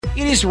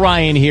It is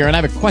Ryan here, and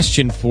I have a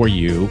question for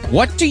you.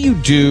 What do you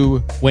do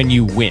when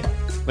you win?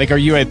 Like, are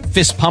you a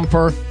fist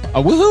pumper,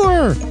 a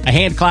woohooer, a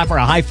hand clapper,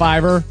 a high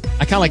fiver?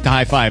 I kind of like the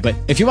high five, but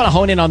if you want to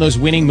hone in on those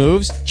winning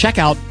moves, check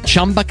out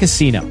Chumba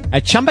Casino.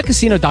 At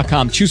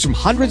ChumbaCasino.com, choose from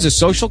hundreds of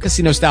social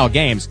casino-style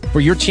games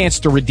for your chance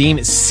to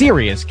redeem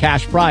serious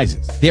cash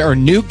prizes. There are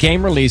new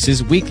game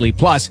releases weekly,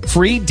 plus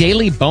free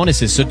daily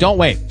bonuses. So don't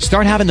wait.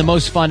 Start having the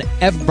most fun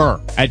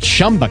ever at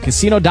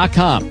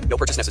ChumbaCasino.com. No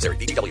purchase necessary.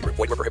 VGW. Void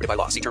where prohibited by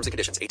law. See terms and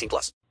conditions.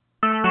 18+.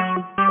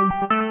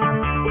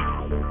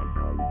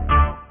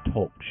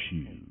 Talk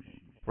shoes.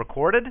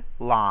 Recorded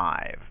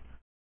live.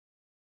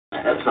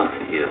 I have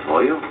something here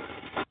for you.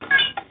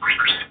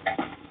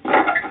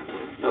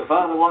 Your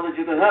father wanted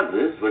you to have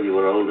this when you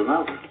were old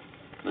enough,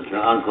 but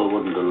your uncle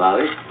wouldn't allow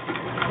it.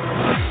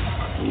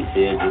 He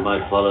feared you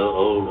might follow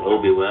old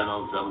Obi-Wan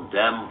on some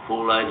damn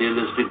fool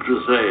idealistic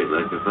crusade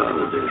like your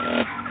father did.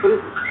 What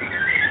is it?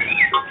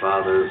 Your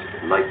father's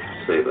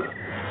lightsaber.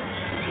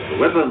 The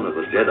weapon of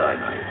a Jedi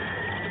Knight.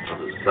 Not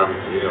as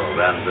clumsy or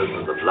random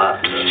as a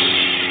blaster.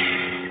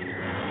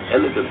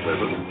 Elegant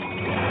weapon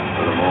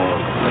for a more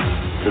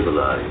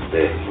civilized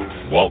day.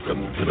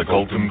 Welcome to the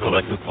Colton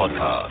Collective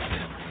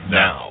Podcast.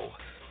 Now,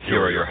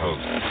 here are your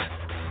hosts,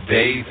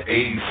 Dave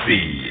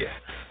A.C.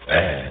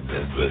 and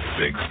the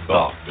Sixth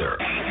Doctor.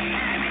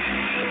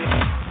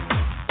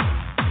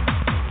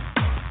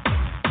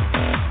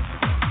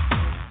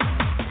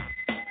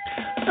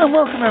 And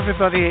welcome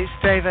everybody, it's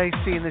Dave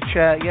A.C. in the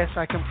chair. Yes,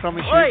 I can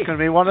promise you it's going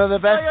to be one of the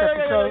best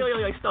episodes.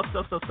 Stop.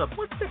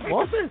 What the heck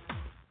is this?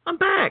 I'm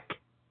back.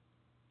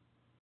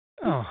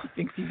 Oh. He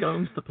thinks he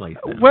owns the place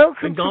now.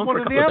 Welcome to one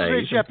of the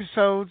average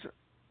episodes.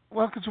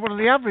 Welcome to one of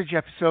the average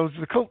episodes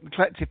of the Colton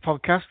Collective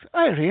Podcast.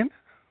 Hi, Ian.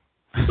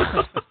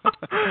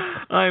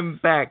 I'm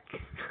back.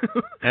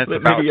 That's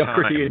Let about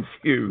mediocrity time.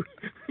 ensue.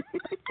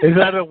 Is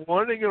that a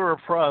warning or a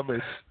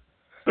promise?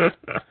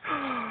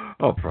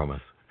 Oh,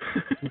 promise.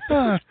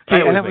 Oh,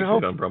 I always make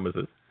good on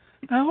promises.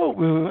 I thought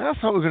we were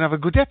going to have a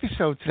good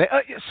episode today.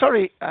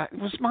 Sorry,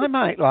 was my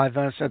mic live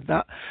when I said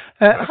that?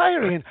 Hi,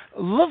 Ian.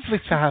 Lovely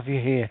to have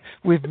you here.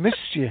 We've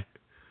missed you.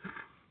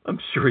 I'm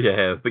sure you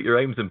have, but your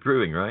aim's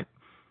improving, right?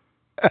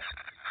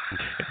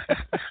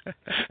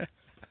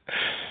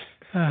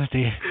 Oh,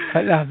 dear.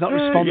 I've not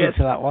responded Yes.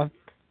 to that one.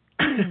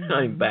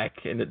 I'm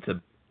back, and it's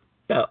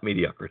about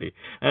mediocrity.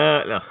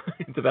 No,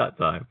 it's about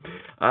time.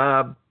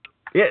 Yeah,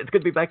 it's good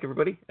to be back,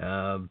 everybody.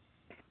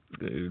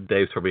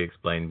 Dave's probably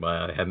explained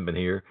why I haven't been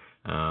here.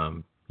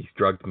 He's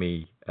drugged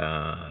me,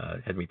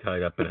 had me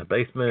tied up in a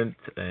basement,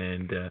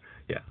 and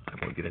yeah, I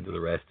won't get into the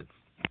rest. It's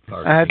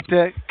hard. I had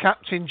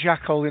Captain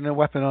Jack holding a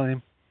weapon on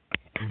him.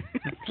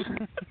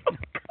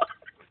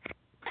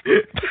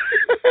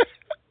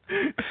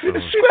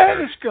 Swear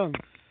this gun.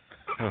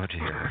 Oh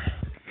dear.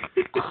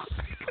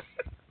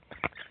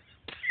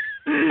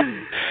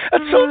 I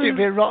told you it'd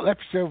be a rotten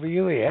episode for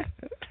you here.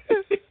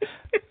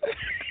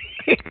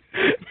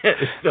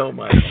 So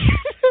much.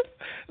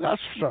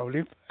 That's thrown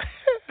him.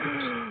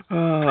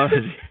 Oh,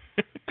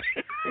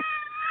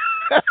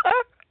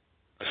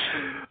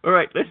 all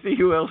right, let's see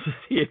who else is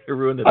here to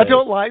ruin the day. I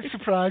don't like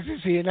surprises,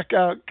 Ian. I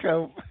can't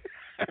cope.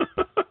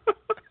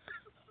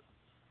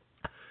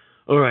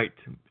 All right.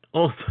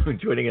 Also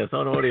joining us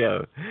on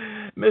audio,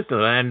 Mr.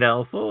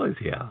 Landalfo is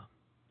here.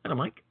 Hello,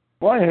 Mike.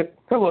 Why?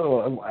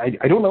 Hello.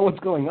 I don't know what's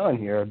going on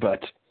here,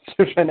 but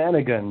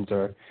shenanigans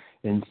are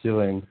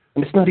ensuing.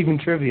 And it's not even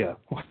trivia.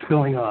 What's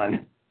going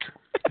on?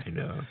 I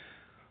know.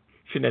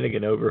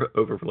 Shenanigan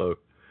overflow.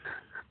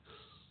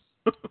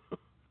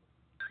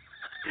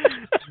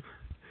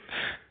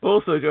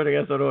 Also joining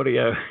us on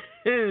audio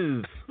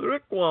is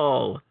Rick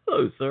Wall.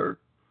 Hello, sir.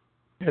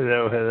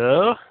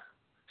 Hello.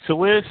 So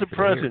where's the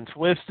presents?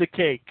 Where's the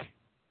cake?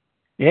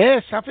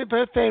 Yes, happy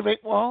birthday,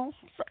 Rick Wall.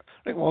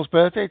 Rick Wall's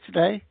birthday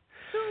today.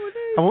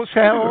 I won't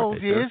say how old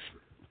he is,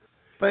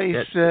 but he's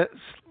a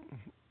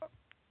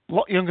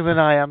lot younger than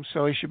I am,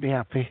 so he should be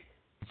happy.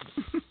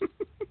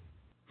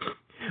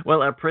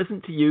 Well, our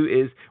present to you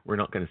is we're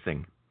not going to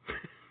sing.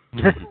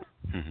 Yeah,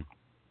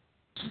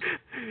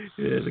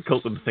 the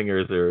Colton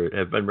singers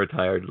have been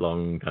retired a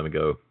long time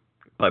ago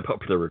by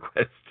popular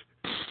request.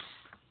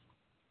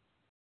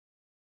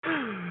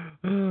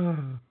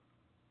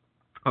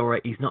 All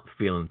right, he's not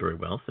feeling very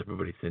well, so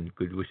everybody send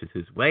good wishes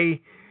his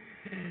way.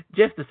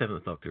 Jeff, the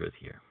Seventh Doctor, is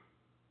here.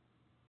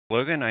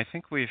 Logan, I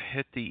think we've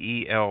hit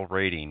the EL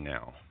rating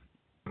now.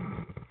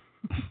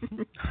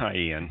 Hi,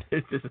 Ian.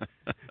 This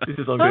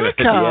is on the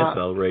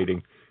SL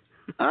rating.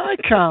 I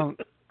can't.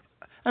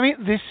 I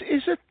mean, this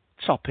is a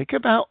topic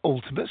about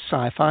ultimate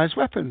sci-fi's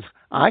weapons.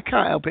 I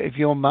can't help it if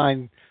your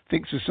mind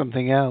thinks of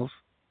something else.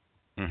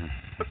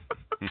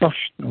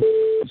 Gosh, no,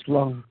 it's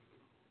wrong.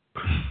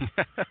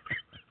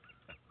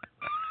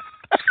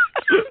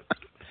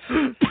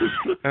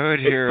 Oh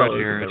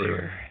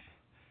dear.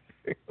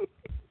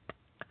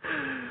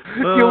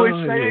 You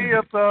were saying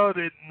about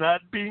it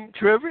not being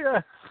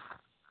trivia?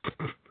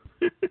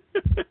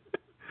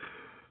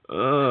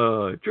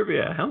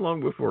 Trivia. How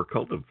long before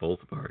Colton falls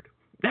apart?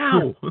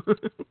 Now!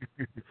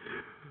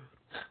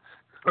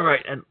 All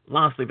right, and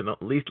lastly but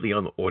not leastly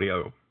on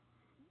audio,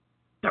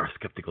 Darth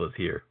Skeptical is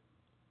here.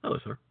 Hello,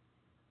 sir.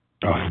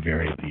 Oh,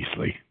 very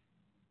leastly.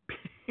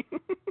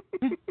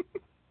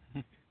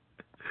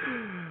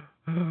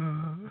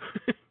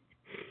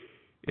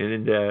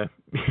 And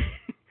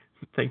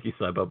thank you,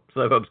 Cybob.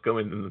 Cybob's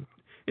coming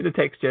in the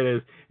text chat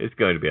as it's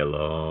going to be a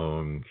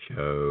long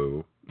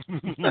show.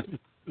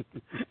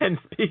 And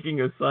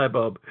speaking of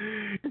Cybob,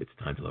 it's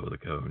time to lower the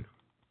cone.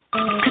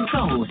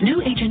 Control,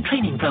 new agent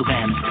training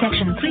program,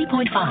 section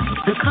 3.5,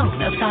 the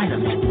cone of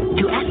silence.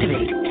 To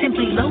activate,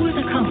 simply lower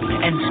the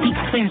cone and speak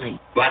clearly.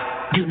 What?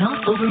 Do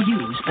not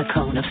overuse the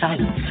cone of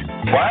silence.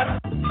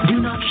 What? Do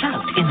not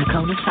shout in the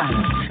cone of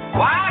silence.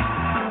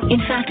 What? In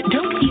fact,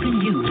 don't even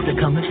use the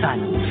cone of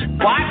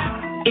silence. What?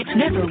 It's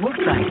never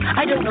worked right.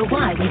 I don't know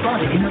why we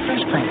bought it in the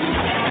first place.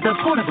 The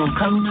portable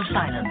cone of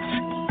silence.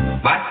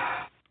 What?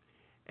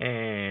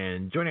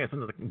 And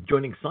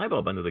joining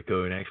Cybob under the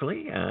cone,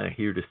 actually,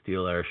 here to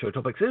steal our show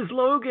topics is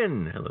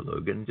Logan. Hello,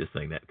 Logan. Just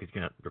saying that because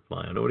you can't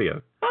reply on audio.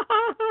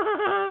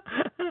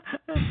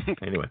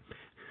 Anyway.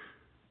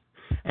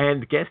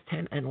 And guest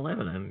 10 and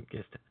 11. And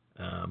guest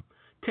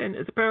 10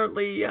 is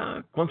apparently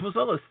Quantum of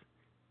Solace,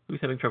 who's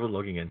having trouble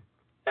logging in.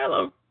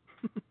 Hello.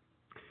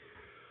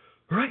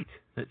 Right.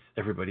 That's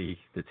everybody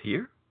that's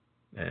here.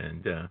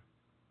 And,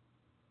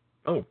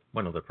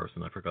 one other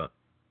person I forgot.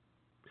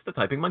 It's the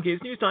Typing Monkey.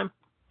 It's news time.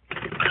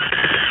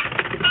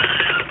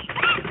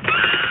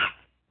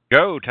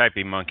 Go,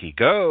 Typing Monkey,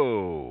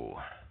 go!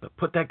 But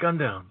put that gun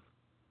down.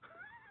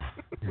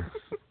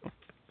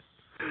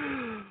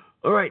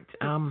 All right.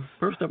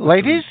 First up,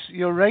 ladies,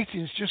 your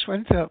ratings just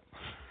went up.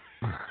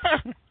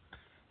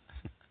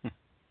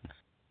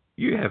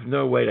 You have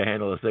no way to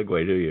handle a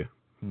segue, do you?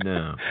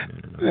 No.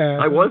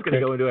 I was going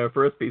to go into our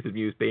first piece of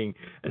news being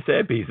a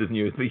sad piece of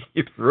news, but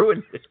you've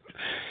ruined it.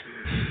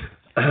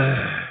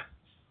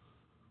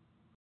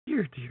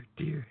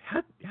 Dear.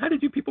 How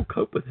did you people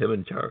cope with him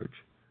in charge?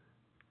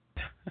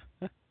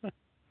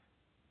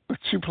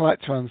 Too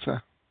polite to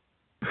answer.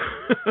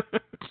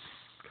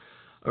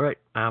 All right.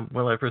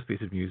 Well, our first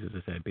piece of news is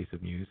a sad piece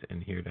of news,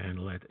 and here to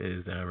handle that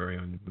is our very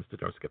own Mr.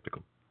 Darth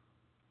Skeptical.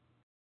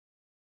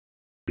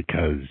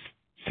 Because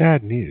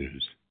sad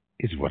news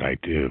is what I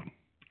do.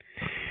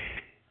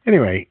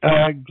 Anyway,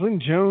 Glenn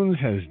Jones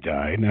has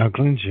died. Now,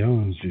 Glenn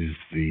Jones is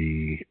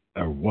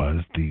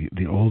was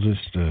the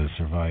oldest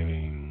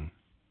surviving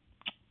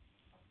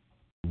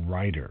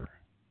writer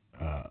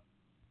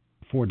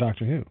for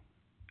Doctor Who,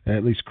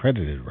 at least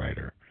credited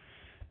writer.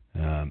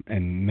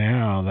 And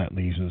now that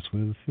leaves us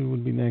with who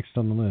would be next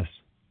on the list.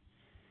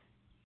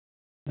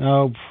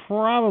 Oh,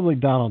 probably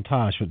Donald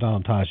Tosh, but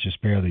Donald Tosh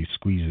just barely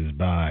squeezes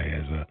by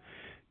as a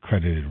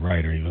credited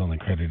writer. He was only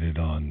credited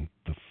on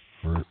the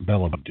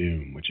Bell of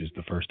Doom, which is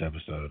the first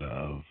episode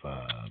of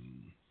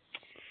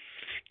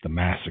The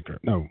Massacre.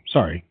 No,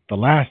 sorry, the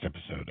last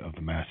episode of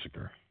The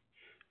Massacre.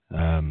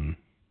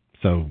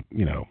 So,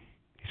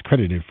 he's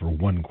credited for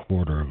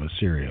 1/4 of a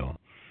serial.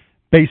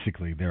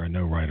 Basically, there are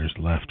no writers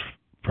left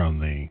from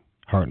the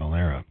Hartnell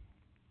era,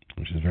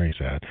 which is very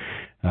sad.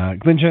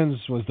 Glenn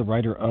Jones was the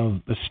writer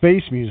of The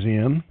Space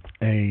Museum,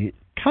 a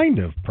kind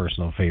of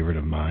personal favorite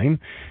of mine.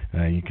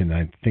 You can,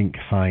 I think,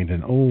 find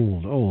an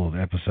old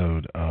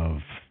episode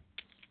of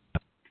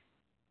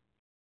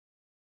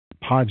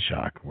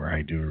Podshock where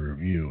I do a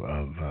review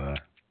of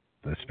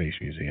The Space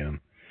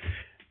Museum.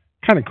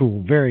 Kind of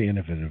cool, very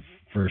innovative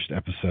first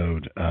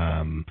episode.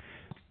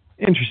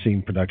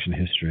 Interesting production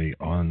history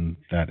on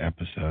that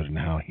episode and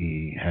how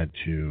he had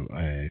to,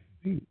 I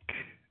think,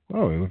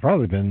 it would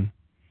probably been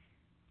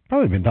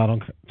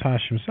Donald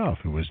Tosh himself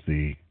who was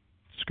the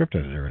script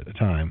editor at the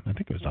time. I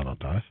think it was Donald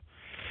Tosh.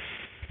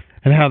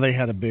 And how they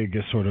had a big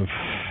sort of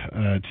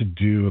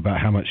to-do about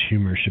how much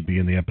humor should be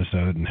in the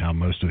episode and how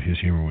most of his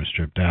humor was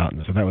stripped out.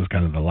 And so that was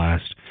kind of the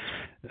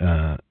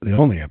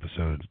only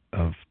episode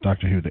of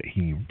Doctor Who that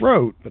he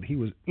wrote, but he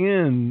was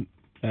in,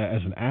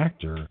 as an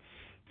actor,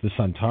 the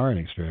Santaran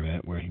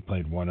Experiment, where he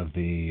played one of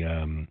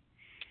the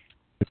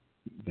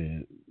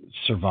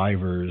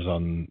survivors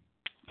on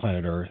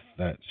planet Earth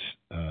that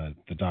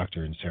the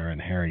Doctor and Sarah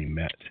and Harry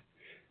met.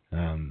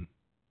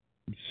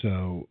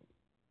 So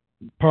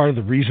part of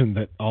the reason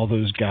that all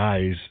those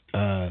guys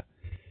in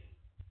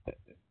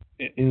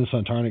the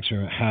Santaran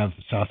Experiment have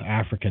South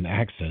African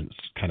accents,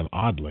 kind of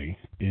oddly,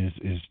 is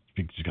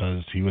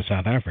because he was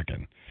South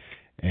African.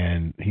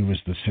 And he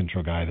was the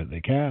central guy that they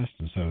cast,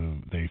 and so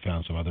they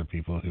found some other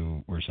people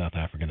who were South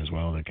African as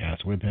well that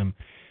cast with him.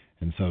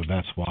 And so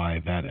that's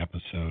why that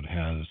episode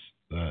has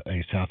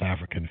a South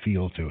African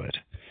feel to it.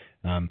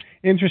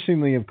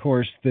 Interestingly, of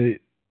course, he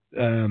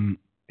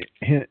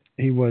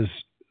was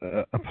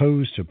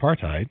opposed to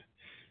apartheid,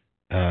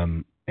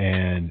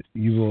 and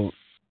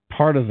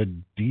part of the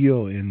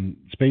deal in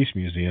space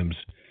museums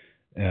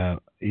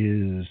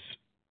is,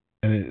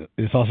 and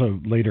it's also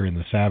later in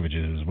The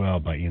Savages as well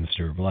by Ian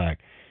Stewart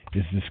Black,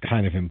 is this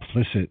kind of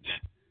implicit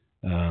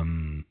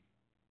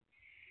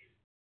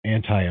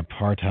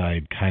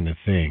anti-apartheid kind of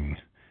thing.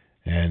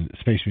 And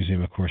Space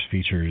Museum, of course,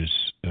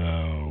 features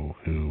the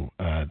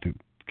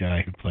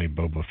guy who played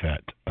Boba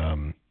Fett,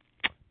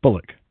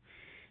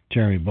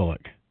 Jeremy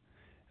Bulloch,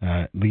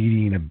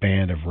 leading a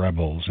band of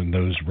rebels, and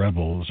those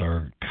rebels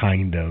are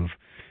kind of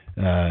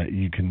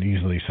you can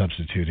easily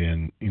substitute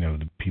in,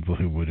 the people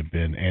who would have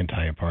been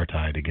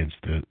anti-apartheid against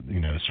the,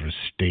 sort of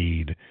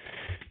staid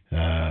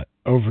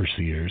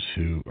overseers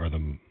who are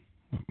the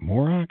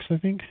Morocks, I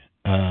think,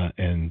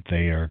 and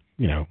they are,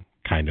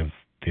 kind of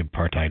the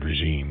apartheid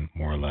regime,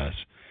 more or less.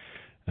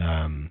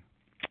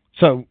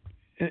 So,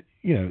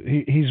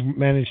 he's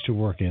managed to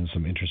work in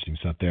some interesting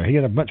stuff there. He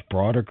had a much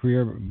broader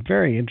career,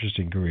 very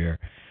interesting career,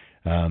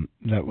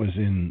 that was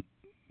in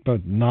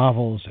both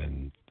novels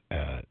and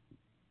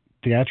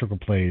theatrical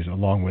plays,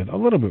 along with a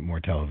little bit more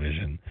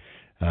television.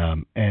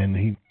 And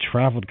he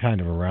traveled kind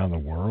of around the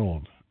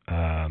world.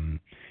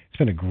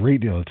 Spent a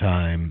great deal of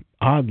time,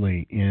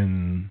 oddly,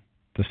 in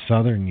the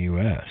southern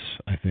U.S.,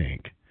 I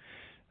think.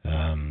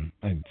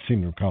 I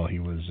seem to recall he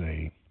was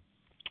a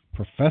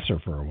professor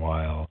for a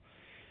while,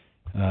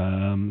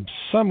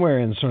 somewhere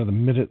in sort of the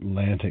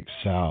mid-Atlantic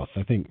South.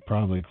 I think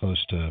probably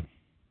close to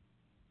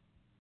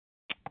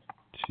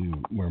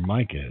where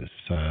Mike is.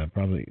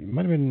 Probably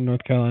might have been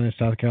North Carolina,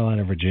 South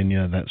Carolina,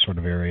 Virginia, that sort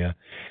of area.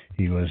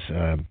 He was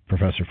a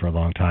professor for a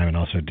long time, and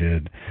also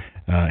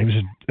he was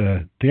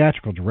a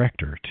theatrical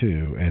director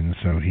too, and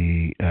so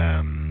he,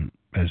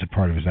 as a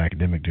part of his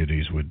academic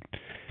duties, would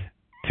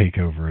take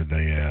over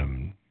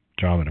the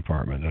drama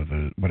department of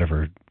the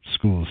whatever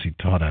schools he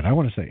taught at. I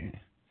want to say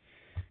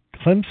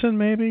Clemson,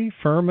 maybe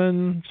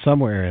Furman,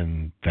 somewhere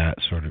in that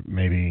sort of,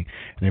 maybe,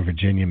 and in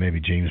Virginia,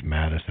 maybe James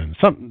Madison,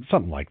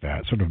 something like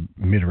that, sort of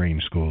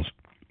mid-range schools.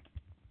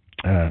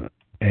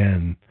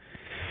 And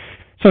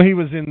so he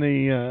was in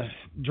the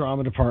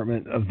drama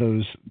department of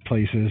those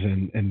places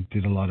and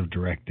did a lot of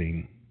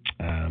directing.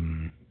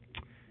 And,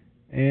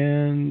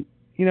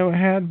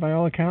 had, by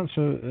all accounts,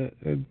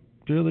 a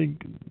really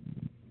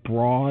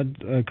broad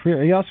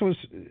career. He also was,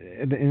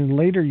 in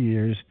later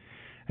years,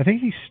 I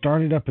think he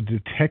started up a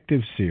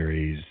detective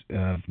series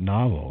of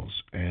novels,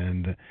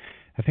 and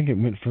I think it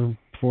went for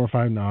 4 or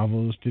 5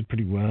 novels, did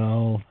pretty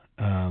well,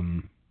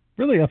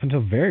 really up until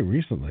very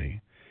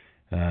recently.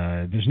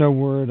 There's no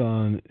word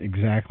on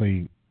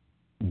exactly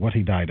what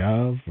he died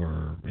of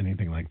or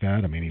anything like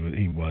that. I mean,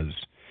 he was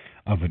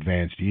of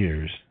advanced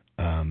years,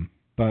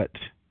 but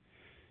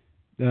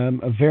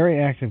a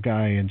very active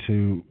guy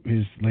into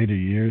his later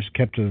years,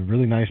 kept a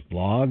really nice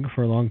blog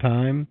for a long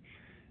time,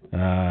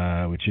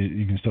 which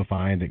you can still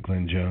find at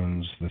Glenn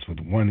Jones. That's with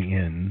one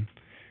N,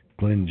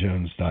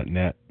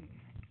 glennjones.net.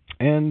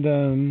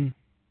 And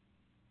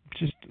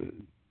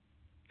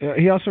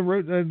he also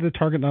wrote the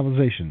Target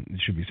novelization,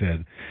 it should be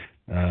said,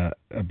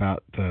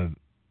 about the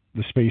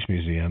Space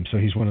Museum. So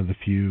he's one of the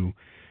few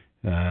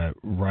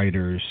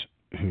writers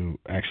who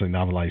actually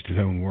novelized his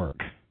own work.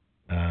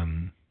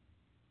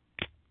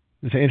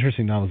 It's an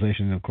interesting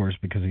novelization, of course,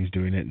 because he's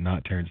doing it,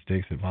 not Terrence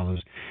Dicks. It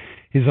follows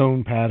his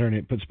own pattern.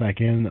 It puts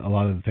back in a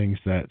lot of the things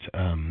that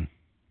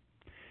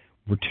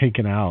were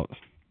taken out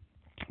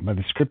by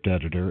the script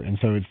editor, and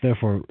so it's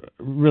therefore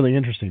really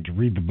interesting to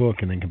read the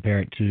book and then compare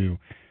it to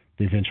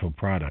the eventual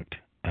product.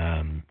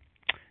 And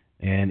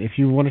if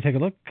you want to take a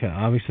look,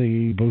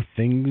 obviously both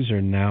things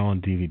are now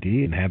on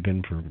DVD and have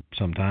been for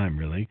some time,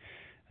 really.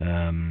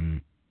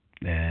 And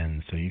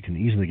so you can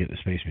easily get the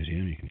Space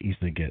Museum. You can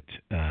easily get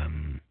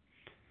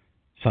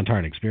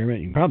Sontaran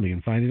Experiment. You probably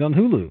can find it on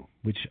Hulu,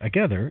 which I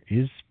gather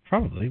is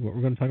probably what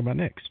we're going to talk about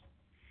next.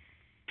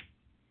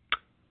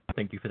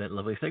 Thank you for that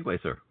lovely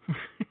segue, sir.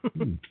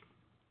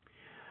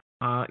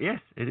 Yes,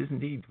 it is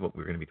indeed what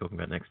we're going to be talking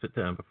about next. But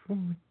before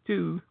we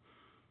do,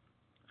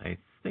 I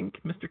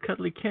think Mr.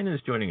 Cuddly Ken is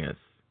joining us.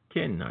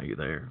 Ken, are you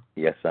there?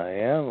 Yes, I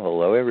am.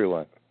 Hello,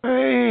 everyone.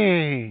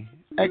 Hey,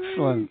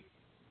 excellent.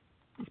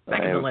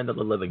 Back in the land of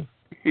the living.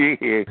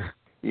 Yes,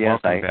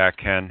 Welcome back,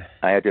 Ken.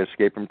 I had to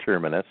escape from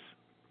Terminus.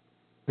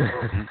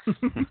 I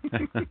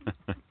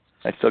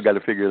still got to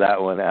figure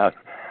that one out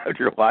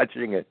after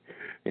watching it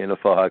in a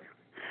fog.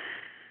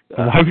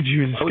 Why would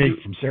you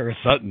escape from Sarah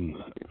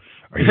Sutton?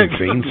 Are you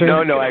insane,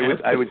 sir? No, I was.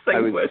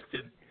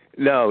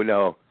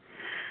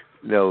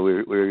 No.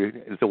 We're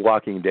it's a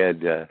Walking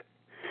Dead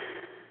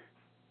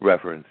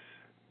reference.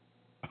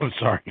 Oh,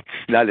 sorry.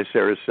 Not a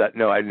Sarah Sutton.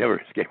 No, I never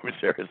escaped from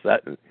Sarah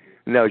Sutton.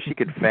 No, she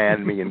could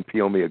fan me and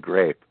peel me a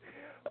grape.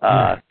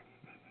 I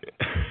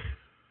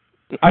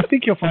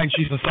think you'll find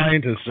she's a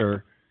scientist,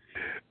 sir.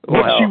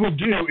 What she will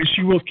do is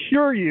she will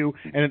cure you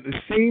and at the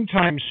same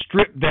time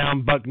strip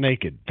down buck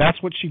naked.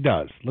 That's what she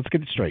does. Let's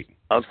get it straight.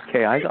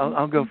 Okay,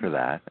 I'll go for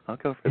that. I'll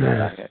go for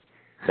that.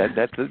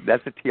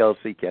 That's a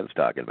TLC Ken's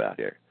talking about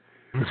here.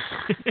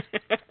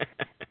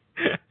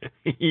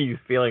 He's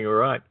feeling all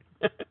right.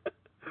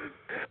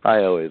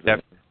 I always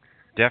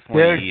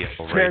definitely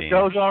there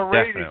goes our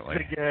ratings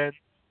again.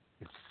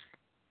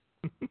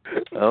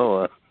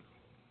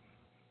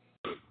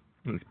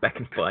 He's back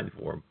in fine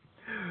form.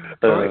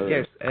 All right,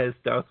 yes, as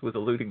Darth was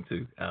alluding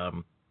to,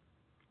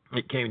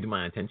 it came to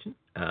my attention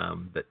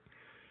that,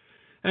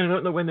 and I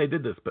don't know when they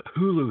did this, but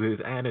Hulu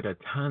has added a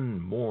ton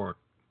more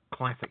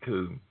classic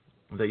Who.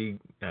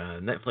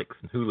 Netflix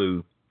and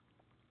Hulu,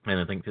 and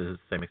I think to the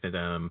same extent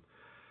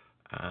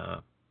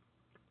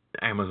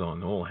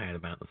Amazon all had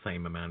about the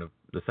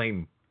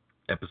same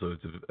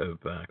episodes of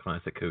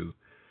Classic Who,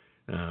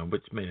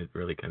 which made it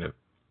really kind of,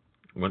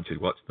 once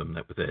you'd watched them,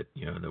 that was it.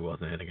 There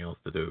wasn't anything else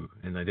to do.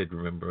 And I did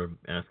remember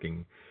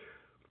asking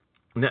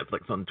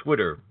Netflix on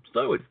Twitter,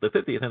 so it's the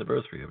 50th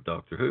anniversary of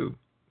Doctor Who.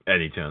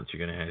 Any chance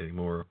you're going to have any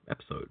more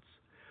episodes?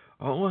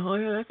 Oh, well,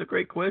 yeah, that's a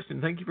great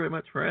question. Thank you very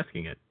much for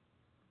asking it.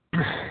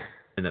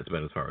 And that's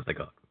about as far as I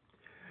got.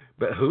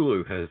 But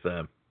Hulu has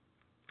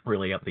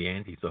really upped the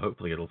ante, so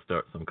hopefully it'll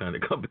start some kind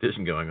of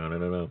competition going on. I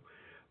don't know.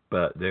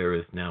 But there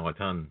is now a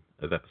ton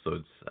of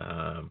episodes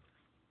on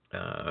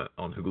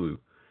Hulu.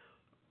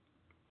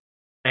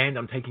 And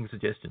I'm taking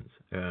suggestions,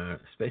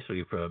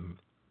 especially from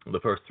the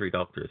first 3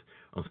 Doctors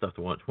on stuff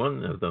to watch.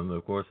 One of them,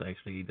 of course,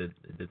 actually,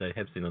 that I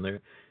have seen on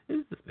there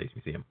is the Space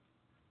Museum.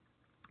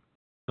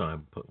 So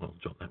I'll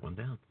jot that one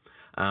down.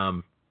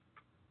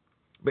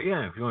 But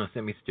yeah, if you want to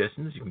send me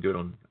suggestions, you can do it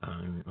on.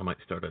 I might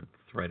start a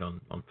thread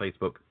on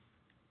Facebook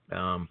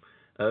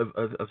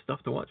of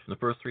stuff to watch from the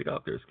first 3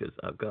 Doctors, because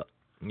I've got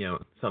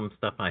some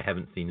stuff I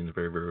haven't seen in a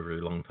very, very, very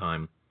long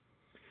time.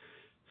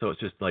 So it's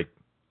just like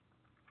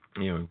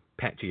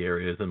patchy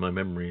areas in my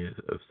memory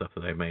of stuff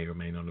that I may or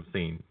may not have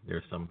seen.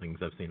 There's some things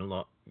I've seen a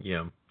lot.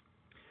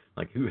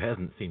 Like who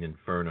hasn't seen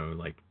Inferno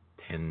like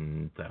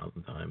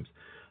 10,000 times?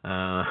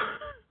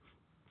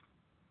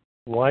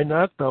 Why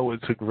not, though?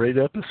 It's a great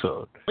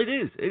episode. It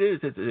is.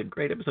 It's a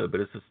great episode,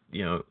 but it's just,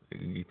 you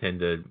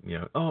tend to,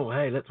 oh,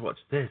 hey, let's watch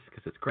this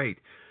because it's great.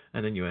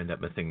 And then you end up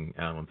missing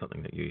out on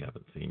something that you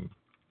haven't seen.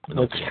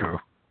 That's true.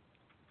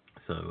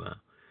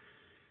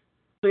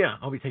 So yeah,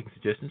 I'll be taking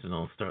suggestions, and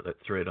I'll start that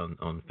thread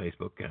on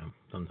Facebook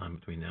sometime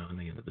between now and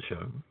the end of the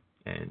show.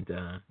 And,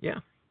 yeah,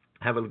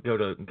 go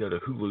to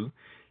Hulu.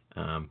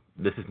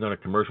 This is not a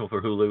commercial for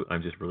Hulu.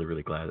 I'm just really,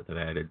 really glad that they've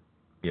added,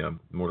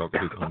 more Doctor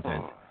Who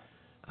content.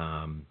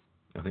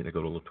 I think they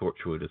go to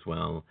Torchwood as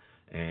well,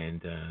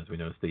 and as we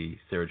noticed, the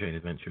Sarah Jane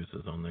Adventures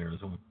is on there as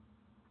well.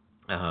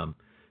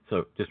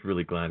 So just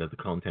really glad of the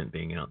content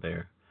being out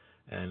there.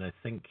 And I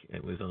think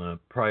it was on a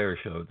prior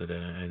show that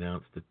I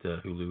announced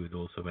that Hulu had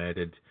also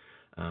added.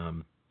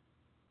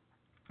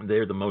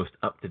 They're the most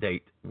up to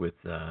date with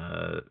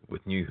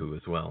New Who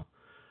as well.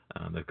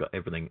 They've got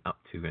everything up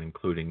to and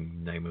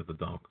including Name of the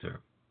Doctor.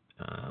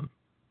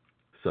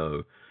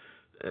 So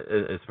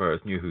as far as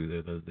New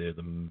Who, they're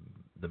the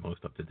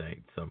most up to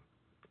date. So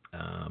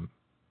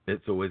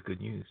it's always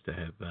good news to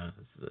have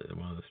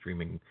one of the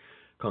streaming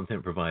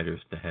content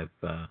providers to have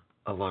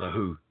a lot of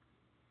Who,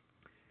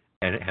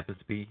 and it happens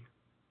to be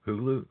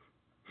Hulu.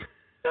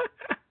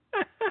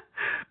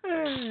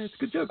 It's a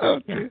good joke.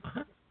 Okay. Yeah.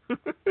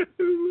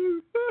 Hulu.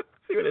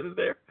 See what it is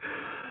there.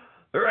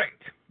 All right.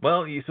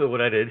 Well, you saw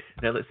what I did.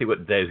 Now let's see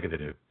what Dave's going to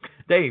do.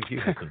 Dave, you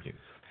have some news.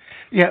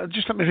 Yeah,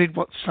 just let me read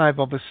what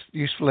Cybob has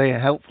usefully,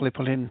 helpfully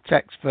put in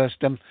text first.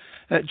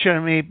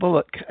 Jeremy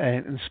Bullock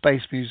in the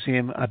Space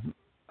Museum, but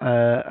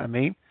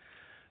the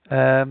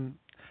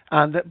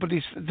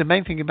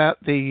main thing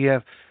about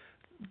the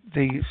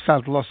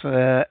sad loss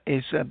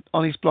is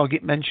on his blog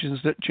it mentions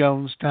that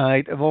Jones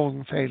died of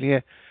organ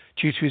failure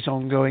due to his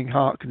ongoing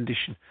heart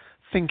condition.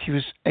 I think he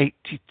was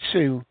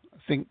 82. I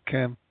think.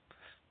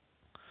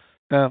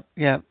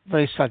 Yeah,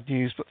 very sad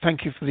news, but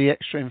thank you for the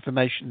extra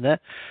information there.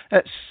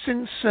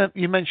 Since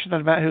you mentioned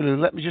that about Hulu,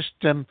 let me just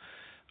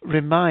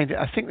remind,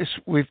 I think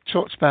we've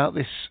talked about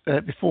this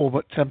before,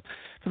 but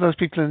for those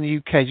people in the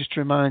UK, just to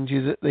remind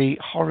you that the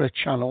Horror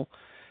Channel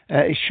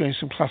is showing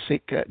some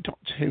classic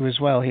Doctor Who as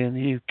well here in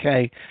the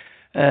UK.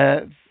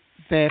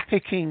 They're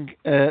picking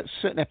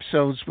certain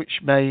episodes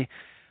which may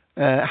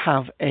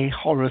have a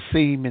horror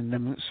theme in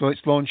them, so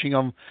it's launching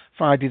on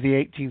Friday the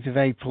 18th of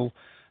April,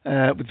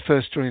 with the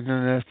first story of An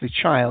Unearthly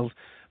Child,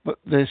 but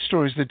the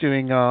stories they're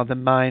doing are The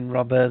Mind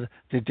Robber,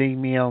 The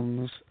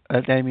Damians,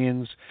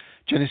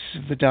 Genesis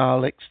of the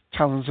Daleks,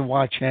 Talons of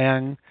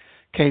Wai-Chiang,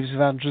 Caves of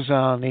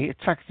Androzani,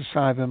 Attack of the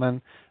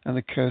Cybermen, and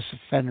The Curse of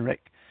Fenric.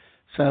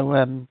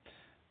 So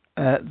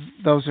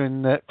those are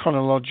in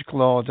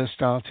chronological order,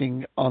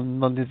 starting on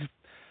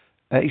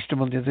Easter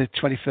Monday, the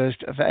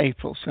 21st of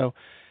April. So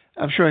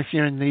I'm sure if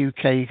you're in the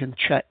UK, you can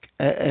check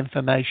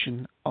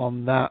information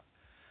on that.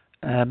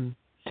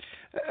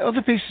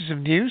 Other pieces of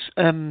news.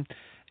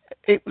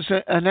 It was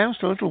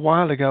announced a little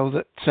while ago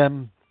that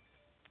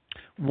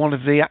one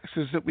of the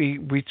actors that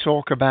we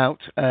talk about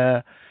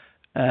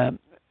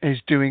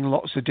is doing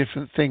lots of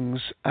different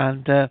things,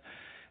 and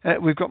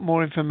we've got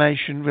more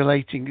information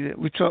relating.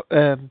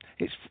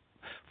 It's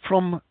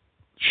from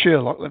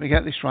Sherlock. Let me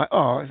get this right.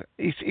 Oh,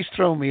 he's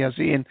thrown me as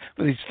in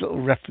with these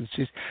little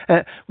references.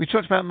 We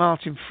talked about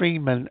Martin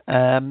Freeman,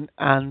 and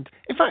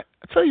in fact,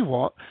 I tell you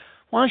what.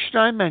 Why should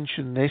I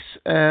mention this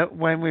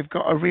when we've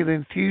got a real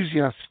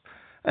enthusiast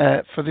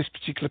for this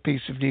particular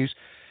piece of news?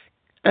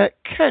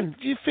 Ken,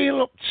 do you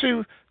feel up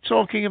to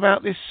talking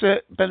about this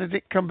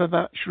Benedict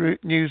Cumberbatch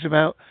news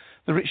about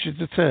the Richard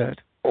III?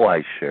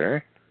 Why,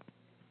 sure.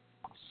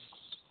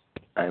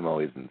 I'm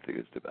always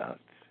enthused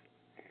about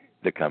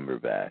the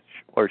Cumberbatch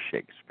or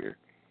Shakespeare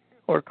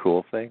or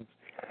cool things.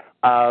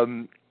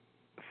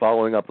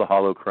 Following up the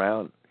Hollow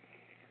Crown,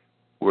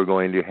 we're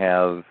going to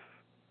have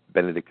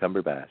Benedict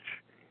Cumberbatch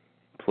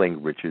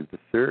playing Richard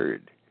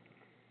III.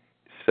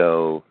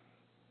 So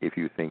if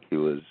you think he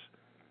was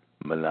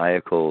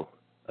maniacal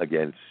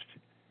against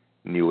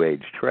New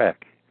Age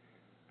Trek,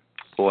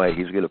 boy,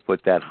 he's going to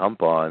put that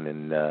hump on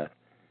and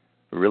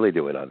really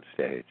do it on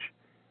stage.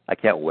 I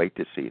can't wait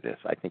to see this.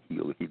 I think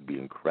he'd be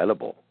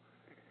incredible.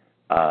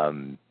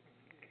 But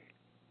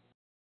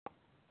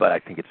I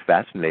think it's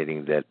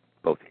fascinating that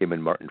both him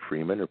and Martin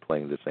Freeman are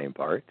playing the same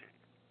part.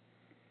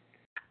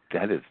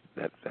 That's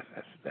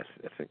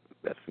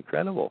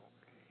incredible.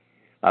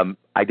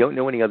 I don't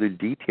know any other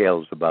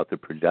details about the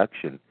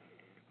production,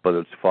 but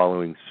it's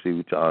following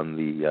suit on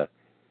the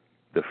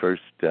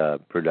first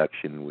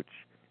production, which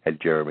had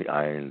Jeremy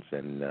Irons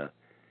and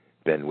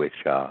Ben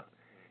Whishaw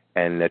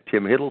and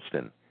Tim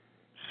Hiddleston.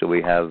 So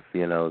we have,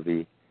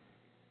 the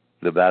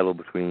battle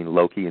between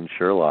Loki and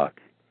Sherlock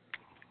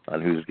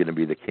on who's going to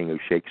be the king of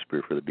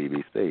Shakespeare for the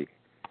BBC.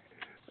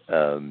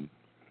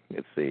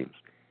 It seems.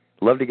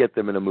 Love to get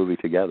them in a movie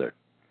together.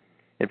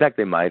 In fact,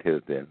 they might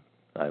have been.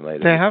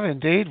 They have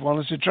indeed. One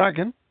is a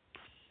dragon.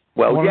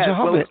 Well, one yes. is a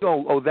hobbit.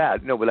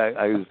 That. No, but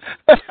I was.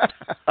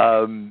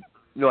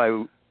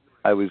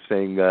 I was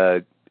saying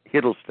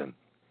Hiddleston,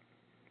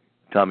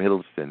 Tom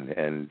Hiddleston,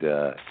 and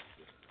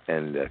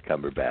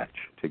Cumberbatch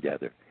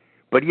together.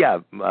 But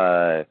yeah,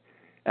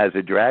 as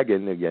a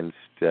dragon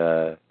against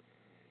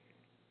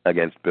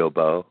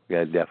Bilbo,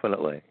 yeah,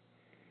 definitely.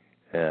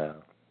 Yeah.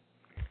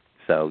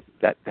 So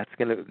that's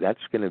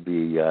gonna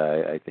be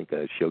I think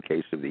a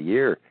showcase of the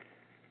year,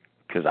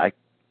 because I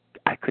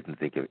couldn't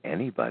think of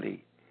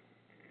anybody,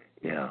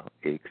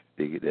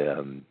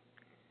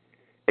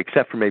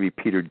 except for maybe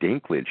Peter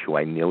Dinklage, who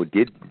I know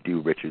did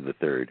do Richard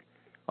III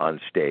on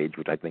stage,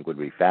 which I think would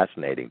be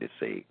fascinating to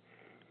see.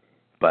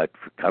 But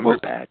for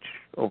Cumberbatch,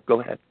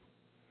 go ahead.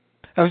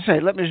 I would say,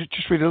 let me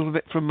just read a little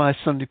bit from my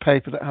Sunday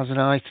paper that has an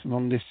item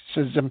on this.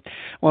 It says,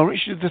 while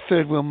Richard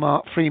III will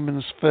mark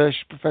Freeman's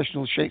first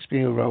professional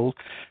Shakespeare role,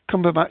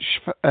 Cumberbatch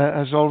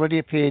has already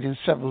appeared in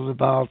several of the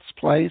Bard's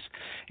plays,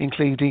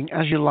 including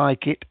As You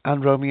Like It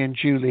and Romeo and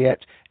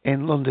Juliet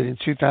in London in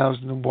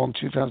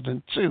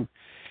 2001-2002.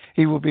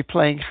 He will be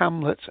playing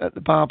Hamlet at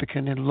the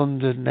Barbican in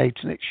London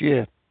later next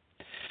year.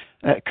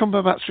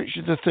 Cumberbatch's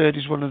Richard III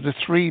is one of the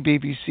 3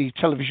 BBC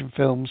television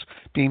films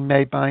being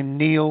made by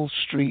Neil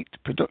Street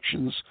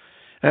Productions,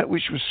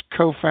 which was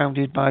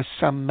co-founded by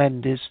Sam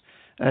Mendes,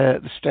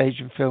 the stage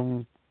and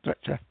film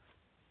director.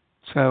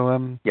 So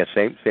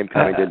same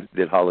company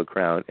did Hollow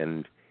Crown,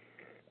 and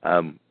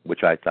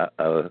which I thought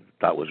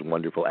was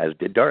wonderful, as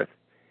did Darth.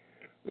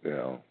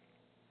 So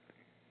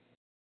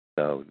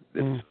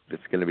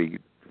it's going to be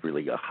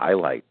really a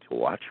highlight to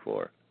watch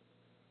for.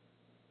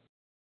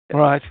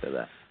 Right.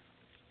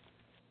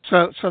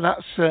 So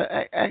that's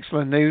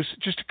excellent news.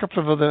 Just a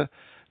couple of other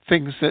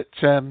things that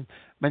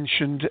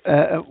mentioned.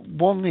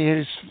 One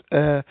is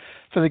for,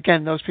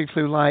 again, those people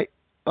who like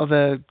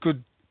other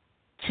good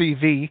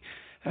TV,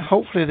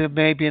 hopefully there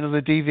may be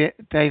another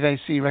Dave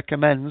AC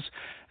Recommends,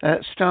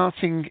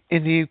 starting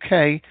in the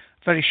UK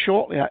very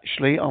shortly,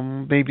 actually,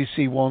 on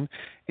BBC One,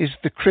 is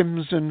The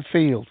Crimson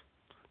Field.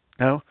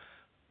 No,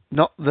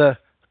 not the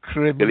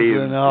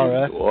Crimson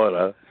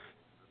Horror.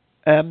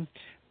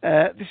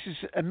 This is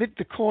amid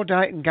the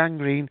cordite and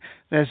gangrene.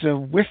 There's a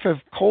whiff of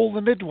Call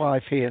the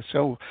Midwife here,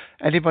 so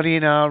anybody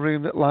in our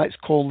room that likes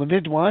Call the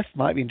Midwife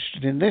might be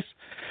interested in this,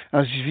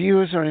 as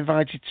viewers are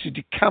invited to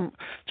decamp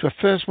to a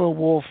First World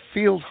War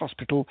field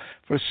hospital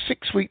for a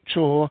 6-week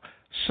tour,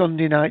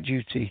 Sunday night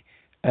duty.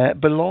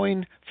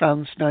 Boulogne,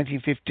 France,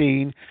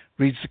 1915,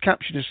 reads the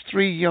caption as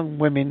 3 young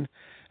women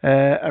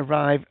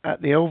arrive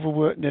at the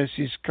overworked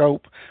nurses'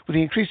 cope with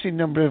the increasing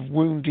number of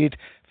wounded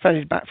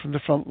ferried back from the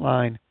front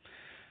line.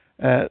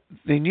 The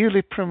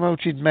newly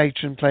promoted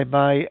matron, played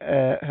by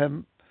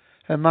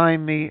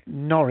Hermione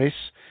Norris,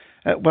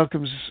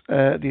 welcomes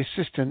the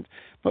assistant,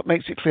 but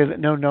makes it clear that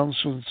no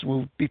nonsense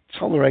will be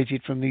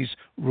tolerated from these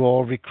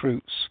raw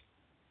recruits.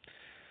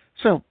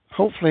 So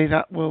hopefully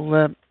that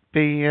will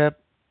be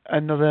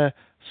another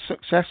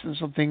success and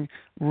something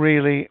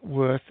really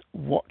worth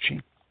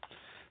watching.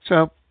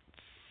 So I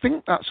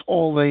think that's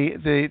all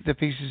the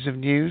pieces of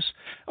news.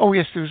 Oh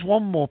yes, there was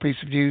one more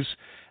piece of news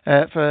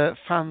for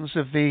fans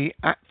of the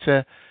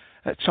actor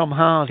Tom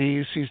Hardy,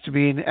 who seems to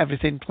be in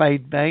everything,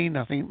 played Bane,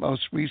 I think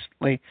most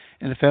recently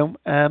in the film.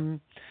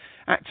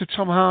 Actor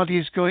Tom Hardy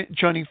is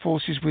joining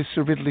forces with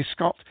Sir Ridley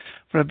Scott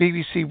for a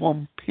BBC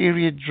One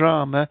period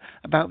drama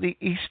about the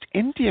East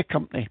India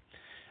Company.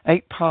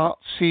 8-part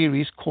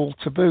series called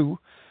Taboo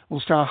will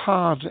star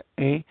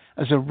Hardy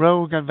as a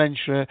rogue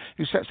adventurer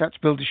who sets out to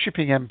build a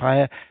shipping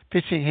empire,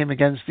 pitting him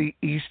against the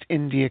East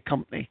India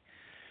Company.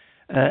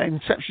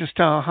 Inception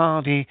star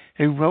Hardy,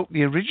 who wrote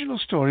the original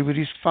story with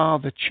his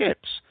father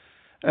Chips,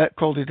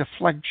 called it a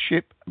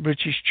flagship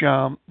British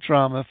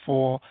drama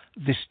for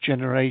this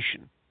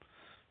generation.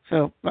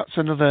 So that's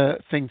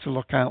another thing to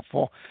look out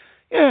for.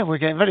 Yeah, we're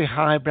getting very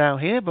highbrow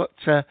here, but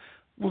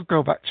we'll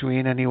go back to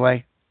Ian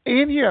anyway.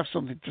 Ian, you have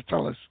something to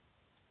tell us.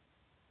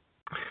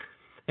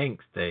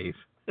 Thanks, Dave.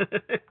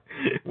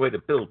 Way to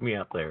build me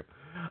up there.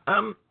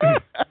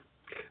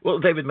 Well,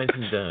 David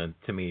mentioned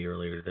to me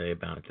earlier today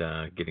about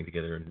getting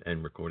together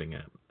and recording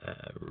a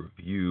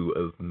review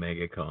of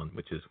MegaCon,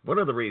 which is one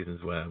of the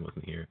reasons why I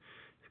wasn't here,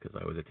 because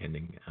I was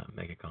attending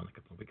MegaCon a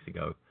couple of weeks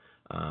ago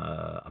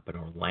up in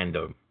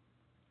Orlando,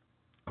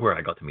 where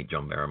I got to meet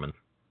John Barrowman.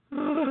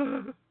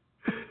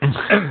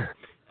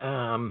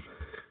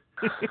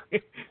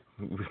 It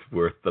was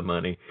worth the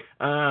money.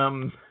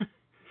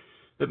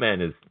 The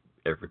man is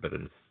every bit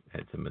as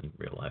handsome in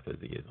real life as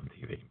he is on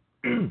TV.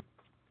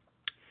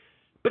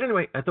 But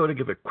anyway, I thought I'd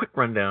give a quick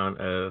rundown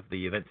of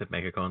the events at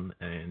MegaCon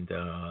and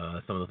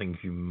some of the things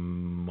you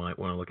might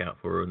want to look out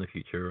for in the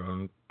future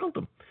on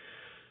Goldom.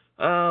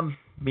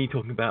 Me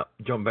talking about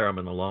John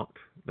Barrowman a lot.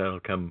 That'll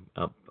come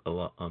up a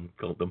lot on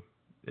Goldom,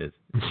 as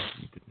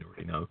you didn't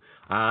already know.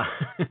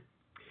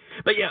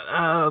 But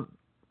yeah,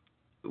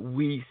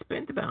 we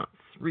spent about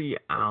 3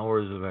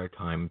 hours of our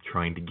time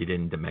trying to get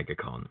into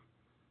MegaCon.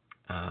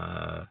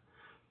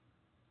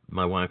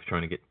 My wife's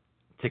trying to get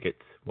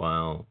tickets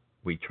while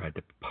we tried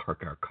to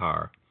park our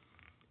car.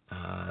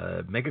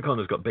 MegaCon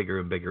has got bigger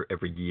and bigger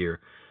every year,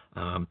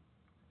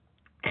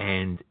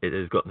 and it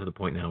has gotten to the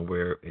point now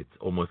where it's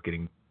almost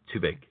getting too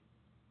big.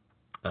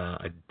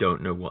 I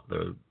don't know what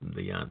the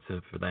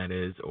answer for that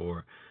is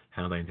or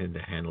how they intend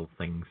to handle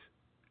things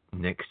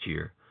next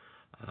year,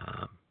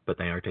 but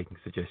they are taking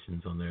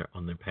suggestions on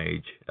their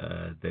page.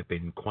 They've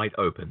been quite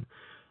open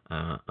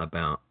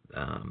about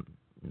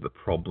the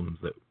problems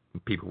that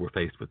people were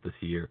faced with this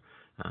year,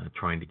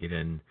 trying to get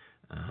in.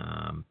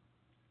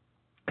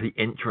 The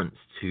entrance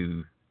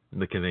to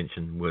the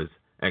convention was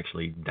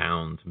actually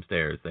down some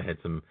stairs. They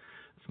had some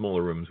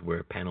smaller rooms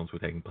where panels were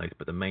taking place,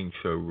 but the main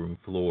showroom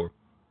floor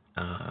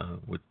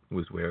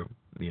was where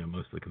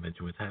most of the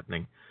convention was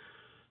happening.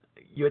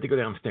 You had to go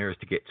downstairs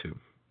to get to,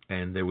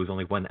 and there was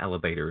only one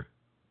elevator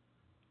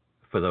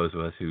for those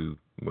of us who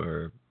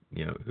were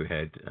who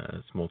had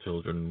small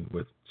children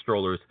with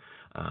strollers,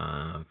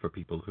 for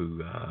people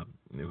who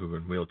were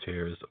in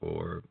wheelchairs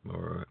or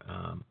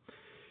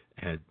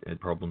had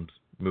problems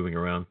moving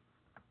around,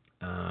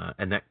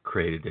 and that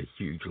created a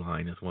huge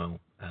line as well.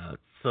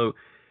 So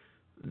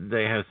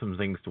they have some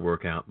things to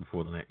work out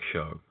before the next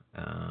show,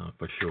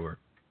 for sure.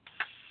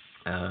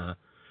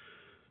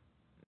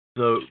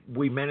 So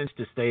we managed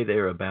to stay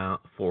there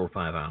about 4 or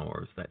 5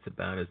 hours. That's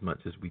about as much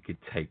as we could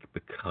take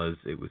because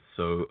it was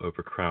so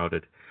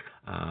overcrowded.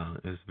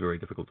 It was very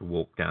difficult to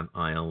walk down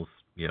aisles.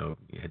 You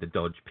had to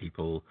dodge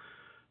people.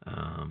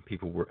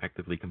 People were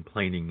actively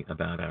complaining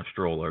about our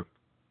stroller.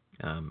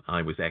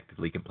 I was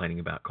actively complaining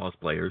about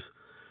cosplayers.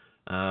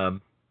 I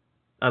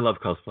love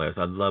cosplayers.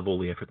 I love all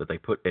the effort that they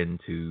put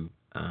into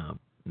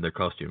their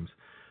costumes.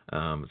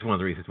 It's one of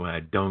the reasons why I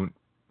don't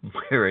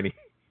wear anything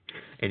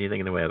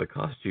in the way of a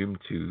costume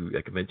to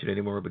a convention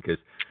anymore, because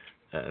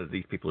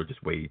these people are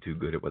just way too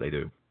good at what they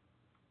do.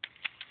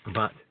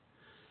 But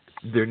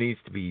there needs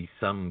to be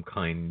some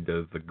kind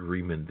of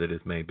agreement that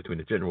is made between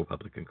the general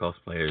public and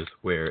cosplayers,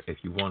 where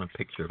if you want a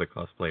picture of a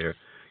cosplayer,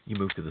 you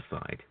move to the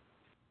side.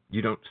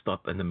 You don't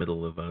stop in the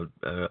middle of a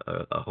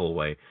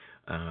hallway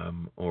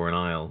or an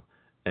aisle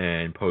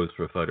and pose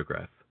for a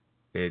photograph.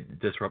 It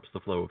disrupts the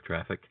flow of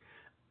traffic.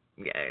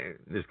 Yeah,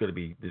 there's got to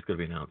be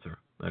an answer.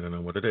 I don't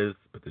know what it is,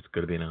 but there's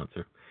got to be an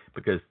answer,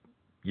 because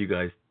you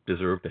guys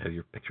deserve to have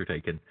your picture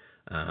taken,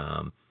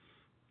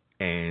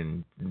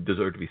 and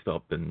deserve to be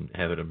stopped and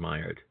have it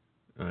admired.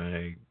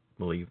 I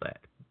believe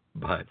that,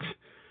 but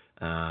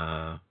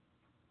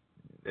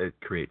it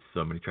creates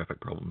so many traffic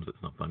problems.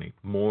 It's not funny.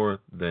 More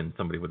than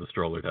somebody with a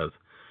stroller does.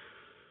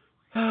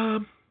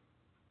 One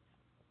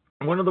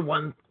of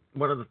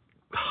the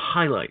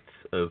highlights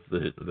of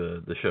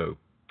the show.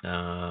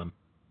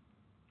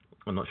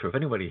 I'm not sure if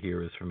anybody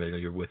here is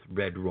familiar with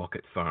Red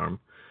Rocket Farm.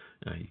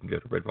 You can go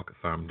to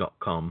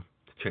redrocketfarm.com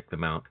to check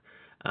them out.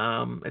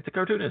 It's a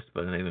cartoonist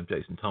by the name of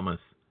Jason Thomas,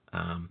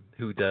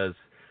 who does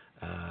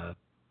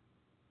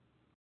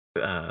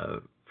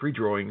free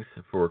drawings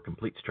for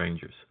complete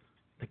strangers.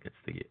 I think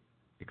that's the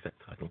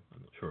exact title.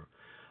 I'm not sure.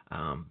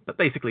 But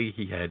basically,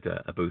 he had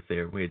a booth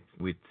there.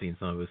 We'd seen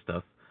some of his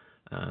stuff,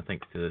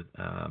 thanks to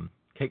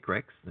Kate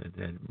Grex, that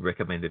had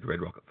recommended Red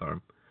Rocket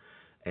Farm.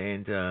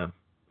 And I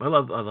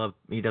love.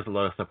 He does a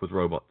lot of stuff with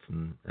robots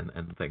and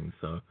things.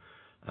 So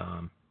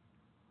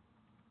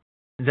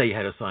they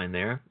had a sign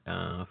there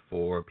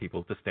for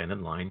people to stand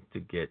in line to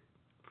get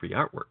free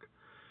artwork.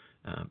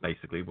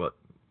 Basically, what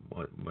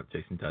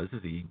Jason does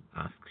is he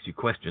asks you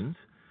questions,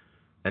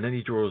 and then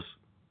he draws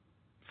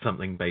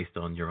something based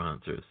on your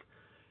answers.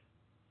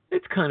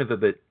 It's kind of a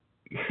bit.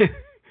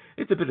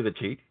 It's a bit of a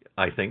cheat,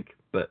 I think,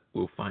 but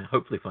we'll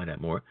hopefully find out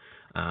more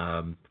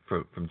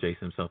from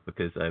Jason himself,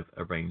 because I've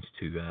arranged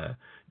to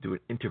do an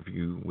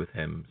interview with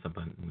him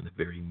sometime in the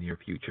very near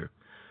future.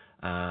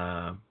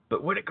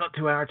 But when it got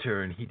to our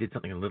turn, he did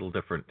something a little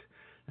different.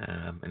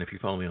 And if you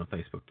follow me on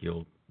Facebook,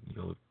 you'll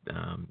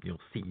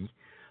see.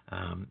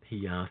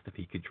 He asked if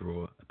he could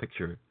draw a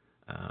picture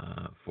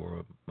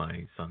for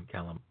my son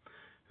Callum,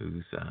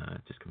 who's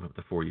just come up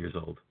to 4 years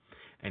old,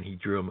 and he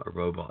drew him a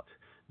robot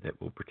that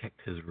will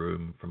protect his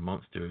room from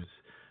monsters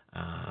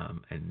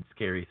and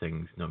scary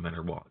things no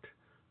matter what.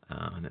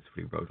 And that's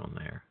what he wrote on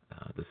there.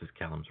 This is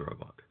Callum's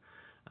robot,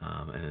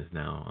 and is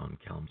now on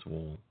Callum's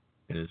wall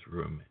in his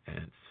room. And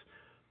it's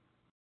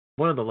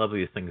one of the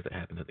loveliest things that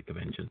happened at the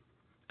convention.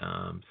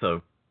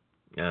 So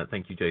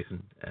thank you,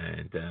 Jason,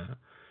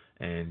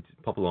 and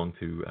pop along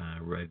to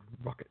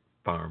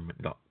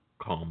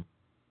redrocketfarm.com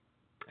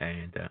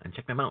and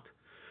check them out.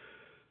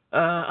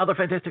 Other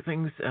fantastic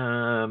things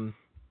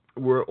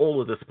were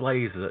all the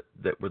displays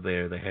that were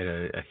there. They had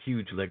a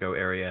huge Lego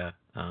area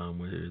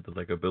where the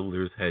Lego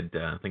builders had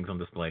things on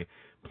display,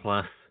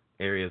 plus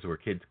areas where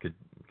kids could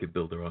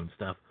build their own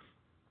stuff.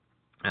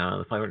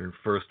 The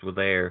 501st were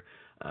there.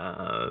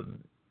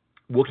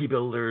 Wookiee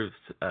builders,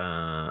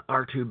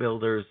 R2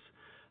 builders.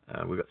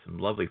 We got some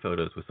lovely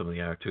photos with some of the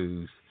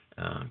R2s.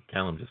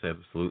 Callum just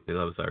absolutely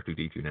loves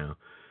R2D2 now.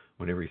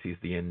 Whenever he hears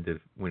the end of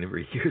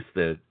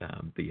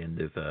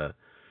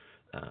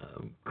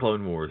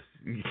Clone Wars,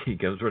 he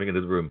comes running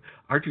into the room.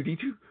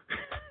 R2D2.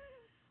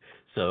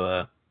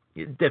 So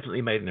it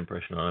definitely made an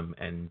impression on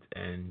him,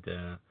 and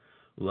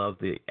love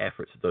the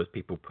efforts that those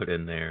people put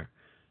in there.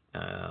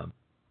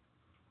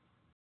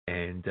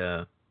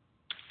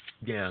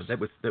 Yeah, that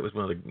was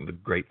one of the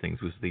great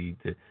things, was the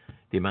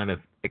amount of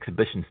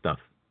exhibition stuff.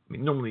 I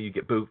mean, normally you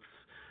get booths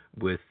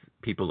with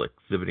people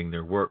exhibiting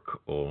their work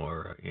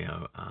or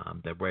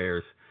their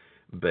wares,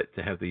 but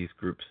to have these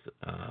groups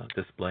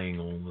displaying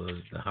all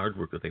the hard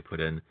work that they put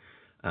in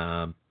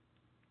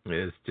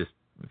is just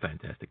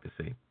fantastic to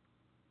see.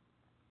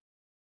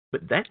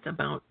 But that's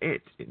about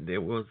it.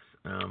 There was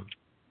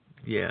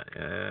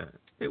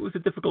it was a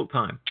difficult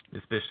time,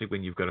 especially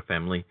when you've got a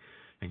family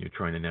and you're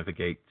trying to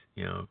navigate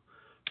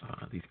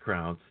these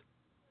crowds.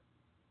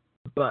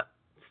 But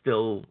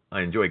still,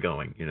 I enjoy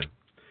going,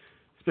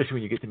 especially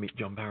when you get to meet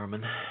John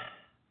Barrowman.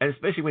 And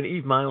especially when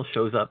Eve Miles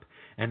shows up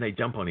and they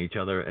jump on each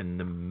other in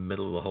the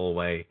middle of the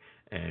hallway.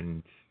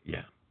 And,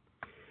 yeah,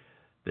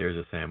 there's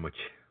a sandwich.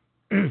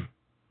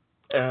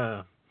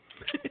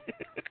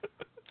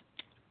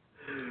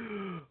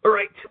 All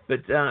right,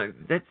 but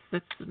that's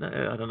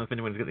I don't know if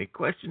anyone's got any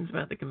questions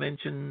about the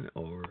convention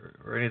or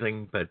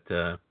anything, but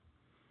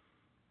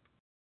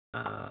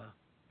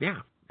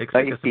yeah.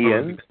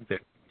 Ian?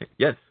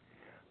 Yes.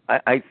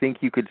 I think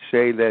you could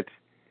say that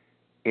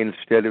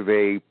instead of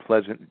a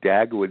pleasant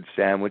Dagwood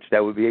sandwich,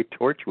 that would be a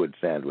Torchwood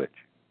sandwich.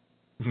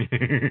 Give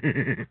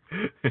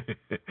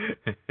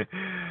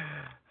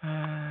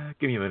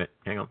me a minute.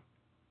 Hang on.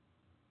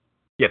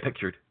 Yeah,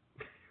 pictured.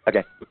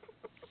 Okay.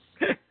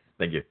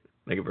 Thank you.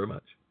 Thank you very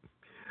much.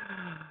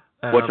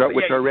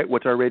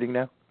 What's our rating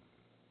now?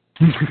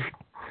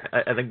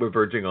 I think we're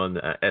verging on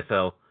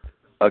SL.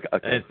 Okay.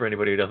 And for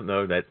anybody who doesn't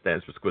know, that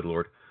stands for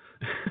Squidlord.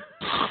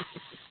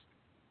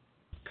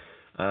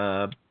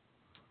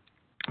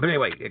 But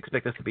anyway,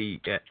 expect us to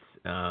be at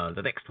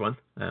the next one,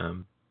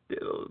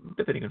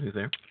 depending on who's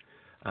there.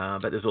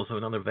 But there's also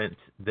another event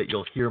that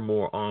you'll hear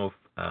more of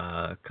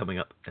coming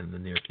up in the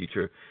near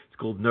future. It's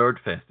called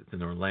Nerdfest. It's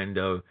in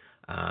Orlando.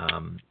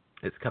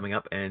 It's coming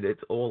up, and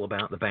it's all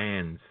about the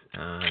bands,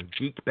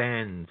 geek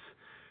bands,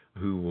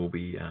 who will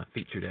be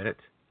featured at it.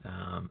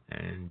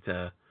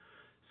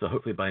 So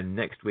hopefully by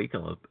next week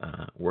I'll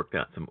have worked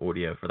out some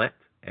audio for that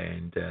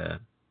and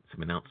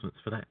some announcements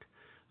for that.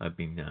 I've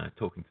been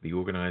talking to the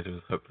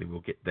organizers. Hopefully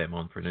we'll get them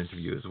on for an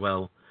interview as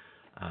well.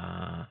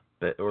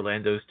 But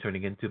Orlando's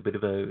turning into a bit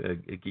of a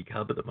geek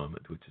hub at the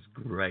moment, which is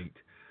great,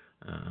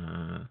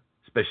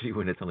 especially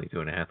when it's only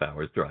 2.5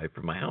 hours drive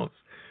from my house.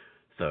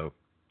 So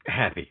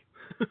happy.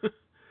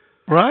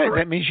 Right,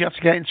 that means you have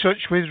to get in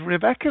touch with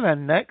Rebecca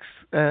then next.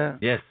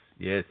 Yes.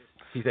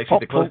 She's actually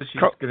the closest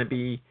she's going to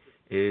be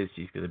is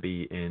she's going to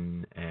be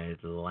in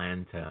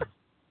Atlanta.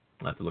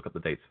 I'll have to look up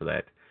the dates for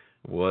that.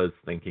 Was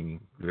thinking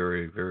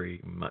very,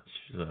 very much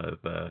of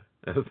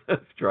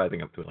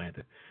driving up to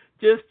Atlanta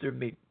just to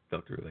meet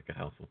Dr. Rebecca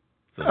Housel.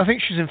 So, I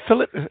think she's in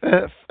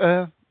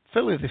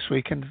Philly this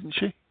weekend, isn't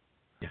she?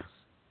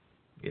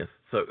 Yes.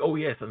 So,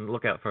 yes, and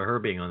look out for her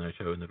being on our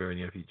show in the very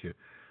near future.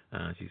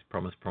 She's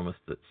promised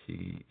that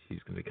she's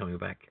going to be coming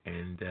back,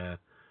 and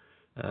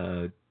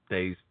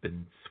Dave's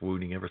been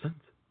swooning ever since.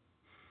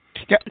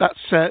 Yeah, that's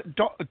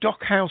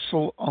Doc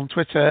Housel on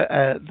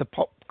Twitter, the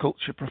pop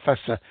culture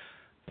professor.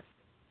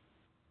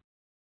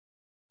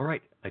 All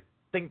right, I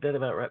think that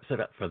about wraps it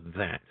up for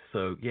that.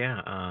 So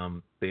yeah,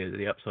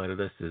 the upside of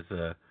this is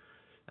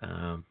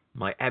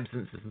my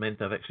absence has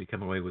meant I've actually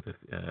come away with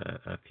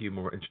a few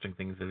more interesting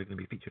things that are going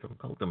to be featured on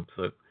Cultum.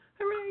 So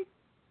hooray!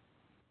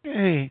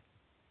 Hey.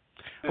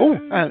 Oh,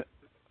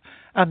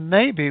 and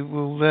maybe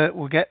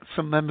we'll get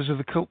some members of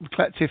the Cultum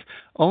Collective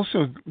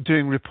also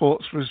doing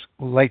reports for us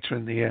later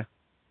in the year.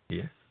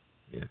 Yes.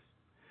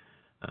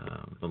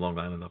 The Long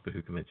Island Doctor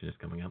Who convention is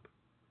coming up.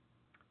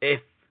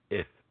 If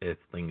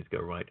things go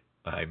right,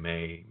 I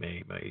may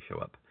show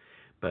up.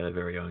 But our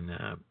very own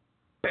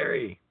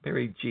Barry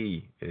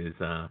G is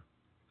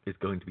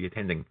going to be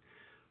attending.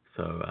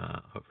 So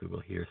hopefully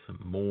we'll hear some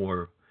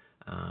more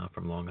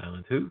from Long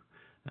Island Who,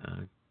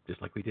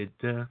 just like we did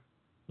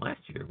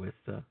last year with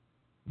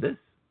this,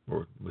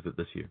 or was it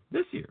this year?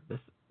 This year,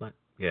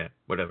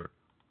 whatever.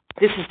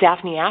 This is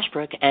Daphne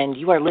Ashbrook, and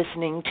you are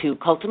listening to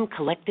Cultum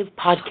Collective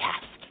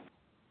Podcast.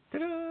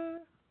 Ta-da!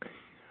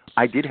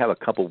 I did have a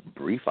couple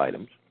brief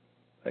items.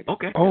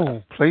 Okay.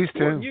 Oh, please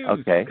do.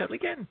 Okay.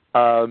 Again.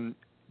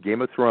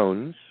 Game of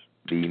Thrones,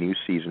 the new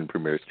season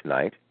premieres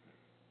tonight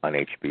on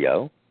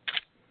HBO.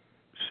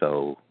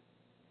 So,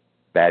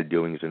 Bad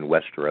Doings in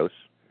Westeros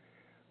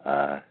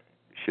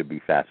should be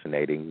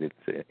fascinating.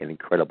 It's an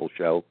incredible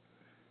show.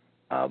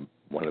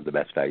 One of the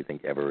best, I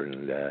think, ever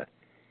in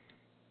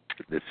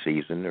this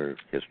season or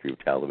history of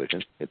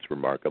television. It's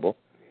remarkable.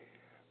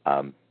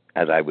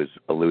 As I was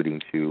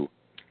alluding to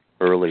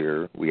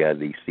earlier, we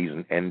had the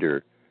season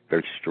ender,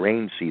 very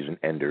strange season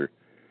ender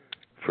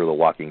for The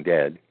Walking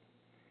Dead.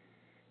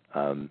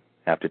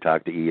 Have to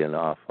talk to Ian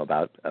off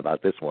about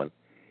this one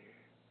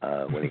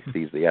when he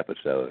sees the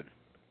episode,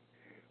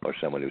 or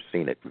someone who's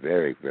seen it.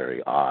 Very,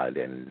 very odd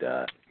and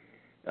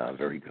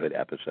very good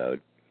episode.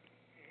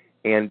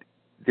 And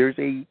there's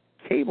a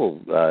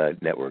cable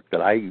network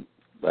that I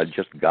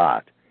just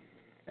got,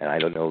 and I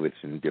don't know if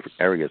it's in different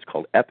areas,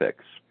 called Epix.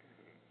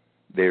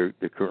 They're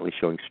currently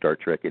showing Star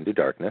Trek Into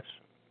Darkness,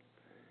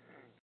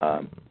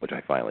 which I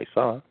finally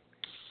saw.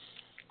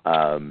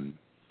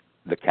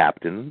 The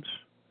Captains,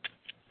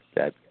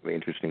 that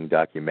interesting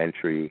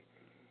documentary,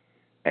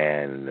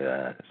 and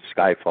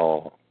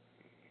Skyfall,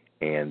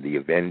 and The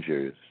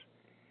Avengers.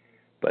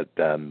 But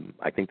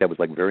I think that was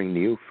like very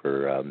new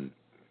for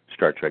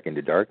Star Trek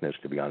Into Darkness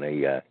to be on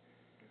a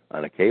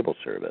cable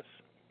service.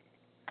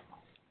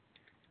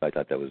 I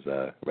thought that was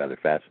rather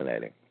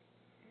fascinating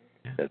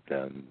that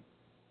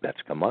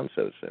that's come on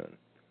so soon,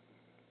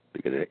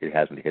 because it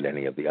hasn't hit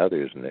any of the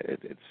others, and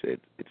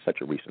it's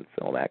such a recent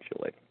film,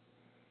 actually.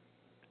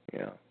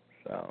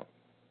 So.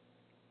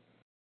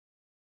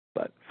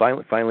 But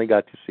finally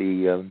got to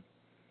see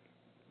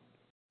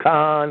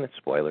Khan,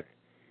 spoiler.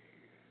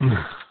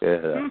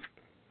 And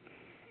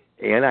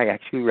I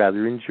actually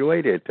rather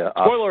enjoyed it.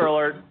 Spoiler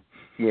alert.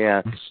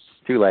 Yeah,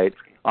 too late.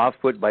 Off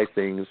put by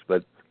things,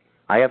 but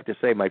I have to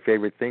say my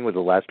favorite thing was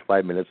the last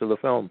 5 minutes of the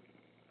film,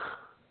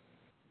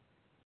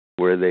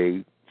 where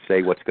they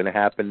say what's going to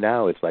happen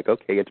now. It's like,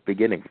 okay, it's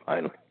beginning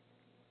finally.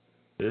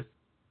 Yeah.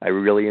 I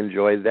really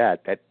enjoyed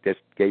that. That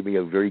just gave me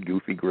a very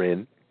goofy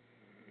grin,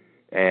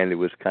 and it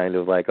was kind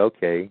of like,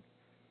 okay,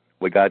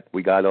 we got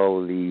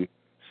all of the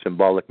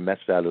symbolic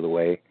mess out of the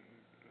way.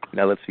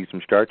 Now let's see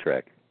some Star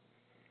Trek,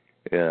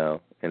 and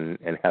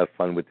have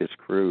fun with this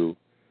crew,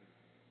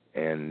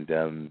 and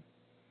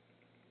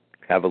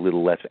have a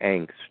little less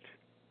angst,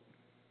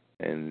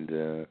 and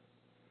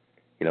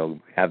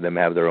have them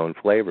have their own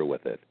flavor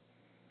with it.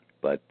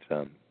 But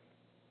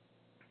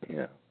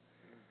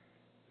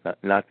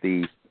not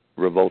the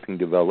revolting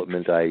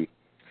development I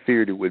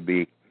feared it would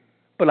be,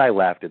 but I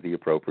laughed at the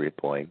appropriate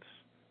points.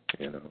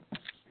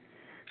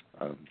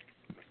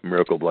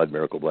 Miracle blood,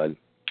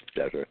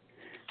 etc.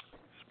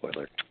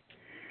 Spoiler.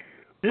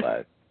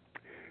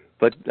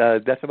 But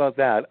that's about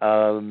that.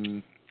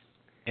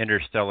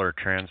 Interstellar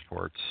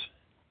transports.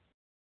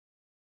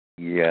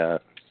 Yeah.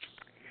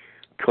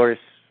 Of course,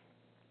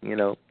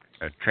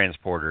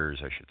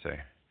 transporters, I should say.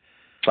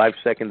 5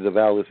 seconds of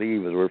Alice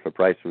Eve is worth the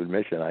price of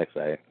admission, I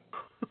say.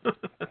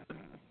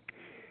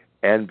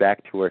 And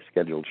back to our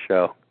scheduled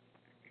show.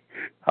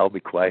 I'll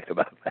be quiet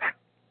about that.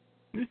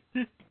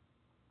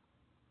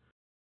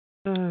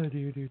 Oh,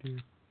 dear.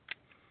 It's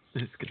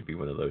going to be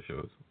one of those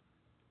shows,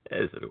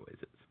 as it always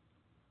is.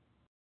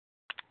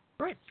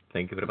 All right.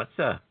 Thank you very much,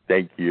 sir.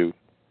 Thank you.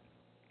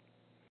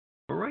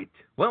 All right.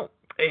 Well,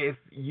 if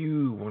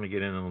you want to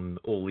get in on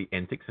all the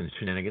antics and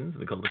shenanigans of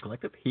the Cultum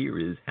Collective, here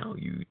is how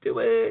you do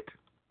it.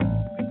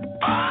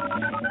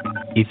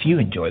 If you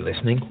enjoy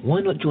listening,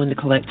 why not join the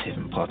collective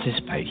and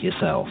participate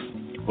yourself?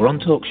 We're on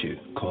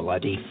TalkShoe, call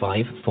ID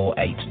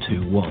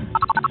 54821.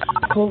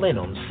 Call in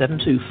on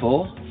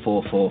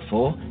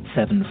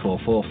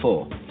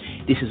 724-444-7444.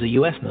 This is a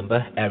US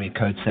number, area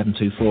code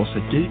 724, so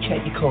do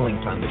check your calling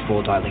plan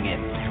before dialing in.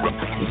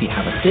 If you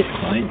have a SIP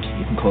client,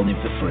 you can call in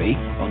for free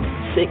on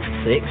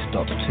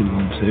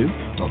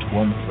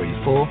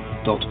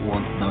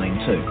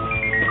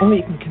 66.212.134.192. Or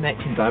you can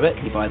connect in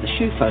directly via the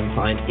Shoe phone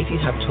client if you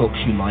have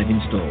TalkShoe Live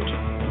installed.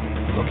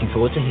 We're looking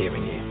forward to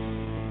hearing you.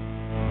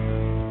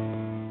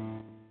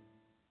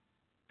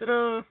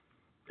 Ta-da!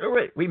 All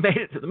right, we made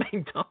it to the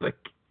main topic.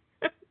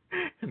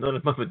 Not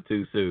a moment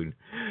too soon.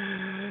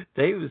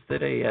 Dave, is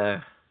that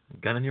a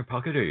gun in your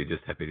pocket, or are you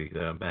just happy to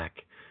get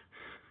back?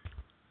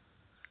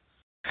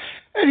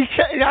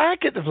 I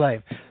get the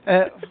blame.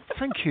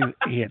 Thank you,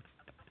 Ian.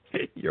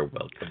 You're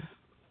welcome.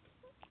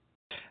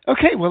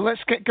 Okay, well,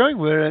 let's get going.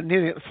 We're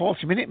nearly at the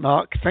 40-minute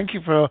mark. Thank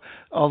you for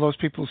all those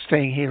people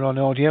staying here on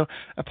audio.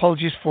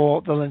 Apologies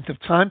for the length of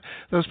time.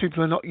 Those people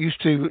who are not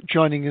used to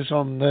joining us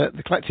on the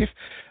collective.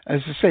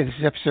 As I say, this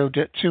is episode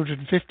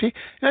 250. In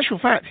actual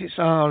fact, it's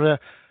our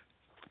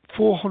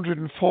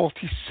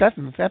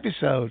 447th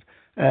episode,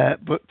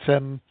 but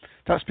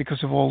that's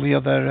because of all the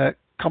other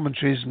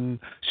commentaries and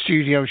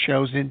studio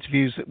shows and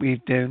interviews that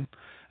we've done.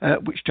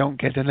 which don't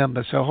get a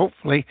number. So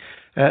hopefully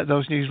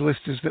those news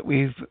listers that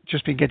we've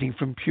just been getting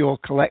from Pure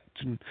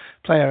Collect and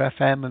Player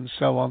FM and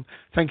so on,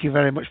 thank you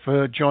very much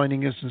for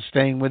joining us and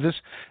staying with us.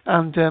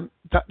 And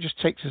that just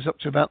takes us up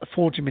to about the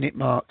 40-minute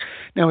mark.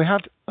 Now, we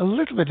had a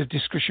little bit of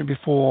discussion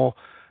before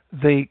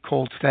the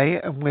call today,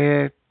 and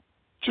we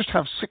just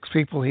have 6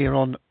 people here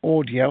on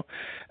audio.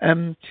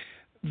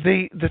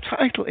 The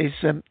title is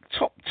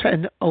Top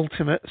 10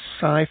 Ultimate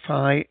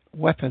Sci-Fi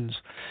Weapons,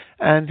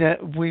 and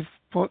we've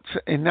put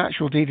in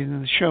actual deed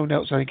in the show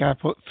notes. I think I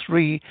put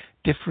 3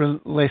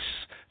 different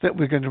lists that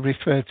we're going to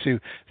refer to.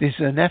 There's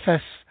an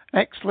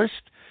FSX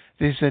list,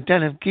 there's a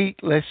Den of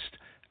Geek list,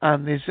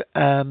 and there's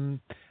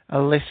a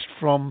list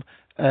from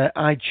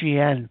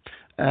IGN,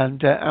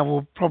 and I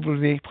will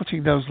probably be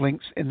putting those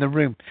links in the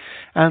room.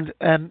 And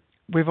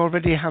we've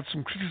already had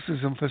some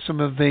criticism for some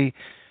of the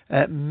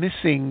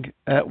missing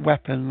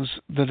weapons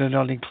that are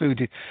not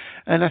included.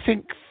 And I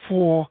think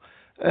for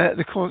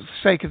the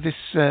sake of this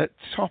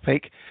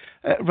topic,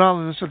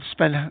 rather than sort of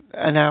spend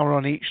an hour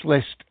on each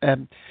list,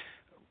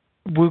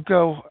 we'll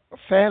go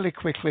fairly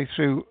quickly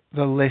through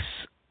the lists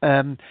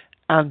and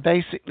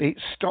basically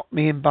stop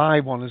me and buy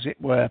one, as it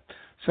were.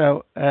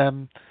 So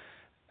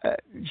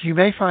you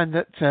may find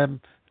that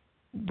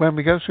when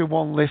we go through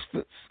one list,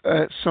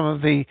 that some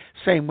of the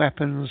same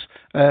weapons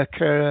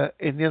occur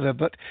in the other.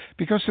 But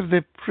because of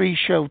the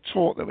pre-show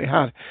talk that we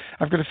had,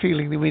 I've got a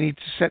feeling that we need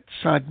to set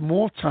aside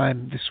more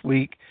time this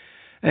week,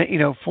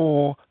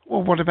 for,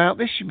 well, what about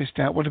this you missed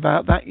out? What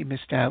about that you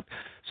missed out?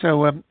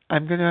 So I'm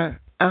going to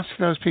ask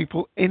those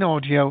people in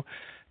audio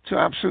to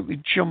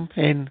absolutely jump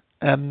in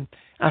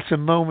at a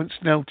moment's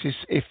notice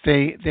if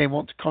they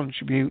want to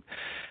contribute.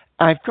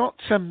 I've got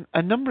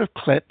a number of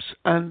clips,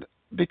 and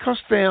because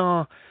they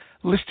are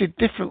listed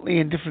differently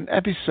in different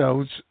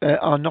episodes,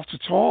 are not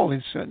at all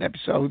in certain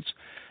episodes,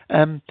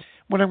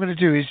 what I'm going to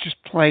do is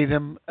just play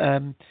them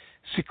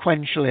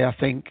sequentially, I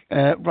think,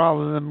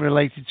 rather than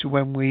related to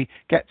when we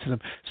get to them.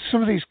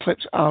 Some of these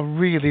clips are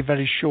really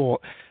very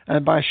short,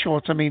 and by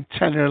short I mean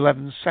 10 or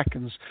 11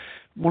 seconds.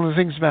 One of the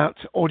things about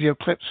audio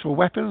clips for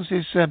weapons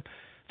is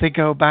they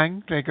go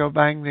bang, they go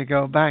bang, they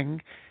go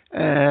bang,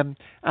 and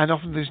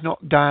often there's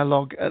not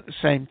dialogue at the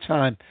same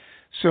time.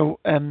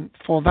 So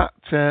for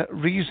that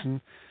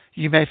reason,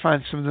 you may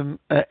find some of them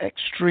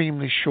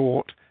extremely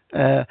short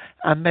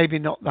and maybe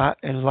not that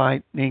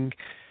enlightening,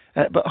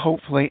 but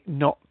hopefully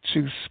not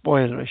too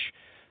spoilerish.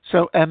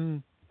 So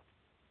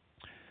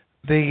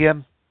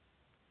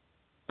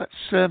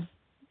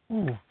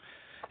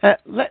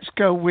let's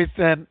go with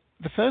the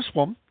first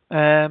one,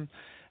 and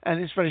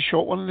it's a very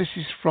short one. This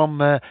is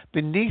from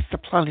Beneath the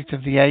Planet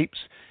of the Apes.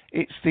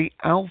 It's the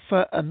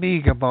Alpha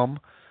Omega bomb,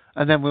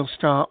 and then we'll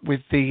start with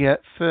the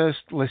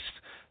first list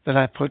that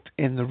I put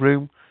in the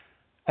room,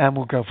 and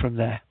we'll go from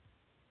there.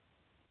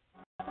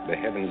 The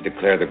heavens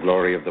declare the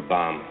glory of the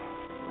bomb,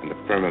 and the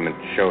firmament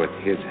showeth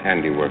his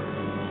handiwork.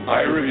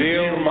 I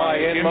reveal my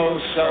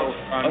inmost self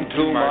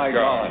unto my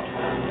God.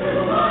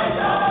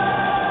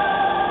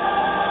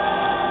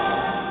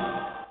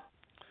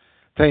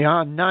 They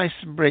are nice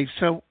and brief,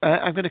 so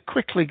I'm going to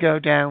quickly go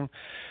down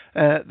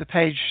the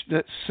page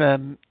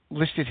that's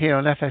listed here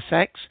on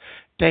FSX,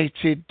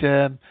 dated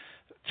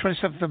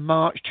 27th of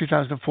March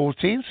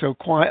 2014, so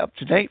quite up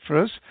to date for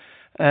us.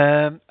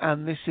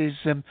 And this is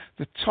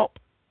the top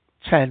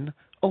 10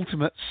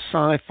 ultimate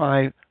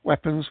sci-fi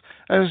weapons.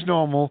 As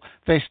normal,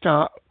 they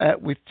start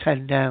with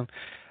 10 down.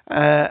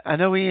 I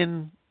know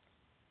Ian,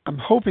 I'm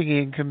hoping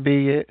Ian can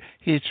be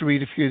here to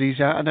read a few of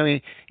these out. I know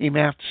he may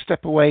have to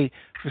step away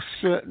for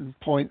certain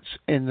points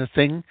in the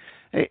thing.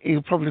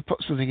 He'll probably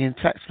put something in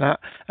text for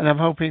that, and I'm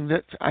hoping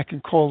that I can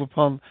call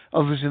upon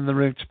others in the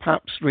room to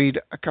perhaps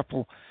read a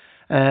couple.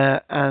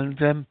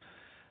 And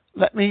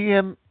let me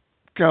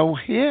go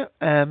here.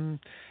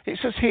 It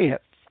says here,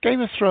 Game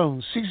of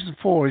Thrones Season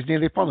 4 is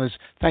nearly upon us.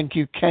 Thank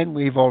you, Ken.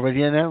 We've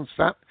already announced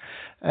that.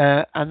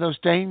 And those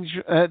dragons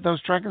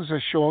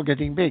are sure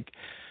getting big.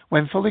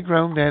 When fully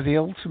grown, they're the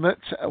ultimate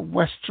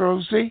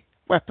Westerosi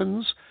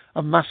weapons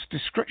of mass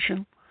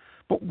destruction.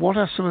 But what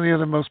are some of the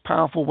other most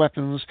powerful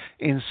weapons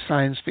in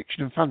science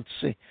fiction and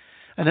fantasy?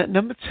 And at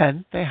number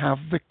 10, they have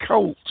the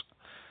Colt.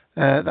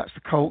 That's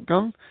the Colt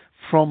gun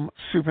from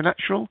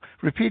Supernatural,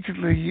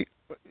 repeatedly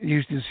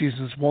used in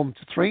seasons 1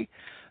 to 3,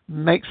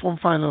 makes one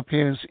final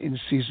appearance in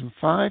season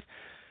 5.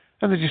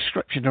 And the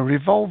description, a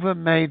revolver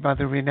made by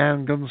the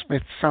renowned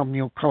gunsmith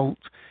Samuel Colt,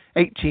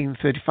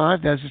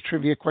 1835. There's a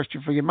trivia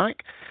question for you,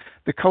 Mike.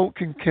 The Colt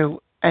can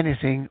kill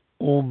anything,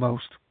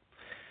 almost.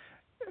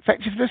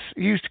 Effectiveness,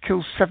 used to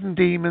kill 7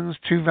 demons,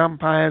 2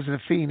 vampires, and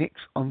a phoenix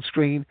on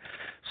screen.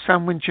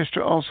 Sam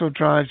Winchester also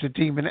drives a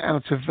demon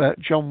out of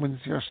John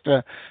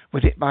Winchester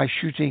with it by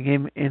shooting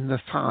him in the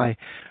thigh,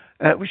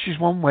 which is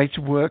one way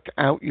to work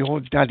out your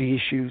daddy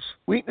issues.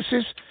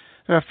 Weaknesses,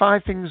 there are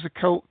 5 things the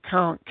Colt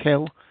can't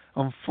kill.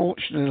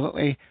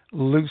 Unfortunately,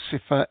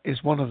 Lucifer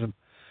is one of them.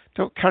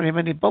 Don't carry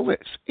many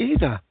bullets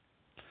either.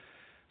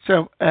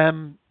 So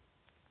I'm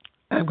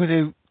going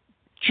to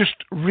just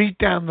read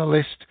down the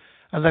list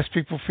unless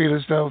people feel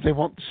as though they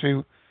want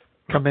to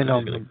come in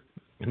on them.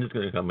 And it's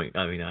going to come.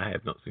 I mean, I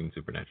have not seen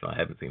Supernatural. I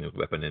haven't seen a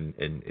weapon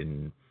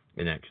in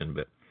action,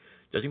 but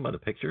judging by the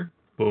picture,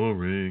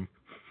 boring.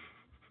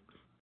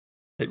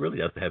 It really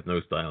does have no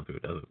style to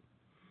it, does it?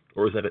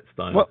 Or is that its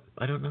style? Well,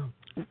 I don't know.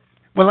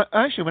 Well,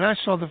 actually, when I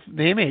saw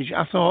the image,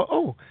 I thought,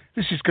 oh,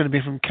 this is going to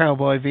be from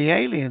Cowboy v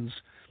Aliens.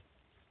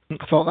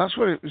 I thought that's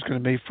where it was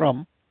going to be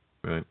from.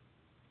 Right.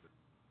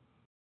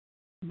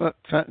 But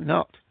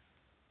not.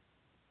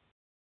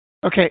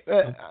 Okay,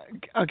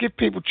 I'll give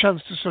people a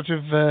chance to sort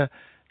of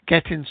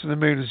get into the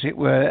mood, as it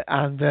were.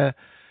 And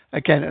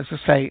again, as I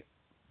say,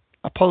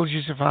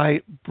 apologies if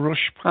I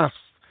brush past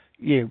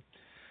you.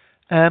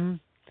 Can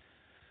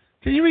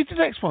you read the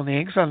next one,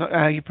 Ian? Because I don't know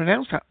how you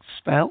pronounce that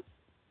spell.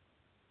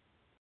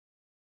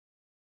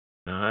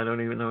 No, I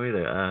don't even know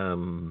either.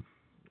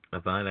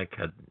 Avada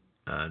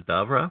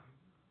Kedavra,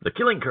 the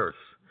Killing Curse,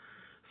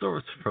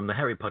 source from the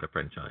Harry Potter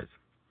franchise.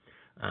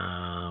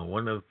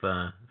 One of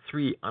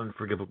 3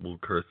 unforgivable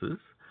curses,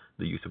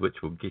 the use of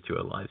which will get you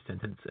a life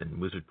sentence in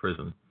wizard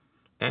prison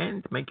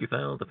and make you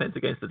fail defense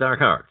against the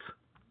dark arts.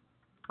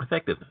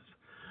 Effectiveness.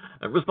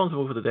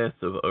 Responsible for the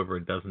deaths of over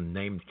a dozen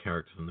named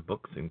characters in the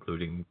books,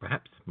 including,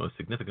 perhaps most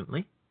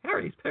significantly,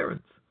 Harry's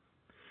parents.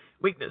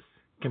 Weakness.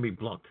 Can be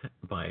blocked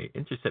by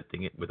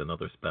intercepting it with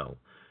another spell.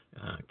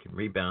 Can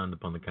rebound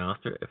upon the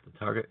caster if the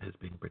target has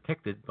been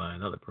protected by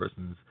another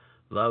person's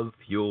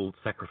love-fueled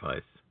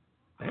sacrifice.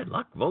 Bad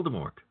luck,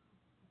 Voldemort.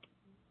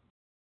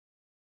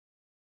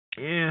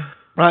 Yeah,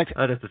 right.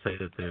 I'd have to say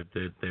that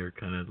they're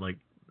kind of like,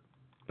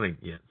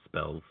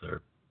 spells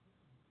are.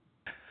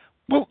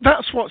 Well,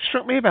 that's what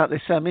struck me about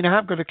this. I mean, I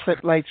have got a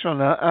clip later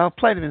on. I'll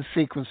play them in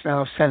sequence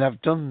now. I've said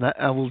I've done that.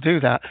 I will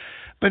do that.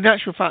 But in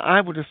actual fact,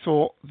 I would have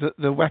thought that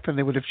the weapon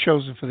they would have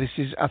chosen for this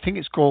is, I think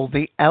it's called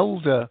the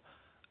Elder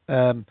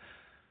Wand.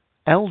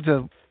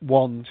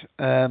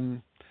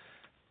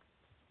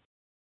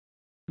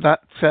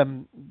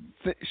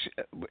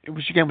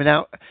 Which again,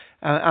 without,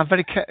 I'm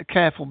very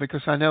careful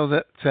because I know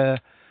that.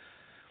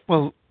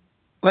 Well,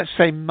 let's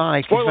say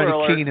Mike is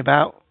very keen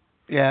about.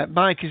 Yeah,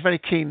 Mike is very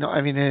keen not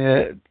having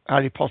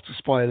Harry Potter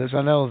spoilers.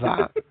 I know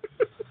that.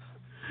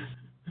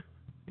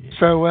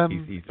 So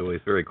he's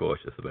always very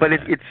cautious about but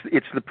that. But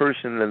it's the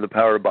person and the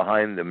power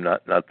behind them,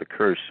 not the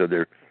curse. So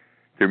they're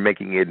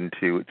making it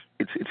into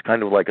it's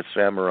kind of like a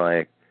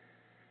samurai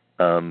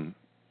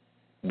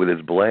with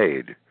his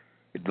blade.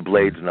 The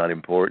blade's not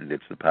important.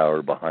 It's the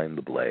power behind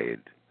the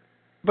blade.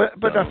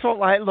 But I thought,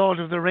 like Lord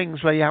of the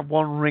Rings, where you have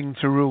one ring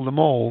to rule them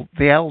all,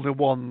 the Elder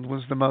Wand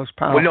was the most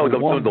powerful. Well, no,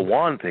 wand. the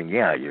wand thing,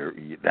 yeah,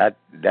 that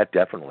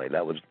definitely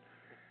that was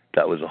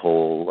a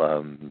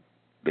whole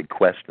big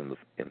quest in the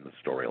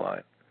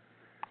storyline.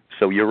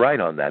 So you're right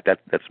on that.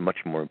 That's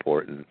much more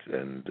important,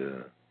 and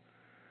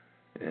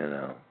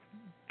to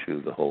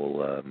the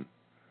whole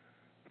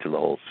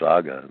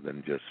saga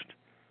than just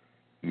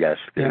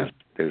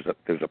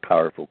there's a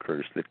powerful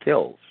curse that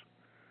kills.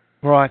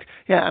 Right.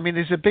 Yeah, I mean,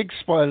 there's a big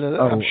spoiler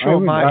that I'm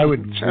sure I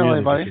would tell really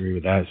anybody. disagree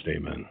with that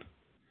statement.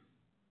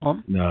 What?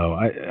 No,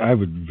 I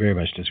would very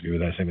much disagree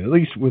with that statement. At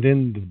least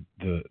within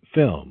the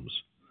films,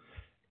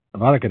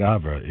 Avada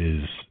Kedavra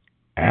is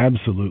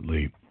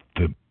absolutely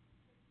the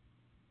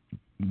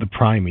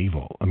prime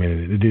evil. I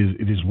mean,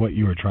 it is what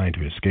you are trying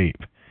to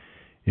escape.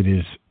 It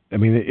is. I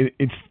mean,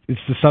 it's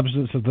the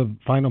substance of the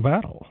final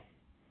battle.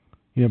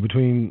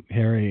 Between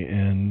Harry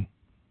and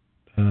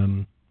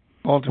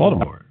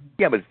Voldemort.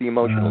 Yeah, but it's the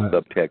emotional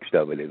subtext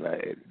of it, and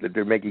that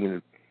they're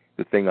making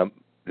the thing up.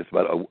 It's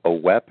about a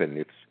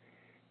weapon.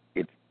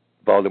 It's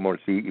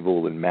Voldemort's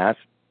evil in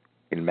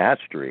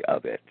mastery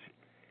of it.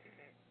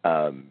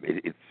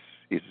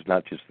 It's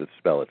not just the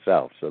spell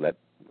itself. So that,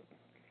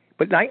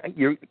 but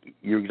you're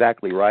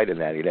exactly right in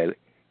that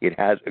it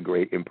has a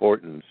great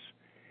importance,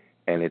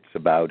 and it's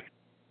about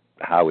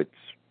how it's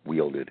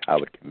wielded, how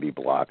it can be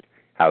blocked,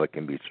 how it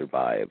can be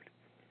survived,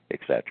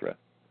 etc.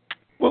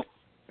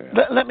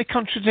 Let me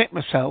contradict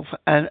myself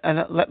and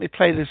let me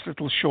play this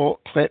little short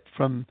clip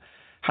from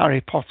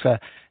Harry Potter.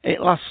 It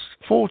lasts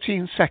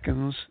 14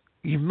 seconds.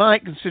 You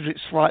might consider it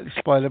slightly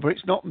spoiler, but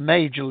it's not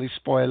majorly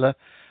spoiler,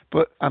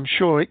 but I'm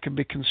sure it can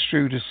be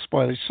construed as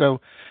spoiler.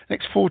 So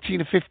next 14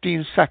 or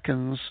 15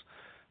 seconds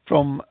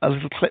from a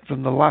little clip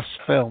from the last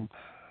film.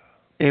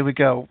 Here we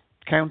go.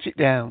 Count it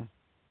down.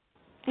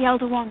 The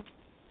Elder Wand.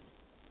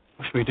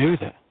 What should we do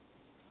with it?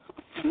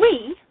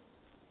 We?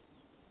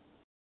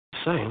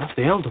 Saying that's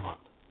the Elder Wand.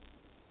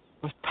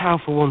 Most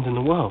powerful wand in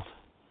the world.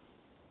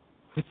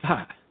 With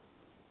that,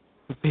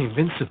 we'd be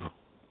invincible.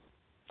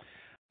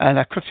 And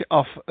I cut it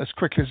off as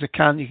quickly as I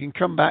can. You can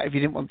come back if you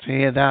didn't want to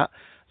hear that.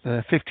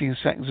 The 15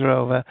 seconds are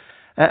over.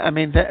 I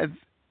mean,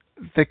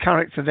 the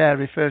character there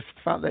refers to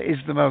the fact that it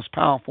is the most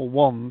powerful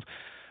wand.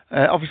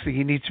 Obviously,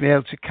 you need to be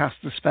able to cast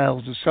the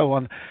spells and so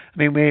on. I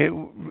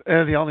mean,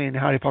 early on in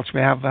Harry Potter,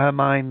 we have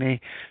Hermione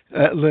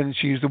learning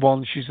to use the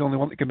wand. She's the only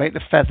one that can make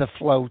the feather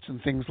float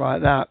and things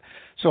like that.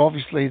 So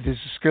obviously, there's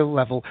a skill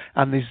level,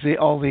 and there's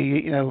all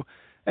the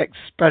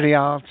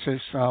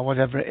Expelliarmus or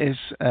whatever it is,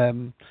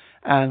 and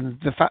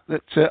the fact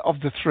that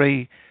of the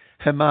three,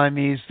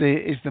 Hermione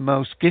is the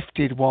most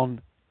gifted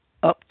one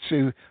up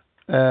to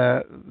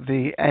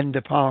the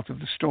ender part of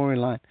the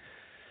storyline.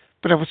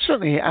 But I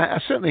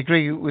certainly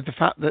agree with the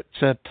fact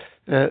that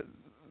the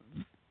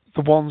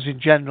wands in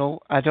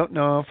general, I don't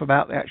know enough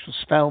about the actual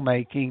spell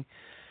making,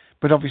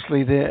 but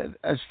obviously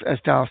as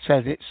Darth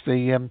said, it's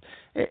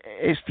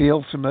the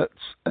ultimate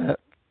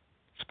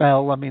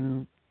spell. I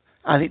mean,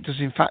 and it does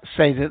in fact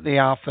say that they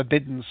are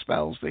forbidden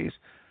spells. These.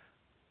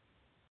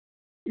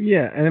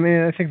 Yeah, and I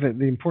mean, I think that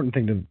the important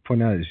thing to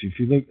point out is if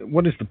you look,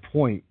 what is the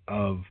point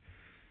of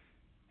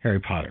Harry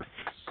Potter?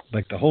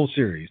 Like the whole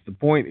series, the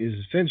point is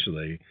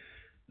essentially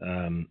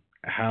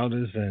how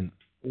does an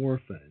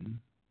orphan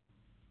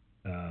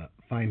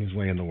find his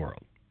way in the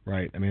world,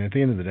 right? I mean, at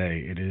the end of the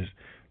day, it is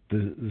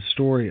the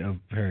story of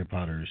Harry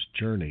Potter's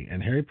journey,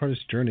 and Harry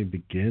Potter's journey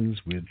begins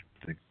with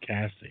the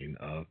casting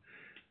of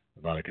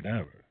Avada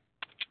Kedavra,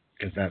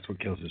 because that's what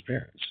kills his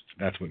parents.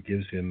 That's what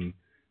gives him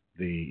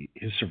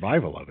his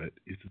survival of it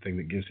is the thing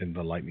that gives him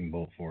the lightning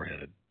bolt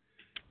forehead.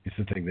 It's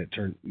the thing that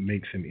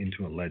makes him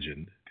into a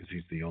legend, because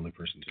he's the only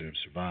person to have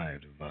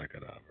survived Avada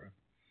Kedavra.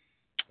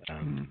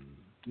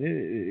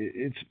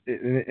 It's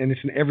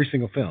in every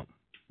single film,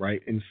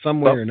 right? In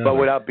some way or another. But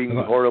without being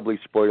horribly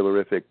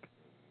spoilerific,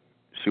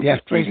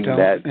 superseding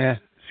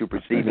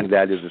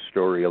that is a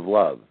story of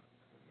love.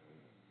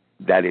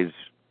 That is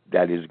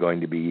going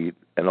to be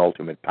an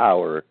ultimate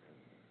power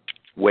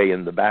way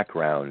in the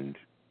background,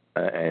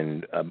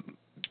 and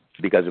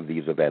because of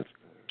these events,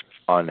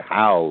 on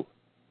how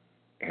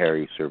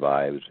Harry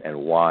survives and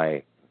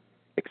why,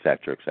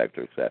 etc.,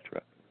 etc.,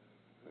 etc.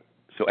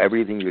 So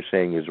everything you're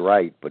saying is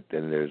right, but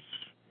then there's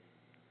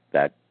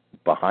that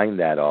behind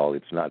that all.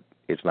 It's not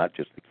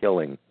just the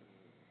killing.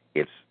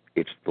 It's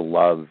the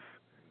love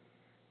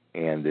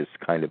and this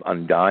kind of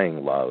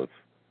undying love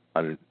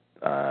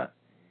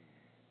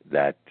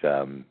that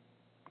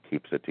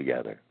keeps it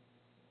together.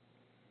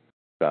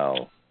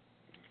 So,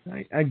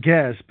 I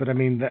guess, but I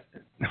mean that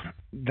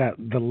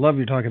the love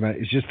you're talking about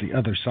is just the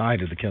other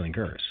side of the killing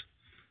curse.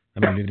 I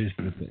mean,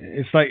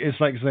 it's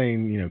like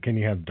saying, can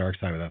you have the dark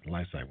side without the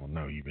light side? Well,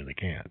 no, you really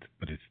can't.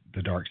 But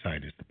the dark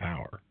side is the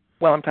power.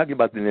 Well, I'm talking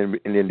about an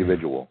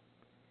individual.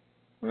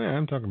 Yeah,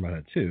 I'm talking about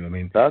that too. I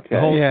mean, okay.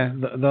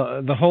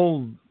 the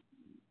whole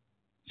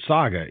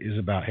saga is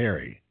about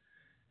Harry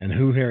and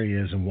who Harry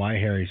is and why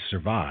Harry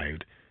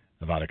survived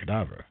Avada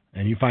Kedavra.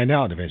 And you find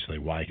out eventually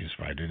why he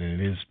survived it, and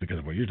it is because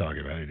of what you're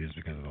talking about. It is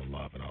because of the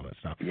love and all that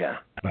stuff. Yeah.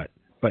 But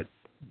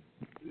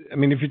I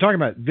mean, if you're talking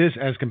about this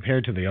as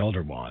compared to the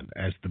Elder Wand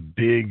as the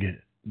big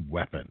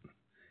weapon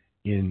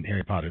in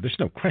Harry Potter, there's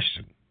no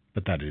question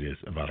but that it is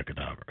Avada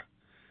Kedavra.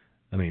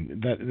 I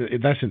mean,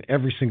 that's in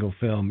every single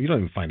film. You don't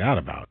even find out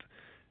about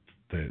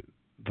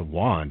the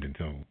wand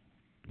until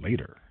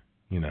later.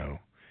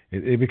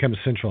 It becomes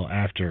central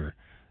after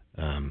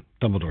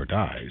Dumbledore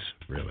dies,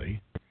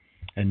 really.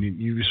 And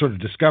you sort of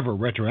discover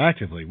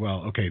retroactively,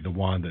 well, okay, the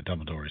wand that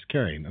Dumbledore is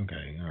carrying,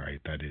 okay, all right,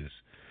 that is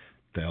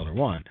the Elder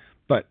Wand.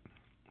 But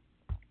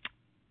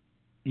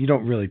you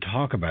don't really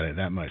talk about it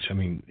that much. I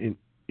mean,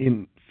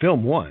 in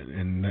film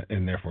one,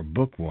 and therefore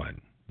book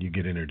one, you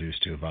get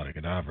introduced to Avada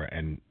Kedavra,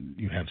 and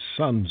you have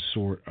some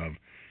sort of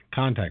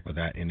contact with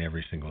that in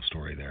every single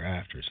story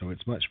thereafter. So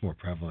it's much more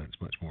prevalent,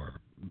 it's much more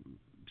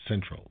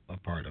central a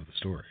part of the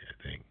story, I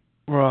think.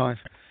 Right.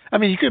 I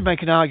mean, you could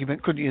make an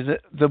argument, couldn't you,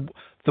 that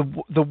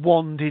the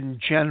wand in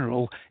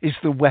general is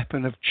the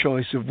weapon of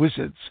choice of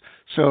wizards.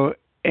 So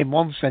in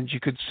one sense, you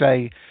could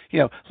say,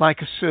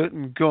 like a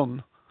certain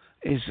gun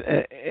is.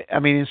 I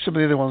mean, in some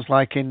of the other ones,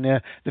 like in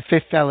the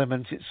Fifth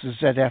Element, it's the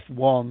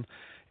ZF-1.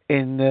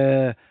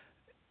 In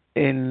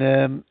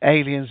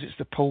Aliens, it's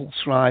the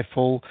pulse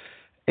rifle.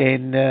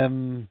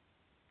 In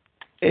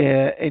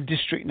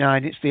District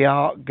 9, it's the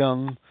arc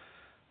gun.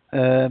 You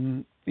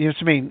know what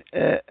I mean?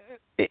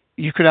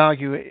 You could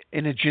argue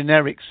in a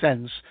generic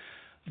sense,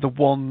 the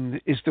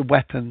wand is the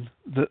weapon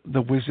that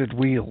the wizard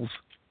wields.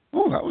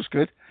 Oh, that was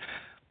good.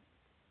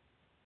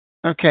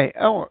 Okay.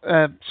 Oh,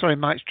 sorry,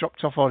 Mike's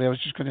dropped off audio. I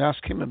was just going to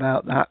ask him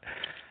about that.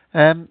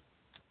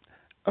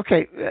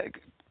 Okay.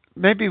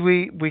 Maybe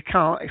we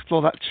can't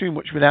explore that too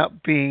much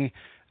without being,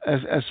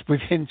 as we've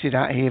hinted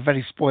at here,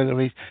 very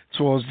spoilery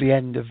towards the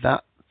end of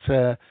that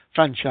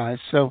franchise.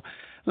 So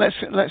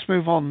let's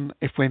move on,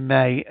 if we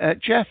may.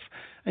 Jeff,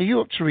 are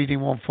you up to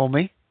reading one for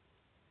me?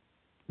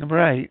 Number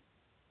 8.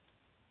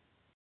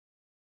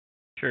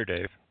 Sure,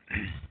 Dave.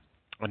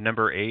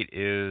 Number 8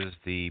 is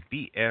the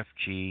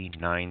BFG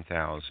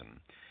 9000.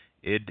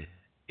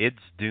 Id's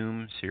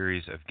Doom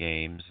series of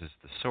games is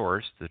the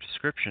source. The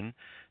description: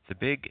 the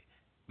big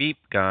beep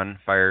gun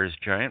fires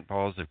giant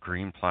balls of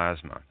green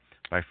plasma.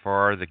 By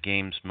far the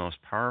game's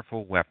most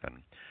powerful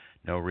weapon.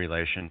 No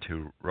relation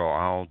to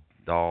Roald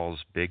Dahl's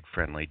Big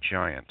Friendly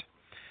Giant.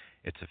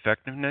 Its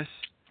effectiveness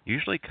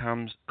usually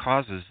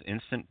causes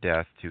instant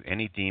death to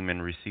any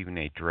demon receiving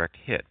a direct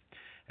hit,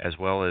 as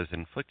well as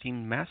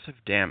inflicting massive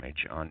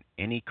damage on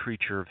any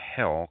creature of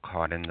hell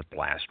caught in the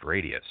blast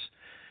radius.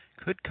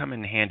 Could come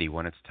in handy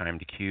when it's time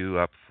to queue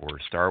up for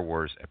Star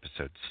Wars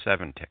Episode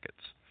 7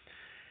 tickets.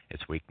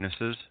 Its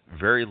weaknesses: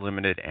 very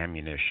limited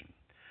ammunition.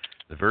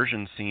 The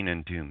version seen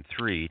in Doom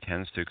 3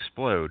 tends to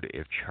explode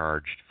if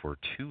charged for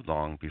too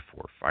long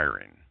before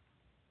firing.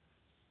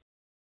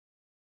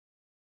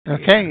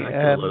 Okay.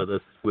 Yeah, I do a lot of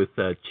this with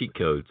cheat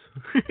codes.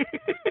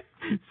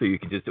 So you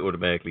can just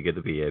automatically get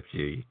the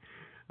BFG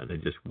and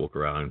then just walk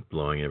around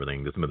blowing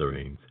everything to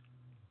smithereens.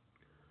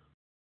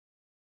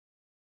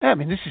 Yeah, I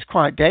mean, this is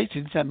quite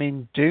dated. I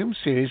mean, Doom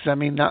series, I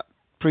mean, that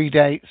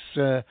predates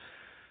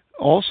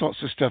all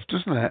sorts of stuff,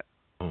 doesn't it?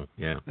 Oh,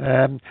 yeah.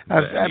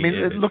 I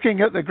mean,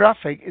 looking at the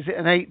graphic, is it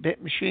an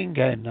 8-bit machine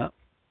game, that?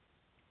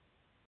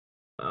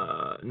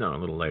 No, a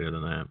little later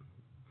than that.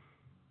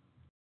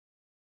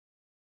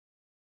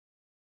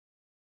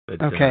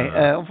 But, okay.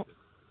 I'm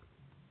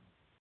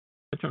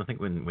trying to think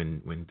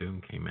when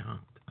Doom came out.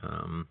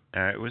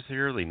 It was the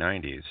early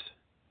 90s.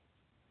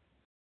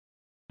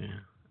 Yeah.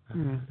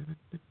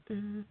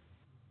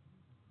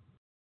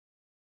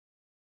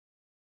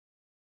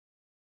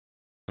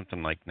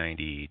 Something like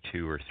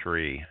 92 or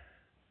 3,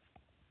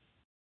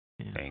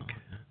 I think.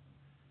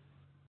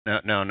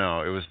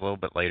 No. It was a little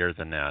bit later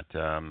than that.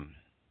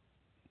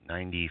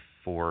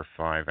 94 or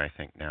 5, I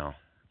think now.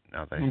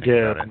 Now that I think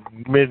about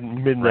it.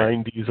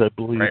 Mid-90s, I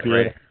believe.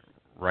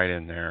 Right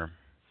in there.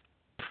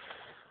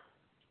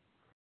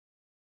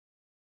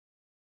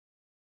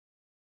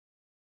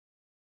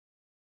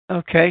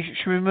 Okay,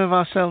 should we move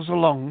ourselves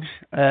along?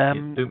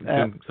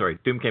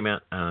 Doom came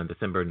out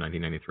December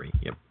 1993.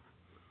 Yep.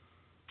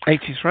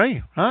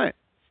 83, right.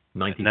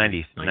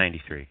 93.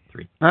 93.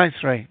 Okay.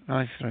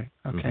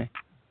 Mm-hmm.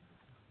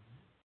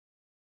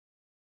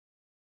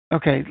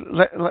 Okay,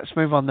 let's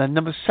move on then.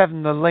 Number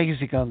 7, The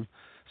Laser Gun.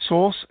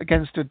 Source,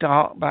 Against a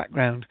Dark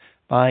Background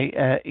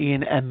by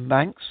Ian M.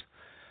 Banks.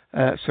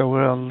 So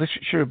we're on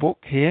literature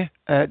book here.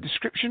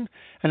 Description,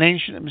 an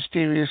ancient and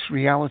mysterious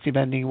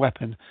reality-bending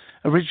weapon.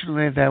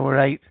 Originally there were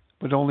 8,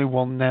 but only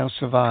 1 now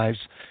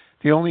survives.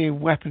 The only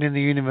weapon in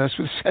the universe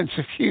with a sense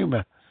of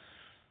humour.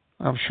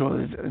 I'm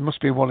sure there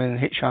must be one in a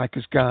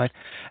Hitchhiker's Guide.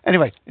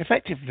 Anyway,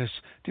 effectiveness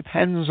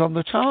depends on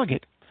the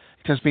target.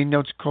 It has been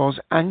known to cause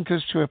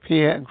anchors to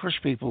appear and crush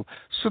people,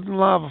 sudden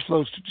lava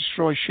flows to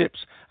destroy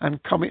ships,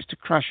 and comets to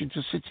crash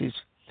into cities.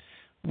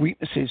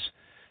 Weaknesses.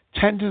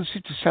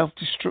 Tendency to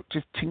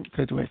self-destructive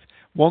tinkered with.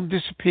 One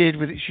disappeared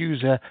with its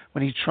user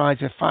when he tried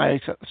to fire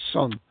it at the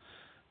sun.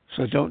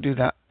 So don't do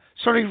that.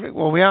 Sorry, Rick,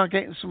 well, we are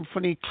getting some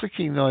funny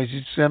clicking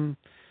noises. Are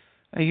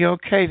you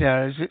okay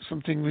there? Is it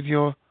something with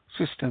your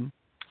system?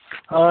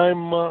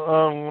 I'm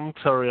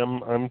sorry.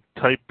 I'm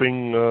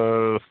typing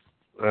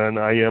an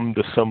IM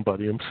to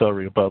somebody. I'm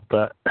sorry about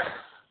that.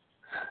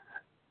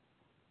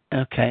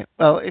 Okay.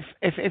 Well,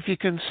 if you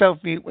can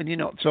self-mute when you're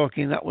not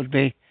talking, that would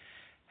be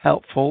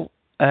helpful.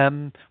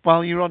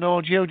 While you're on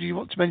audio, do you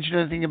want to mention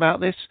anything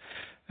about this?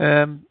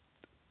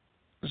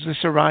 Is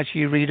this a writer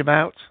you read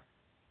about?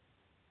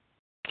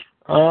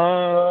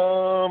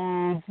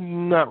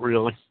 Not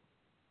really.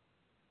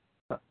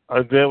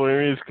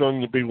 There is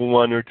going to be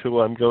 1 or 2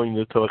 I'm going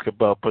to talk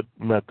about, but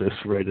not this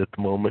right at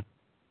the moment.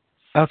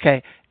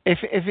 Okay. If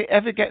it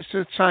ever gets to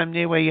the time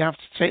near where you have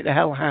to take the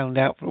Hellhound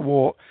out for a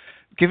walk,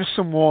 give us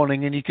some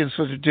warning and you can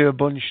sort of do a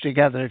bunch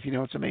together, if you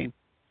know what I mean.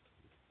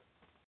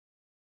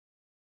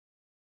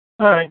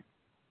 All right.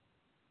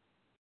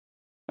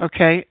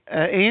 Okay.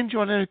 Ian, do you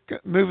want to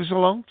move us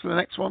along to the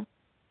next one?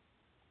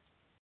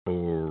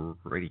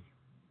 Alrighty.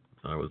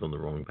 I was on the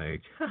wrong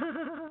page.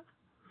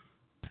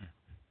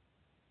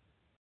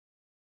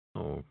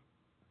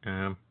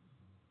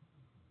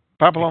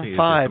 Babylon actually,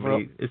 5.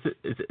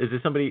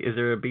 Is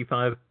there a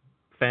B5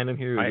 fan in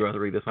here? Would you rather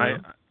read this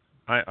one?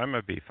 I'm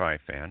a B5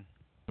 fan.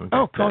 Okay.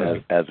 Oh,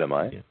 Colin. As am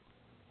I.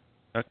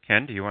 Yeah.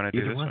 Ken, do you want to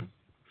do this one?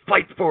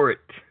 Fight for it!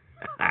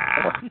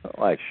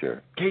 Why,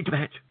 sure. Cage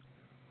match.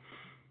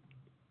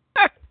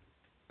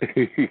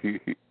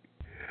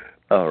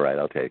 All right,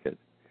 I'll take it.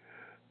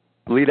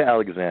 Lita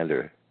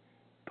Alexander,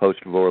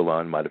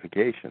 post-Vorlon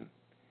modification.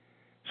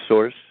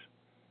 Source,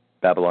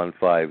 Babylon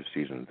 5,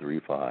 Season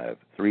 3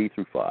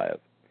 through 5.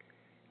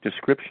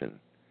 Description,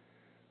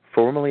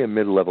 formerly a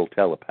mid-level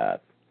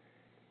telepath,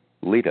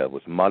 Lita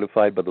was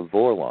modified by the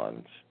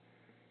Vorlons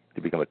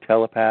to become a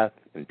telepath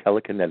and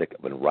telekinetic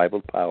of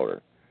unrivaled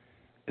power,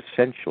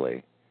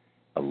 essentially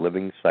a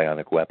living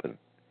psionic weapon.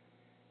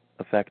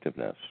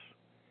 Effectiveness,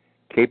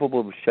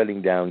 capable of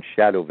shutting down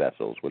shadow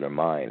vessels with her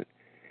mind,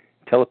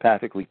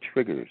 telepathically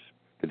triggers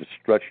the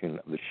destruction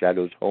of the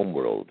Shadow's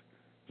homeworld,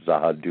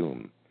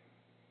 Zahadum,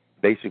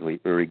 basically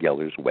Uri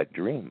Geller's wet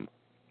dream.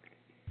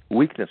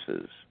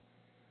 Weaknesses,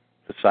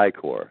 the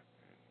Psy-Corps.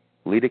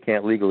 Lita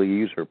can't legally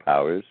use her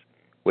powers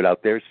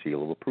without their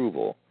seal of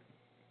approval,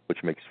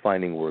 which makes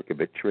finding work a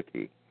bit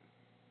tricky.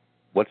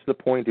 What's the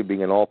point of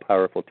being an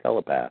all-powerful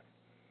telepath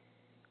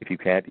if you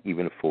can't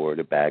even afford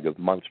a bag of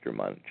Monster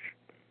Munch?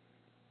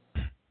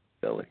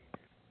 Silly.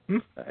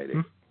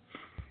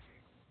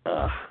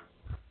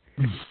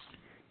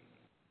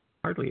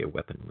 Hardly a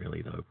weapon,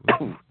 really, though.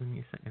 When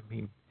you say, I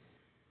mean,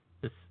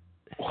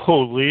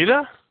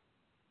 Lita?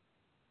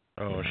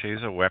 Oh,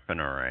 she's a weapon,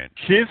 all right.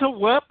 She's a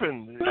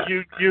weapon.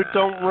 You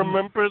don't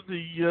remember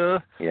the?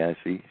 Yeah,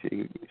 she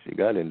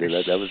got into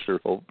that. That was her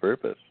whole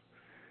purpose.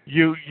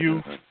 You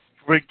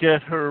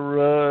forget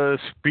her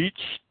speech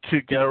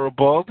to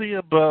Garibaldi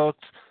about,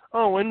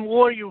 in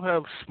war you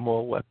have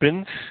small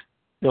weapons,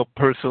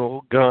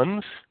 personal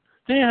guns.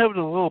 Then you have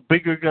the little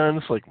bigger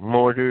guns like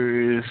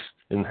mortars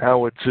and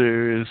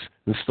howitzers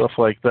and stuff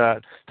like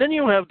that. Then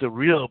you have the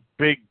real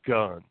big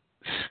guns.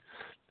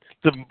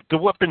 The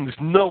weapons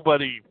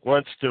nobody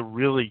wants to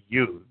really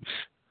use.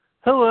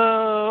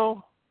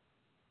 Hello?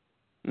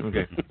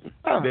 Okay.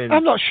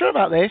 I'm not sure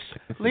about this.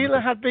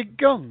 Leela had big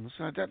guns.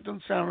 That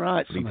doesn't sound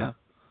right somehow.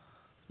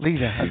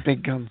 Leela had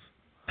big guns.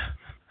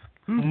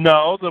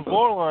 No, the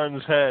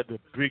Vorlons had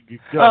big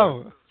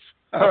guns.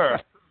 Her.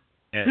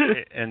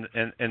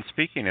 And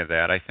speaking of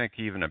that, I think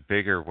even a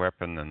bigger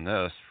weapon than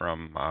this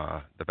from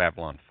the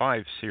Babylon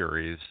 5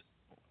 series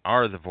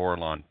are the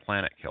Vorlon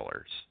planet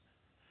killers.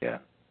 Yeah.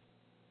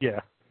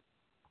 Yeah.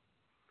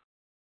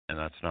 And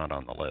that's not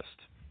on the list.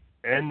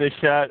 And the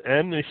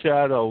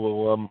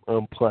shadow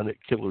planet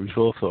killers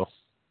also.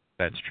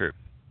 That's true.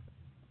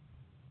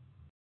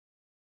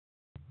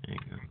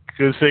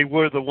 Because they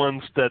were the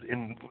ones that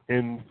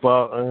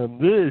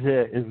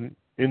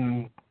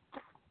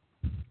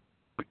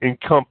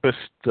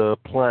encompassed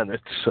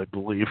planets, I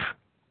believe.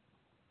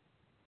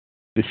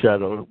 The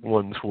shadow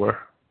ones were.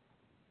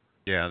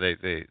 Yeah, they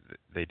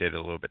did it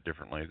a little bit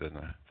differently than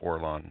the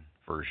Vorlon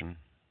version.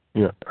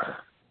 Yeah.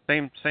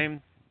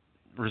 Same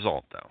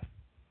result though.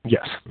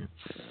 Yes.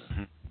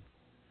 Mm-hmm.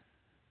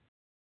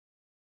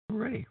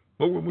 Alrighty.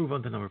 Well, we'll move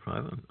on to number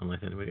 5,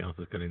 unless anybody else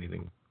has got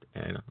anything to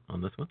add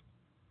on this one.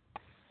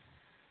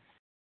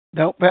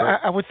 No, but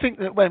I would think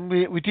that when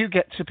we do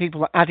get to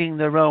people adding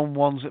their own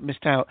ones that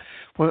missed out,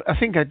 what I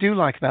think I do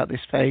like about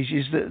this page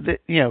is that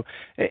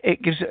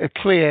it gives it a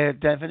clear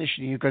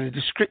definition. You've got a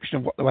description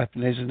of what the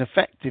weapon is, an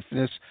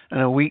effectiveness,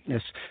 and a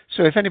weakness.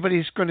 So if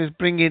anybody's going to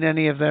bring in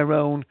any of their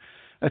own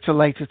at a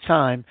later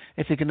time,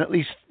 if they can at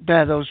least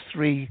bear those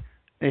 3,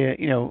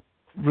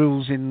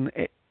 rules in,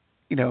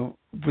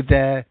 with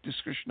their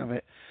description of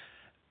it.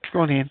 Go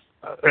on, Ian.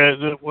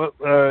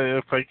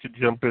 If I could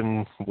jump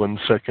in 1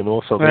 second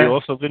also. They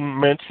also didn't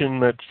mention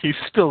that she's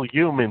still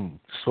human,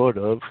 sort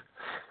of.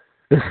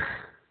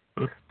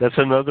 That's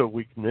another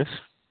weakness.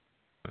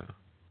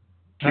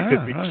 She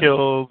could be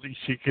killed.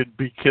 She could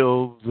be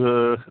killed,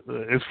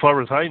 as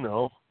far as I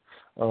know.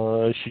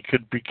 She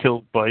could be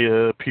killed by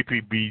a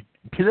PPG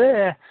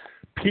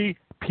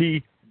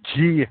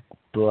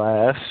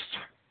blast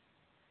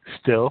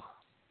still.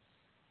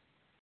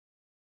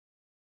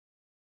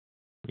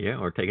 Yeah,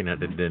 or taking out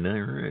to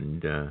dinner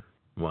and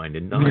wine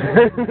and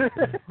dine.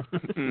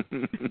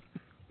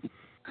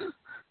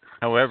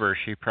 However,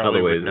 she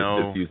probably would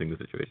know. Diffusing the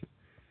situation.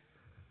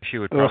 She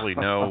would probably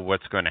know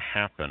what's going to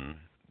happen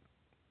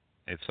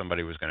if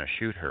somebody was going to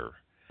shoot her.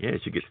 Yeah,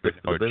 she gets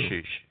stripped to the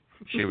bill.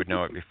 She would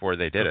know it before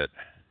they did it.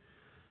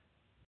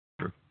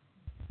 Sure.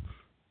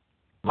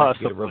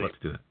 Possibly. Get a robot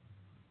to do it.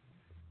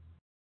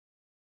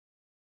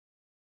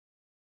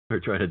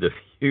 We're trying to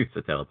defuse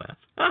the telepath.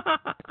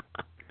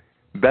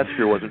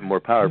 Bester wasn't more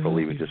powerful,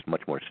 he was just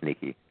much more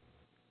sneaky.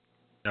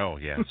 Oh,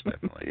 yes,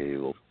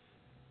 definitely.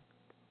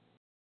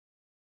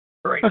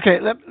 Right. Okay,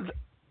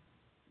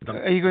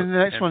 are you going to the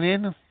next one,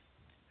 Ian?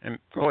 And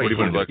boy, he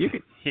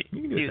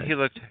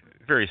looked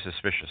very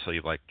suspiciously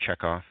like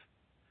Chekhov.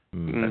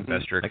 That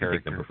Bester character.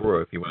 Take number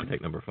 4 if you want to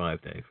take number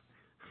 5, Dave.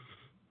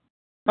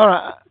 All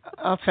right,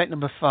 I'll take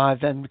number 5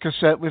 then, because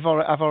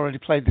I've already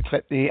played the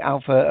clip, the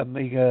Alpha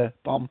Omega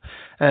bomb,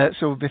 so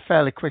we'll be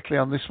fairly quickly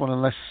on this one,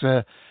 unless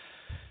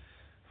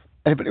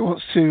anybody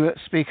wants to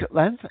speak at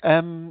length.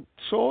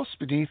 Source: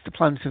 Beneath the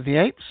Planet of the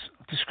Apes.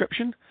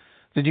 Description: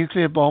 the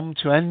nuclear bomb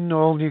to end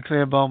all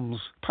nuclear bombs,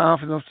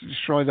 powerful enough to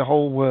destroy the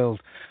whole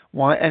world.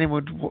 Why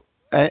anyone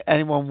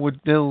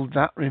would build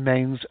that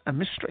remains a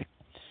mystery.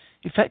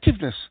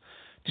 Effectiveness: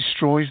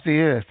 destroys the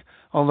Earth.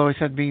 Although it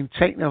had been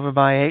taken over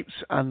by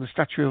apes and the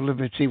Statue of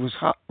Liberty was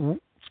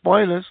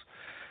spoilers,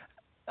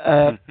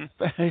 up in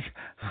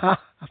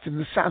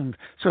the sand,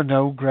 so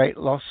no great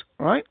loss,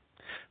 right?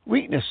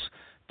 Weakness: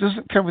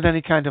 doesn't come with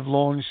any kind of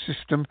launch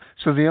system,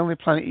 so the only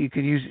planet you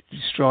can use it to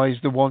destroy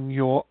is the one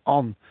you're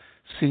on.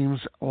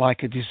 Seems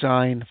like a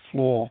design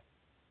flaw.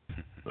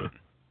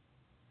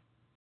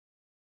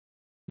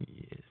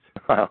 Yes.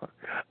 Wow.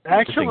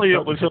 Actually,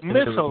 it was a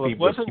missile. It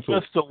wasn't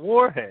just a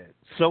warhead.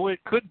 So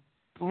it could,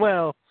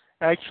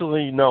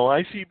 actually, no.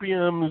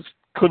 ICBMs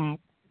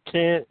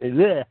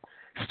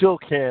still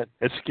can't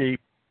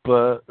escape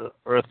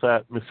Earth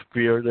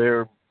atmosphere.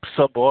 They're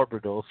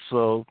suborbital.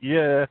 So,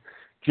 yeah,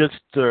 just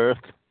Earth.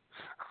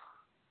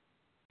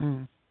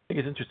 I think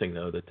it's interesting,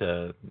 though,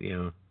 that,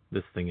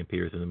 this thing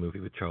appears in the movie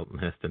with Charlton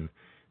Heston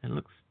and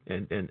looks,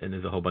 and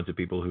there's a whole bunch of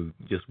people who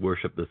just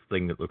worship this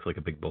thing that looks like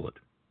a big bullet.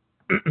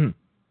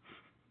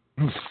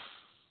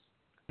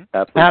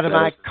 Out of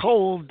my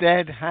cold,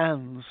 dead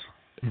hands.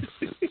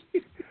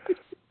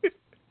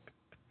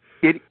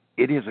 It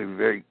is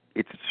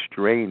it's a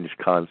strange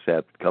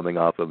concept coming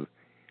off of,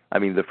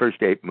 the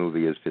first Ape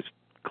movie is just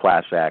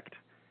class act,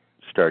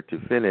 start to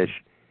finish.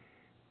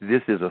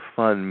 This is a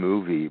fun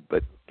movie,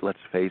 but let's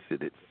face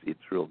it, it's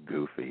real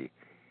goofy.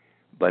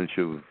 bunch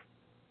of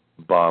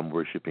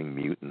bomb-worshipping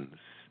mutants.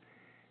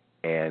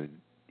 And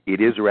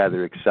it is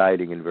rather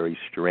exciting and very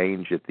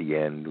strange at the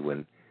end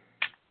when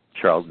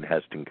Charlton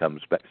Heston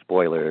comes back.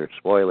 Spoiler.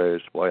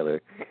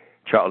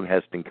 Charlton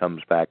Heston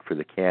comes back for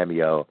the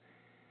cameo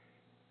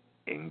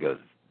and goes,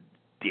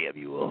 "Damn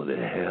you all to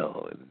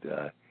hell,"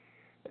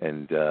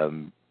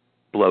 and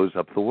blows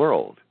up the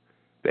world.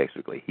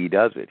 Basically, he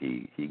does it.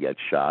 He gets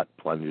shot,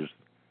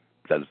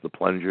 does the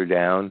plunger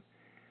down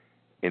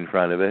in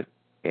front of it,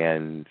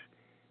 and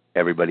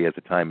everybody at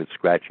the time is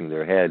scratching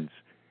their heads.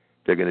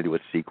 They're going to do a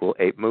sequel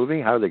ape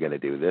movie? How are they going to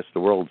do this? The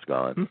world's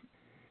gone.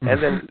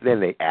 And then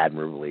they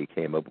admirably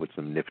came up with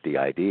some nifty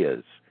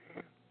ideas.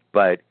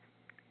 But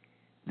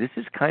this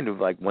is kind of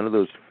like one of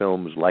those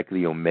films like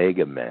the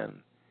Omega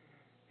Man,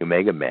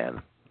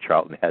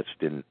 Charlton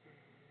Heston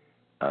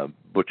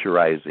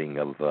butcherizing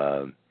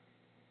of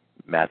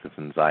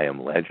Matheson's I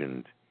Am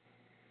Legend,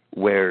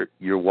 where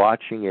you're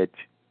watching it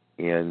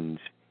and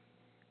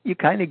you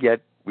kind of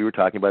get, we were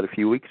talking about a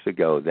few weeks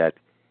ago, that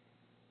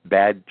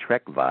bad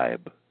Trek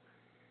vibe.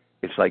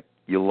 It's like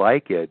you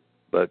like it,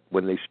 but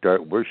when they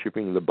start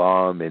worshiping the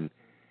bomb and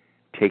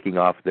taking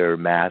off their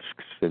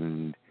masks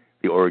and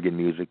the organ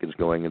music is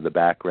going in the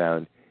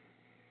background,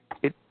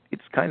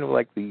 it's kind of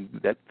like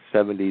that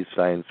 70s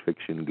science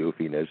fiction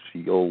goofiness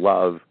you'll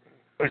love.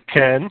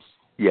 Ken?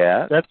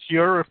 Yeah? That's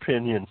your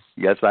opinion.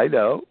 Yes, I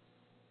know.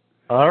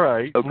 All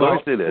right. Of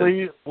course it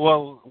is.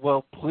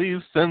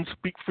 Please then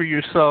speak for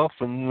yourself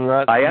and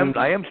not. I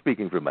am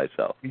speaking for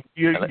myself.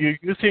 You're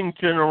using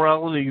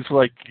generalities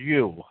like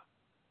you.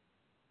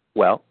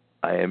 Well,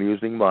 I am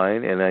using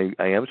mine, and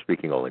I am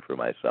speaking only for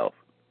myself.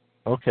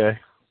 Okay.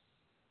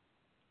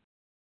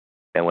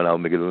 And when I'll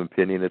make an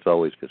opinion, it's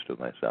always just of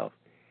myself.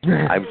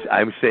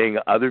 I'm saying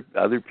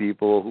other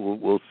people who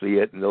will see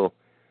it and they'll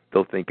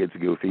think it's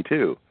goofy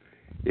too.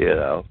 You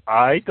know.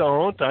 I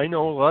don't. I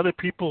know a lot of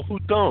people who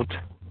don't.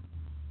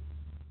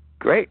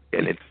 Great,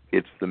 and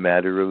it's the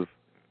matter of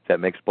that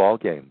makes ball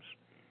games.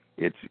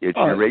 It's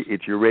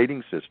your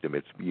rating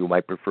system. You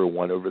might prefer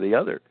one over the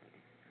other.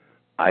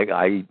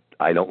 I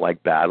don't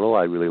like battle.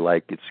 I really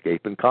like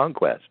escape and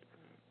conquest.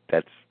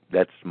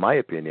 That's my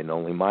opinion.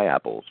 Only my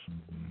apples.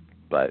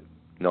 But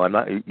no, I'm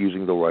not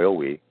using the royal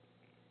we.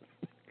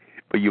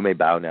 But you may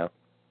bow now.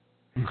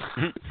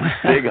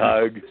 Big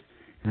hug.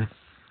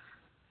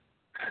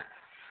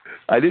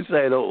 I didn't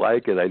say I don't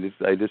like it. I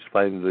just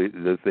find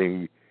the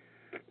thing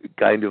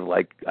kind of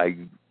like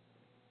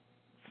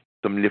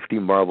some nifty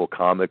Marvel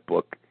comic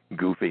book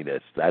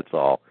goofiness. That's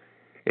all.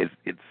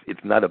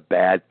 It's not a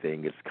bad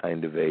thing. It's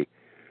kind of a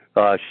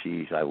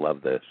sheesh, I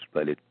love this,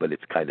 but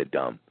it's kind of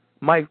dumb.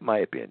 My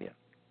opinion.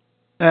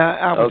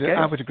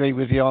 I would agree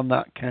with you on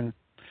that, Ken.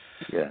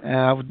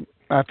 Yeah.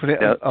 I put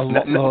it a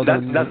lot lower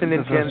than nothing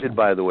intended,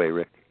 by the way,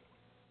 Rick.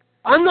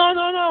 No.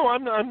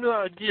 I'm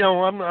not.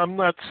 I'm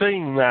not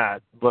saying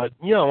that. But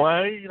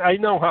I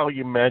know how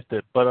you meant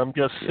it. But I'm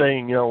just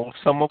saying,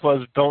 some of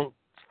us don't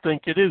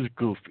think it is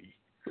goofy.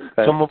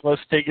 Okay. Some of us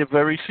take it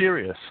very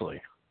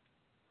seriously.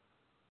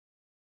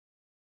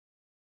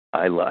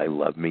 I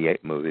love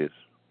me-8 movies.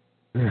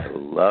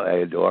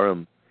 I adore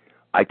them.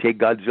 I take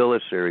Godzilla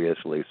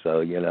seriously,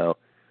 so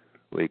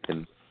we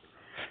can.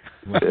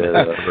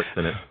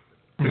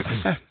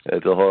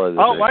 It's a whole other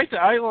thing.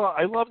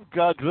 I love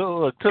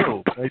Godzilla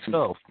too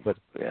myself, but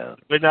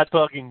we're not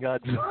talking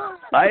Godzilla.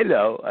 I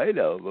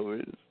know, but we're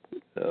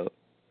just,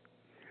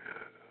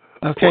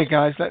 Okay,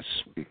 guys,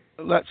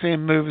 let's see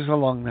him move us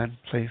along then,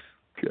 please.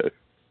 Okay.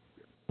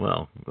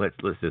 Well, let's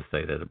just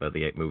say that about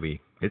the 8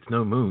 movie. It's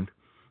no moon.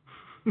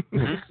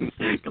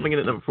 Coming in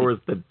at number 4 is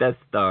the Death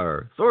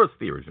Star. Source,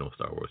 the original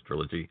Star Wars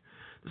trilogy.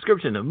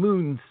 Description: a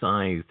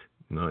moon-sized,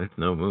 no, it's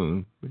no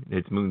moon,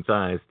 it's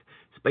moon-sized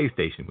space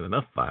station with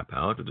enough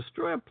firepower to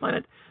destroy a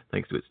planet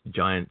thanks to its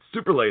giant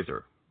super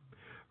laser.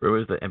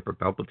 Rumors that Emperor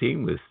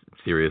Palpatine was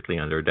seriously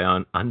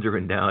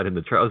under-endowed in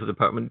the trousers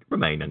department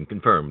remain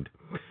unconfirmed.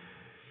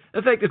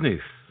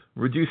 Effectiveness: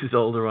 reduces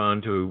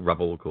Alderaan to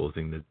rubble,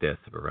 causing the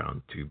deaths of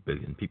around 2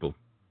 billion people.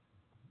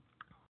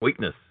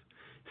 Weakness: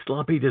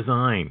 sloppy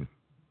design.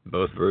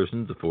 Both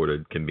versions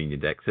afforded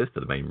convenient access to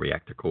the main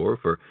reactor core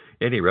for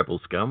any rebel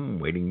scum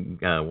wanting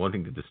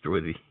to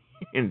destroy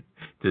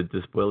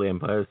to spoil the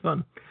Empire's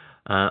fun.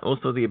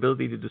 Also, the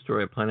ability to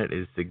destroy a planet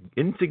is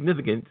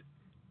insignificant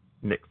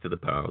next to the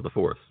power of the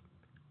Force,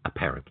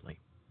 apparently.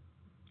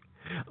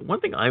 One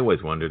thing I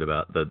always wondered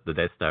about the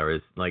Death Star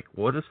is, like,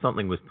 what if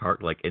something was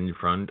parked in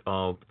front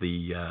of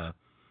the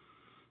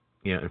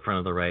in front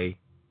of the ray?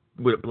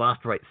 Would it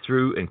blast right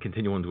through and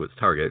continue on to its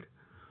target,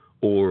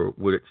 or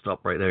would it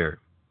stop right there?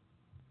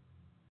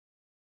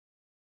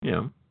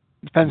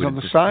 Depends on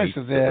the size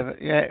of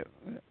the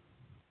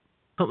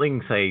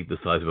something, say, the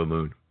size of a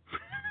moon.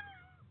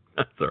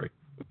 Sorry.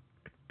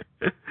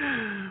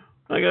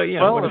 What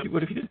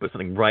if you just put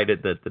something right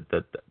at the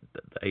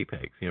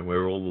apex,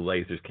 where all the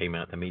lasers came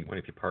out to meet? What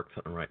if you parked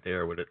something right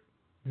there? Would it?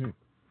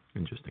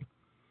 Interesting.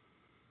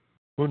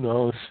 Who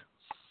knows?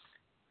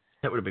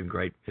 That would have been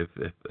great if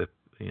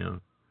they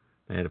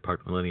had a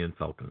parked Millennium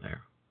Falcon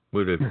there.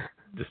 would have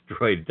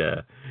destroyed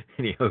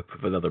any hope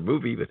of another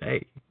movie, but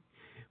hey,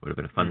 would have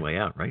been a fun way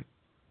out, right?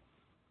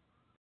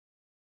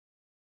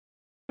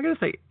 I gotta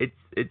say, it's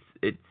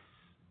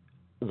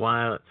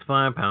while its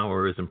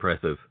firepower is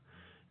impressive,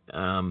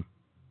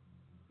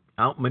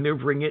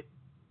 outmaneuvering it,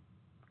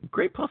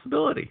 great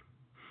possibility.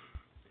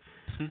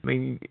 I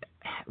mean,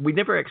 we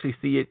never actually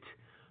see it,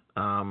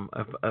 a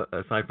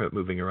SciFi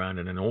moving around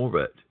in an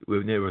orbit.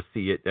 We never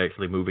see it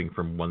actually moving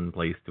from one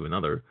place to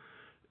another.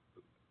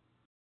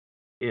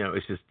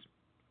 It's just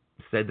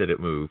said that it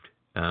moved.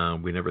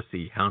 We never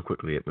see how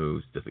quickly it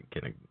moves. Is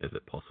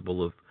it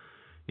possible of,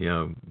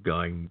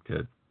 going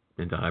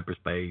into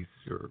hyperspace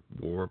or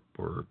warp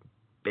or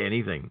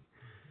anything?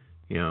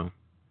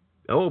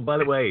 Oh, by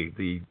the way,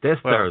 the Death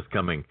Star is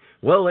coming.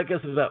 Well, I guess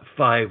it's about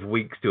 5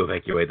 weeks to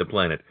evacuate the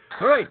planet.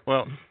 All right.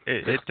 Well,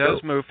 it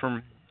does move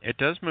from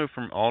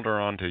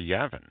Alderaan to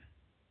Yavin.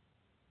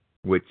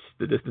 Which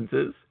the distance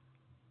is?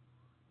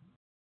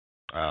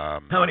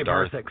 How many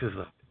parsecs is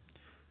that?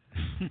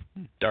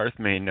 Darth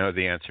may know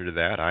the answer to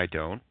that. I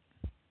don't.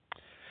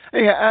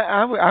 Yeah,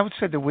 I would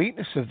say the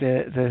weakness of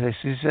this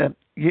is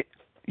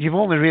you've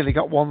only really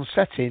got one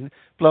setting,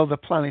 blow the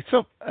planet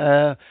up.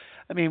 I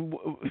mean,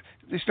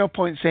 there's no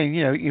point saying,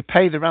 you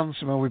pay the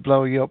ransom or we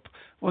blow you up.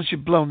 Once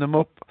you've blown them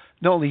up,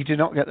 not only do you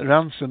not get the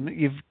ransom,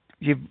 you've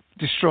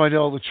destroyed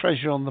all the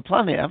treasure on the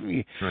planet, haven't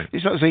you? Right.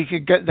 It's not as though you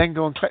could then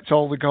go and collect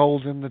all the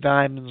gold and the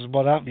diamonds and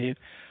what have you,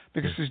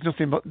 because there's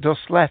nothing but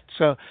dust left.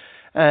 So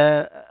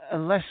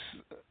unless...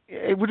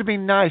 It would have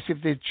been nice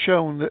if they'd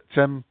shown that,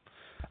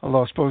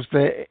 although I suppose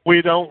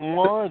we don't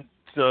want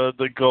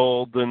the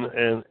gold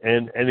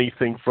and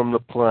anything from the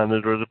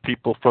planet or the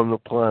people from the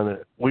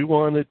planet. We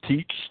want to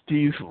teach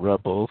these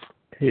rebels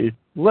a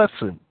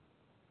lesson.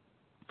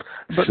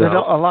 But they're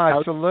not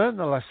alive to learn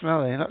the lesson,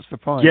 are they? That's the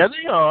point. Yeah,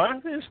 they are.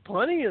 There's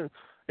plenty of...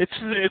 It's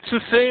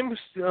the same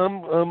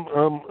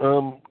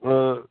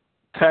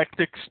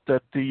tactics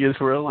that the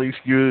Israelis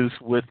use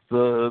with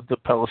the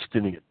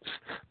Palestinians.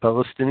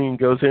 Palestinian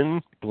goes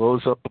in,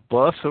 blows up a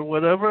bus or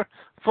whatever.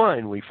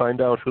 Fine, we find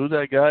out who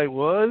that guy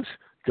was,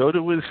 go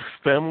to his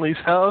family's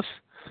house,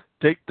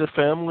 take the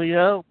family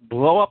out,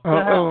 blow up the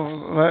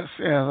house.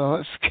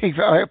 Let's keep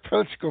it out of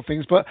political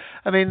things. But,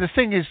 I mean, the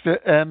thing is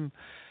that,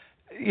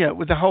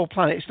 with the whole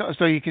planet, it's not as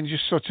though you can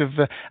just sort of...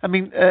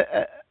 an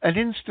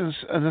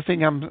instance, and the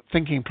thing I'm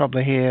thinking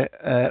probably here,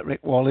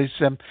 Rick Wall, is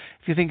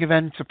if you think of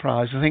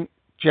Enterprise, I think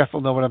Jeff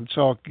will know what I'm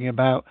talking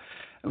about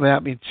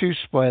without being too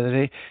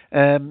spoilery.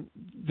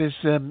 There's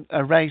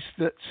a race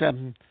that,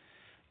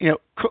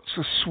 cuts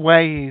a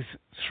swathe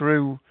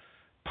through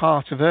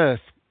part of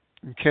Earth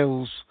and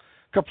kills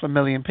a couple of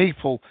million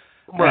people.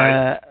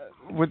 Right.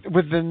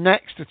 With the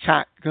next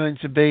attack going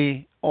to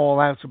be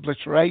all-out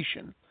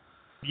obliteration.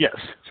 Yes.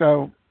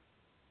 So,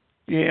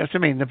 you know what I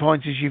mean? The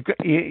point is you've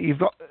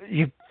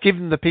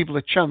given the people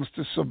a chance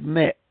to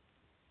submit.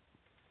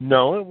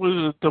 No,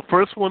 the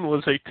first one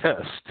was a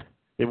test.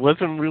 It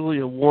wasn't really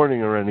a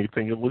warning or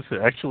anything. It was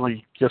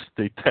actually just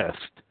a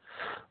test.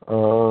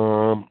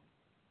 And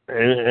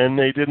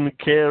they didn't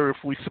care if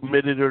we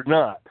submitted or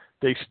not.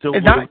 They still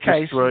would have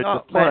destroyed the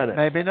planet.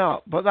 Maybe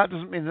not, but that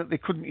doesn't mean that they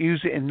couldn't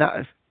use it in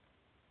that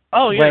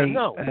way.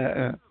 No.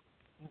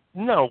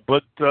 No,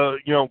 but,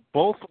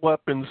 both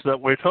weapons that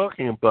we're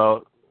talking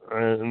about,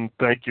 and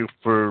thank you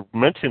for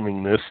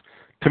mentioning this,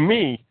 to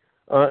me,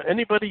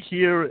 anybody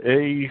here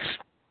a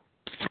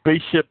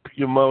Spaceship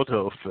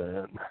Yamato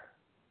fan?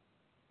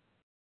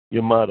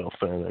 Yamato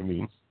fan, I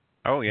mean.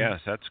 Oh, yes,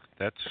 that's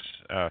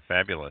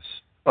fabulous.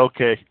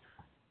 Okay.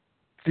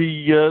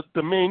 The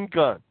main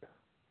gun.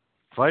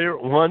 Fire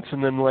it once,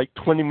 and then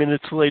 20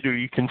 minutes later,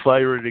 you can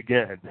fire it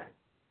again.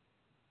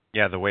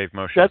 Yeah, the wave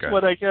motion That's gun.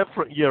 what I get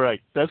from... You're right.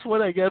 That's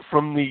what I get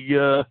from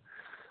the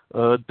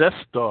Death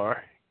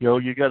Star.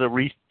 You got to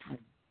re-energize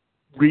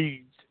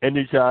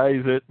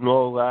it and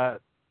all that.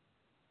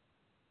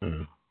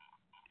 Mm.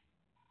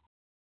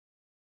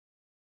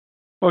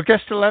 Well,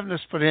 Guest 11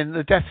 has put in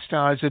the Death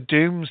Star is a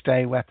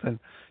doomsday weapon,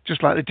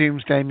 just like the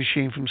doomsday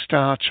machine from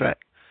Star Trek.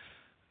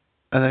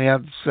 And then he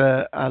adds,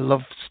 I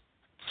loved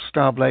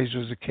Star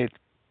Blazer as a kid.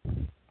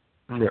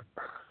 Yeah.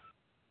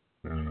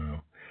 I don't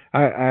know.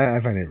 I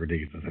find it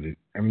ridiculous that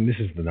this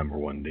is the number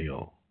one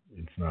deal.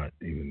 It's not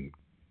even,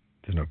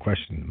 there's no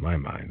question in my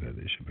mind that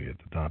it should be at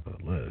the top of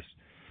the list.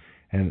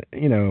 And,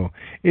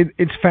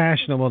 it's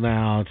fashionable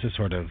now to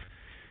sort of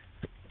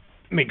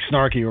make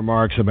snarky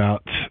remarks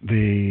about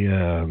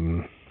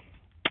the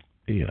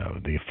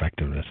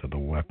effectiveness of the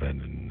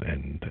weapon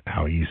and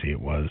how easy it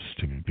was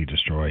to be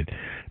destroyed.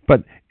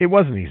 But it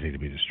wasn't easy to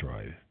be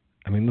destroyed.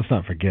 Let's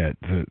not forget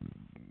that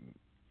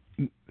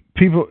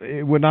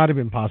it would not have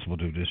been possible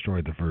to have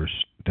destroyed the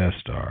first Death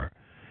Star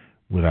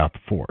without the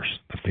Force.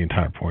 That's the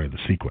entire point of the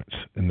sequence.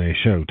 And they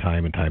show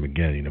time and time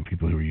again,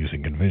 people who were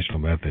using conventional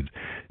methods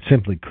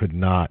simply could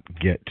not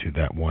get to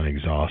that one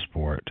exhaust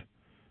port.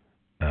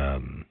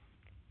 And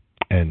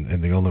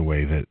the only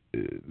way that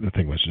the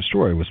thing was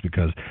destroyed was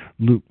because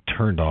Luke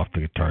turned off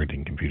the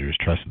targeting computers,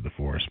 trusted the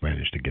Force,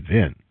 managed to get it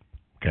in.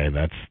 Okay,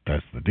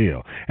 that's the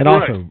deal. And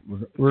Right. also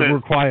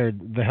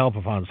required the help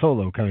of Han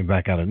Solo coming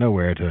back out of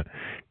nowhere to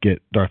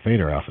get Darth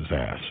Vader off his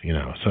ass.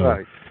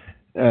 So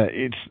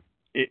Right.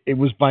 it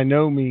was by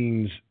no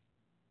means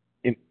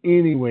in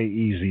any way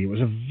easy. It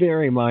was a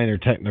very minor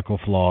technical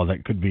flaw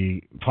that could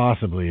be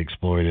possibly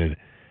exploited.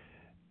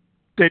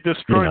 They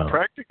destroyed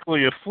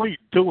practically a fleet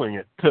doing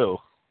it too.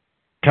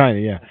 Kind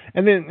of, yeah.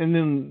 And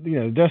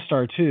then Death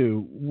Star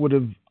 2 would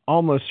have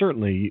almost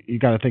certainly, you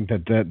got to think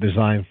that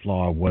design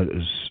flaw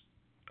was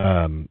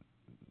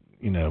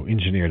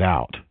engineered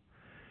out.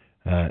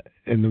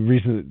 And the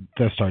reason that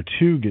Death Star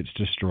 2 gets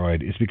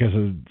destroyed is because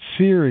a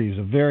series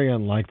of very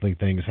unlikely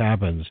things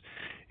happens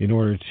in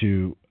order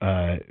to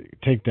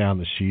take down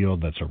the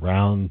shield that's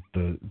around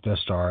the Death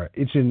Star.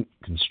 It's in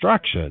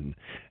construction,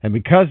 and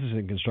because it's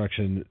in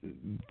construction,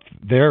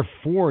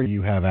 therefore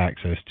you have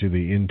access to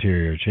the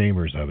interior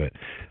chambers of it.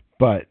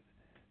 But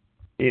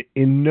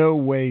in no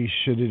way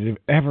should it have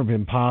ever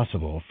been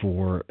possible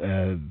for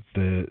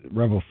the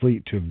Rebel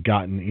fleet to have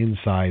gotten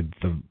inside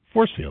the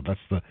force field.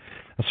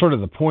 That's sort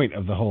of the point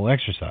of the whole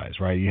exercise,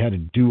 right? You had to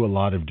do a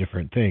lot of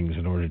different things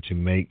in order to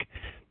make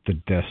the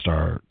Death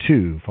Star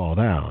 2 fall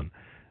down.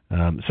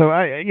 So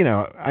I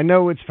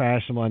know it's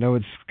fashionable. I know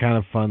it's kind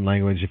of fun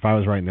language. If I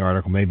was writing the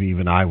article, maybe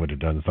even I would have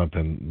done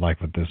something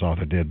like what this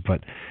author did.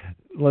 But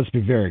let's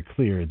be very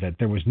clear that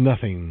there was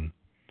nothing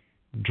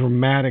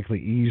dramatically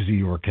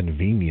easy or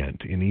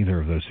convenient in either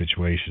of those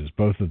situations.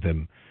 Both of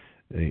them,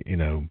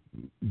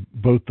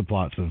 both the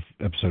plots of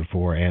Episode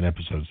 4 and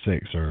Episode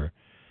 6 are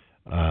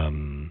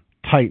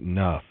tight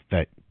enough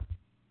that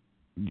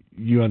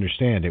you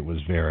understand it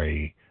was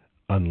very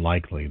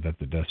unlikely that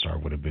the Death Star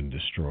would have been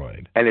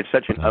destroyed. And it's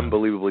such an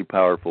unbelievably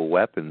powerful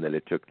weapon that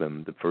it took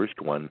them, the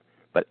first one,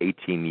 about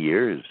 18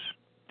 years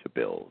to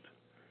build.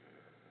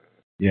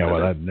 Yeah,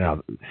 well,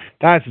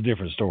 that's a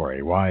different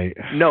story. Why?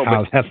 No,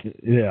 but that.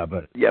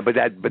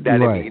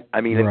 Right,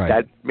 right.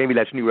 That maybe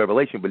that's new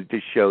revelation, but it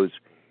just shows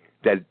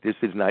that this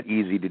is not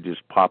easy to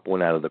just pop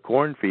one out of the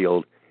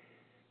cornfield,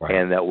 right.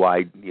 And that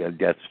why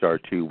Death Star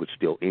 2 was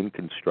still in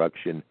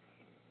construction,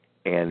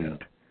 and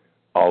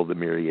all the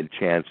myriad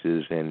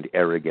chances and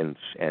arrogance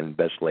and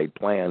best laid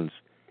plans,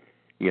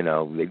 they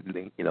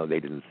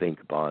didn't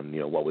think upon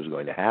what was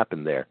going to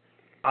happen there.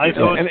 I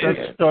thought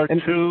Death Star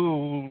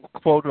 2,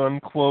 quote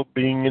unquote,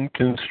 being in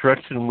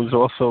construction was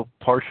also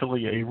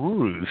partially a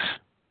ruse.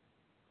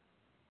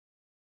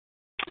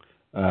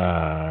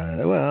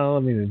 Well,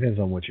 it depends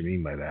on what you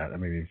mean by that.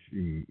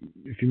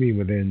 If you mean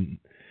within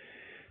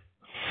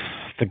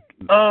the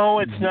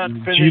it's not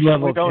finished.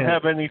 We don't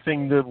have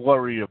anything to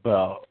worry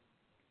about.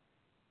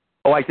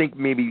 Oh, I think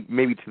maybe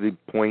to the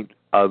point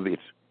of it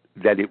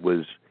that it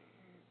was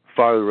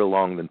farther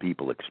along than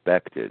people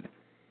expected.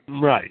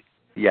 Right.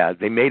 Yeah,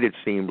 they made it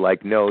seem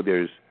like, no,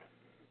 there's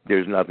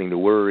nothing to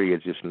worry.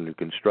 It's just under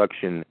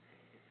construction,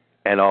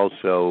 and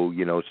also,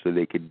 so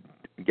they could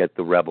get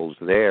the rebels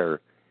there,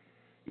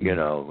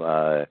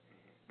 that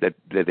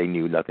they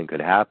knew nothing could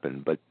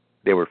happen. But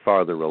they were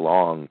farther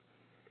along,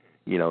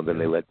 than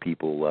they let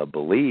people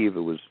believe.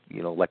 It was,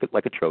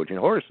 like a Trojan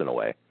horse in a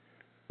way.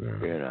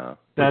 Yeah.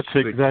 That's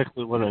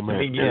exactly what I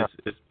meant.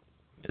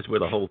 It's where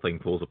the whole thing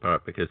falls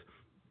apart, because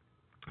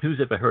who's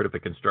ever heard of a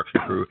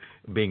construction crew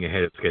being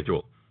ahead of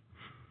schedule?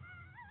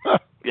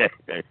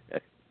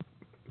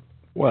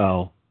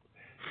 Well,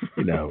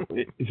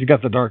 if you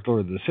got the Dark Lord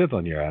of the Sith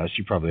on your ass,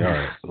 you probably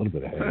are a little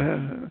bit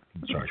ahead.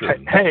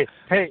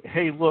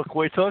 Hey, look,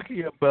 we're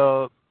talking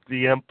about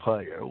the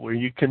Empire, where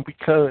you can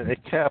become a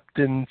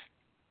captain,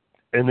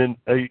 and then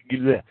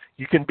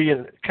you can be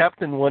a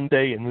captain one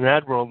day and an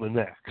admiral the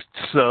next.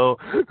 So,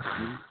 well,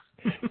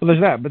 there's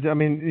that. But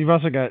you've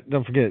also got,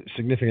 don't forget,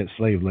 significant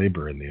slave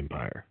labor in the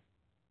Empire.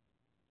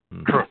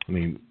 Sure.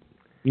 And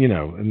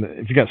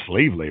if you got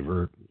slave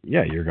labor,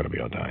 yeah, you're going to be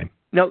on time.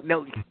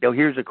 No.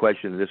 Here's a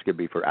question. This could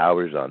be for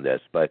hours on this,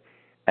 but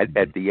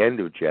at the end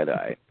of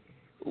Jedi,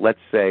 let's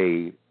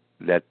say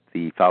that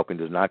the Falcon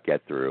does not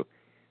get through,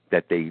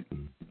 that they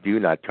do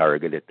not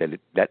target it,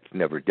 that's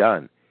never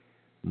done.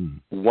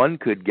 One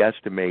could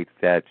guesstimate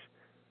that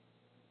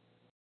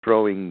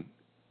throwing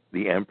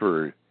the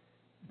Emperor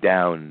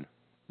down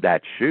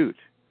that chute,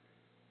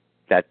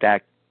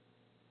 that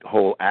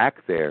whole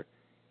act there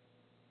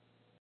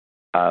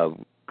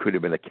could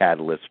have been a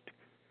catalyst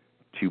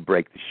to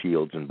break the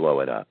shields and blow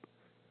it up.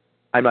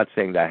 I'm not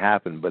saying that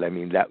happened, but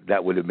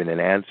that would have been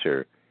an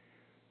answer.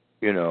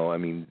 The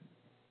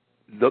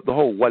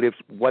whole what if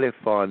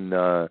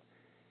on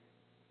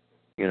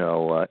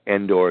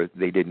Endor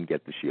they didn't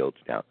get the shields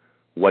down?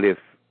 What if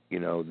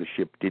the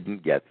ship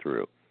didn't get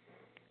through?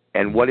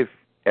 And what if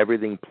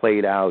everything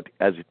played out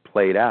as it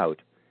played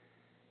out?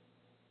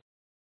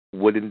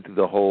 Wouldn't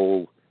the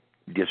whole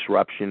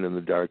disruption in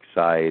the dark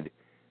side,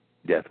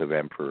 death of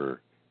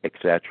Emperor,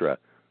 etc.,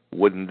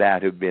 wouldn't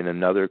that have been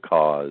another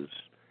cause,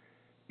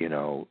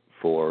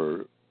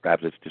 for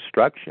perhaps its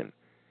destruction?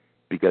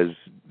 Because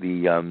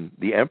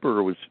the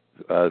Emperor was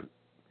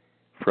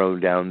thrown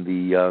down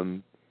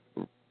the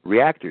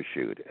reactor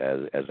chute,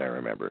 as I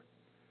remember.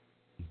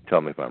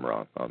 Tell me if I'm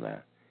wrong on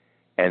that.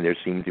 and there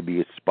seemed to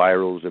be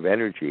spirals of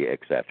energy,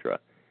 etc.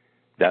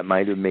 That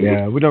might have made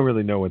we don't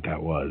really know what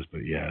that was,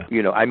 but yeah.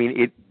 I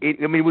mean,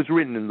 it was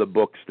written in the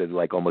books that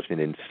like almost an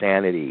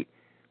insanity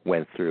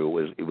went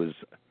through.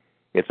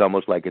 It's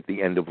almost like at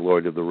the end of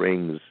Lord of the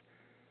Rings,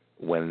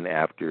 when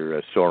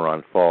after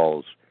Sauron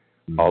falls,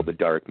 all the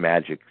dark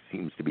magic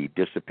seems to be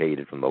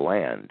dissipated from the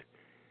land.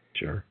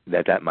 Sure.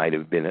 That might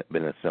have been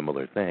a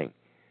similar thing,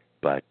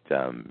 but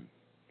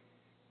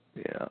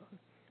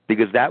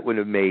because that would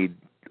have made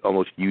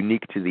almost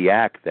unique to the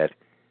act that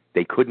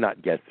they could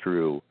not get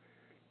through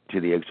to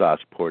the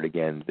exhaust port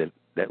again.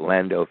 That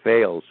Lando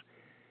fails,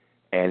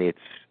 and it's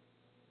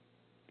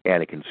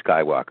Anakin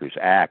Skywalker's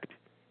act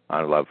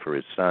on love for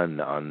his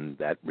son, on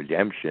that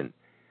redemption.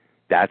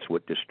 That's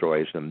what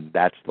destroys them.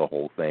 That's the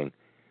whole thing,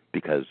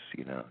 because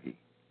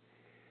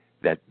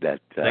that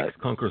Sex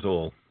conquers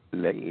all.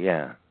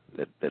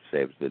 That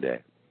saves the day.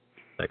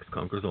 Sex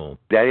conquers all.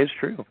 That is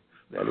true.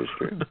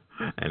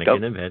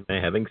 Anakin and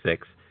Padme having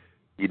sex.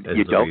 You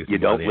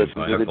don't listen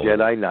to the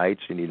Jedi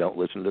Knights, and you don't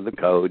listen to the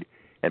Code,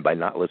 and by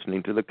not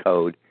listening to the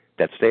Code,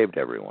 that saved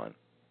everyone.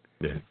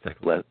 Yeah,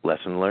 exactly.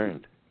 Lesson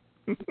learned.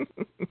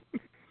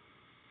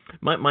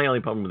 My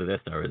only problem with the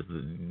Death Star is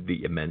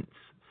the immense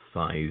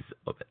size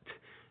of it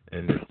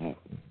and its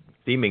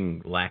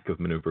seeming lack of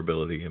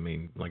maneuverability. I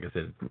mean, like I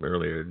said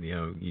earlier,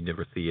 you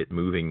never see it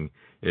moving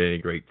at any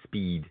great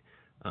speed.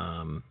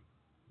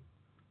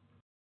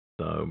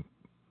 So,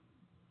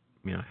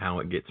 how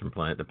it gets from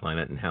planet to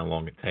planet and how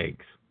long it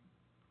takes,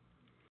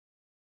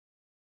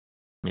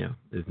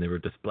 is never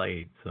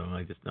displayed. So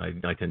I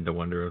tend to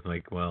wonder,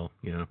 like, well,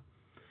 if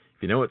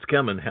you know it's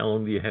coming, how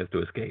long do you have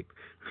to escape?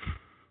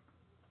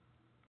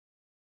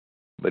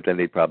 But then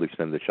they'd probably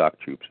send the shock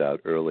troops out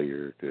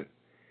earlier to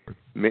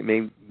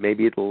maybe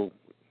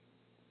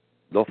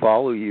they'll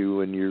follow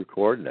you and your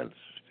coordinates,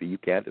 so you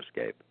can't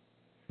escape.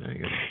 There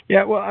you go.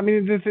 Yeah, well, I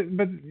mean,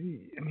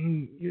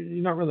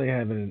 you're not really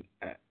having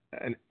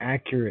an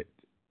accurate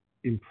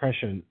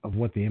impression of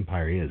what the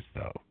Empire is,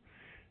 though.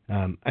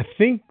 I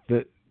think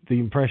that the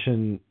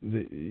impression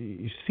that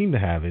you seem to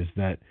have is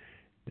that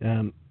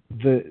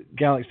the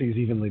galaxy is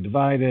evenly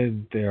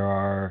divided. There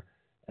are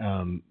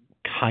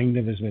kind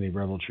of as many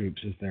rebel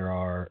troops as there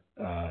are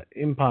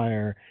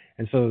Empire,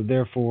 and so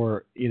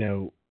therefore,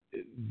 the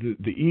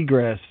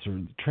egress or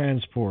the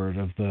transport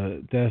of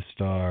the Death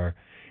Star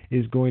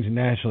is going to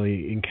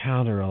naturally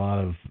encounter a lot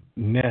of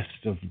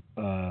nests of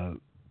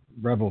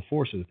rebel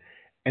forces,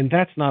 and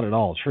that's not at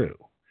all true.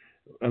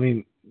 I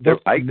mean, they're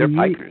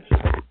pikers.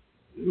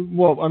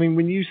 Well, I mean,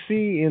 when you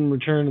see in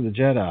Return of the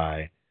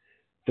Jedi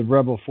the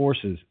rebel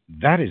forces,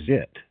 that is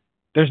it.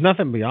 There's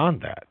nothing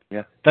beyond that.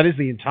 Yeah. That is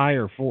the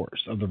entire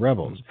force of the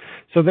rebels.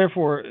 So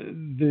therefore,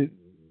 the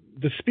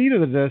speed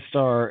of the Death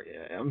Star,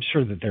 I'm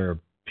sure that there are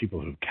people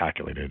who've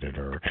calculated it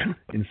or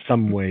in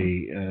some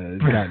way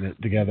gotten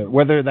it together.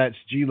 Whether that's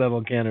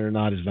G-level canon or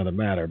not is another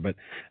matter, but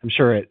I'm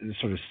sure at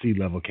sort of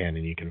C-level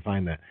canon you can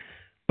find that.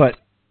 But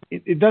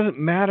it doesn't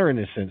matter in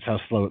a sense how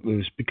slow it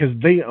moves, because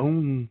they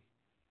own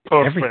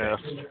everything.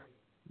 Fast.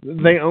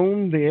 They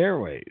own the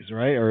airways,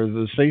 right, or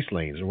the space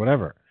lanes or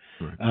whatever.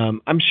 Right.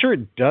 I'm sure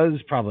it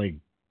does probably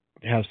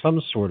have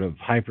some sort of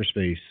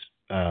hyperspace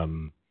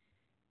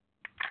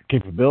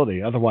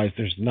capability. Otherwise,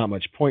 there's not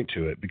much point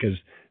to it, because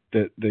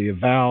the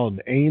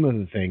avowed aim of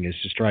the thing is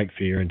to strike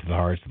fear into the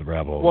hearts of the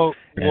rebels.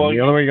 The only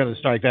way you're going to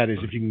strike that is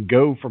if you can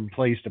go from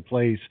place to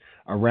place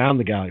around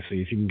the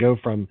galaxy. If you can go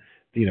from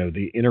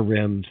the inner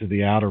rim to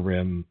the outer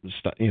rim,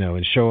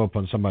 and show up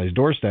on somebody's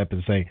doorstep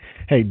and say,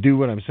 "Hey, do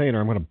what I'm saying,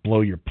 or I'm going to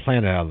blow your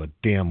planet out of the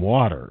damn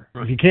water."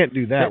 Right. If you can't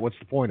do that, what's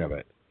the point of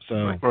it?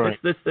 So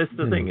that's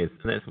the thing is,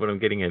 and that's what I'm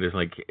getting at is,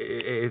 like,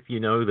 if you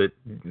know that,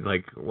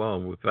 like,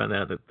 well, we found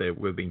out that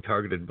we're being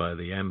targeted by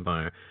the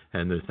Empire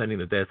and they're sending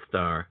the Death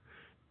Star,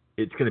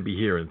 it's going to be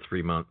here in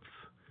 3 months.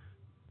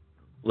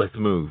 Let's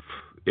move,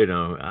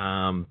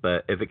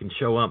 But if it can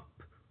show up,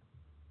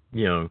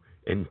 in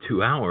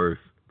 2 hours,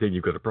 then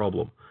you've got a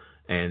problem,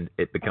 and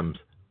it becomes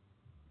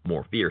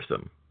more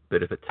fearsome.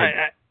 But if it takes,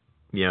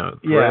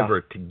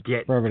 forever to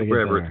get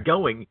wherever it's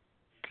going,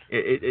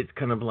 it's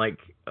kind of like,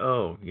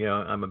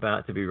 I'm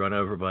about to be run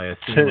over by a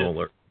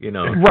steamroller,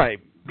 Right.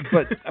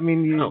 But, I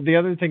mean, the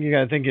other thing you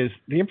got to think is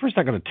the Emperor's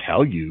not going to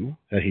tell you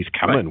that he's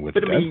coming with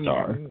the Death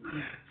Star.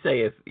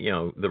 Say if,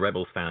 the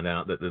rebels found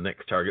out that the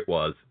next target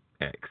was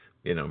X,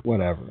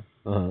 Whatever.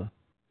 Uh-huh.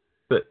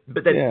 But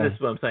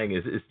that's what I'm saying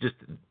is, it's just,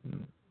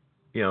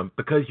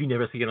 because you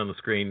never see it on the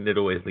screen, it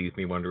always leaves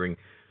me wondering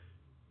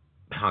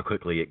how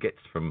quickly it gets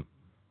from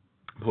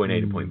point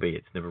A to point B.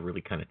 It's never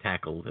really kind of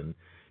tackled, and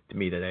to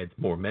me that adds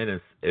more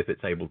menace if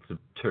it's able to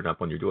turn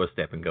up on your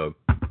doorstep and go,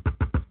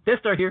 Death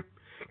Star here.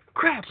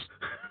 Crap.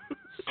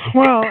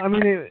 Well, I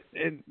mean,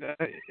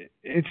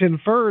 it's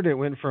inferred it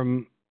went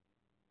from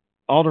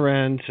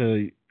Alderaan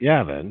to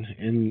Yavin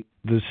in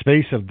the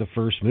space of the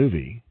first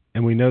movie,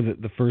 and we know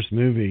that the first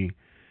movie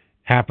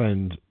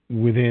happened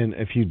within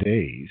a few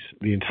days.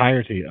 The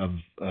entirety of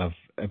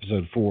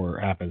episode 4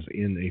 happens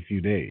in a few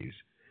days.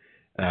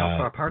 How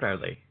far apart are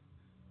they?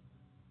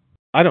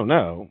 I don't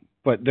know,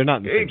 but they're not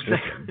in the same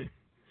system.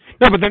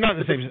 No, but they're not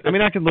the same. I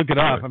mean, I can look it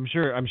up. I'm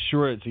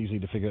sure it's easy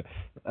to figure.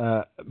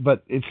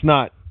 But it's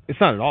not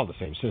at all the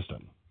same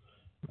system.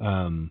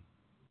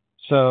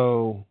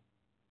 So,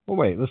 well,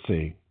 wait. Let's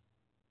see.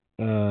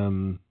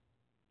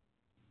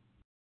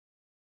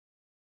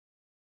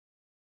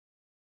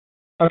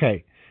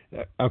 Okay.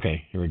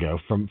 Okay, here we go.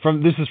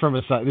 This is from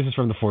a site. This is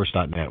from the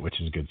Force.net, which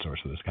is a good source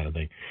for this kind of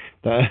thing.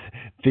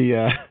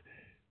 The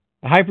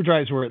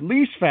hyperdrives were at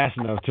least fast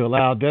enough to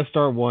allow Death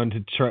Star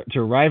 1 to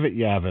arrive at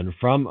Yavin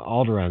from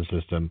Alderaan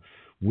system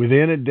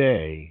within a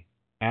day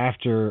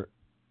after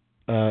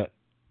the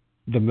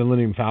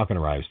Millennium Falcon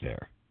arrives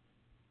there.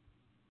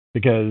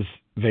 Because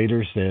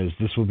Vader says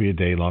this will be a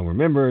day long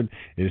remembered.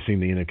 It has seen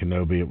the end of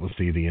Kenobi. It will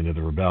see the end of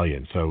the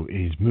rebellion. So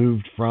he's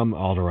moved from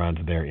Alderaan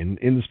to there in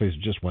the space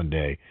of just one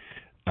day.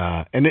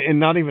 And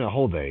not even a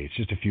whole day. It's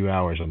just a few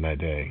hours on that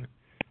day.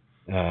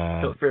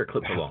 So fair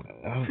clips along.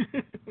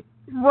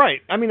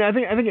 Right. I mean, I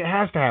think it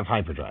has to have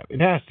hyperdrive.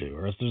 It has to,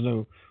 or else there's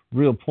no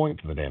real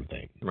point to the damn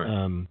thing. Right.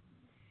 And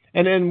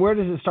then where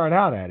does it start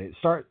out at?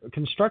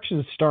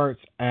 Construction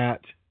starts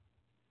at,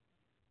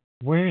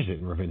 where is it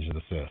in Revenge of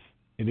the Sith?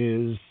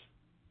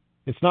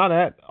 It's not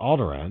at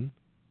Alderaan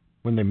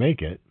when they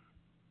make it.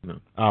 No.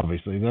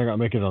 Obviously, they're not going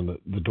to make it on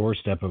the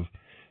doorstep of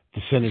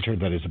the senator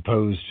that is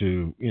opposed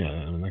to,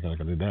 I'm not going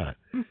to do that.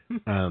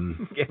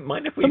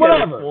 Mind if we do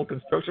a small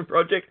construction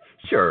project?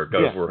 Sure,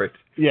 go for it.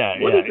 Yeah,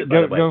 What is it,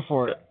 by the way? Go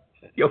for it.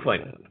 You'll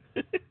find it.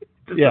 It's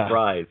a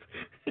surprise.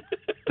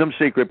 Some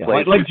secret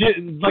place. Like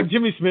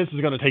Jimmy Smith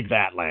is going to take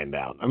that land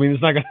down. I mean,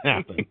 it's not going to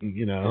happen,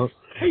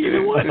 Hey, you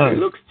know what? It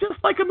looks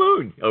just like a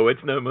moon. Oh,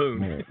 it's no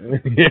moon.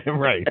 Yeah,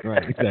 right,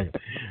 exactly.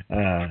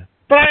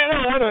 But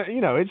I don't,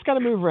 it's got to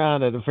move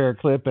around at a fair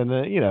clip, and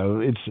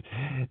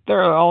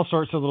there are all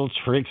sorts of little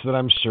tricks that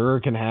I'm sure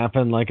can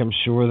happen. Like I'm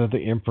sure that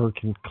the Emperor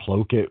can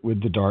cloak it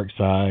with the dark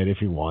side if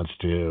he wants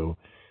to.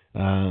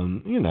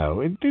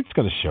 It's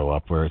going to show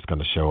up where it's going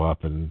to show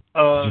up, and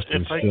just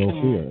instill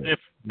fear.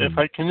 If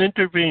I can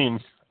intervene,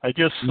 I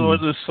just saw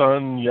this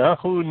on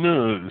Yahoo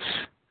News.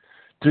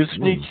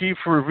 Disney chief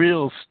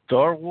reveals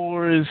Star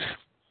Wars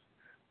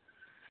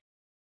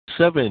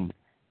 7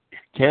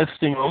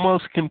 casting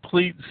almost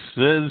complete,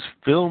 says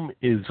film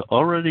is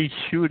already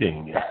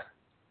shooting.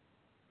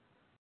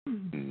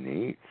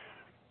 Neat.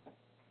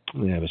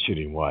 Yeah, but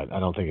shooting what? I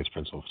don't think it's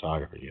principal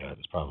photography yet.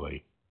 It's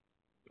probably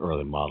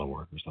early model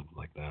work or something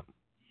like that.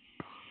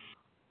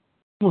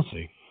 We'll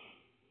see.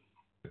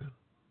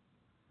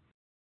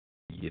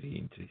 Very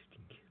interesting.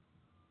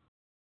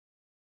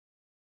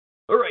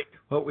 All right.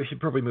 Well, we should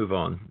probably move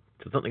on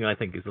to something I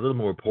think is a little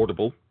more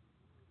portable,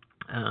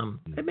 and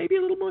maybe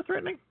a little more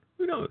threatening.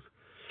 Who knows?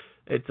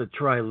 It's a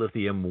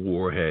trilithium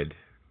warhead.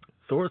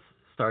 Source: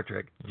 Star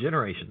Trek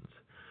Generations.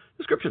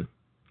 Description: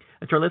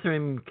 a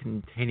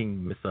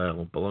trilithium-containing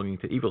missile belonging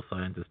to evil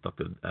scientist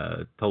Dr.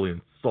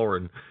 Tolian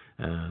Soren.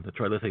 The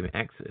trilithium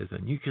acts as a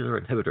nuclear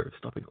inhibitor,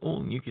 stopping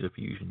all nuclear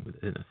fusion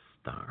within a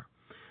star.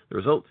 The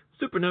result: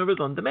 supernovas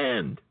on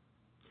demand.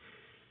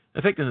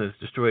 Effectiveness: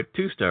 destroyed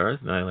 2 stars,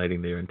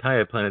 annihilating their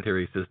entire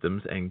planetary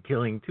systems and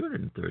killing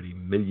 230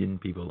 million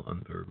people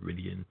on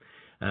Viridian.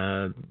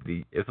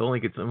 If only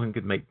someone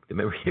could make the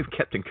memory of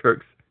Captain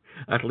Kirk's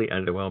utterly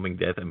underwhelming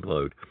death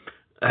implode.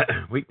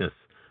 Weakness: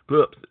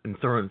 blew up in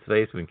Soren's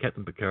face when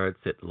Captain Picard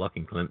set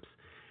locking clamps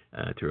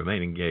to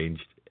remain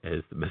engaged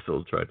as the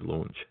missile tried to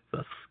launch.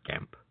 The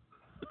scamp.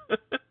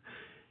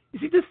 You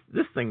see,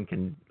 this thing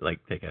can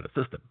take out a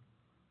system.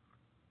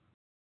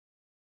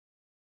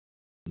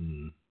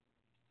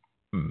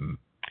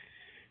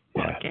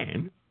 Well, Yeah.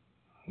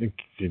 it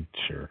can.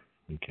 Sure,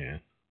 you can.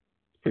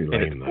 It's pretty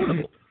lame, though.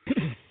 Portable.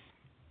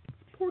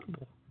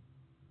 Portable.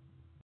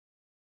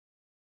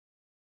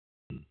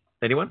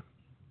 Anyone?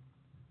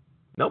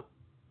 Nope.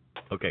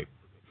 Okay.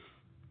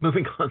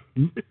 Moving on.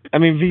 I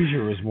mean,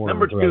 V'ger was more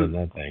Number of a threat 2. than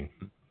that thing.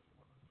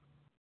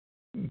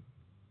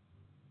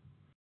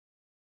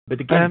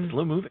 But again,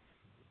 slow moving.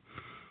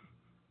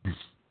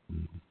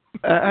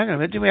 Hang on a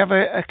minute. Do we have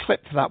a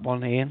clip for that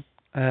one, Ian?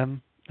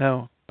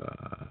 No.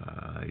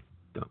 I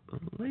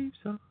don't believe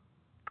so.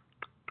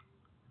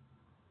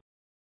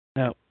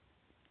 No.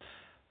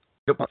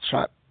 Nope. That's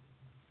right.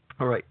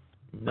 All right.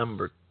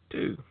 Number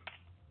 2.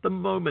 The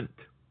Moment.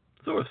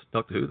 Source: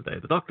 Doctor Who, The Day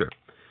of the Doctor.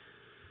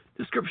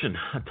 Description: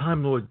 a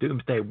Time Lord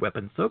doomsday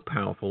weapon so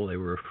powerful they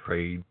were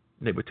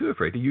too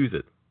afraid to use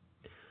it.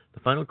 The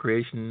final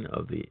creation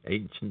of the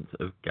ancients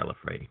of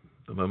Gallifrey.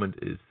 The Moment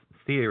is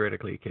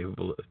theoretically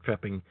capable of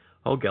trapping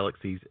whole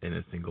galaxies in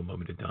a single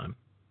moment in time.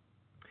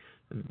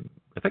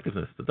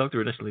 Effectiveness: the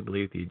Doctor initially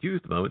believed he had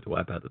used the Moment to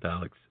wipe out the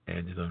Daleks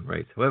and his own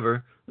race.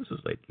 However, this was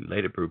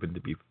later proven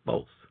to be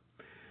false.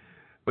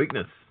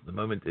 Weakness: the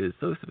Moment is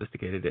so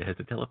sophisticated it has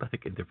a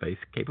telepathic interface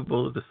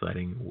capable of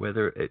deciding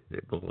whether it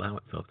will allow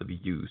itself to be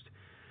used.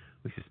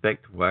 We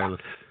suspect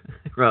wireless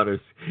routers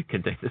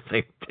contain the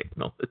same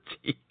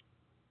technology.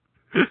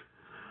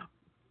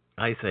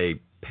 I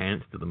say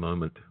pants to the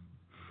Moment.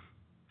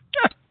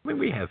 I mean,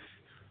 we have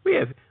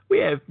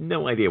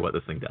no idea what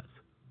this thing does.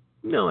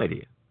 No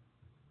idea.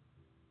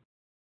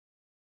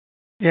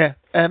 Yeah.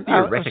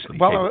 Theoretically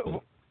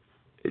capable.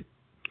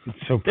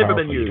 It's so Never powerful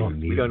been you used. don't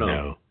need We don't to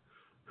know.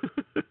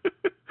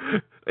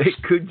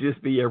 It could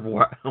just be a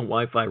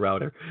Wi-Fi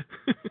router.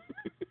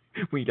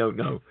 We don't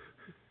know.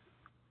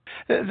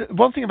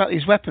 One thing about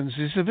these weapons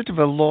is a bit of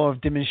a law of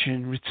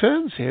diminishing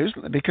returns here,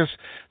 isn't there? Because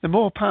the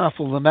more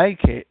powerful they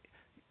make it,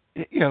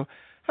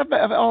 have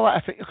all that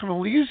effort, you can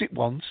only use it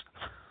once.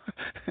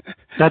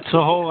 That's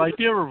the whole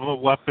idea of a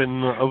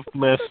weapon of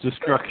mass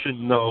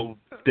destruction, though,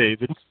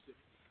 David.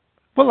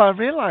 Well, I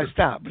realise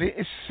that, but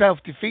it's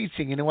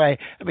self-defeating in a way.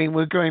 I mean,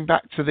 we're going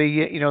back to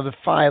the, the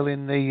file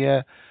in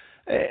the,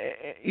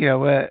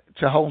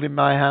 to hold in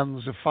my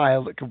hands a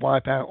file that could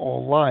wipe out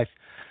all life.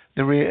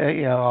 The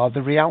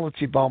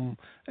reality bomb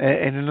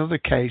in another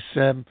case.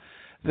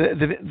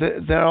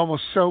 They're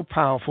almost so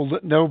powerful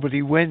that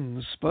nobody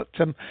wins. But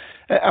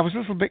I was a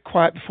little bit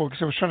quiet before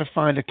because I was trying to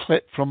find a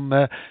clip from.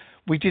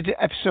 We did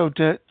episode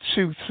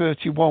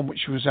 231,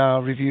 which was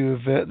our review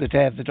of The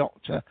Day of the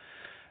Doctor.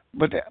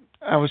 But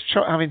I was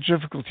having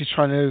difficulty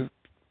trying to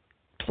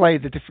play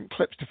the different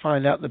clips to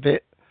find out the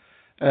bit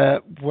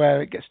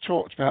where it gets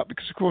talked about,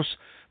 because of course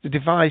the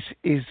device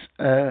is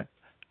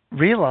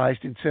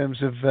realised in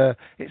terms of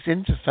its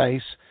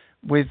interface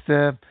with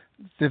a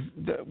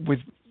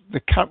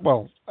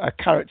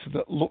character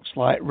that looks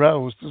like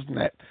Rose, doesn't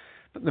it?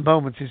 But the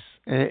moment is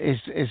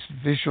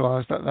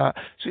visualised like that,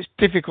 so it's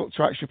difficult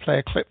to actually play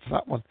a clip for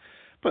that one.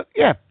 But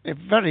yeah, a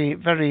very,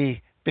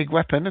 very big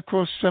weapon. Of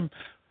course,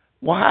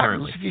 what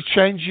happens if you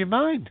change your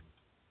mind?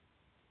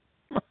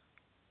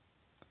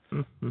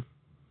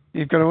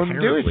 You've got to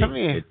undo it, haven't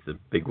you? It's a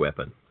big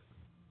weapon.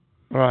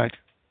 Right.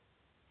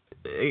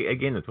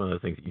 Again, it's one of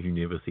those things you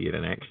never see it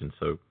in action,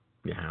 so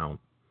how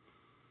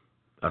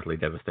utterly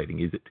devastating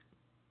is it?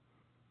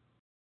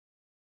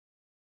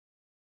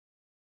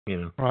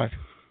 Right.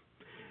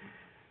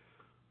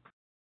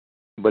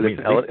 But it's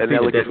an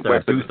elegant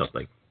weapon.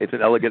 Something. It's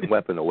an elegant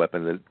weapon, a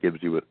weapon that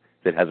gives you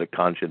that has a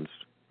conscience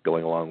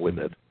going along with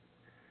it.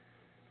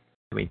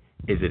 I mean,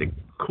 is it a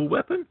cool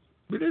weapon?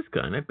 It is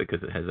kind of,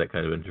 because it has that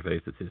kind of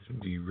interface that says,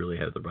 do you really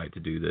have the right to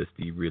do this?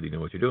 Do you really know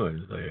what you're doing?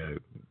 It's like,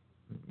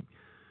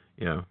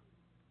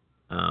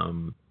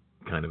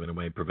 kind of in a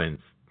way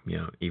prevents,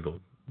 evil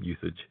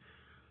usage,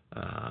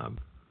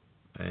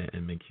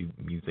 and makes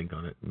you think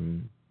on it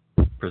and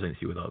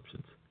presents you with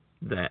options.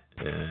 That,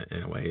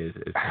 in a way, is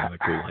kind of a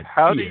cool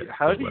idea.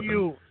 How do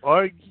you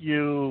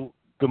argue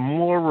the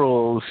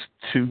morals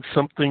to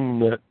something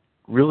that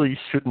really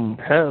shouldn't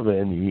have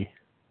any?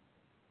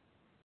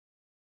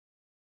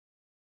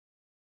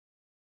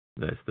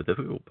 That's the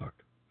difficult part.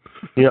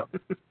 Yeah.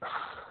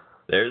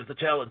 There's the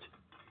challenge.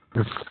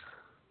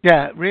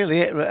 Yeah,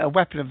 really, a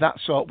weapon of that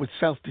sort would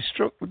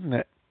self-destruct, wouldn't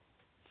it?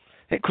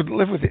 It couldn't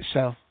live with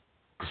itself.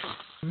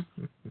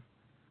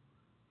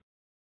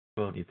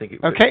 Well, you think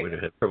it would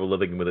have trouble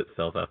living with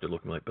itself after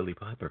looking like Billy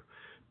Piper.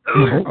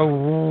 Oh.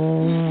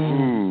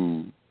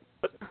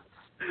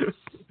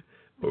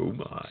 Oh,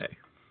 my.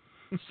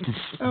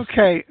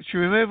 Okay,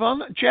 should we move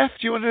on? Jeff,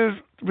 do you want to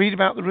read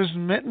about the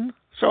Risen Mitten?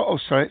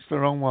 Sorry, it's the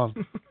wrong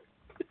one.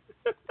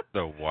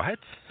 The what?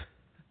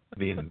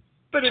 The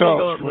Infinity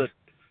Gauntlet.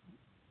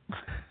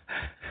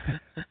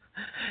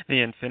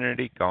 The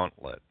Infinity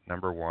Gauntlet,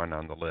 number 1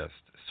 on the list.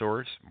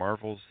 Source: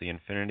 Marvel's The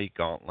Infinity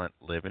Gauntlet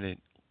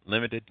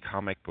limited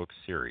comic book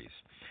series.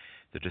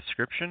 The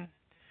description: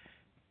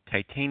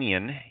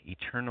 Titanian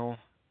Eternal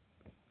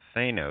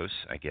Thanos,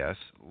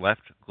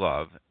 left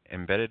glove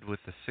embedded with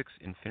the 6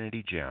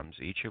 Infinity Gems,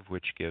 each of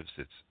which gives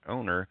its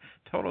owner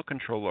total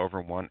control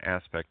over one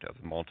aspect of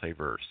the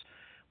multiverse.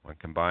 When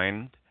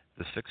combined,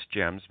 the 6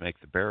 gems make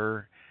the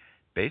bearer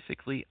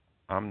basically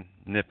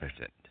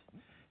omnipotent.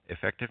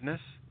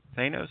 Effectiveness: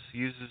 Thanos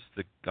uses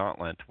the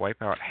gauntlet to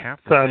wipe out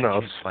half the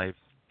sentient life.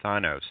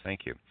 Thanos,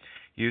 thank you.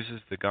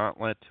 Uses the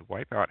gauntlet to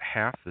wipe out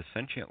half the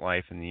sentient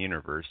life in the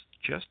universe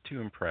just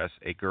to impress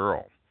a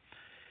girl.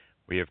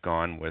 We'd have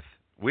gone with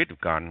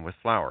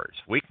flowers.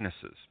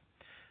 Weaknesses: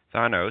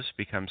 Thanos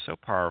becomes so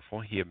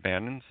powerful he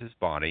abandons his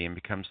body and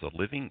becomes the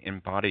living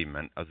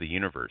embodiment of the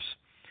universe.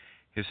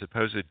 His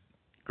supposed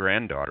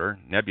granddaughter,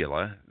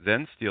 Nebula,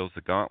 then steals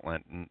the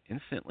gauntlet and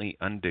instantly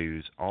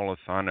undoes all of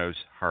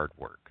Thanos' hard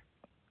work.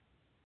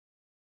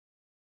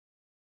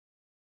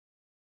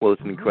 Well,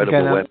 it's an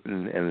incredible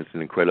weapon, and it's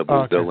an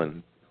incredible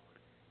villain.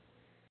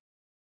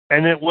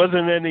 And it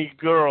wasn't any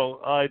girl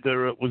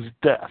either; it was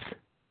Death.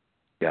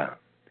 Yeah.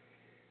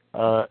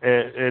 But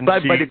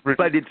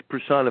it's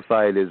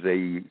personified as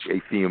a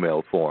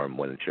female form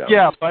when it's shown.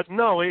 Yeah, but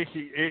no, in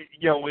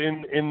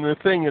the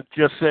thing it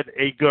just said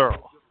a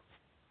girl.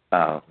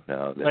 Oh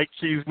no! Like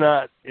she's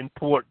not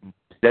important.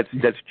 That's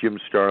Jim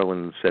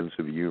Starlin's sense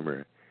of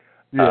humor,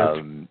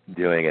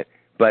 doing it.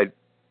 But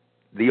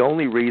the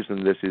only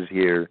reason this is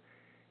here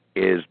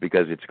is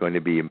because it's going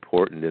to be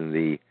important in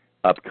the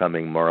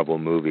upcoming Marvel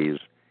movies,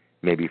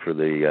 maybe for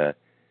the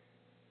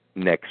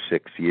next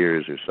 6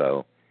 years or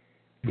so.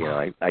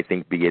 I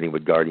think beginning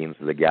with Guardians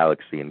of the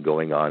Galaxy and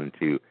going on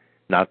to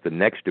not the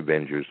next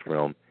Avengers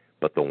film,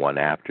 but the one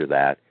after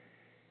that.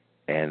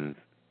 And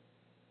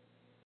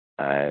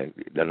I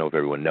don't know if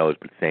everyone knows,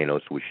 but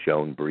Thanos was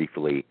shown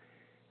briefly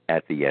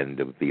at the end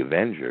of the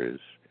Avengers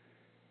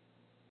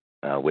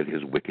with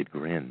his wicked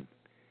grin.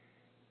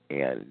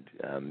 And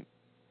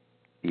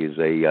he is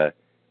a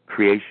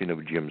creation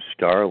of Jim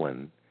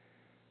Starlin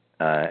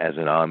as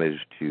an homage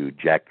to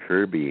Jack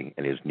Kirby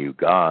and his New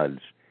Gods.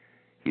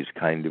 He's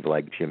kind of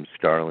like Jim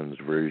Starlin's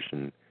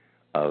version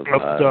of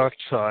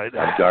Darkseid.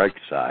 Of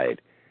Darkseid.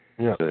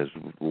 Yeah. So this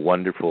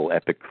wonderful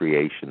epic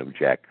creation of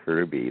Jack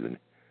Kirby,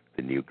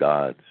 the New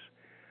Gods,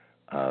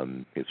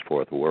 his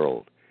fourth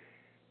world.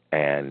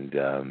 And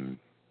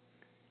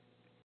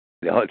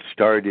it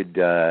started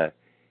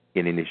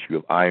in an issue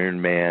of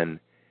Iron Man,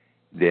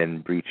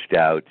 then breached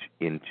out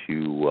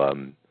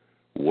into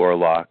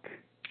Warlock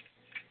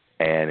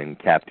and in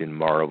Captain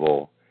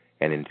Marvel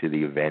and into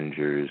the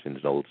Avengers and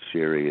his old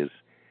series.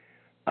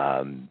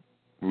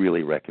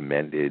 Really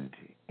recommended,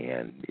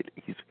 and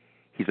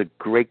he's a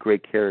great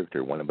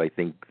character. One of, I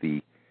think,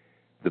 the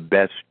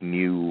best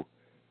new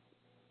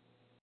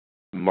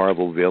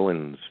Marvel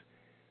villains.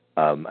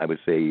 I would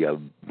say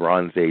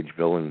Bronze Age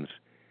villains,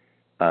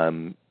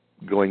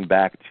 going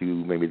back to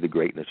maybe the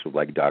greatness of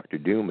like Doctor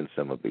Doom and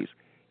some of these.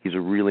 He's a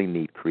really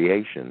neat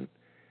creation,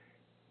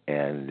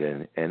 and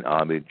an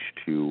homage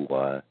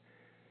to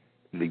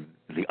the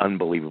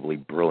unbelievably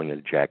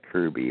brilliant Jack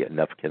Kirby.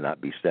 Enough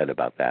cannot be said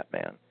about that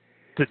man.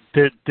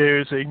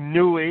 There's a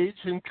new age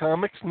in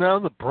comics now,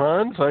 the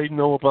bronze. I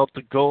know about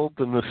the gold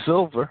and the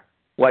silver.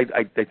 Well,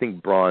 I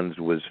think bronze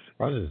was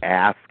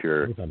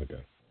after.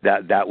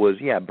 That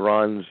was,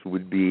 bronze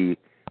would be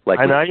like...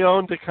 And I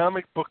owned a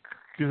comic book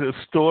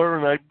store,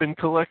 and I've been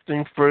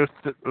collecting for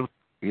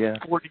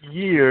 40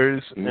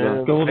 years.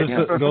 And gold is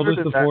the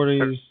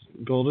 40s.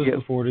 Gold is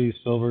the 40s.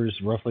 Silver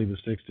is roughly the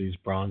 60s.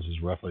 Bronze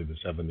is roughly the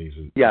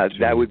 70s. Yeah,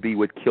 that would be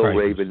with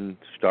Killraven,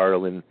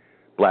 Starlin,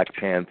 Black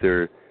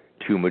Panther,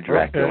 Tomb of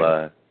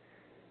Dracula,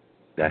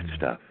 that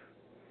stuff.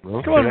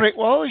 Okay. Come on, Rick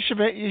Wall.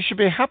 You should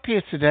be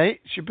happier today.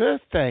 It's your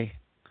birthday.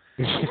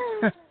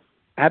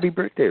 Happy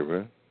birthday,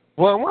 bro.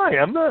 Well, why?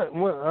 I'm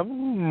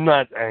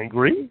not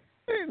angry.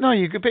 No,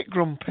 you're a bit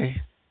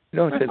grumpy.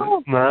 No, I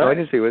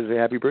didn't say it was a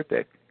happy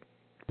birthday.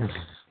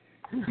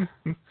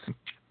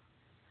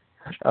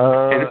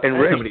 And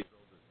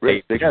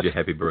Rick,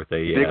 happy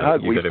birthday. Big Yeah,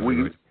 hug.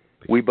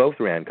 We both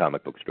ran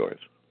comic book stores.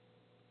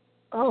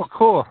 Oh,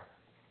 cool.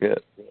 Yeah.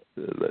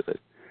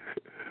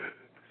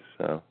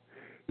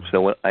 So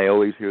when I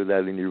always hear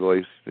that in your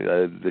voice,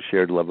 the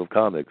shared love of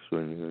comics.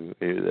 When you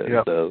hear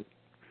that, so.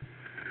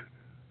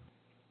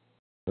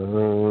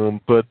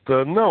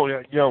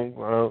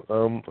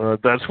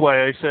 That's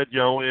why I said,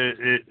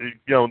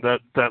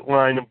 that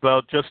line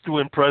about just to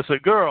impress a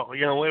girl.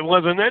 It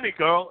wasn't any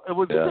girl. It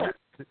was that.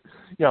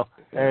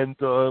 And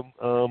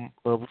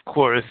of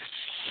course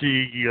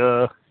she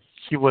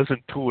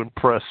wasn't too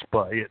impressed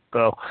by it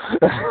though.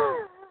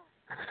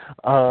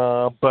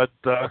 I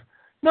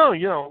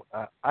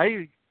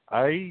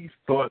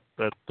thought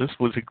that this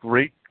was a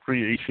great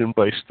creation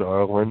by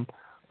Starlin.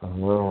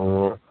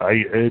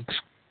 It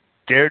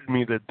scared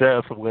me to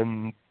death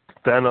when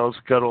Thanos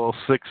got all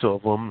 6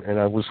 of them, and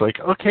I was like,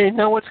 okay,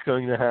 now what's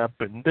going to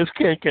happen? This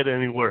can't get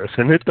any worse,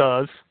 and it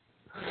does.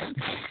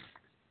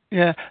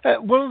 Yeah,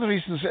 one of the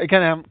reasons,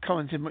 again, I haven't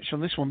commented much on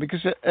this one,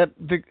 because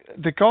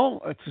the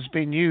gauntlet has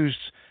been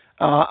used,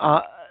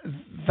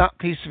 that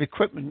piece of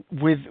equipment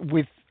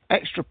with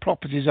extra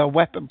properties or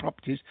weapon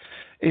properties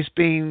is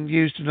being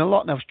used in a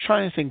lot. And I was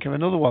trying to think of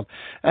another one.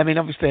 I mean,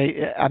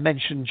 obviously, I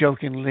mentioned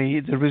jokingly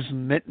the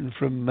Risen Mitten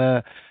from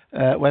where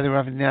they were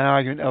having an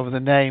argument over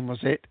the name,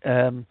 was it,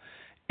 in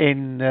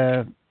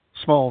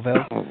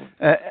Smallville.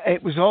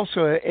 It was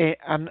also,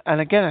 and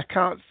again, I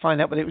can't find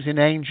out whether it was in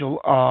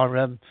Angel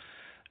or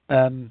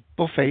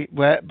Buffy,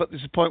 but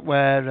there's a point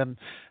where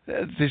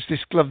there's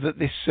this glove that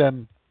this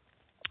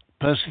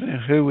person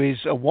who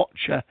is a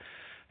watcher,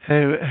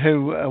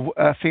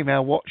 a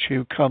female watcher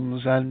who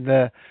comes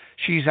and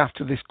she's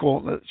after this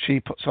gauntlet she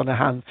puts on her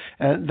hand,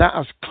 and that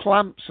has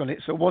clamps on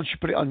it, so once you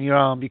put it on your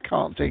arm you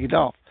can't take it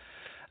off.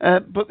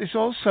 But there's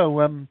also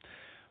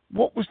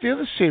what was the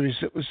other series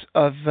that was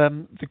of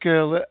the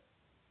girl that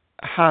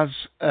has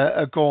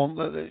a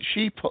gauntlet that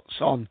she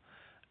puts on,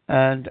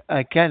 and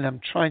again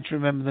I'm trying to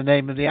remember the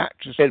name of the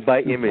actress. And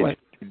by Image,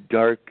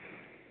 Dark,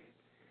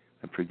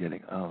 I'm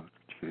forgetting. Oh,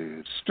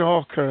 jeez.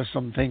 Stalker or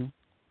something.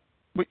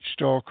 Witch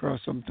Stalker or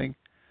something.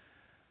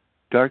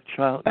 Dark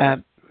Child?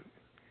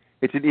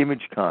 It's an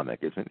Image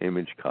comic. It's an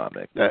Image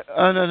comic. No.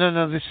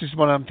 This is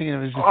what I'm thinking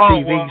of. It's a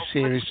TV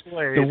series.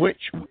 The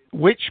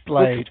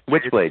Witchblade.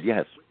 Witchblade,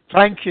 yes.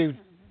 Thank you,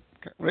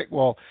 Rick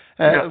Wall.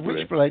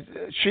 Witchblade.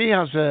 She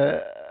has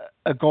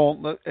a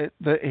gauntlet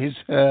that is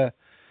her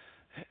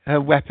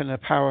weapon, her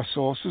power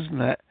source,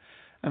 isn't it?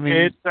 I mean,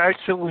 it's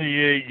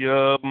actually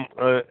a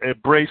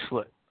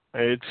bracelet.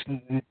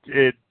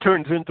 It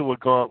turns into a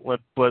gauntlet,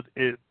 but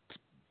it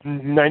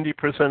 90%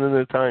 of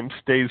the time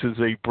stays as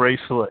a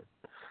bracelet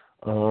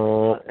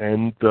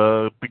and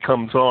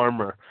becomes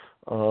armor.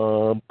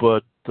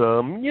 But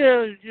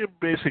you're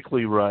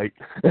basically right.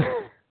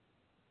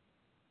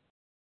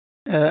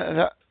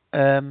 Have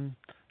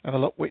a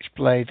look,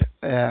 Witchblade.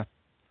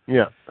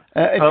 Yeah.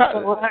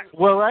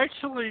 Well,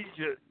 actually,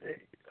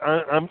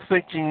 I'm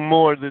thinking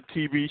more the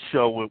TV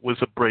show. It was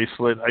a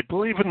bracelet. I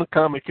believe in the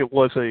comic it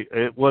was a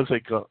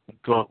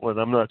gauntlet.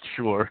 I'm not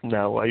sure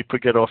now. I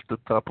forget off the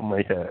top of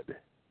my head.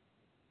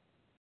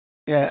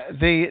 Yeah,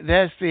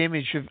 there's the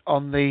image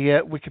on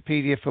the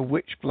Wikipedia for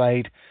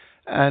Witchblade,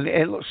 and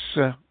it looks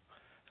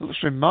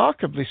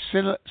remarkably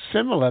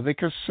similar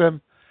because it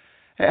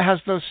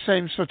has those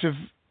same sort of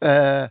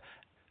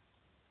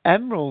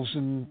emeralds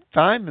and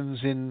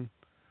diamonds in,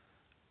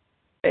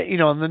 in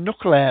the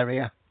knuckle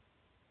area.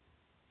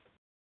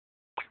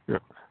 Yeah.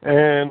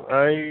 And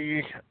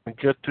I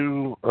get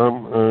to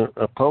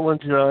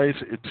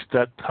apologize. It's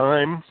that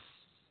time.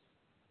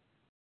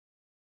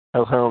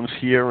 Hellhound's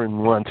here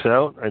and wants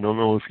out. I don't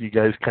know if you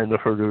guys kind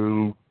of heard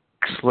her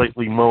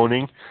slightly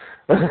moaning.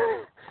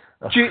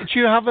 Do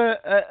you have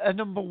a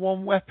number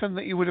one weapon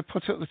that you would have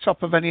put at the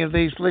top of any of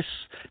these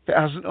lists that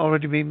hasn't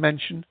already been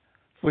mentioned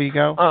before you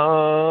go?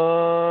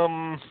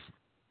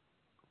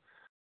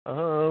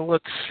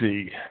 Let's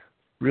see.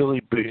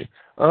 Really big.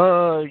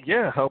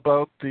 Yeah. How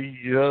about the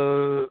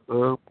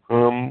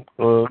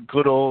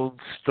good old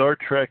Star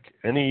Trek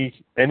any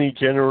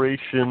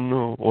generation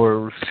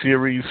or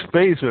series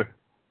phaser?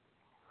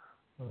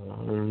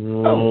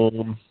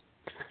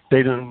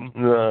 They didn't.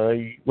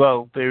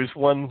 Well, there's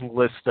one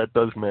list that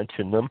does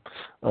mention them,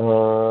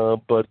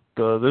 but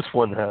this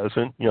one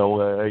hasn't.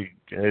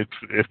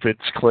 If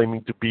it's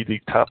claiming to be the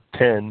top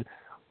 10,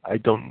 I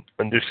don't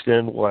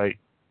understand why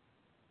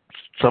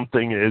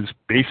something as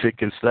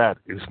basic as that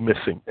is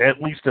missing.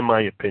 At least in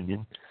my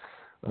opinion.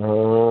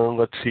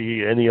 Let's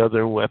see. Any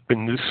other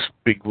weapons?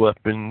 Big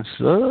weapons?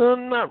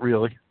 Not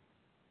really.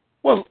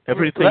 Well,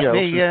 everything else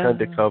is kind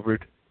of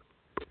covered.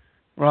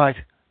 Right.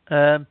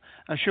 I'm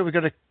sure we've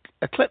got a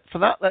clip for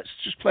that. Let's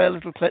just play a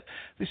little clip.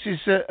 This is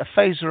a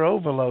phaser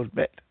overload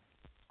bit.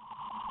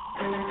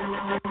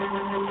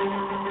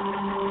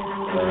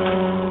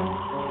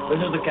 This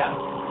is the cap.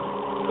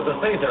 With the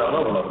phaser on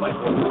overload, Mike.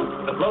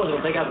 The blows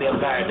will take out the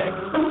entire deck.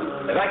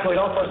 Evacuate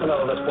all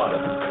personnel in the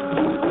squadron.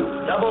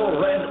 Double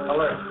red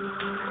alert.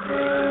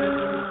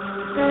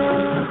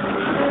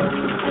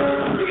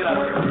 Pick it up.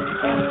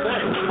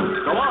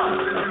 Go on.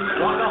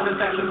 Block off this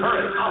section.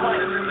 Hurry. I'll fight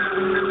it.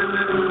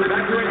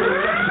 Evacuate the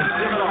section.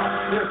 Give it off.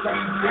 Clear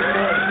section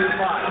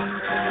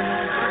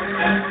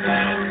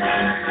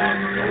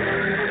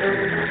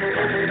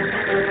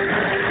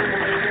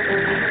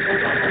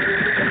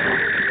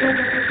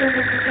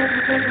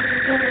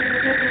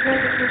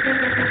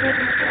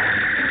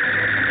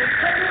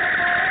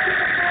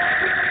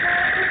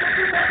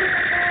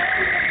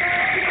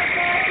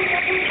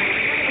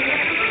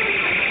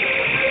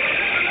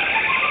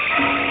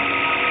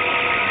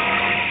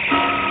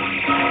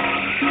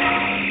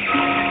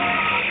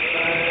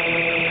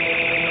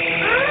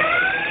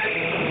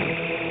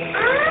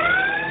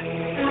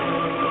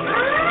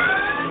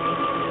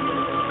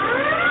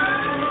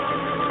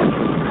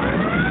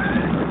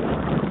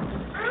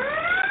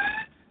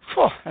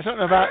I don't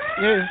know about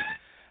you.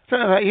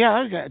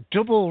 I get a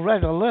double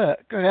red alert.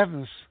 Good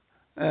heavens.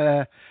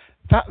 That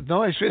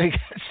noise really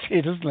gets to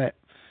you, doesn't it?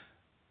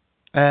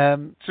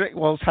 Rick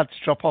Walls had to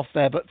drop off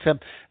there, but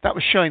that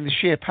was showing the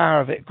sheer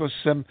power of it because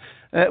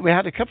we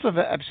had a couple of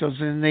episodes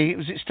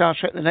was it Star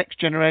Trek The Next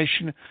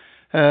Generation?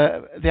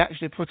 They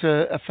actually put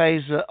a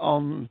phaser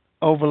on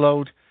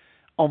overload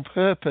on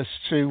purpose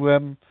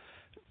to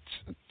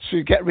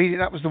get reading.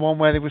 That was the one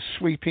where they were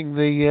sweeping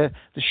the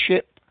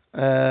ship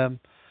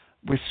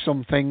with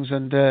some things,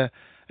 and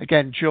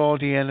again,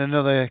 Geordie and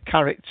another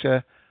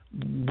character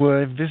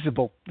were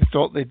invisible. They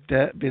thought they'd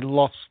been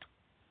lost.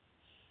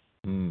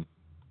 Mm.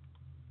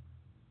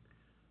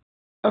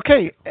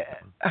 Okay,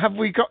 have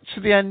we got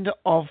to the end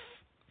of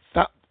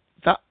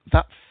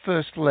that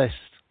first list?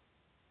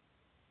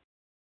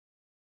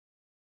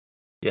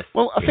 Yes.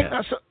 Well, I think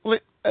that's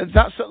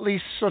at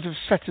least sort of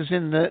set us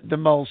in the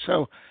mold.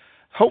 So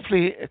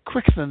hopefully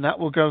quicker than that,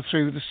 we'll go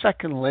through the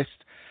second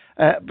list.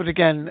 But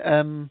again,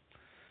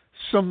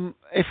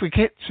 if we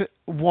get to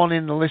one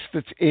in the list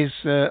that is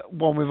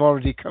one we've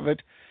already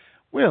covered,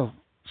 we'll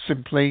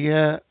simply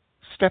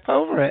step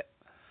over it.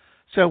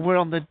 So we're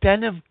on the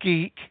Den of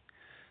Geek,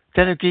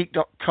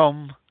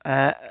 denofgeek.com,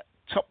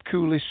 top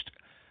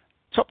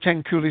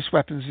 10 coolest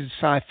weapons in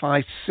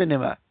sci-fi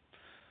cinema.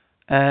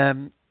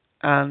 And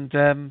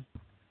they're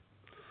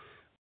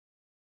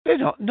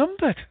not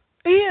numbered.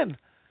 Ian,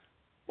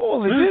 what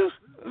will they do?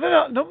 They're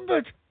not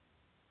numbered.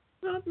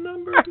 Not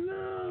numbered,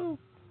 no.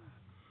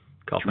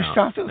 Cop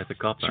out. That's a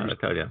cop out, I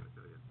tell you.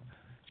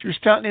 Should we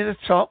start near the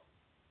top?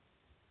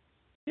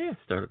 Yeah,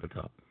 start at the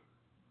top.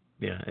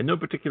 Yeah, in no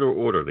particular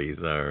order these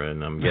are,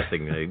 and I'm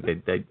guessing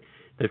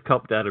they've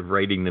copped out of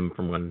rating them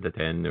from 1 to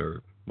 10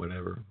 or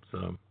whatever.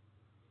 So.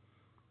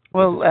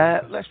 Well,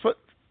 let's put.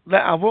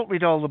 I won't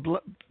read all the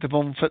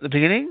ones at the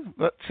beginning,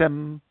 but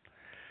the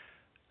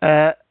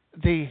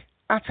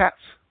AT-AT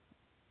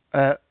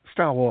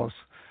Star Wars.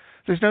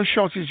 There's no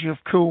shortage of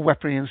cool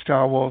weaponry in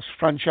Star Wars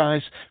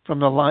franchise, from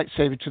the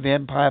lightsaber to the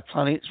Empire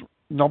planet's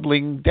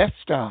knobbling Death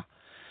Star.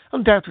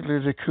 undoubtedly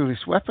the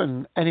coolest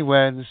weapon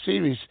anywhere in the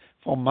series,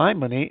 for my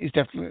money, is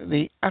definitely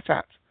the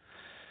AT-AT.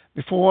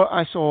 Before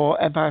I saw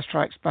Empire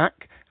Strikes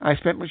Back, I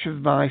spent much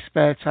of my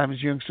spare time as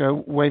a youngster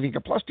waving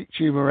a plastic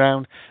tube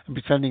around and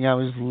pretending I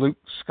was Luke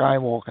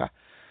Skywalker.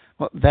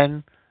 But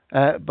when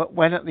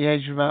at the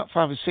age of about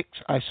 5 or 6,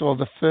 I saw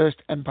the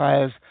first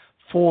Empire's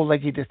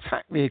four-legged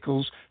attack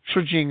vehicles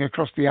trudging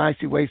across the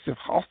icy wastes of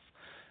Hoth,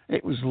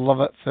 it was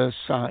love at first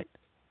sight.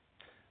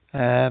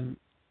 I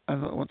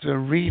don't want to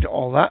read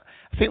all that.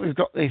 I think we've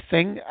got the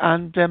thing,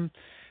 and son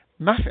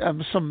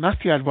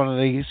Matthew had one of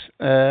these.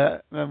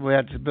 When we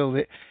had to build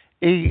it,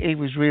 he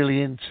was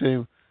really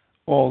into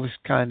all this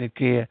kind of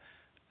gear.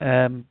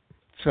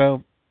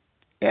 So,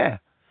 yeah.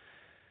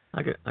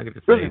 I could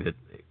just say that.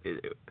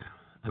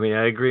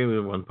 I agree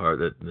with one part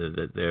that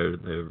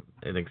they're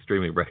an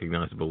extremely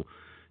recognizable,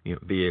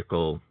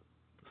 vehicle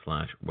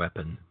 /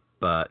 weapon,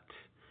 but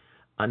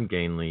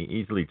ungainly,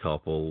 easily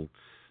toppled.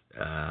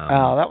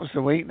 That was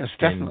the weakness,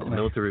 definitely. And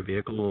military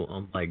vehicle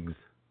on legs.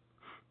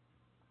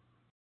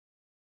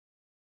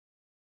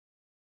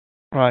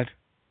 Right.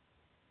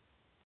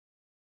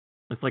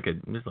 It's like I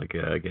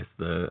guess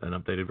an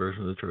updated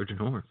version of the Trojan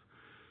horse.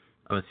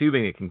 I'm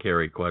assuming it can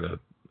carry quite a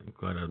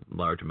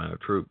large amount of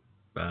troop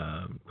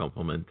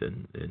complement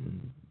in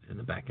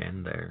the back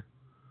end there.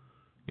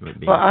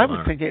 Well, I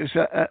would think it was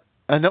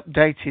an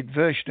updated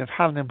version of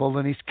Hannibal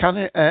and his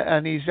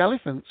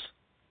elephants.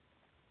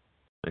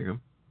 There you go.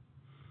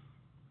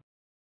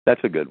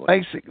 That's a good one.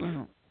 Basically.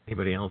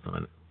 Anybody else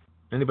on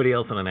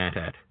an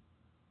AT-AT?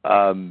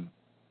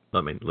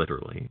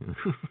 Literally.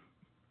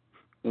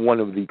 One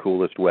of the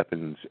coolest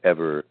weapons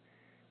ever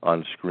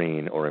on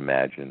screen or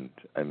imagined.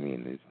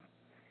 Is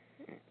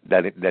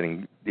that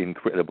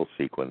incredible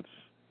sequence.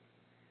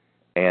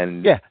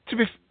 And yeah, to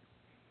be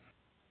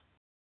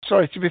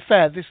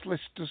fair, this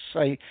list does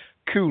say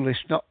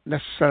coolest, not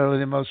necessarily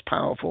the most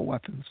powerful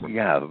weapons.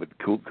 Yeah, but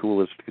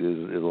coolest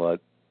is a lot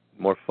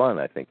more fun,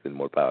 I think, than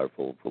more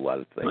powerful for a lot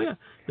of things. Oh, yeah.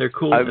 They're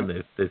cool,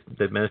 and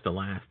they've managed to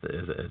last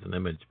as an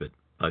image, but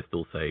I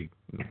still say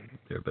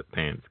they're a bit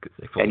pants because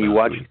they fall. And you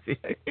watch,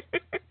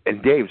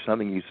 and Dave,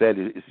 something you said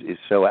is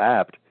so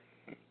apt.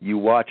 You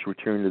watch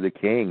Return of the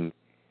King,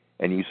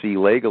 and you see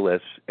Legolas,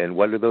 and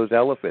what are those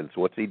elephants?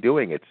 What's he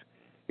doing?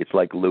 It's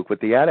like Luke with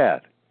the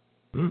AT-AT.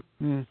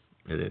 Mm.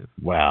 It is.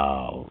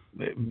 Well,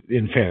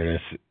 in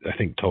fairness, I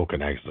think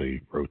Tolkien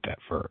actually wrote that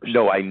first.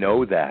 No, I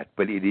know that,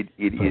 but it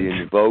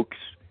invokes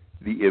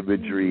the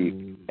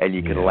imagery, and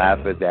you can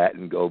laugh at that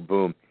and go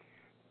boom.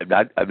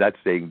 I'm not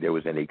saying there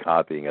was any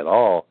copying at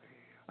all.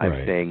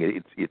 I'm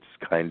saying it's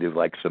kind of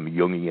like some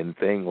Jungian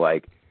thing,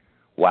 like,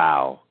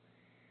 wow,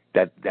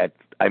 that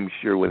I'm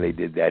sure when they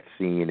did that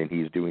scene and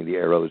he's doing the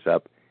arrows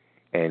up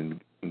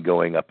and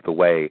going up the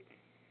way,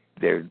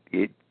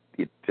 it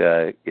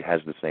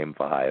has the same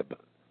vibe.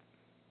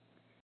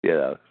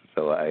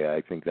 So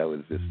I think that was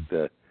just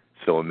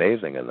so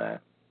amazing in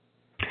that.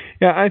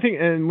 Yeah, I think,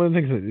 and one of the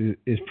things that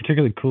is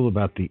particularly cool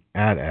about the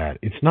AT-AT,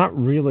 it's not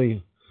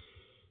really.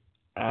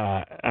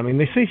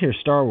 They say here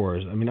Star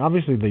Wars.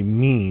 Obviously they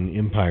mean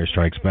Empire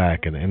Strikes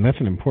Back, and that's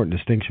an important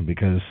distinction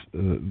because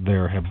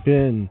there have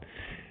been,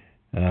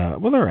 there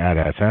are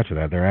AT-ATs after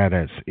that. There are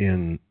AT-ATs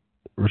in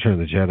Return of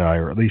the Jedi,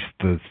 or at least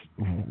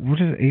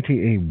what is it,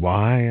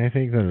 AT-AY, I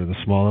think, that are the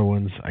smaller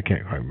ones. I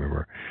can't quite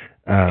remember.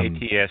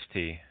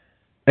 AT-ST.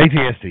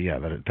 AT-ST, yeah,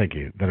 thank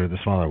you. That are the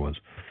smaller ones.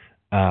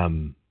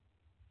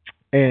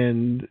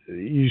 And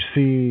you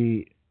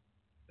see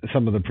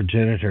some of the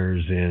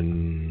progenitors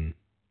in,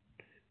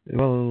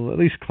 well, at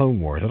least Clone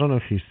Wars. I don't know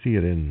if you see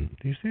it in.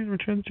 Do you see it in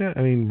Return of the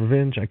Jedi?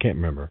 Revenge? I can't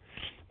remember.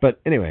 But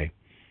anyway,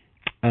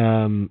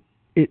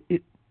 the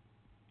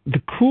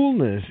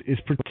coolness is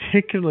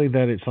particularly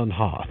that it's on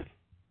Hoth,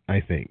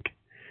 I think.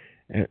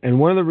 And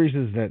one of the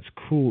reasons that's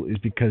cool is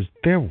because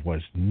there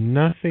was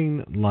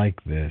nothing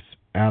like this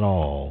at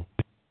all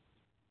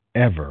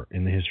ever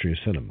in the history of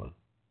cinema.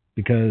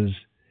 Because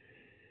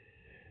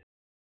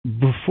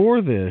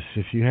before this,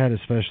 if you had a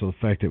special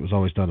effect, it was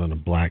always done on a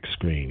black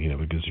screen,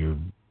 because you're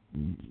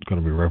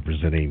going to be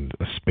representing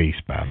a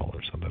space battle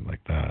or something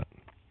like that.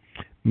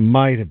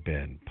 Might have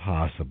been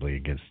possibly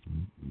against,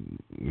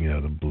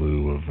 the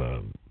blue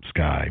of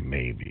sky,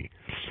 maybe.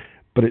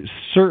 But it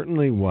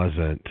certainly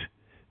wasn't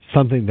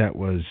something that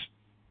was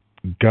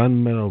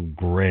gunmetal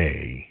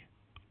gray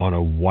on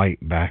a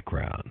white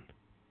background.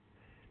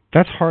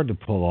 That's hard to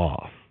pull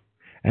off.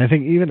 And I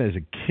think even as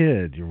a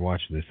kid, you're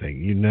watching this thing,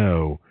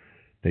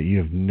 that you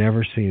have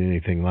never seen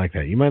anything like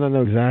that. You might not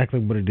know exactly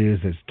what it is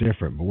that's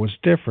different, but what's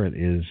different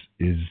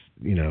is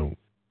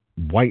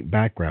white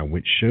background,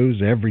 which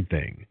shows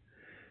everything.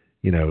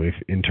 If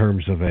in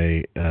terms of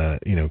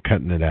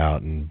cutting it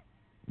out and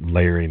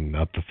layering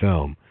up the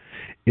film,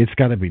 it's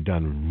got to be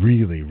done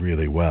really,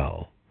 really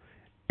well.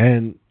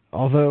 And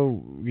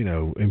although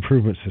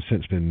improvements have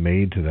since been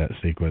made to that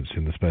sequence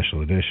in the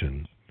special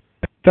edition,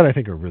 that I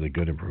think are really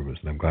good improvements,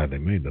 and I'm glad they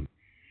made them.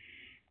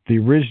 The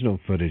original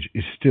footage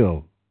is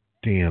still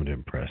damned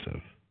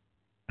impressive.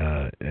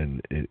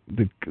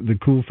 The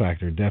cool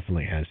factor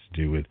definitely has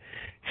to do with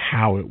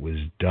how it was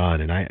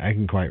done, and I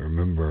can quite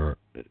remember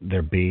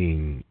there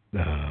being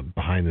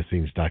behind the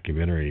scenes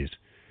documentaries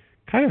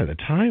kind of at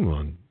the time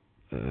on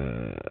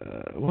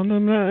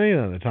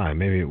not at the time,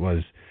 maybe it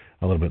was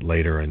a little bit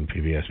later in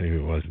PBS, maybe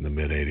it was in the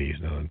mid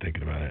 80s, now that I'm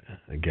thinking about it,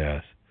 I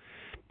guess.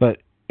 But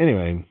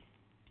anyway,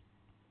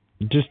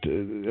 just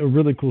a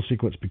really cool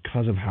sequence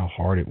because of how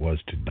hard it was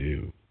to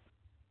do.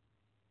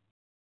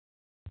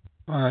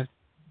 All right.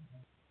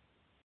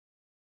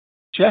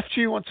 Jeff,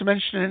 do you want to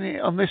mention any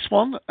on this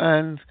one?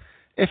 And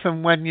if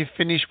and when you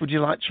finish, would you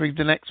like to read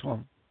the next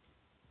one?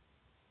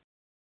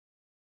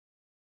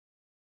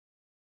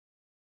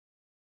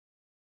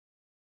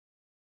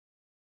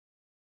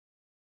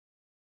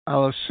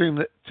 I'll assume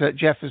that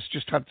Jeff has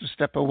just had to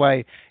step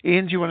away.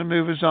 Ian, do you want to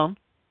move us on?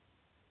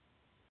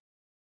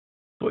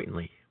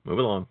 Certainly. Move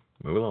along.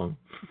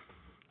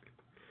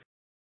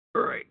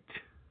 All right.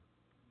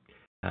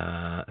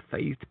 A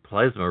phased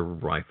plasma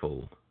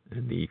rifle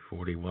in the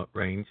 40-watt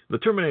range. The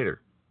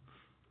Terminator.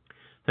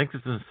 Thanks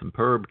to some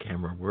superb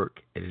camera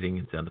work, editing,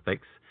 and sound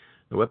effects,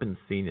 the weapons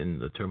seen in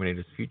the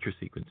Terminator's future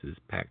sequences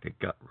packed a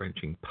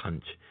gut-wrenching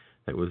punch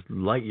that was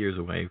light years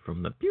away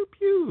from the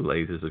pew-pew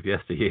lasers of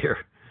yesteryear.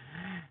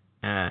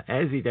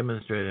 As he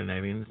demonstrated in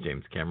Aliens,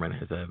 James Cameron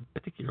has a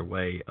particular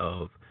way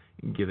of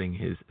giving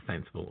his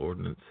fanciful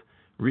ordnance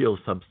real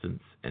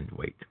substance and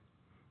weight.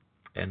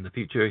 And the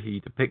future he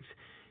depicts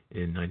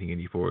in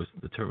 1984's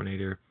The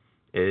Terminator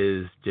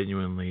is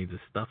genuinely the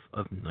stuff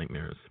of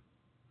nightmares.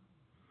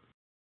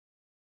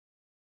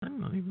 I'm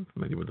not even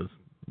familiar with this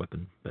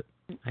weapon, but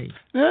hey.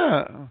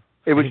 Yeah.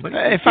 It was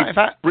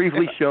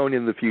briefly shown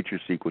in the future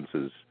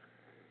sequences.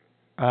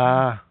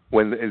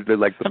 When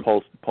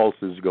the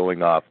pulses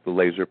going off, the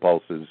laser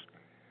pulses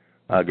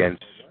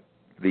against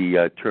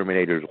the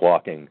Terminators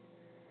walking.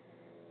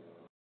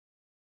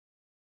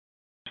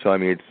 So I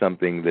mean, it's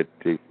something that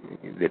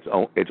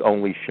it's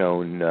only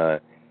shown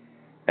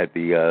at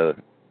the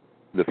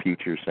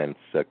future sense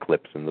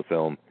clips in the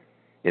film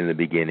in the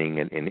beginning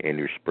and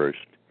interspersed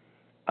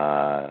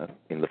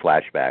in the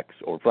flashbacks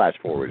or flash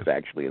forwards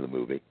actually in the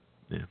movie.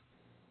 Yeah.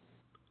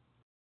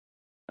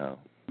 Oh.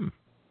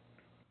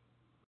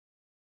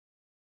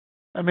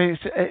 I mean,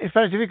 it's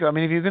very difficult. I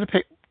mean, if you're going to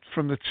pick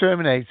from the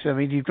Terminator, I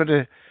mean, you've got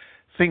to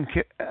think,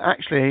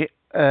 actually,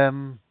 I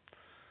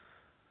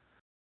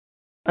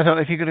don't know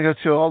if you're going to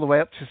go all the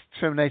way up to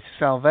Terminator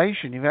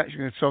Salvation. You're actually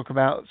going to talk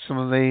about some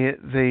of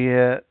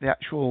the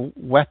actual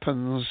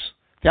weapons,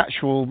 the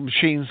actual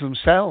machines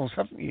themselves,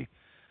 haven't you?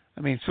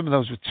 I mean, some of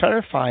those were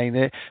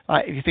terrifying.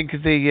 Like if you think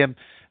of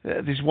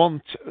there's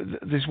one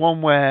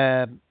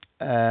where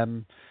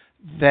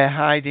they're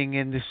hiding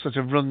in this sort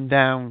of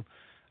rundown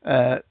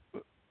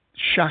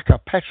shack or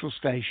petrol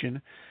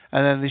station,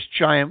 and then this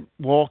giant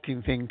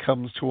walking thing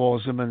comes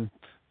towards them and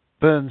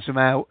burns them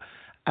out,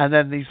 and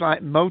then these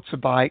like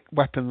motorbike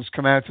weapons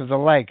come out of the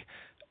leg.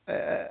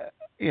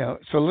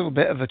 It's a little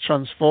bit of a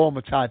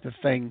Transformer type of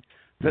thing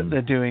that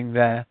they're doing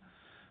there.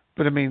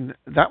 But I mean,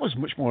 that was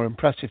much more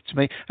impressive to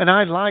me. And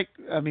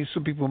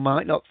some people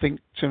might not think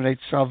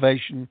Terminator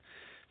Salvation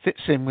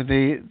fits in with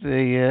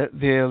the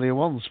earlier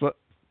ones, but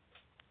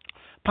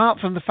apart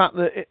from the fact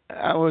that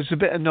I was a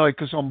bit annoyed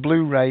because on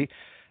Blu-ray,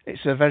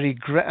 it's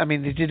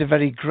they did a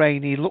very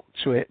grainy look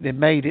to it. They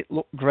made it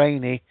look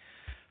grainy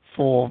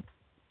for,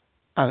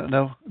 I don't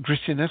know,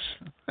 grittiness,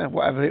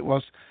 whatever it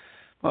was.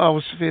 I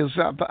always feel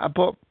that, but I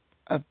bought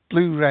a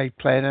Blu-ray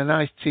player and a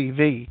nice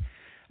TV,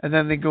 and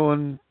then they go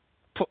and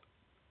put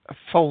a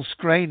false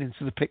grain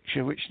into the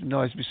picture, which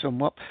annoys me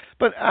somewhat.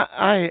 But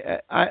I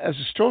as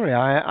a story,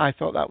 I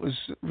thought that was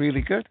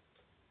really good.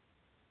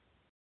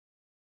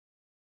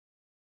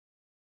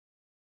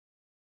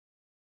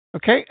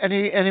 Okay,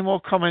 any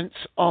more comments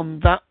on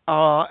that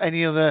or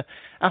any other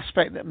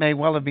aspect that may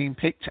well have been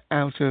picked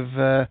out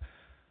of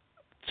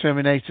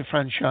Terminator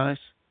franchise?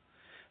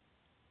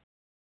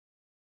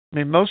 I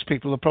mean, most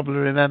people will probably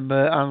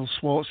remember Arnold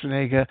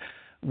Schwarzenegger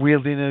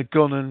wielding a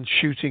gun and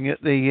shooting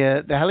at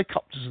the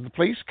helicopters and the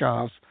police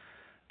cars.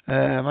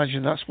 I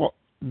imagine that's what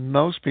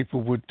most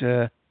people would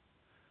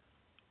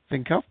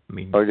think of. I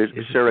mean,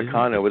 Sarah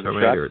Connor was the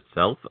Terminator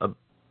itself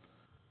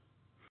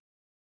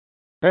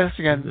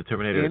Isn't the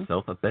Terminator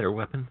itself a better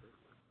weapon?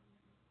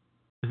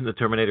 Isn't the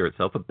Terminator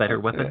itself a better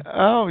weapon?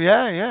 Oh,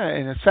 yeah.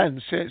 In a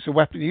sense, it's a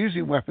weapon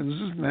using weapons,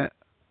 isn't it?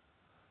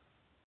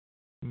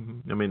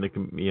 I mean,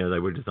 they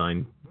were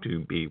designed to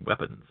be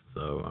weapons,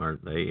 so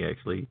aren't they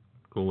actually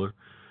cooler?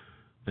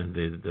 And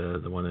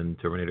the one in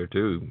Terminator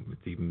 2,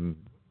 it's even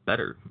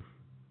better.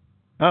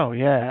 Oh,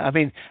 yeah. I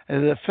mean,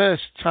 the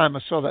first time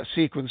I saw that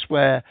sequence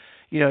where,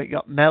 it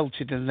got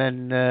melted and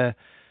then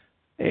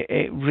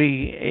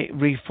it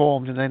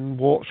reformed and then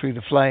walked through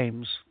the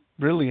flames.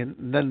 Brilliant.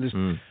 And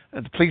then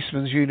the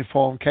policeman's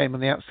uniform came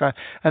on the outside.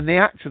 And the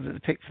actor that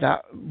depicted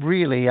that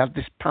really had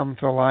this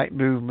panther-like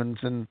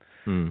movement and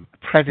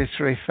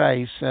predatory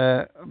face.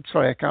 I'm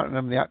sorry, I can't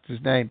remember the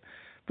actor's name,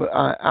 but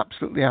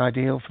absolutely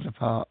ideal for the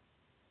part.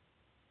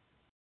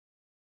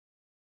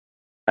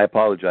 I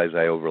apologize.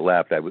 I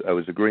overlapped. I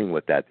was agreeing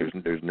with that.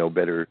 There's no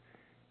better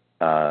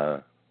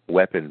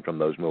weapon from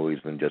those movies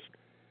than just,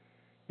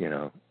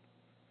 the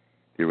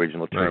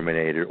original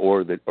Terminator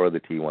or the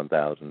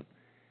T-1000,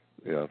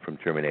 from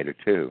Terminator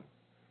 2.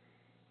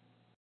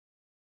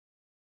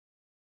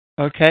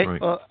 Okay.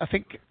 Right. Well, I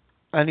think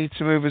I need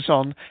to move us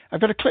on. I've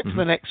got a clip for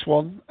the next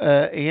one,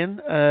 Ian.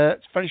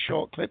 It's a very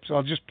short clip, so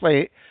I'll just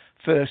play it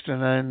first,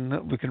 and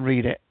then we can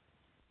read it.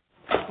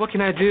 What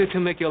can I do to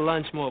make your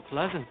lunch more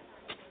pleasant?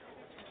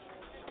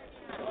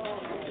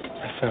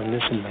 I found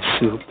this in my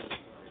soup,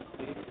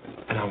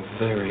 and I'm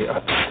very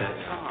upset.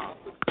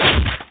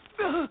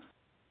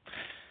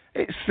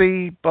 It's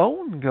the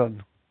bone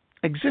gun.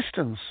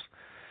 Existence.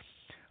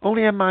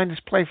 Only a mind as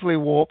playfully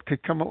warped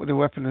could come up with a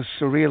weapon as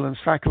surreal and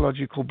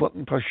psychological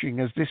button-pushing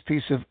as this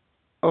piece of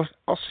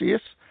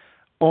osseous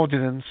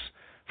ordnance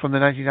from the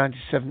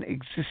 1997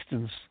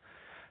 Existence.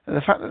 And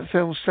the fact that the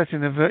film's set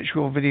in a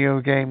virtual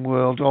video game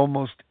world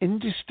almost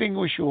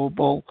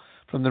indistinguishable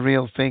from the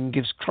real thing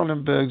gives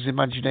Cronenberg's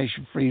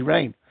imagination free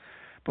rein.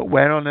 But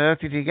where on earth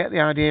did he get the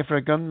idea for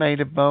a gun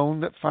made of bone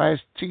that fires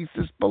teeth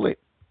as bullet?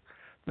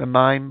 The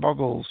mind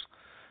boggles.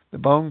 The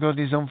bone gun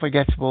is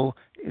unforgettable,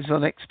 his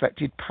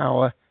unexpected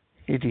power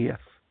hideous.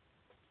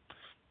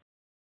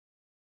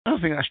 I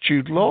don't think that's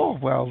Jude Law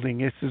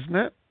wielding it, isn't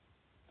it?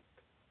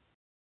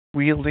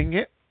 Wielding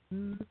it?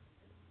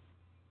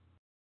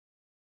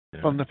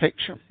 From the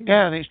picture.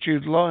 Yeah, and it's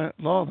Jude Law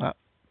that.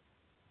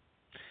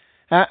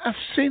 I've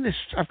seen this,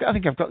 I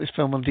think I've got this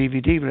film on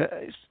DVD, but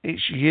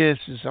it's years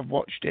since I've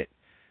watched it.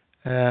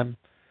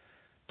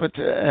 But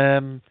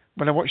when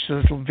I watched a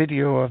little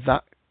video of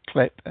that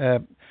clip,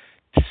 it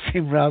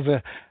seemed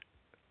rather,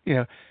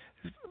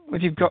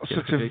 when you've got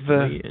sort of...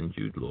 and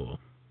Jude Law.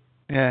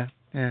 Yeah.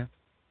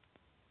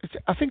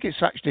 I think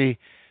it's actually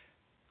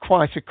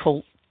quite a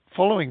cult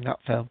following, that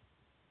film.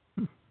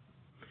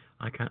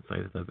 I can't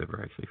say that I've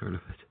ever actually heard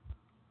of it.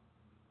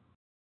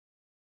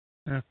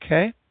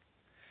 Okay.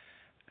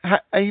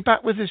 Are you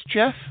back with us,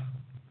 Jeff?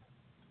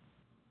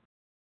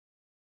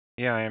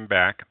 Yeah, I am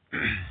back.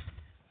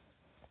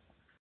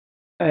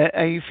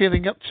 Are you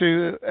feeling up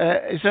to...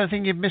 is there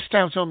anything you've missed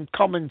out on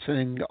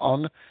commenting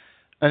on?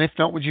 And if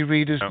not, would you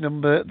read us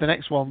the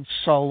next one,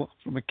 Sol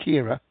from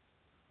Akira?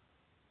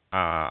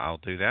 I'll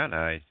do that.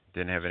 I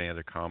didn't have any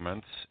other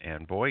comments.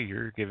 And boy,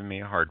 you're giving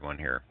me a hard one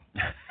here.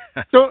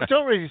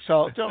 Don't read it,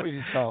 Sol. Don't read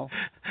it, Sol.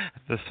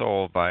 The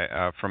Soul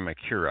from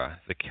Akira.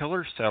 The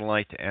killer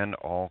satellite to end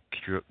all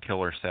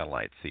killer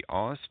satellites. The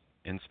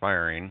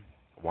awe-inspiring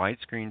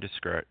widescreen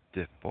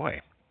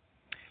boy.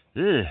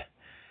 Ugh.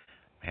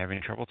 I'm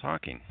having trouble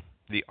talking.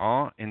 The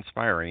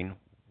awe-inspiring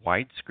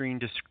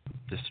widescreen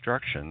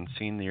destruction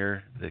seen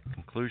near the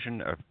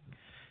conclusion of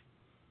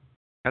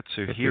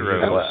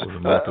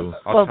Katsuhiro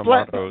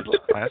Okamoto's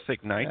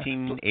classic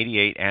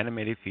 1988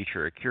 animated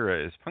feature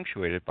Akira is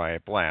punctuated by a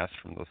blast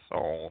from the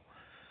soul.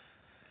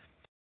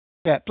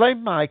 Yeah,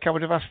 blame Mike. I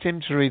would have asked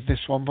him to read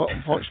this one, but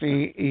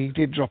unfortunately he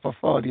did drop off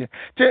audio.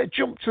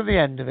 Jump to the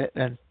end of it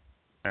then.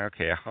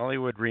 Okay, a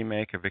Hollywood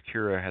remake of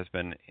Akira has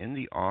been in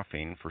the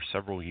offing for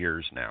several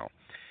years now.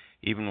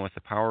 Even with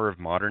the power of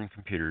modern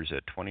computers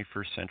at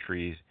 21st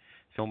century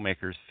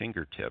filmmakers'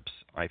 fingertips,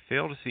 I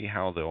fail to see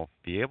how they'll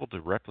be able to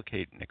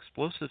replicate an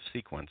explosive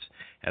sequence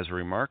as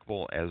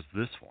remarkable as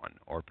this one,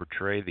 or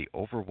portray the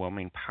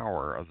overwhelming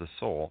power of the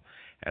soul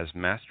as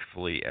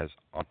masterfully as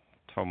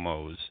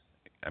Otomo's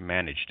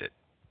managed it.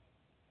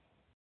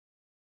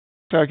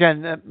 So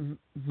again,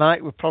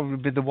 Mike would probably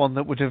be the one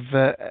that would have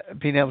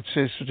been able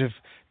to sort of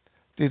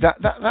do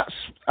that. That's,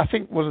 I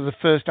think, one of the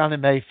first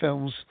anime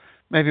films,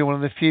 maybe one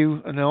of the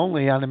few and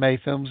only anime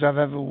films I've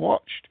ever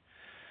watched.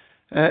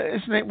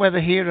 Isn't it where the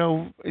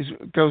hero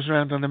goes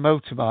around on a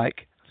motorbike?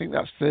 I think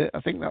that's the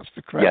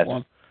correct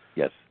one.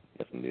 Yes,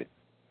 indeed.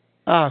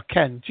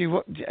 Ken,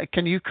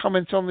 can you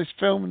comment on this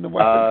film and the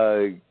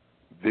weapon?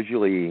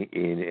 Visually,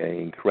 an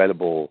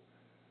incredible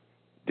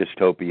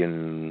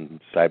dystopian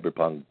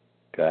cyberpunk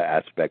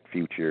aspect,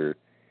 future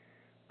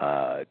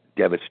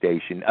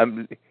devastation.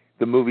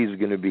 The movie's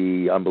going to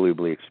be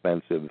unbelievably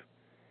expensive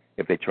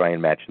if they try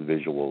and match the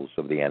visuals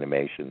of the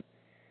animation.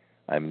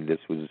 This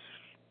was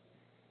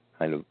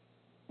kind of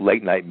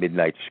late night,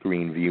 midnight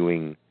screen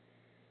viewing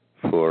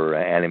for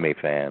anime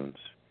fans.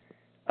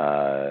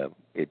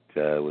 It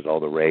was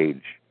all the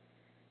rage,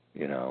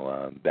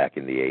 back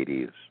in the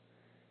 80s,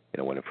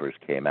 when it first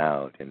came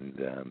out,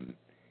 and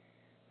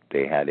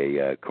they had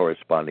a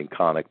corresponding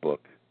comic book,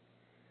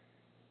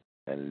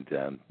 and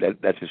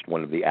that's just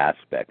one of the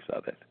aspects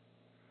of it.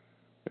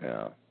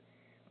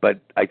 But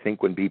I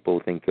think when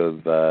people think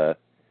of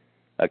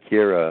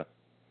Akira,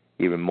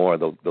 even more,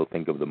 they'll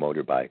think of the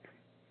motorbike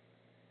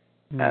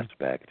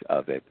aspect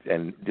of it,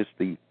 and just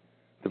the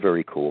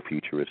very cool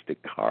futuristic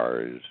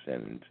cars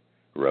and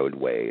road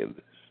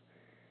waves.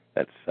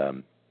 That's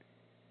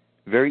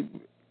very,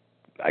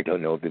 I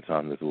don't know if it's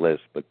on this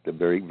list, but the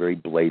very, very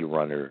Blade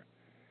Runner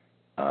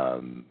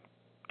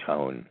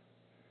tone,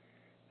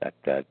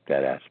 that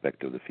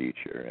aspect of the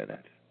future in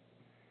it,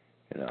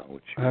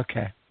 which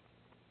okay.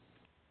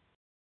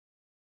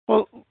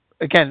 Well,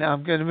 again,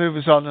 I'm going to move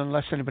us on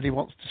unless anybody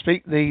wants to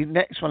speak. The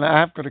next one I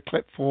have got a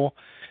clip for.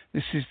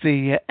 This is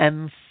the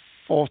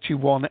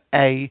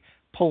M41A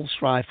pulse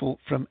rifle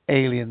from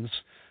Aliens.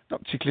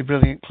 Not particularly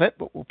brilliant clip,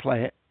 but we'll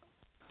play it.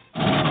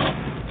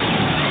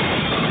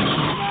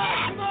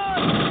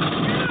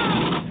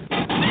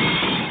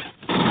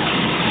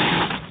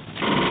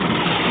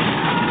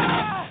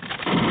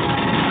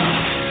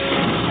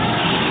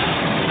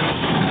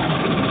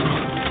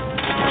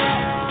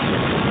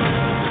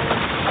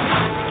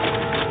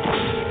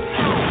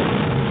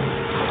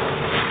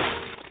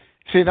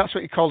 See, that's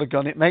what you call a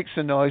gun. It makes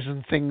a noise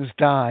and things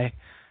die.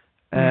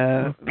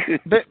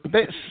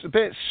 Bit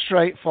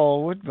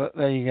straightforward, but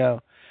there you go.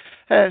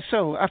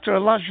 So, after a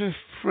largely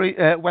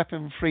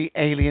weapon-free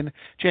Alien,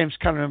 James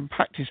Cameron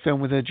packed his film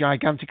with a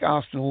gigantic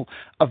arsenal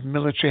of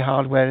military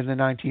hardware in the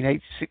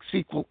 1986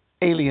 sequel,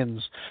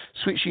 Aliens,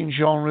 switching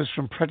genres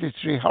from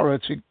predatory horror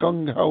to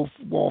gung-ho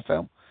war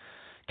film.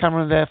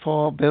 Cameron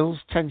therefore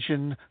builds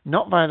tension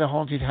not via the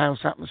haunted house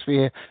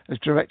atmosphere as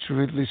director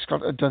Ridley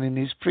Scott had done in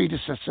his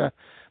predecessor,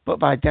 but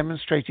by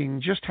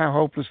demonstrating just how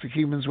hopeless the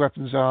humans'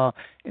 weapons are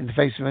in the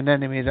face of an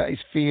enemy that is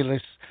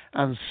fearless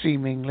and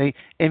seemingly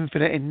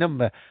infinite in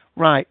number.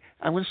 Right,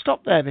 I'm going to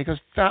stop there because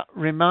that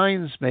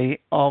reminds me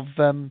of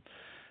the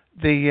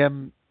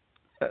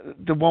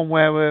one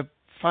where we're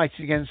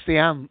fighting against the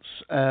ants,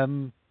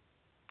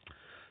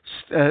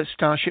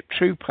 Starship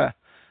Trooper.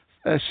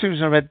 As soon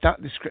as I read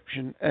that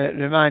description, it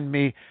reminded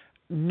me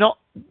not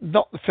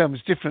the film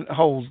is different,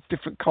 whole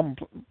different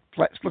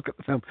complex look at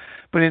the film,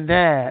 but in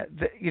there,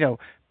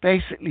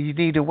 basically you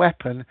need a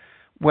weapon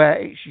where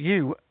it's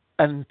you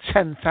and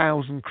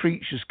 10,000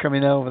 creatures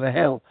coming over the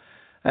hill,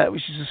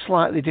 which is a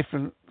slightly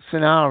different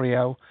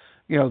scenario.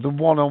 The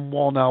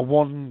one-on-one are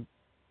one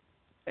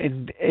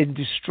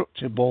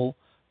indestructible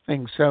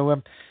thing.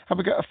 So, have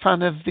we got a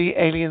fan of the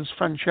Aliens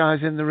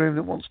franchise in the room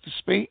that wants to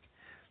speak?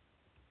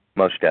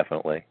 Most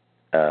definitely.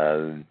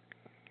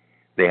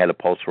 They had a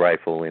pulse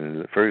rifle in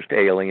the first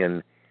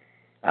Alien.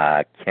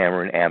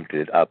 Cameron amped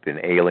it up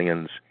in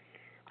Aliens.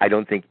 I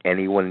don't think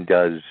anyone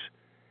does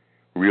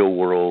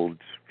real-world,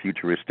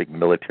 futuristic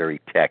military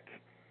tech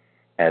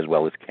as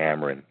well as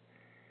Cameron.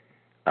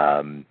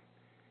 From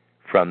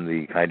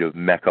the kind of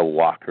mecha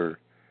walker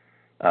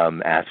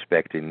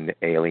aspect in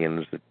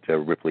Aliens that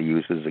Ripley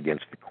uses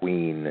against the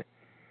Queen,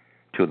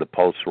 to the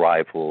pulse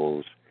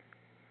rifles,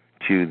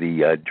 to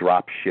the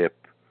drop ship,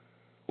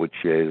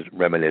 which is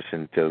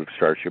reminiscent of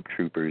Starship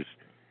Troopers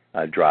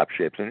drop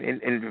ships,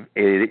 and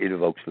it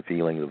evokes the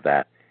feeling of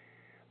that.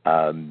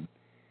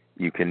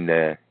 You can,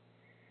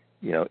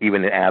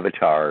 even in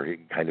Avatar,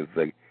 kind of,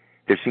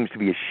 there seems to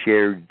be a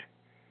shared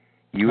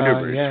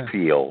universe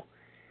feel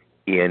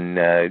in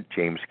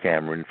James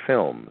Cameron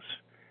films,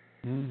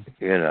 and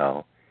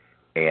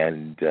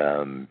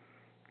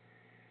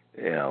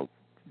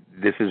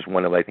this is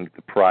one of, I think,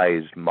 the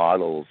prized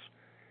models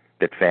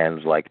that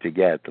fans like to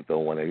get, that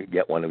they'll want to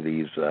get one of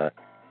these,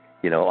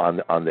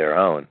 on their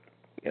own,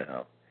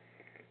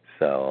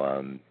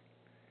 So,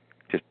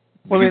 just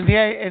in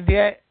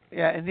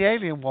the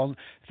Alien one,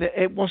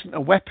 it wasn't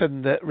a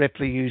weapon that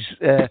Ripley used.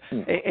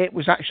 It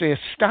was actually a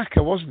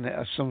stacker, wasn't it,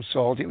 of some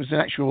sort? It was an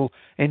actual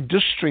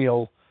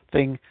industrial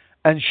thing,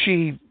 and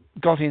she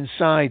got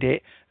inside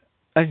it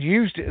and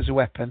used it as a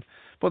weapon.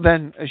 But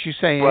then, as you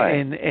say,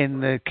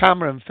 in the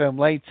Cameron film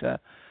later.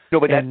 No,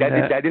 but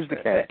that is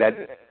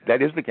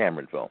the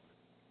Cameron film.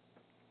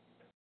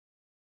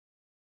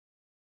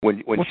 When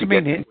what she do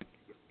you mean?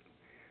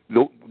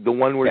 The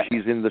one where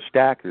she's in the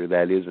stacker,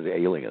 that is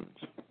Aliens.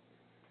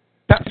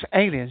 That's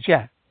Aliens,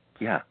 yeah.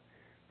 Yeah.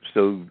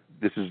 So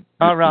this is.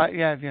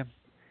 Yeah.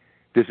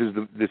 This is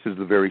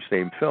the very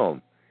same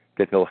film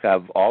that he'll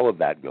have all of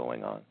that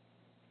going on.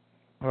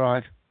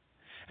 Right.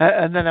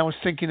 And then I was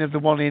thinking of the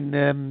one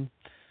in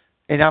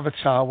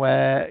Avatar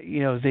where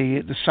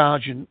the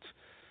sergeant,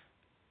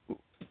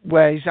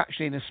 where he's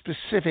actually in a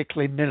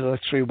specifically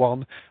military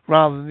one,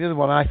 rather than the other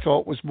one I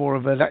thought was more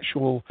of an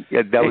actual.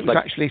 Yeah, that was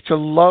actually to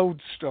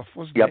load stuff,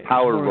 wasn't it? Yeah, a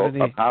power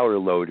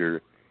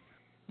loader,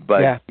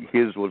 but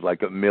his was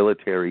like a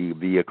military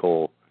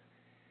vehicle,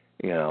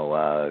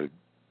 kind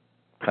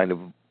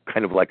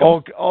of like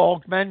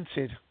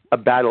augmented, a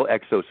battle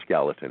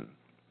exoskeleton.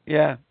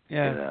 Yeah.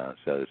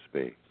 So to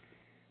speak.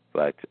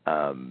 But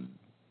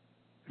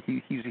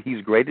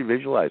he's great at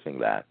visualizing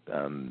that.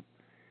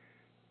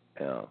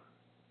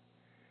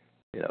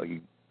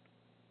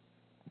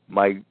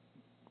 My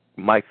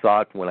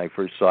thought when I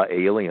first saw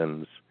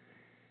Aliens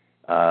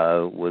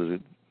was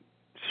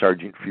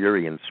Sergeant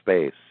Fury in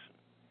space.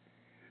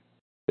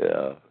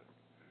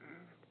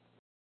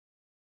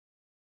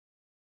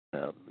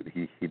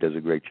 He does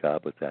a great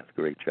job with that.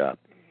 Great job.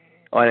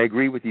 Oh, and I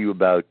agree with you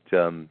about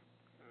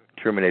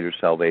Terminator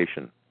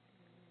Salvation.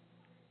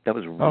 That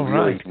was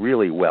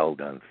really well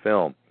done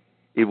film.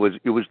 It was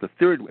the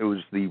third. It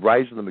was the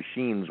Rise of the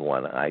Machines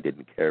one I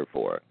didn't care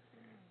for.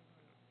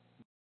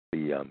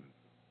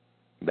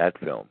 That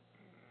film,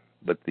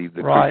 but with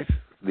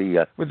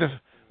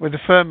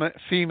the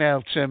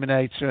female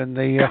Terminator and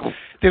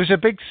there was a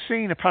big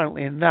scene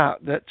apparently in that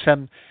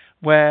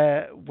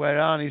where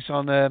Arnie's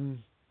on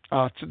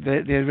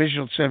the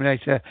original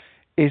Terminator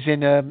is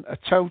in a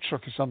tow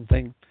truck or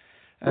something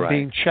and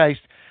being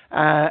chased.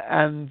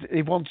 And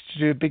he wanted to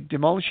do a big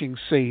demolishing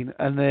scene,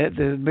 and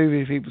the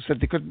movie people said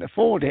they couldn't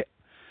afford it.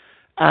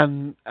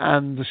 And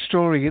the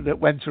story that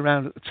went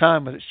around at the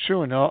time, whether it's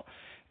true or not,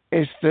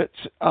 is that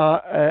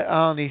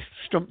Arnie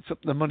stumped up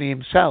the money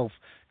himself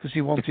because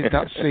he wanted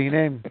that scene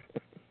in.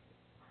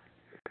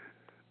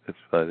 That's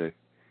funny,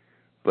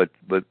 but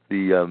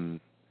the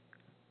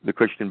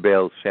Christian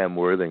Bale Sam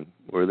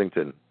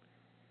Worthington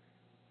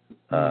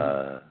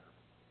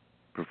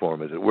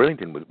performance.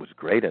 Worthington was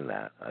great in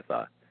that, I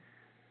thought,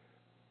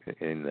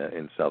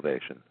 in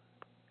Salvation.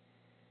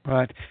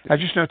 Right. I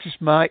just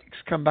noticed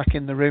Mike's come back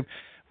in the room.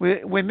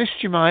 We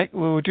missed you, Mike.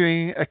 We were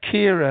doing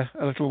Akira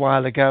a little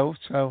while ago,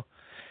 so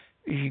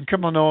you can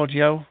come on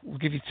audio. We'll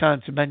give you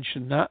time to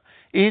mention that.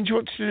 Ian, do you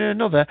want to do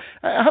another?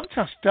 I haven't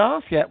asked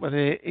Darth yet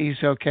whether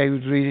he's okay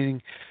with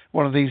reading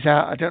one of these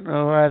out. I don't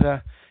know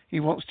whether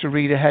he wants to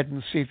read ahead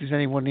and see if there's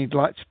anyone he'd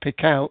like to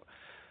pick out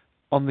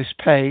on this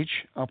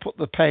page. I'll put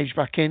the page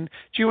back in.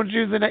 Do you want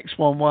to do the next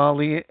one while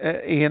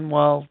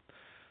while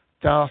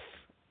Darth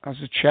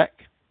has a check?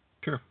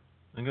 Sure.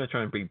 I'm going to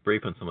try and be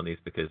brief on some of these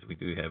because we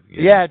do have...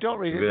 don't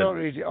read it. Don't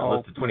read it all.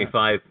 List of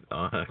 25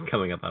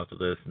 coming up after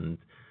this. And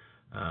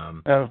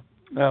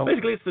no.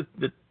 Basically, it's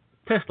the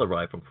Tesla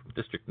ride from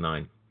District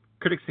 9.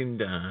 Critics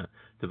seemed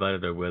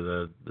divided over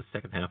whether the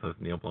second half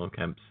of Neil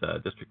Blomkamp's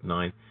District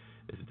 9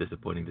 is a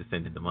disappointing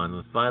descent into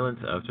mindless violence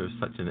after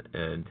such an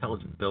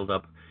intelligent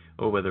build-up,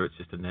 or whether it's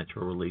just a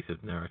natural release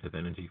of narrative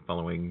energy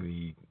following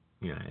the...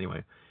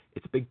 anyway,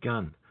 it's a big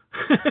gun.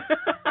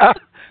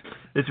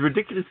 It's a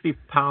ridiculously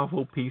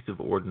powerful piece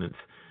of ordnance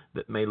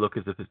that may look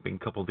as if it's been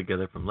coupled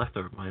together from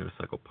leftover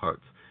motorcycle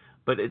parts,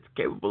 but it's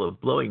capable of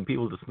blowing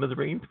people to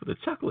smithereens with a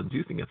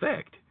chuckle-inducing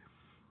effect.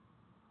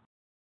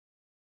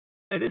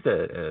 It is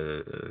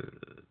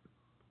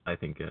I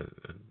think,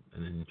 an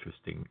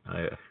interesting...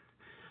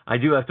 I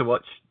do have to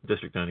watch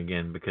District 9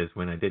 again, because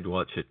when I did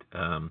watch it,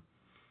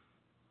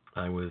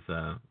 I was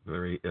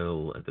very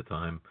ill at the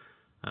time,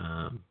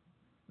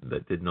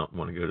 that did not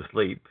want to go to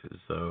sleep,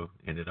 so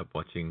ended up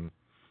watching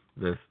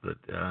this. But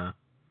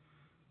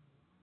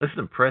this is an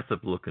impressive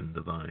looking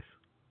device,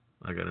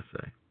 I gotta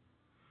say.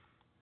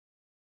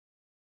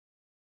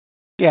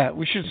 Yeah,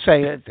 we should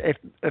say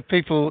if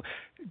people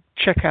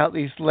check out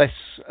these lists,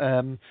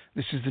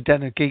 this is the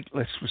Den of Geek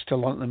list we're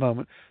still on at the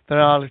moment. There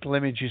are little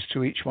images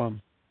to each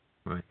one.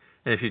 Right,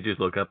 and if you just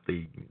look up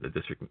the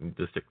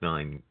District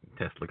 9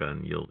 Tesla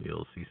gun,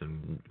 you'll see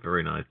some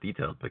very nice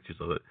detailed pictures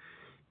of it,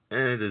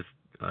 and it is,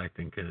 I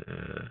think,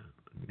 a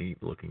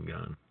neat looking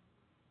gun.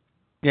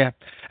 Yeah,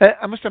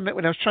 I must admit,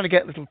 when I was trying to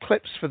get little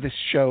clips for this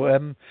show,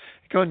 you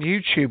go on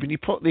YouTube and you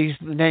put the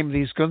name of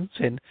these guns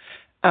in,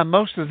 and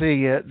most of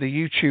the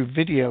YouTube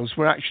videos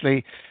were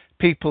actually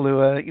people who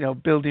are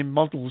building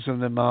models of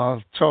them,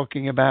 are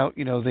talking about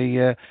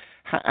the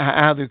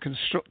how they're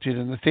constructed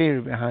and the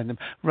theory behind them,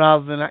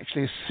 rather than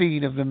actually a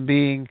scene of them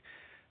being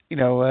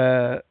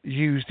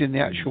used in the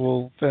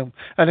actual film.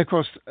 And of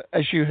course,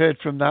 as you heard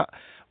from that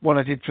one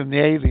I did from the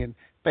Alien,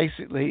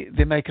 basically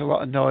they make a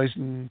lot of noise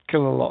and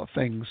kill a lot of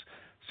things.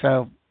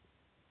 So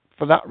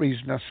for that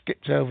reason, I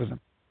skipped over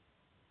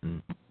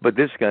them. But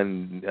this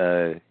gun,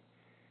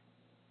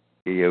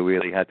 you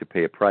really had to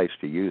pay a price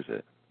to use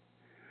it,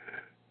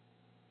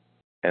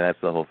 and that's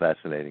the whole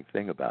fascinating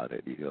thing about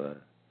it.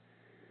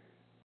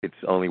 It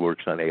only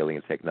works on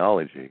alien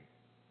technology.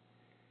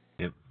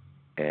 Yep.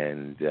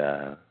 And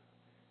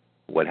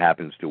what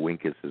happens to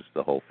Winkus is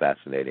the whole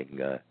fascinating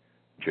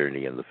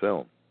journey in the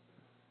film.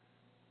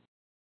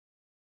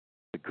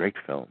 It's a great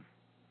film.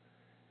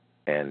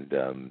 And,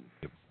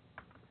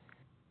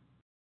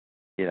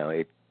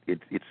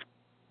 it's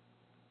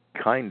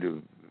kind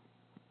of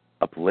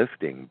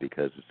uplifting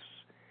because it's,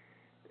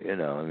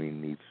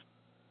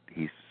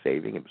 he's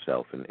saving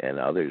himself and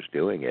others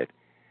doing it.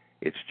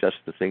 It's just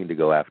the thing to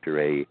go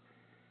after a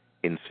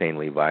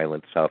insanely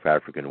violent South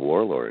African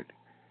warlord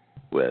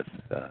with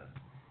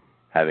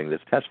having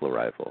this Tesla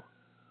rifle.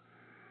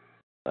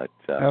 But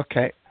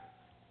okay.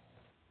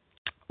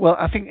 Well,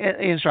 I think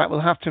Ian's right.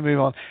 We'll have to move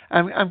on.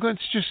 I'm going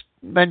to just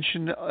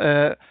mention,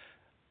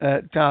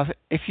 Darth,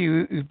 if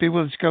you'd be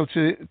willing to go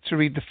to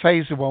read the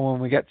phaser one when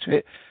we get to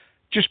it.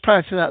 Just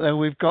prior to that, though,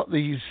 we've got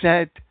the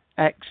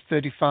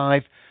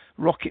ZX-35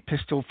 rocket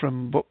pistol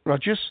from Buck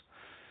Rogers,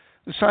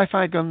 the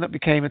sci-fi gun that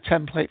became a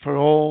template for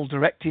all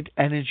directed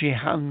energy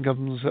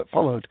handguns that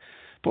followed.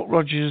 Buck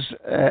Rogers'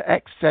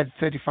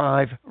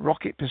 XZ-35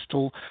 rocket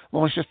pistol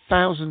launched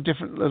 1,000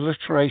 different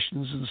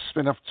alliterations and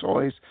spin-off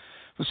toys.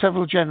 For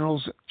several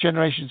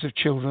generations of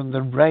children,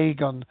 the ray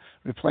gun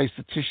replaced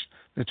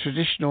the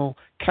traditional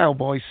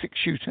cowboy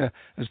six-shooter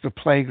as the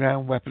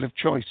playground weapon of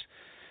choice.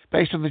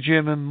 Based on the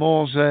German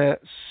Mauser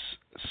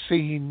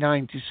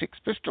C96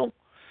 pistol,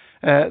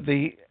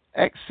 the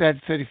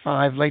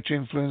XZ-35 later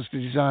influenced the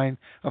design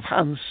of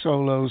Han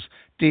Solo's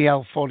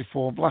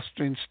DL-44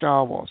 blaster in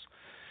Star Wars.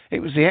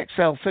 It was the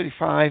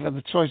XL-35 and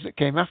the toys that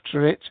came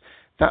after it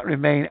that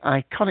remain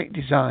iconic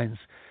designs.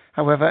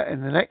 However,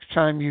 in the next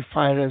time you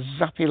fire a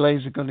zappy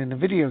laser gun in a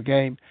video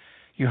game,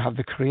 you have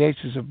the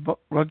creators of Buck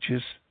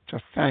Rogers to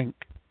thank.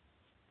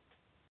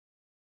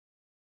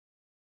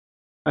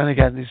 And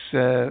again, there's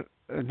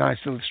a nice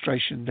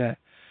illustration there.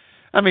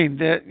 I mean,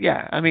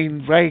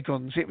 ray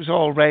guns. It was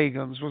all ray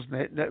guns, wasn't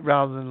it? That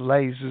rather than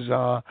lasers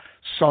are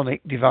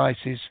sonic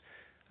devices.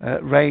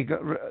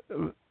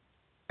 Anything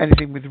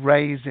with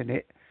rays in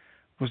it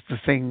was the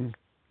thing.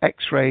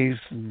 X-rays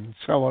and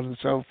so on and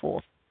so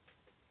forth.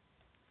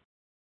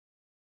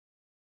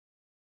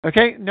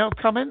 Okay, no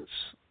comments?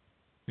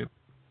 Yep.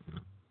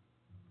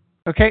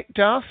 Okay,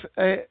 Darth,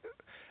 I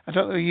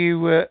don't know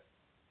you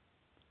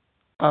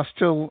are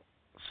still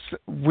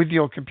with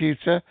your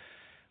computer.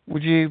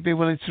 Would you be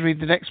willing to read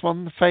the next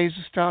one, the phase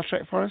of Star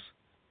Trek, for us?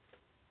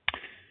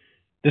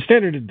 The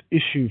standard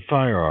issue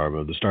firearm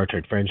of the Star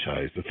Trek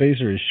franchise, the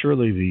phaser is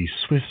surely the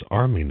Swiss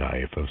Army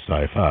knife of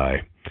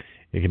sci-fi.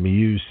 It can be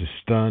used to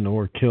stun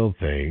or kill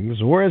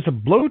things, or as a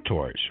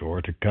blowtorch,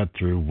 or to cut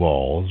through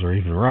walls or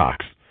even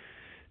rocks.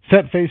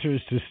 Set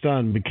phasers to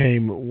stun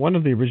became one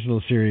of the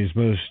original series'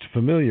 most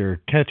familiar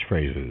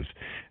catchphrases,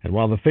 and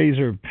while the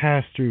phaser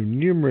passed through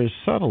numerous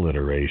subtle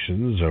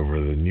iterations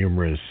over the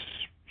numerous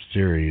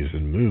series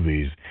and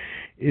movies,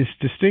 its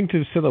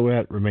distinctive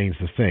silhouette remains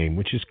the same,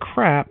 which is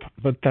crap,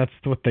 but that's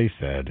what they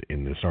said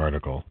in this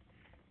article.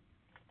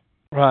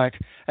 Right.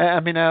 I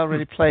mean, I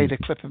already played a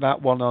clip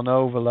about one on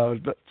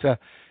Overload, but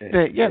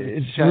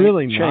it's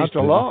really changed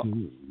a lot.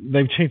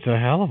 They've changed a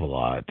hell of a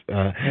lot.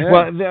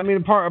 Well, I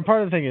mean, part of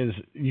the thing is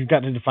you've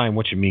got to define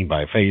what you mean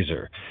by a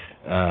phaser.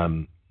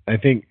 I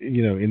think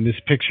in this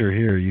picture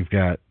here, you've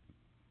got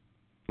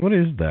what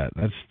is that?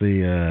 That's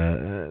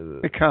the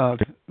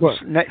Picard. Well,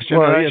 next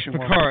generation.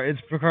 Well, Picard.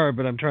 It's Picard,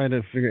 but I'm trying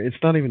to figure. It's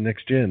not even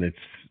next gen. It's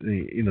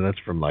that's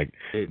from like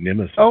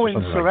Nemesis. Oh,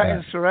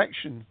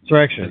 Insurrection.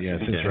 Insurrection. Yes,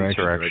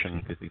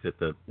 Insurrection. Because he's at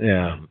the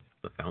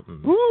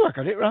fountain. Ooh, I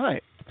got it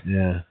right.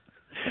 Yeah.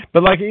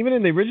 But like even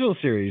in the original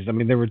series, I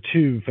mean, there were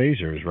two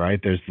phasers, right?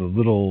 There's the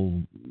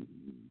little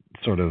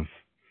sort of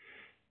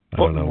I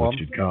don't know what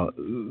you'd call it,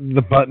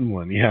 the button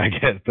one. Yeah, I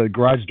guess the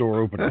garage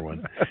door opener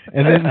one.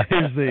 And then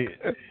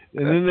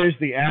there's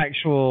the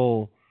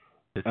actual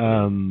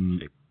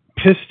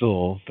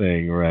pistol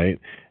thing, right?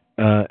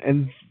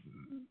 And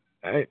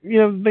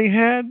they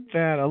had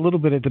that a little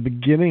bit at the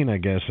beginning, I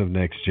guess, of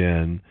Next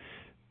Gen,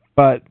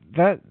 but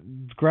that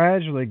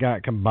gradually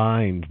got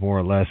combined more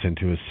or less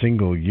into a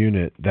single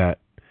unit that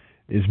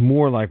is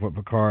more like what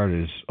Picard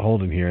is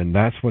holding here, and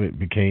that's what it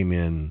became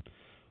in,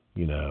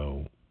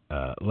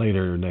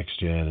 later Next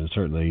Gen, and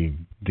certainly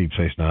Deep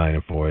Space Nine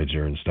and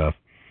Voyager and stuff.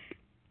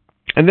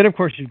 And then, of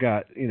course, you've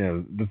got,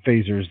 the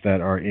phasers that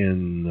are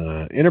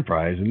in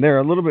Enterprise, and they're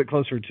a little bit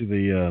closer to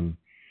the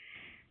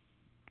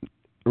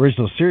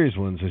original series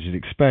ones, as you'd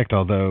expect,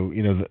 although,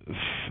 the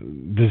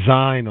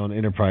design on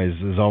Enterprise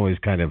is always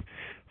kind of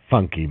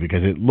funky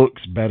because it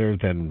looks better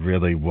than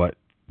really what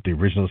the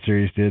original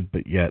series did,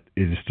 but yet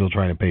it is still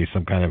trying to pay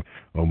some kind of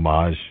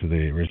homage to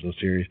the original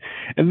series.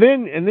 And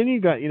then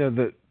you've got,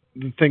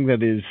 the thing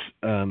that is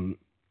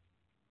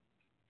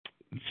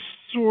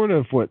sort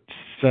of what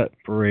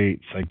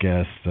separates, I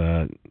guess,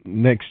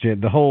 Next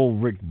Gen, the whole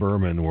Rick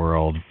Berman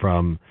world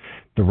from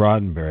the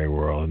Roddenberry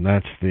world, and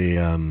that's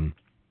the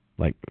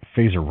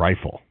phaser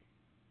rifle,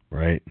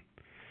 right?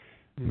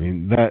 I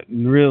mean, that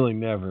really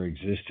never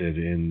existed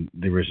in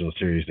the original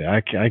series.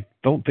 I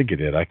don't think it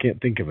did. I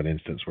can't think of an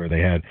instance where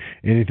they had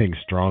anything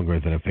stronger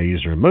than a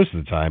phaser. Most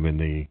of the time in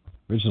the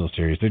original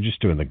series, they're just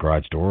doing the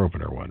garage door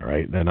opener one,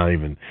 right? They're not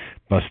even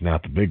busting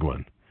out the big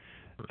one.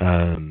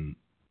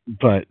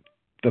 But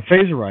the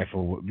phaser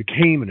rifle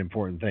became an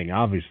important thing,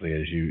 obviously,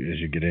 as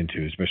you get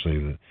into, especially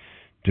the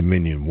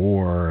Dominion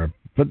War,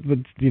 but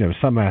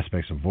some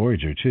aspects of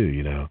Voyager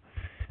too,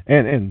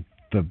 and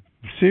the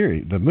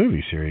series, the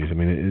movie series. I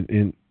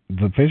mean,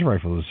 the phaser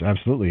rifle is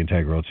absolutely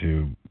integral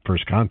to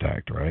First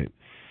Contact, right?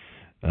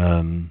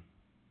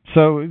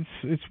 So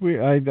it's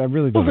weird. I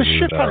really don't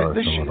agree with that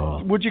article at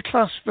all. Would you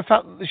class the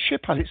fact that the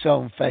ship had its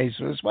own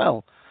phaser as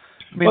well?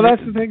 I mean, well,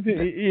 that's the thing.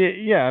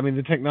 Yeah, I mean,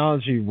 the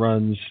technology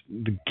runs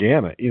the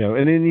gamut,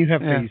 and then you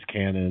have phase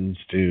cannons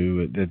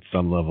too at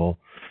some level.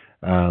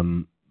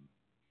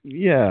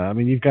 Yeah, I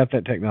mean, you've got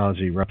that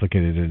technology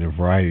replicated in a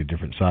variety of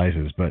different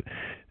sizes, but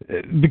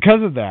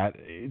because of that,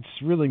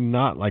 it's really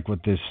not like what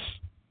this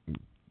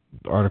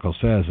article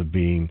says of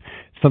being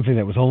something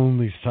that was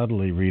only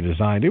subtly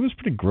redesigned. It was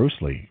pretty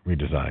grossly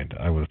redesigned,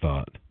 I would have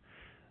thought.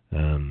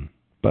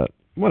 But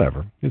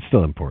whatever, it's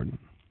still important.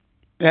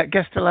 Yeah,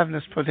 Guest 11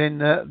 has put in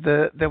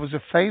there was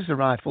a phaser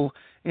rifle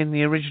in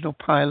the original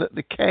pilot,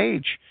 The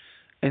Cage,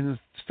 in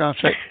Star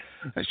Trek.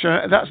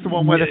 That's the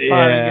one where they're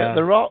firing at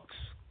the rocks.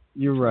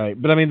 You're right,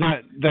 but I mean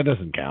that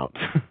doesn't count.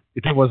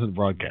 It wasn't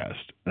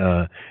broadcast,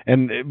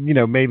 and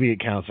maybe it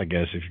counts, I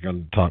guess, if you're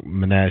going to talk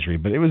menagerie.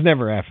 But it was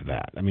never after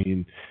that. I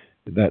mean,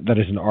 that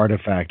is an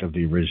artifact of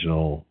the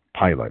original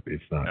pilot.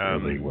 It's not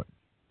really what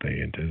they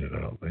intended,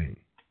 I don't think.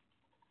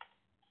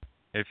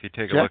 If you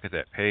take a look at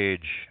that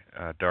page,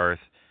 Darth,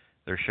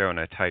 they're showing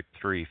a Type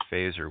 3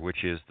 phaser,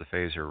 which is the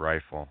phaser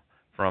rifle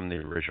from the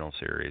original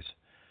series.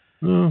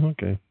 Oh,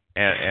 okay.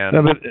 And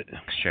No, but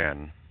next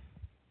gen.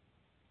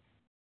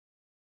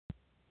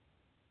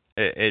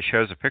 It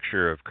shows a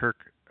picture of Kirk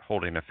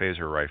holding a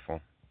phaser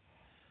rifle.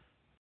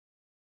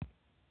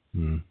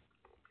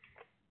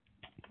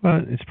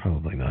 But it's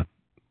probably not.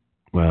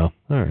 Well,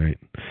 all right.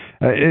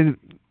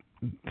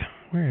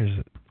 Where is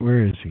it?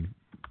 Where is he?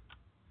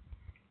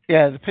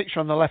 Yeah, the picture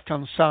on the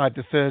left-hand side,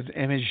 the third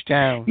image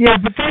down. Yeah,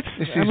 but that's.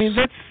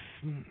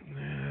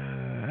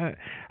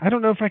 I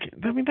don't know if I can.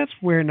 I mean, that's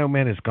where No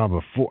Man Has Gone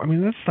before. I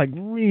mean, that's like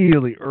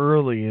really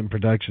early in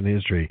production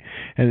history.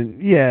 And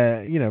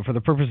yeah, for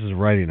the purposes of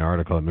writing an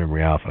article at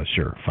Memory Alpha,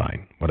 sure,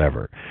 fine,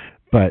 whatever.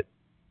 But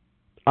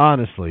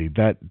honestly,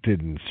 that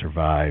didn't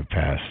survive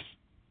past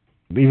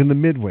even the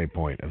midway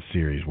point of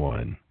Series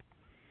 1.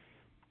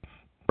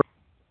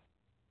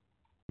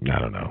 I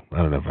don't know. I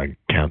don't know if I can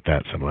count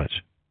that so much.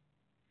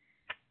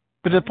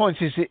 But the point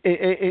is,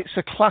 it's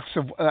a class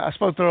of. I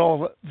suppose they're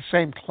all the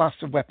same class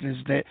of weapon,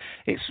 isn't it?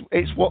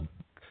 It's what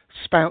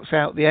spouts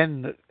out the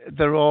end that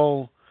they're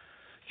all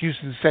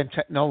using the same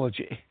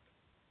technology.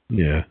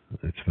 Yeah,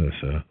 I suppose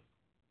so.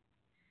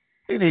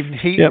 You can even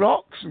heat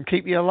rocks and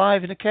keep you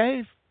alive in a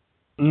cave.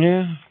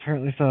 Yeah,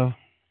 apparently so.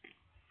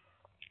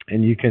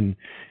 And you can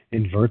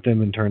invert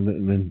them and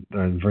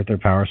invert their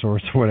power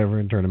source or whatever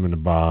and turn them into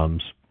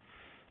bombs.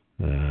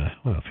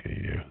 What else can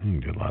you do? You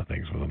can do a lot of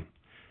things with them.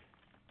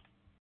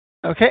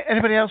 Okay,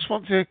 anybody else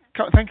want to...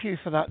 Thank you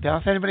for that,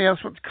 Darth. Anybody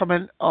else want to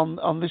comment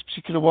on this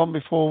particular one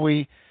before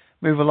we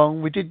move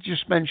along? We did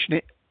just mention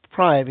it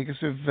prior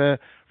because of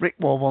Rick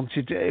Wall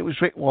wanted... It was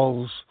Rick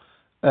Wall's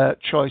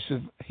choice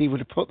of... He would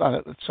have put that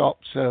at the top,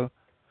 so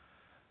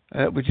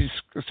we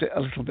discussed it a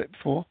little bit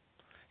before.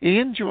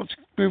 Ian, do you want to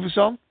move us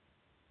on?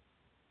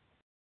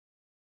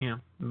 Yeah,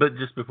 but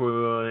just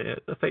before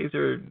the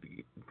phaser,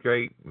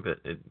 great, but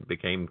it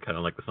became kind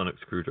of like the sonic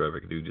screwdriver.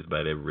 It could do just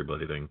about every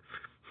bloody thing.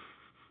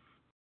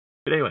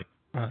 But anyway,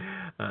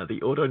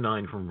 the Auto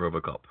 9 from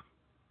Robocop,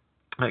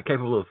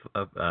 capable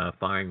of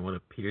firing what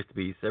appears to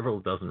be several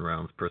dozen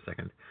rounds per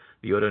second.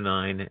 The Auto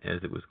 9,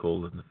 as it was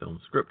called in the film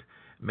script,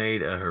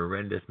 made a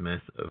horrendous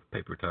mess of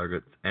paper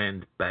targets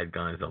and bad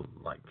guys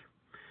alike.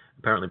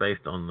 Apparently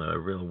based on the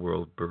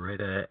real-world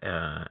Beretta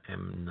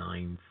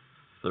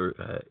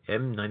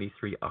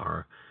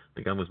M93R,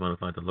 the gun was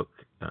modified to look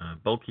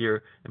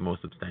bulkier and more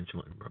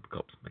substantial in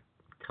Robocop's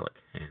metallic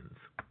hands.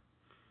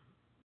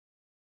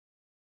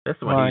 That's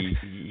the one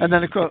he and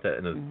then of course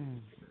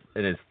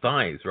in his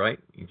thighs, right?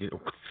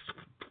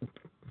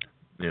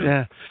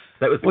 Yeah.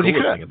 That was the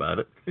coolest thing about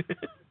it.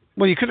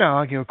 Well, you could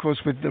argue, of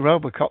course, with the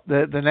Robocop,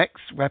 the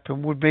next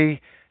weapon would be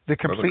the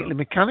completely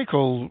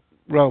mechanical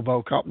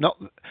Robocop.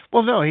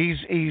 He's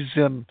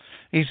a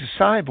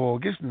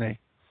cyborg, isn't he?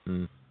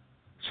 Mm.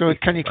 So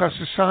can you class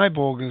a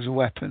cyborg as a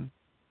weapon?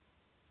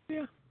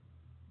 Yeah.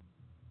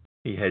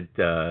 He had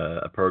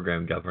a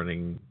program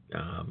governing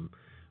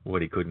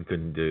what he could and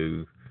couldn't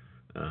do.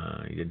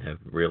 He didn't have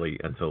really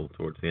until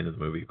towards the end of the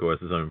movie, of course,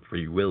 his own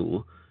free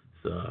will.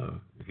 So,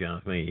 if you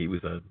ask me, he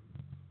was a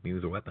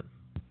weapon.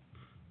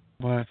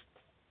 Right.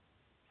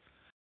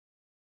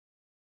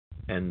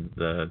 And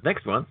the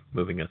next one,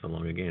 moving us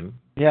along again.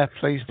 Yeah,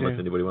 please do. Unless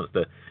anybody wants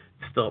to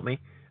stop me,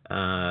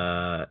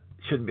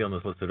 shouldn't be on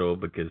this list at all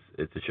because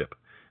it's a ship.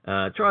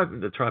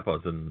 The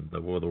tripods in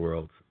the War of the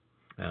Worlds,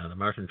 the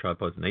Martian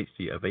tripods in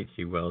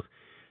H.G. Wells.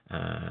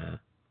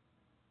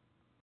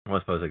 Well, I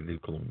suppose I do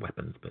call them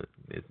weapons, but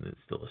isn't it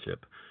still a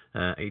ship?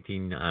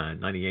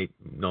 1898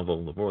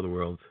 novel, The War of the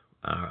Worlds,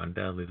 are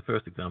undoubtedly the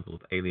first example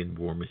of alien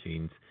war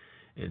machines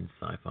in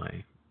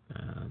sci-fi.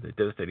 The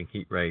devastating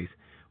heat rays,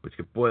 which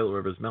could boil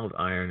rivers, melt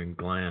iron and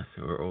glass,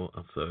 are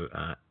also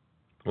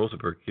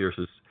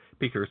precursors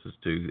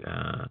to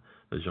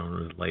the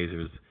genre's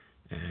lasers,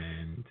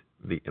 and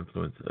the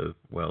influence of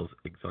Wells'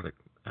 exotic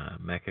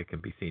mecha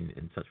can be seen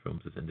in such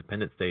films as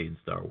Independence Day and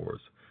Star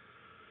Wars.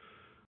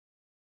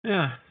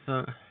 Yeah,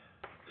 so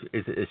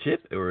is it a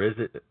ship or is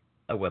it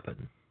a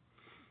weapon?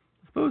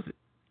 I suppose.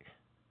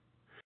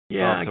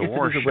 Yeah, I guess it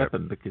is a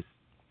weapon because.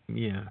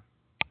 Yeah.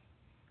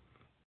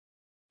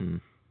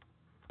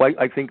 Well,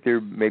 I think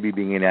they're maybe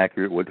being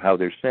inaccurate with how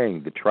they're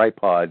saying the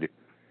tripod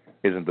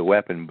isn't the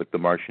weapon, but the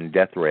Martian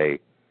death ray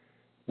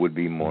would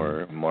be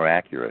more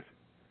accurate.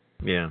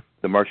 Yeah.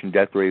 The Martian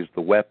death ray is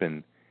the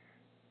weapon.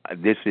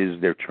 This is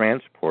their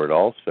transport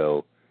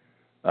also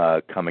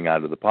coming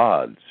out of the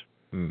pods.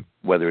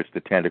 Whether it's the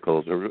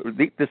tentacles or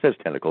this has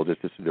tentacles,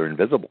 it's just they're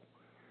invisible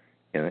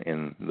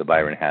in the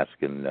Byron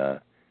Haskin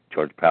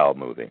George Powell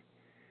movie.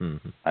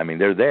 Mm-hmm. I mean,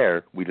 they're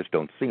there. We just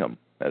don't see them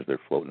as they're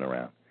floating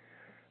around.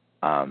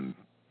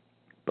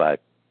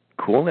 But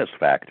coolness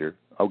factor,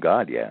 oh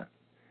God, yeah.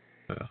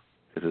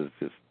 It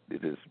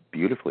is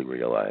beautifully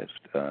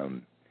realized.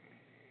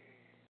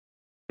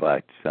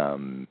 But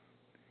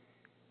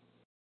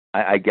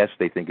I guess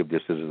they think of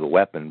this as a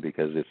weapon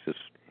because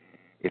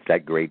it's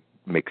that great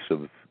mix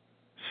of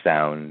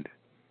sound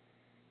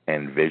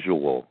and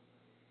visual,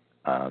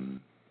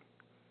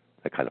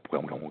 that kind of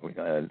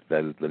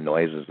the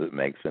noises it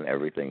makes and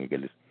everything. You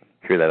can just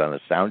hear that on the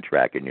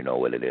soundtrack and you know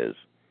what it is.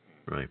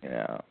 Right.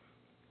 Yeah.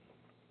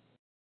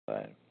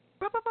 But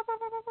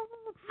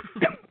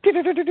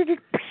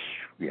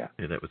yeah.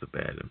 Yeah, that was a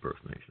bad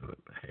impersonation of it.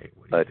 But hey,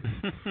 but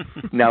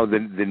now the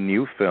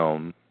new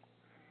film,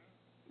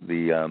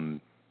 the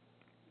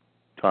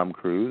Tom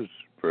Cruise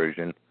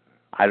version,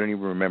 I don't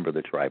even remember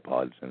the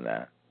tripods in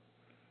that,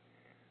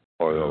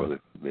 or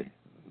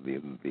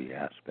the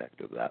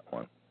aspect of that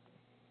one.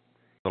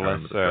 The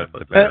less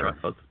the better.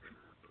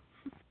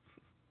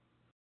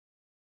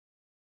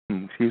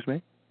 Excuse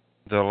me?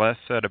 The less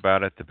said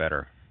about it, the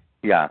better.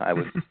 Yeah,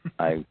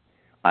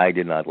 I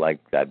did not like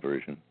that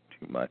version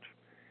too much,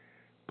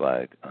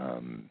 but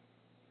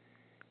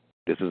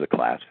this is a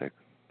classic,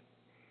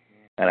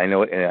 and I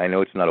know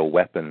it's not a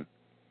weapon.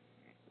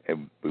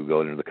 We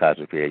go into the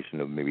classification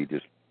of maybe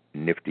just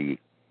nifty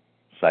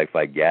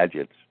sci-fi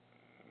gadgets,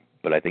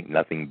 but I think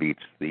nothing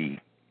beats the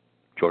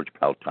George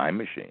Pell time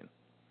machine,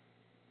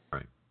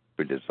 right?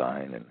 For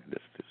design and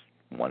just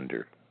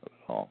wonder of it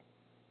all.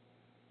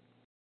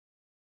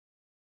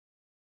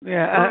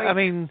 Yeah, I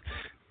mean,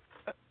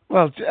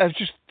 well,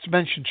 just to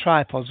mention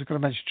tripods, I've got to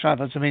mention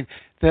tripods. I mean,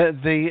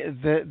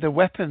 the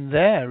weapon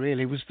there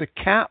really was the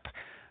cap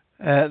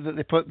that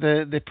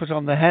they put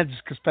on the heads,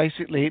 because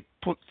basically it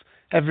puts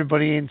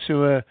everybody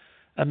into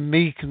a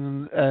meek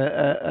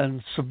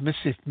and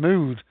submissive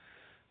mood.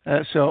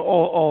 So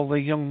all the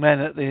young men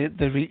at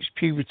they reached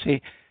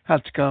puberty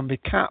had to go and be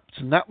capped,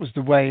 and that was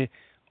the way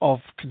of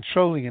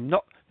controlling him.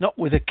 Not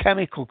with a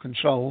chemical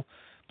control,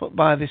 but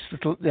by this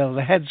little,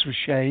 the heads were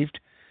shaved,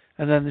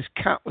 and then this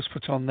cap was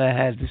put on their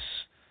head. This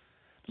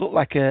looked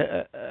like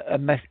a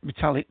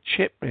metallic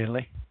chip,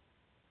 really.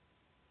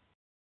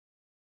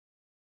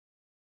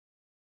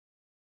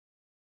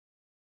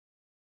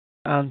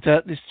 And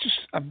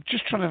I'm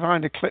just trying to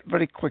find a clip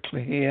very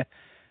quickly here.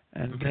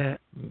 And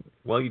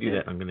while you do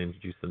that, I'm going to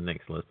introduce the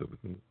next list, but we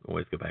can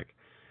always go back.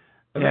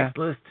 The Yeah. next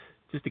list,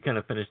 just to kind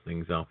of finish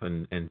things off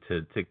and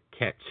to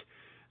catch,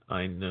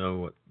 I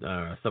know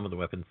some of the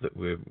weapons that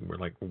we're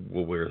like,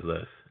 well, where's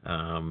this?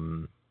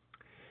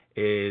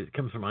 It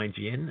comes from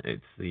IGN.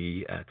 It's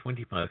the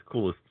 25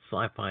 coolest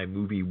sci-fi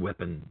movie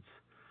weapons.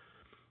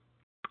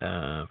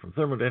 From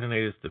thermal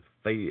detonators to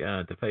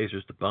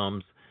phasers to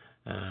bombs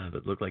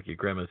that look like your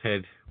grandma's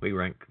head, we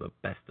rank the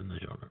best in the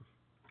genre.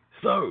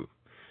 So,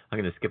 I'm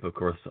going to skip, of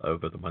course,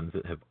 over the ones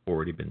that have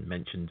already been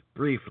mentioned,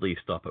 briefly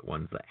stop at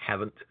ones that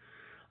haven't,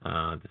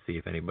 to see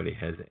if anybody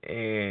has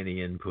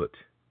any input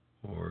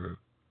or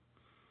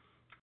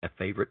a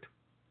favorite.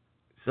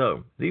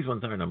 So, these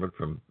ones are numbered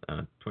from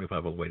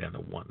 25 all the way down to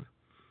 1.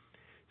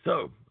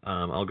 So,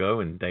 I'll go,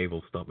 and Dave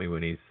will stop me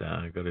when he's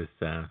got his...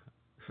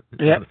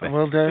 yeah,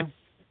 will do.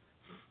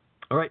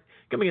 All right,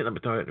 coming at number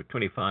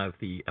 25,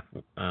 the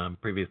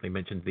previously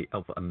mentioned the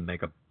Alpha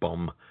Omega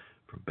Bomb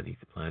from Beneath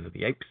the Planet of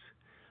the Apes.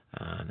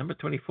 Number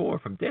 24,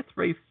 from Death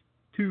Race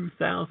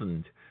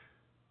 2000,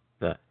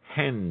 the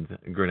Hand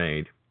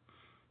Grenade.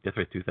 Death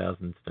Race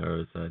 2000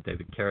 stars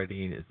David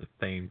Carradine as a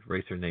famed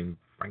racer named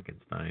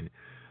Frankenstein,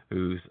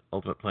 whose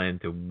ultimate plan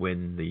to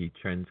win the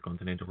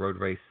transcontinental road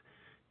race,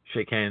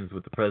 shake hands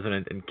with the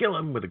president, and kill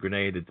him with a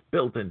grenade that's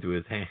built into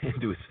his hand,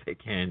 into his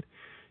fake hand.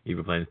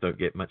 Evil plans don't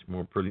get much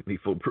more brilliantly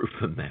foolproof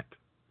than that.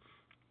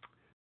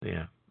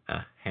 Yeah,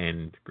 a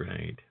hand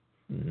grenade.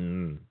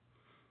 Coming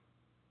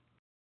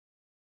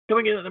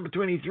in at number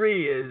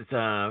 23 is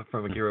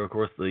from Akira, of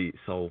course, the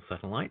Soul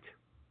Satellite.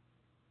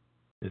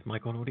 Is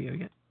Mike on audio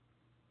yet?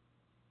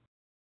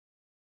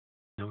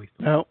 No, he's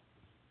not. No.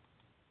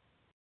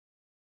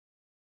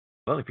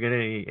 Well, if you got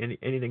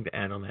anything to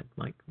add on that,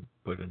 Mike,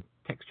 put it in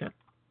text chat.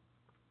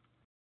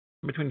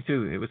 Number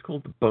 22, it was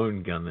called the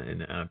Bone Gun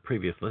in a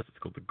previous list. It's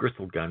called the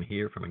Gristle Gun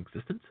here from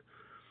Existence.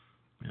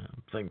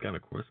 Same gun,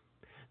 of course.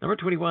 Number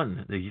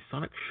 21, the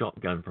Sonic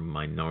Shotgun from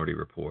Minority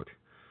Report.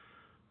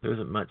 There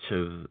isn't much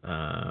of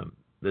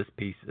this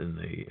piece in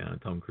the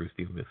Tom Cruise,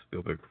 Steven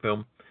Spielberg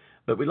film,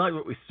 but we liked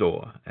what we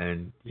saw,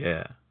 and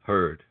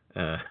heard.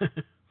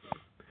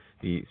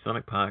 The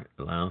Sonic part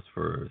allows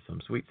for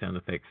some sweet sound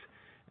effects,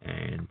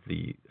 and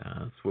the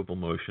swivel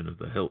motion of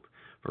the hilt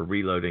for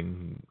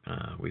reloading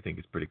we think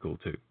is pretty cool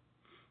too.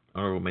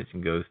 Honorable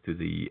mention goes to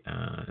the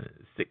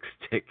stick,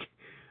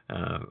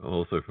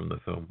 also from the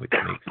film, which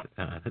makes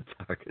the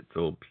targets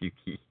all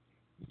pukey.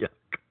 Yuck.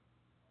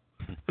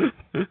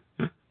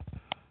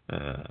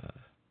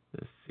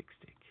 The stick.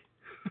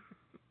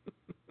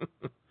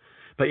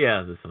 But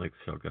yeah, the Sonic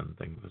shotgun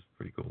thing was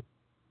pretty cool.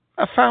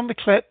 I found the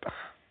clip.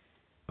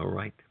 All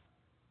right.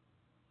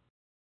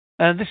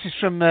 This is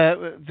from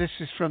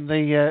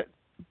the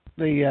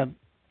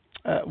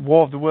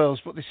War of the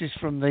Worlds, but this is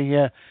from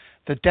the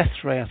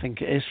Death Ray, I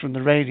think it is, from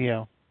the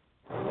radio.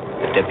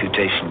 The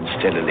deputation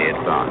steadily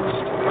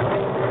advanced.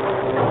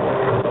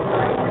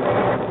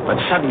 But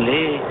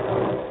suddenly,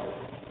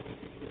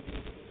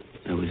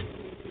 there was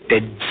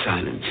dead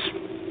silence.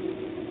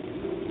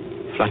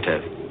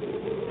 Flutter,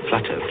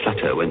 flutter,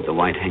 flutter went the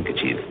white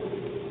handkerchief.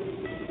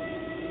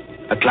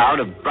 A cloud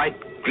of bright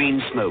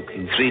green smoke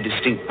in 3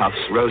 distinct puffs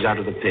rose out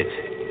of the pit.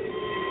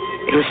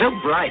 It was so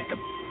bright, the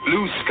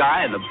blue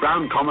sky and the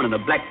brown common and the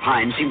black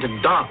pine seemed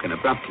to darken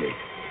abruptly.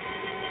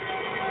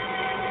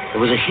 There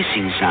was a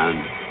hissing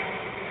sound.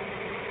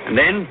 And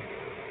then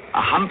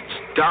a humped,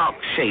 dark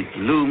shape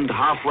loomed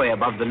halfway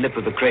above the lip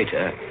of the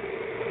crater.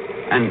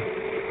 And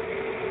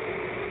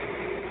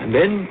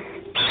then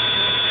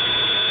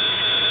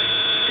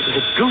it was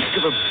a ghost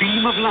of a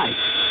beam of light,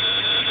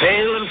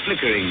 pale and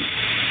flickering.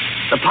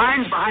 The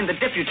pines behind the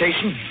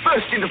deputation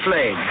burst into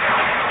flame.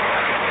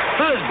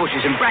 Furze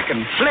bushes and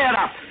bracken flared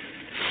up.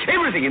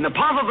 Everything in the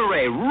path of the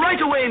ray right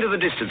away into the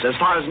distance, as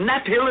far as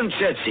Knapp Hill and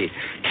Chertsey.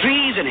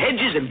 Trees and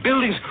hedges and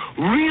buildings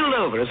reeled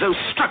over as though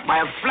struck by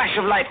a flash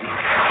of lightning.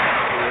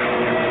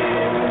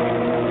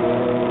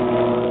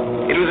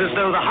 It was as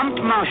though the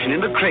humped Martian in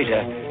the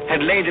crater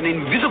had laid an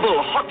invisible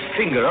hot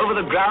finger over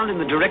the ground in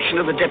the direction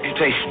of the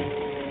deputation.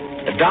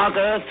 The dark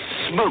earth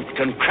smoked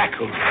and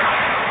crackled.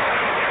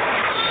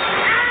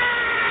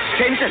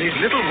 Kent and his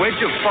little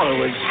wedge of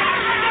followers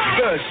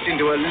burst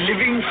into a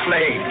living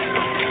flame.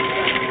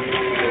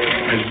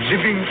 A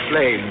living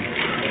flame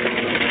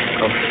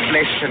of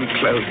flesh and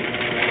clothing.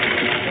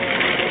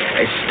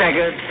 They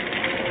staggered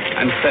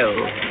and fell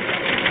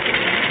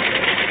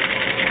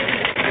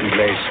and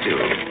lay still.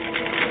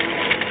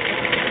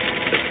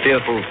 The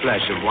fearful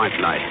flash of white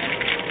light,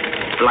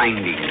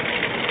 blinding,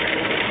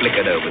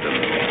 flickered over them.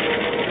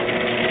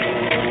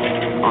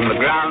 On the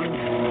ground,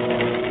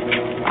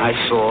 I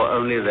saw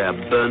only their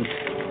burnt,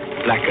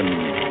 blackened,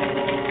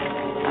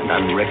 and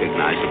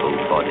unrecognizable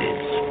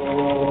bodies.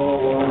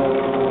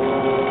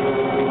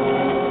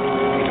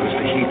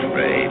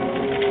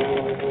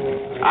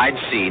 I'd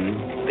seen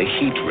the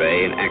heat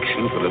ray in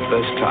action for the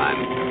first time.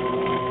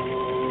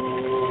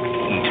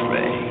 Heat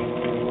ray.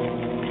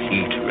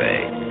 Heat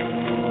ray.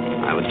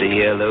 I was to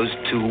hear those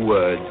two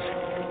words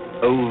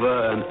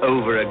over and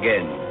over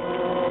again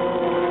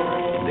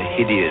in the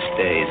hideous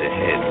days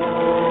ahead.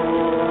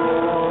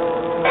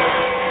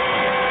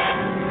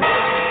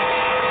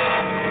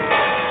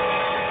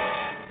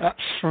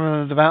 That's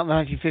from about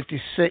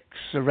 1956,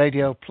 a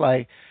radio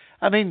play.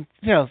 I mean,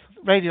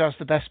 radio has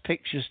the best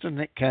pictures, doesn't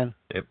it, Ken?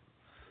 Yep.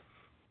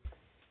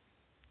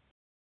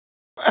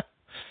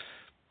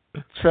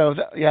 So,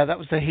 that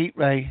was the heat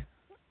ray,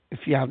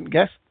 if you hadn't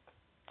guessed.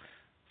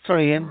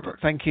 Sorry, Ian, but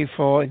thank you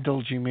for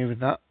indulging me with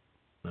that.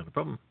 Not a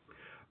problem.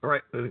 All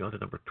right, moving on to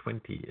number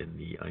 20 in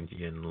the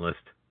IGN list.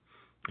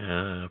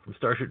 From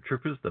Starship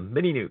Troopers, the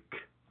Mini Nuke.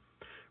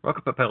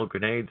 Rocket-propelled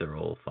grenades are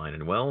all fine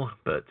and well,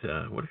 but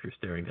what if you're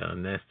staring down a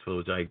nest full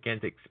of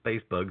gigantic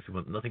space bugs who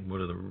want nothing more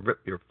than to rip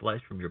your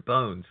flesh from your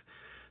bones?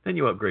 Then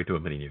you upgrade to a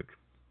Mini Nuke.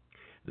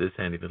 This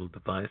handy little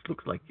device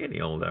looks like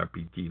any old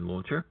RPG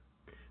launcher,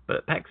 but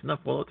it packs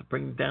enough wallet to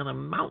bring down a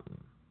mountain.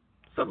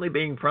 Suddenly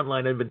being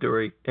frontline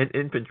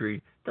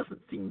infantry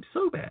doesn't seem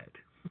so bad.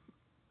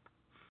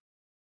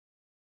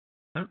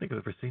 I don't think I've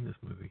ever seen this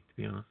movie, to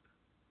be honest.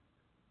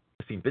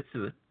 I've seen bits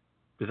of it.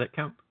 Does that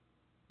count?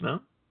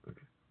 No?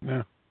 Okay.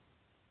 No.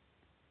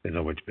 Depends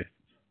on which bits.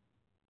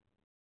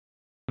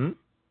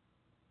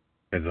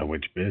 Depends on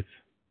which bits.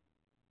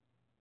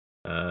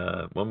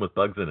 One with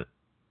bugs in it.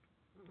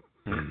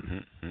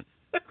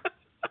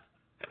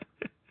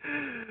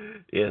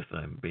 Yes,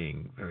 I'm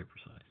being very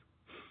precise.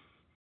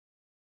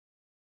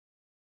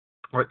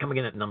 All right, coming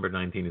in at number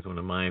 19 is one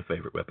of my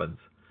favorite weapons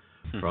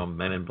from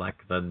Men in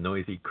Black, the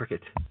Noisy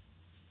Cricket.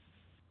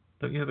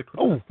 Don't you have a clip?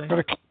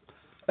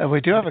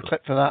 We do have a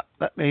clip for that.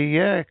 Let me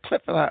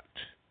clip for that.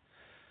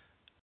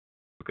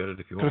 Look at it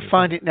if you want. Can I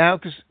find it now?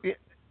 Because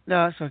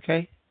no, it's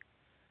okay.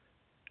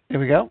 Here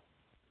we go.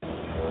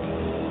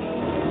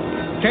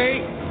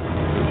 Kate,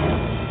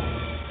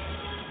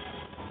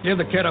 give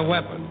the kid a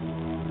weapon.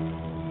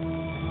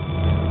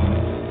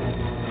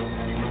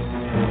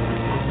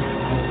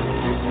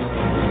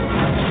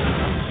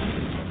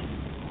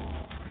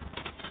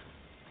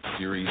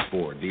 Series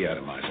 4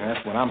 deatomizer.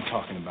 That's what I'm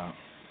talking about.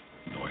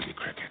 Noisy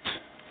crickets.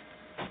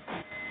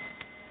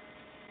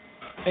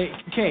 Hey,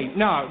 Kay,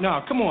 no,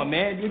 come on,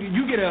 man.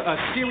 You get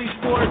a Series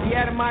 4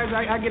 deatomizer,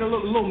 I get a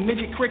little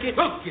midget cricket.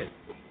 Oh, yeah.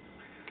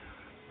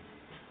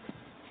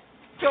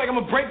 I feel like I'm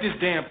gonna break this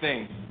damn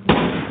thing.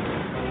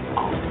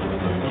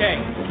 Okay,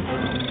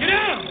 get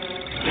down!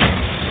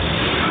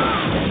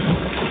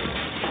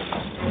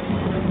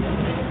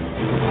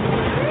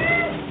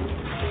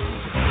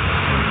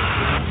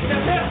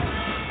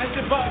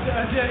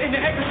 That's in the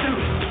exosuit.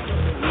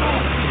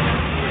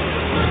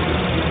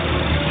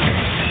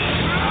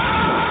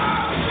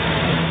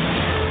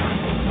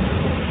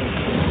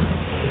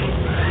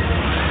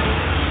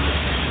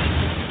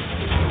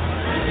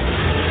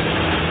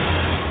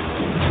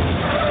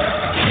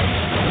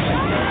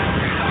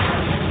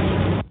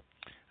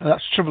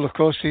 That's the trouble, of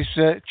course. He's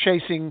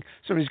chasing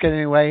somebody's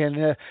getting away,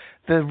 and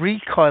the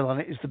recoil on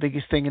it is the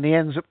biggest thing, and he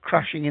ends up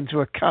crashing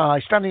into a car.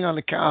 He's standing on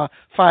a car,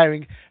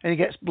 firing, and he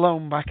gets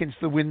blown back into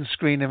the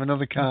windscreen of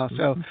another car.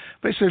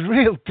 But it's a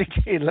real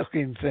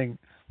dicky-looking thing.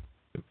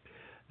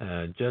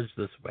 Judge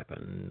this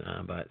weapon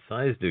by its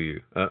size, do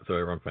you?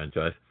 Sorry, wrong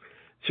franchise.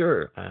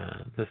 Sure,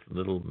 this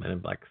little Men in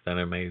Black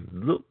center may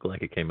look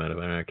like it came out of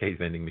an arcade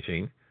vending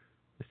machine.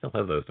 They still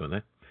have those, don't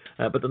they?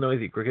 But the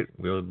noisy cricket,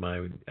 wielded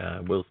by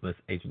Will Smith's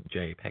Agent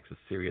J, packs a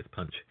serious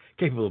punch,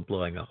 capable of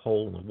blowing a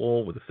hole in the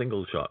wall with a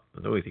single shot.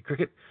 The noisy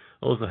cricket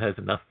also has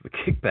enough of a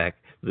kickback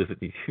that if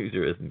the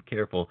user isn't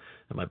careful,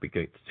 it might be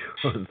going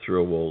to run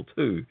through a wall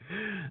too.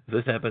 If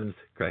this happens,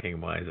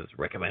 cracking wise is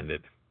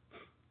recommended.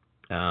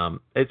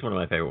 It's one of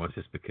my favorite ones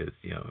just because,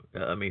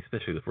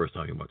 especially the first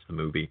time you watch the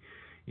movie,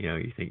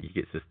 you think he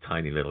gets this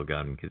tiny little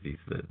gun because he's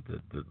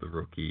the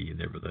rookie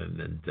and everything,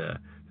 and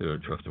they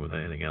don't trust him with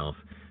anything else.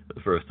 But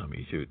the first time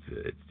he shoots,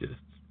 it's just...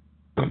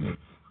 and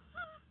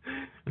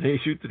then he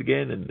shoots it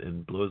again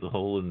and blows a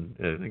hole in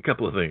a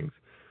couple of things.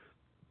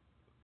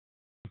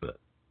 But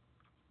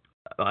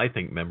I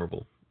think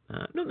memorable.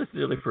 Not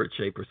necessarily for its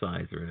shape or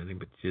size or anything,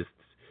 but just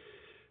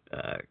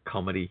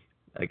comedy,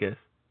 I guess,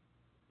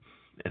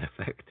 in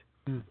effect.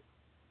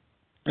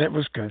 It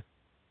was good.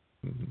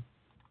 Mm-hmm.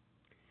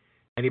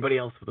 Anybody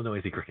else with a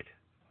noisy cricket?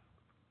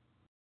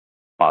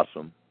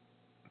 Awesome.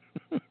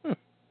 I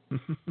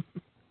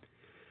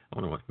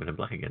want to watch Men in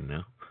Black again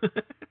now.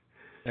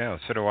 Yeah,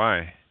 so do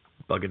I.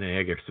 Bug in the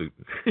egg suit.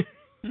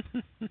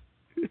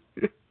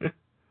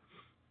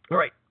 All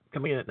right,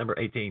 coming in at number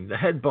 18, the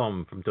head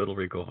bomb from Total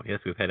Recall. Yes,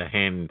 we've had a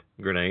hand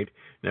grenade.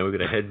 Now we've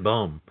got a head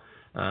bomb.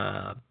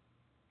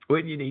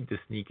 When you need to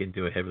sneak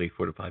into a heavily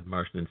fortified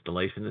Martian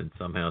installation and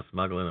somehow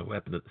smuggle in a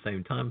weapon at the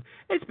same time,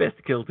 it's best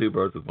to kill two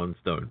birds with one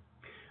stone.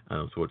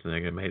 Arnold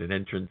Schwarzenegger made an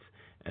entrance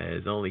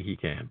as only he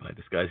can by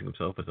disguising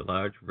himself as a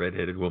large,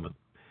 red-headed woman.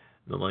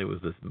 Not only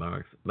was this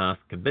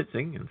mask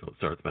convincing until it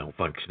starts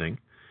malfunctioning,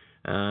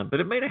 but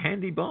it made a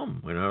handy bomb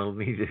when Arnold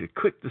needed a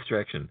quick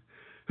distraction.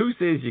 Who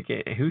says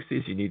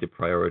you need to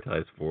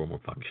prioritize form or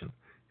function?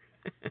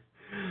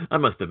 I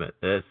must admit,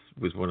 this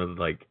was one of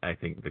I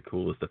think the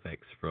coolest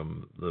effects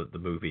from the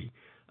movie.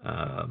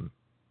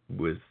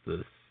 Was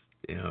this,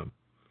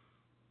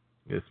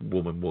 this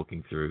woman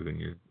walking through, and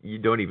you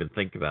don't even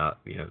think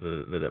about,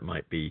 that it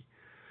might be,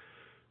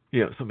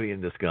 somebody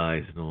in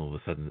disguise, and all of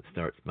a sudden it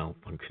starts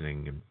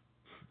malfunctioning, and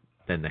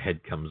then the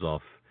head comes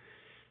off,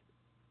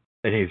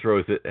 and he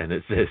throws it, and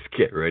it says,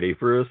 "Get ready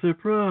for a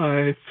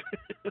surprise."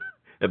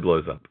 It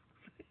blows up.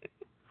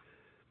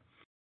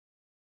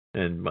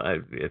 And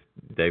if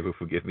Dave will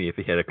forgive me if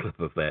he had a clip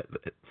of that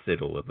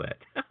said all of that.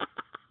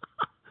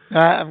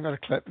 I haven't got a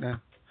clip now.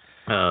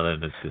 Oh,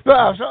 then it's just. But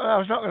I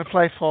was not going to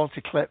play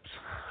faulty clips.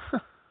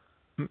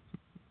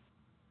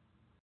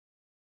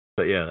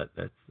 But yeah,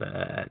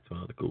 that's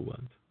one of the cool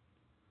ones.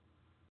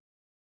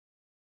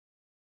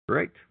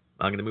 Great.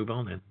 I'm going to move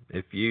on then.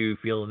 If you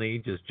feel the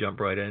need, just jump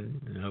right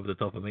in over the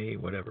top of me,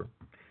 whatever.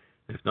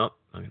 If not,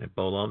 I'm going to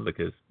bowl on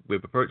because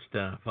we've approached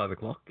 5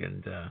 o'clock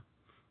and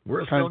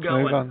we're still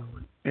going.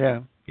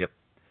 Yeah. Yep.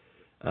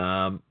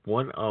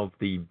 One of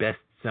the best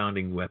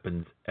sounding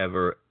weapons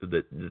ever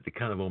that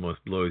kind of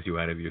almost blows you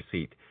out of your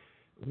seat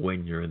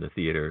when you're in the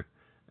theater.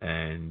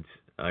 And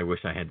I wish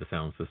I had the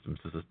sound systems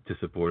to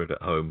support it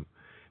at home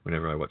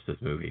whenever I watch this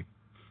movie.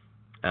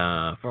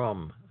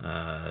 From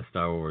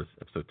Star Wars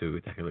Episode 2,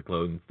 Attack of the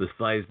Clones, the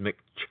seismic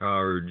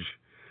charge.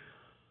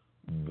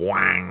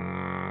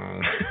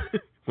 Wang!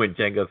 When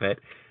Jango Fett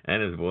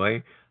and his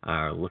boy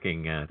are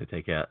looking to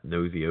take out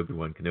nosy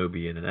Obi-Wan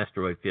Kenobi in an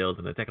asteroid field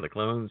in Attack of the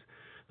Clones,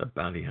 the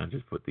bounty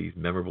hunters put these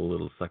memorable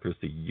little suckers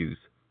to use.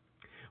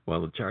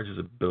 While the charge's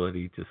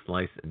ability to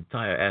slice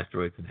entire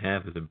asteroids in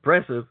half is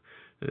impressive,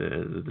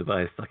 the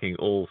device sucking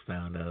all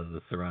sound out of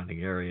the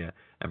surrounding area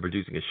and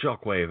producing a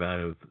shockwave out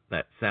of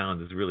that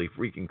sound is really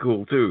freaking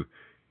cool too.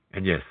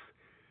 And yes,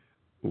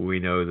 we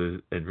know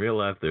that in real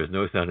life there's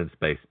no sound in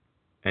space.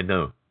 And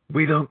no,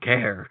 we don't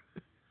care.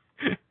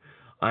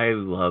 I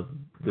love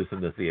this in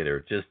the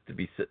theater, just to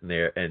be sitting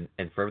there and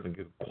for everything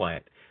to go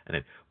quiet,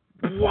 and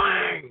then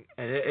whang,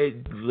 and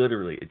it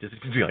literally, it just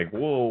be like,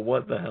 whoa,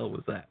 what the hell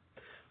was that?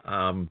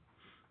 I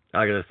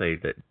gotta say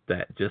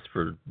that just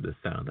for the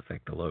sound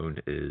effect alone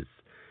is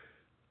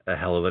a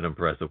hell of an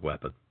impressive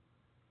weapon.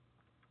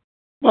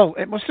 Well,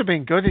 it must have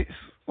been good. It's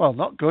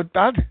not good,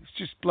 bad. It's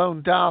just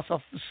blown Darth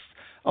off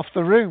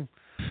the room.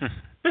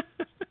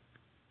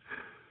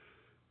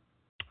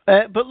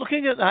 But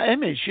looking at that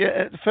image,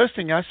 the first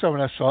thing I saw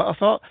when I saw it, I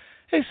thought,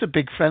 it's a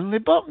big friendly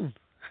button.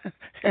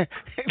 It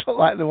looked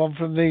like the one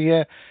from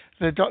the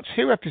Doctor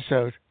Who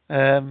episode,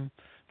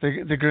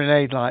 the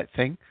grenade-like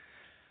thing.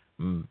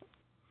 Mm.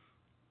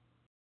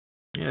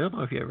 Yeah, I don't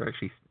know if you ever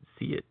actually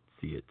see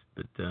it,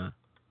 but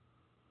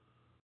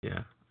yeah.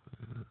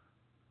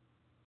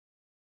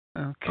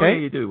 Okay. Oh, yeah,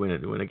 you do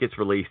when it gets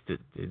released. It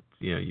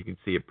you can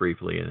see it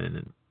briefly, and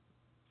then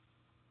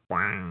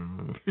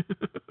whang.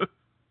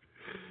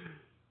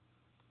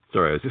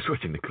 Sorry, I was just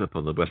watching the clip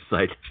on the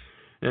website.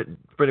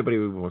 For anybody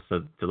who wants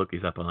to look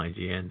these up on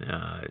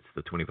IGN, it's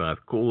the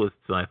 25 coolest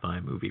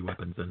sci-fi movie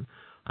weapons, and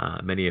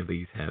many of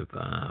these have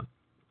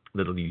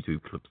little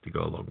YouTube clips to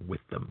go along with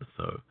them.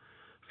 So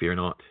fear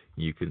not,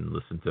 you can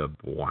listen to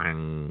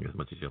whang as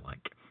much as you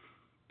like.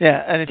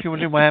 Yeah, and if you're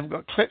wondering why I haven't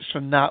got clips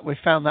from that, we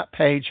found that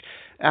page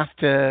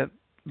after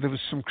there was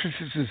some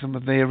criticism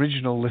of the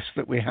original list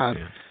that we had.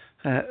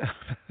 Yeah.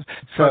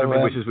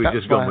 So which is we've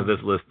just gone with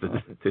this list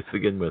to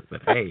begin with,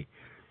 but hey.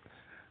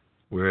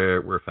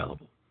 we're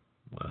fallible.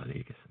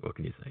 What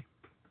can you say?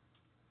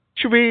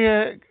 Should we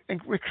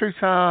recruit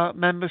our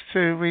members to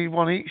read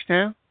one each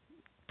now?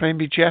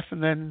 Maybe Jeff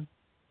and then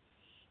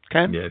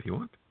Ken? Yeah, if you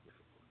want.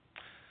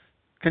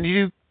 Can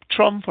you do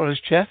Tron for us,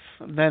 Jeff,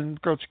 and then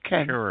go to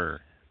Ken? Sure.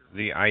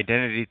 The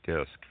identity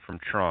disc from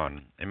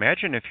Tron.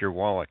 Imagine if your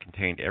wallet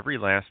contained every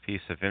last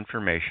piece of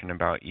information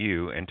about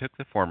you and took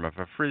the form of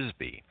a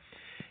frisbee.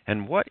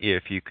 And what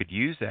if you could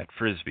use that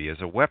frisbee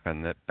as a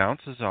weapon that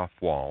bounces off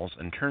walls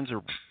and turns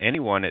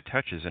anyone it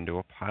touches into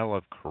a pile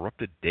of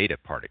corrupted data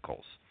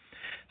particles?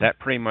 That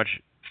pretty much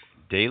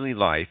daily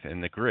life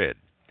in the grid.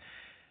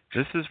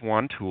 This is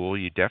one tool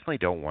you definitely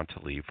don't want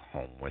to leave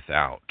home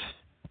without.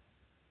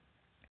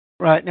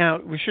 Right, now,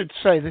 we should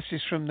say this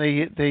is from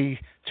the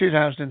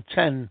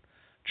 2010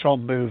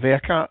 Tron movie.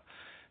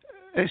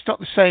 It's not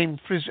the same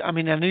frisbee. I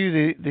mean, I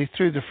knew they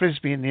threw the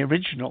frisbee in the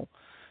original,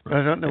 but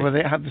I don't know whether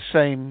it had the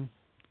same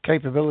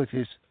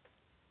capabilities.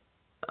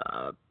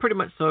 Pretty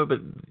much so, but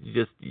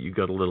you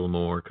got a little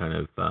more kind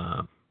of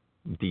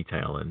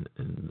detail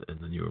in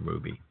the newer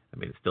movie. I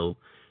mean, it's still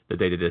the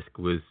data disk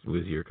was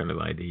your kind of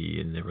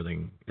ID and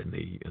everything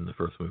in the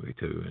first movie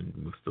too, and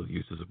was still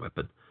used as a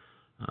weapon.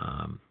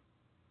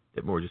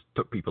 It more just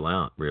took people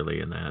out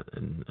really in that,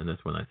 and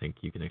that's when I think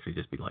you can actually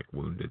just be like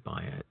wounded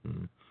by it,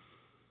 and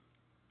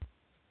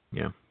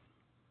yeah.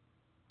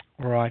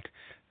 Right.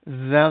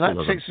 Now that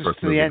takes us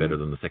to the end. Better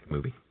than the second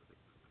movie.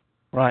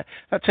 Right.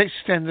 That takes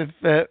us to the end of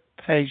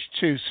page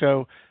 2.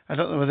 So I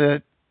don't know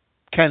whether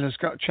Ken has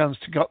got a chance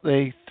to got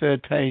the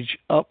third page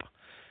up.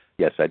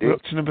 Yes, I do. We're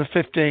up to number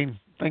 15.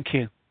 Thank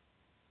you.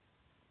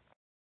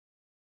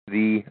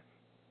 The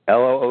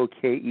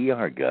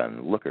LOOKER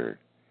gun, Looker,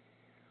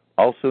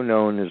 also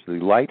known as the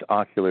Light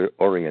Ocular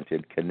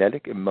Oriented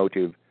Kinetic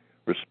Emotive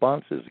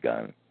Responses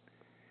gun.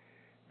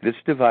 This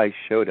device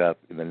showed up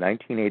in the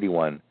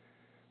 1981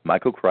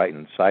 Michael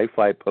Crichton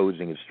sci-fi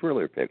posing as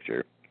thriller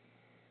picture,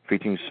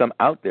 featuring some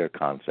out-there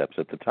concepts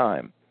at the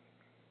time.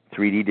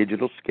 3D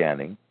digital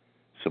scanning,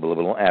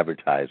 subliminal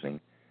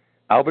advertising,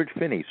 Albert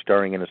Finney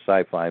starring in a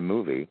sci-fi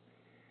movie.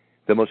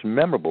 The most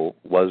memorable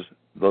was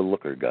the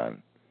Looker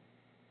gun.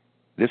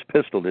 This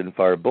pistol didn't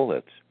fire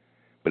bullets,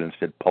 but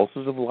instead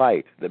pulses of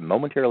light that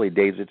momentarily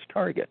daze its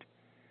target,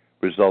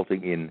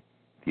 resulting in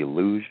the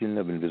illusion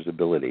of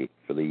invisibility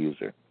for the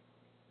user.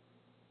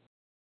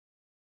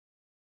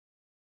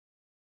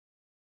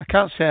 I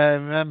can't say I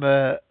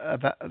remember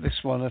about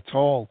this one at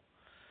all.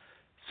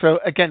 So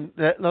again,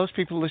 those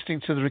people listening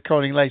to the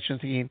recording later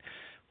and thinking,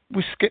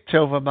 we skipped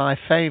over my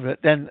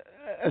favourite, then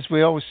as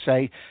we always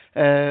say,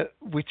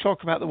 we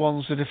talk about the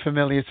ones that are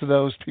familiar to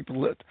those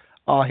people that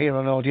are here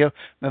on audio.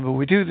 Remember,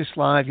 we do this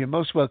live. You're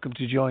most welcome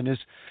to join us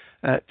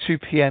at 2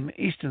 p.m.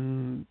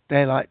 Eastern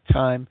Daylight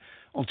Time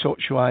on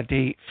TalkShoe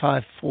ID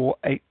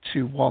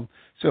 54821.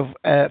 So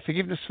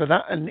forgiveness for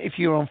that. And if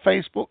you're on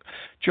Facebook,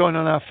 join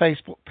on our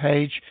Facebook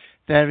page.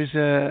 There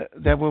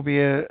will be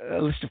a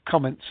list of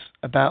comments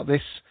about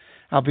this.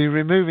 I'll be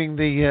removing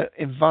the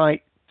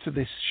invite to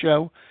this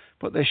show,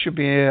 but there should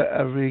be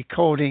a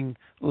recording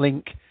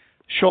link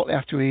shortly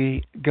after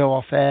we go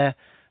off air,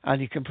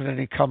 and you can put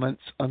any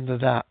comments under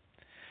that.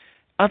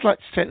 I'd like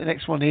to take the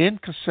next one, Ian,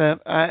 because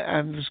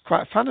I was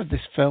quite a fan of this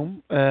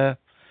film. Okay.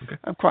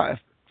 I'm quite a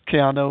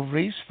Keanu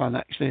Reeves fan,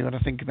 actually, when I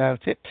think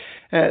about it.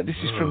 This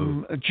is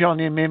from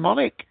Johnny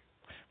Mnemonic.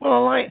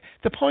 Well,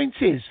 the point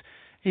is,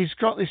 he's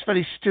got this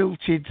very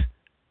stilted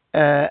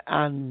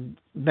and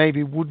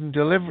maybe wooden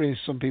delivery, as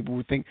some people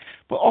would think.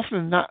 But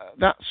often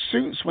that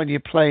suits when you're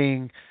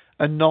playing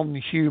a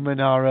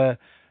non-human or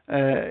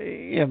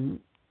a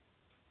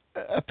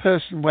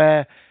person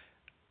where,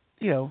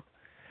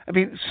 I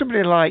mean,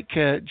 somebody like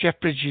Jeff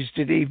Bridges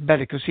did it even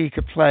better because he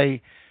could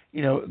play,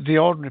 the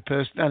ordinary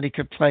person, and he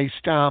could play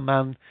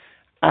Starman,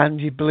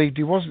 and you believed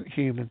he wasn't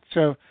human.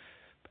 So,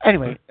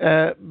 anyway,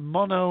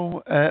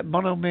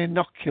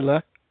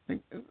 monominocular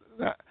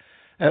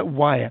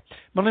wire.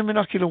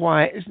 Monominocular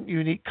wire isn't a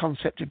unique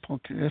concept in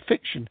popular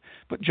fiction,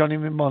 but Johnny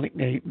Mnemonic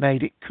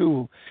made it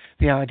cool.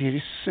 The idea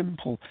is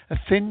simple. A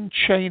thin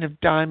chain of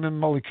diamond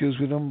molecules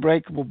with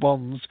unbreakable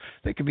bonds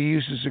that can be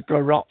used as a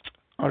garrote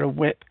or a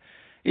whip.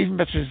 Even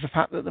better is the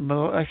fact that the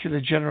molecular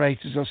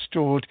generators are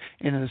stored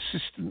in an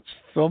assistant's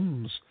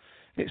thumbs.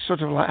 It's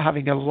sort of like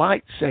having a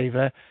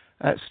lightsaber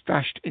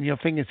stashed in your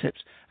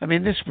fingertips. I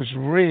mean, this was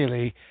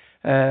really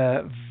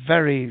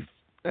very,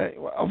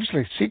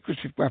 obviously a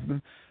secretive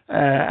weapon,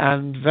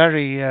 and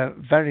very,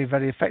 very,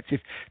 very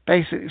effective.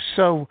 Basically,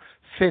 so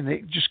thin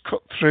it just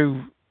cut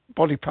through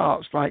body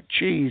parts like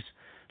cheese,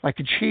 like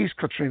a cheese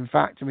cutter, in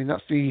fact. I mean,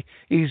 that's the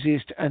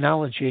easiest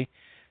analogy.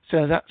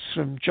 So that's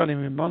from Johnny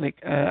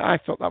Mnemonic. I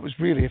thought that was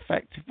really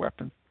effective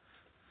weapon.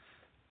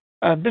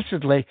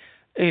 Admittedly,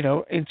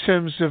 in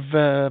terms of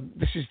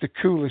this is the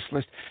coolest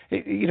list.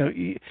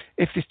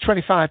 If there's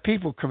 25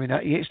 people coming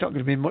at you, it's not going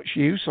to be much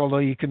use. Although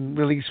you can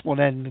release one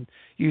end and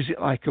use it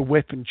like a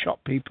whip and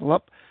chop people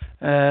up.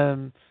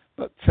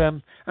 But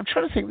I'm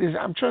trying to think.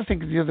 I'm trying to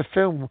think of the other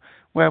film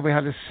where we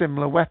had a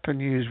similar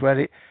weapon used, where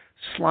it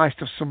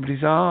sliced off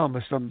somebody's arm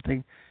or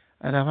something.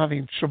 And I'm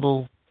having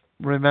trouble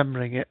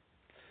remembering it.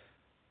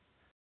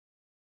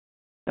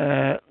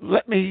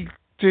 Let me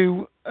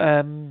do.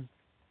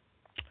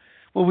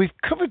 Well, we've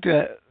covered.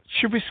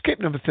 Should we skip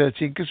number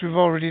 13 because we've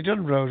already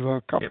done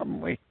RoboCop,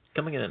 haven't we?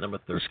 Coming in at number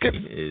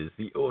 13 is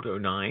the Auto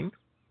 9,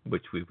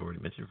 which we've already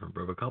mentioned from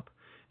RoboCop,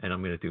 and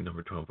I'm going to do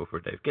number 12 before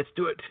Dave gets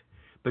to it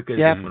because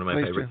it's one of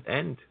my favorites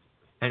and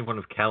one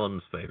of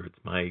Callum's favorites.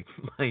 My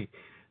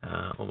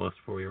almost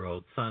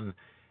 4-year-old son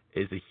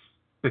is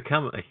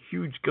become a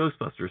huge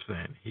Ghostbusters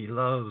fan. He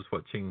loves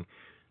watching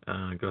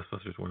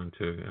Ghostbusters 1 and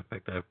 2. In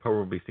fact, I've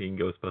probably seen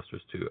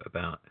Ghostbusters 2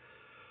 about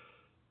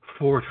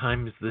 4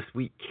 times this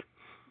week.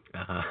 Do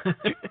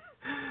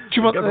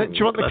you want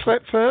the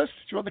clip first?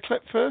 Do you want the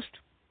clip first?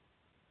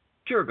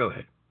 Sure, go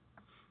ahead.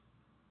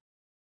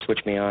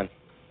 Switch me on.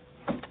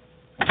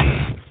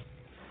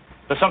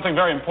 There's something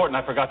very important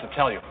I forgot to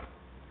tell you.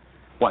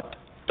 What?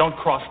 Don't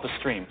cross the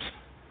streams.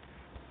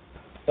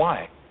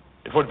 Why?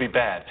 It would be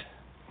bad.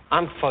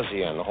 I'm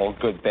fuzzy on the whole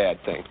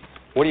good-bad thing.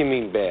 What do you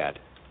mean bad?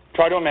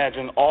 Try to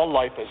imagine all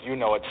life as you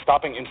know it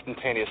stopping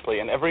instantaneously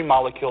and every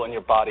molecule in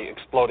your body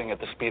exploding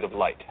at the speed of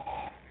light.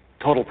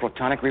 Total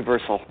protonic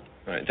reversal. All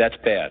right, that's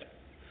bad.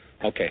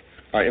 Okay.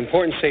 All right,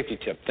 important safety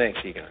tip. Thanks,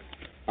 Egon.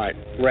 All right,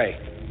 Ray,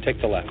 take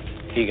the left.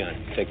 Egon,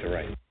 take the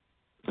right.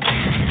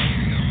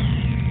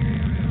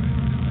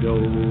 Go,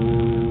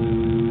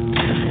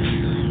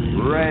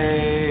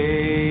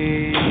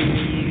 Ray.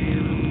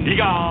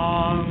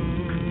 Egon.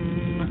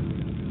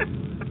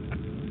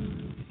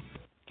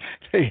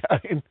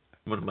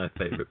 One of my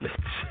favorite bits.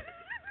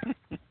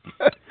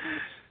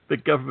 The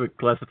government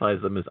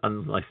classifies them as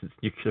unlicensed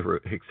nuclear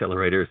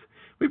accelerators.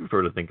 We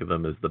prefer to think of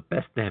them as the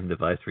best damn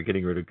device for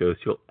getting rid of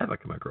ghosts you'll ever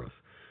come across.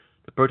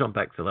 The proton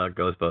packs allow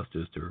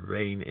Ghostbusters to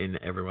rein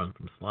in everyone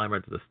from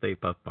Slimer to the Stay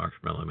Puft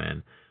Marshmallow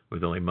Man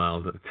with only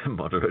mild to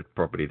moderate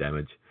property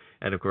damage.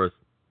 And of course,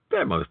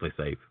 they're mostly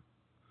safe,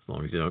 as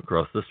long as you don't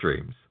cross the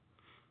streams.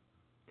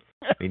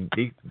 I mean,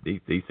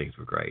 these things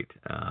were great.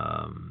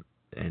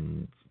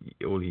 And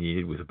all you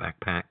needed was a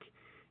backpack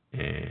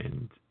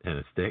and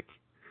a stick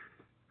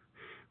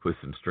with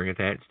some string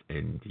attached,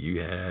 and you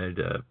had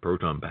a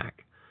proton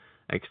pack.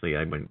 Actually,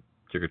 I went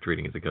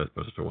trick-or-treating as a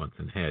Ghostbuster once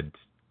and had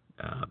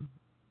a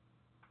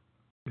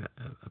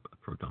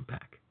proton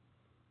pack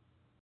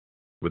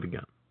with a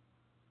gun,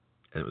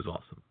 and it was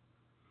awesome.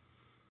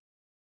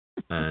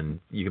 And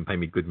you can pay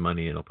me good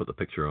money, and I'll put the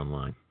picture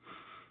online.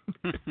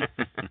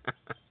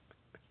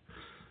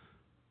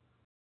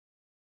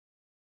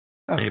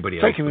 Anybody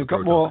else? We've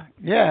got more.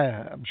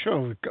 Yeah, I'm sure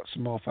we've got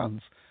some more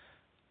fans.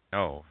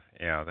 Oh,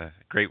 yeah, the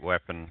great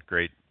weapon,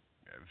 great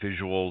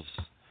visuals.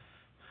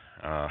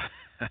 I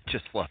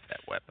just love that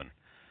weapon.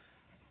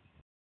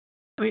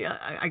 I mean,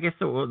 I guess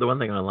the one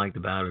thing I liked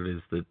about it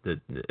is that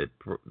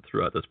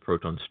throughout this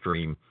proton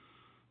stream,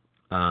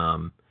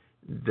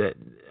 that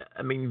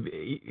I mean,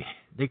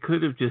 they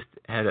could have just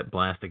had it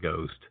blast a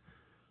ghost,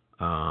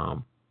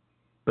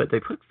 but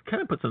they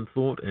kind of put some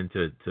thought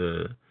into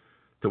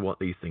what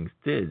these things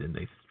did, and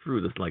they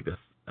threw this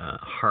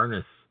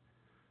harness.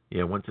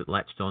 Once it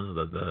latched onto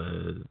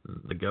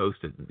the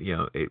ghost,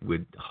 it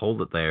would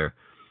hold it there,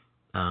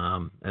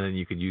 and then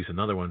you could use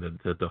another one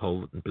to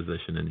hold it in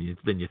position, and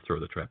then you throw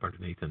the trap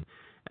underneath, and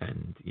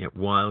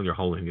while you're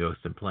holding the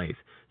ghost in place,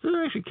 so they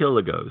don't actually kill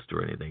the ghost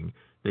or anything.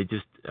 They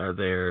just are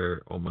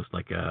there almost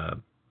like a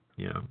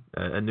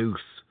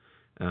noose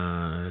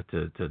to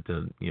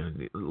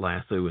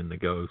lasso in the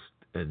ghost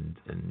and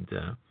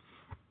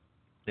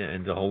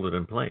to hold it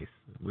in place.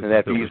 And they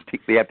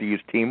have to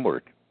use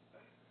teamwork.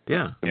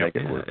 Yeah,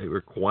 it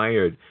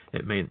required.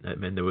 It meant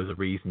there was a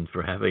reason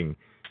for having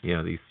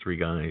these 3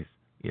 guys.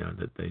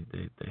 That they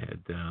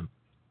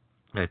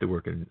had to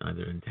work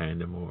either in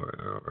tandem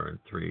or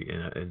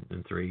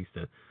in threes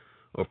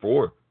or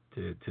 4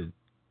 to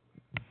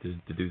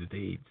do the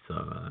deed.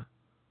 So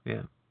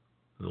it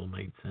all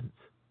made sense.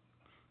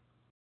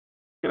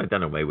 Kind of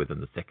done away with in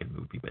the second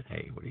movie, but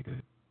hey, what do you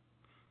do?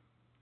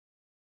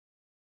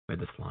 With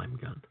the slime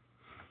gun,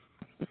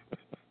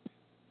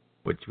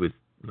 which was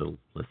a little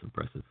less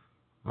impressive.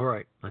 All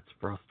right, let's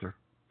frost her.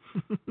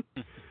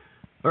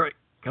 All right,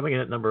 coming in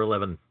at number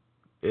 11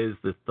 is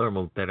the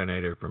thermal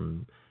detonator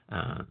from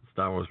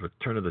Star Wars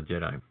Return of the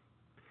Jedi.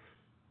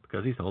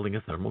 Because he's holding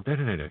a thermal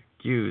detonator.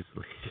 Cues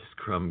Legious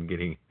Crumb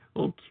getting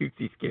all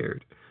cutesy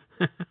scared.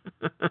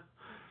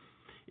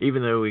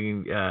 Even though we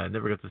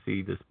never got to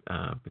see this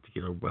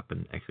particular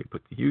weapon actually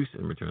put to use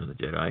in Return of the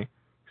Jedi,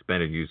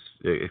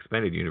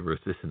 expanded universe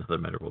is another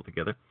matter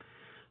altogether.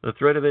 The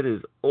threat of it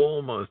is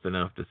almost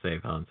enough to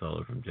save Han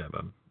Solo from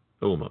Jabba.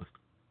 Almost.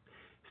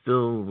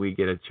 Still, we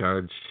get a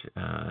charge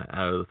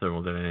out of the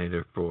thermal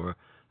detonator for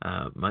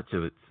much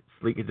of its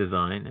sleeker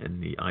design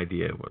and the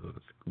idea of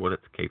what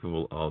it's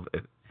capable of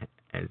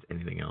as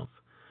anything else.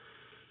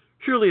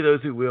 Surely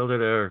those who wield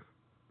it are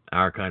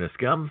our kind of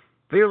scum,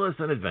 fearless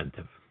and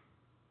inventive.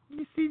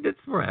 You see, that's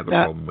where I have a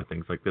problem with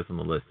things like this on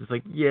the list. It's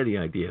like, yeah, the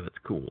idea of it's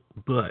cool,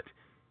 but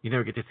you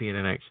never get to see it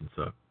in action,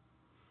 so.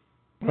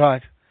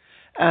 Right.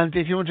 And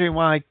if you're wondering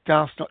why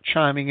Darth's not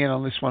chiming in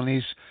on this one,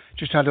 he's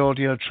just had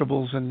audio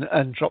troubles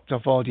and dropped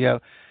off audio.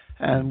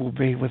 and will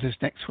be with us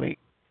next week.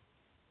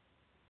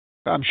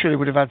 But I'm sure he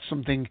would have had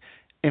something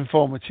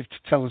informative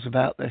to tell us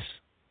about this.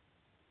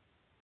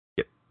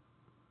 Yep.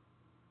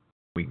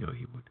 We know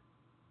he would.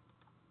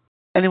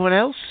 Anyone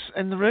else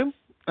in the room?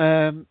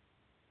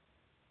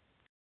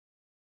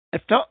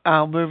 If not,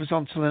 I'll move us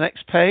on to the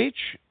next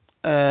page.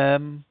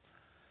 Number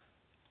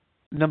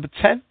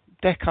 10,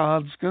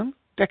 Deckard's Gun,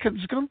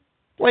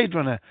 Blade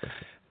Runner.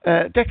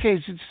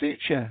 Decades into the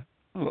future.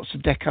 Lots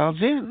of Deckards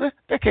here, isn't there?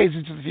 Decades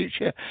into the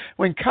future.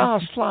 When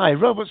cars fly,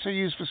 robots are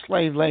used for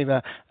slave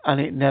labour,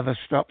 and it never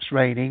stops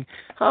raining.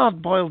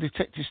 Hard-boiled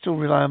detectives still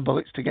rely on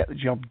bullets to get the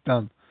job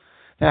done.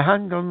 Their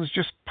handguns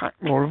just pack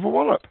more of a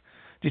wallop.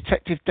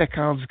 Detective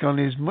Deckard's gun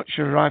is much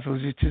a rifle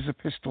as it is a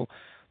pistol.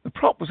 The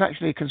prop was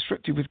actually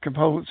constructed with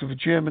components of a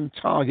German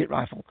target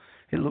rifle.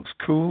 It looks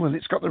cool, and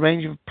it's got the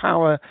range of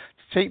power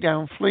to take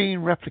down fleeing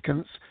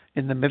replicants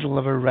in the middle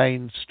of a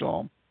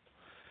rainstorm.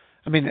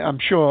 I mean, I'm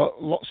sure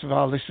lots of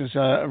our listeners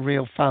are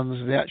real fans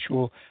of the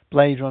actual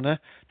Blade Runner.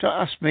 Don't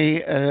ask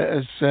me,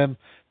 as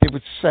they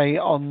would say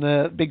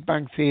on Big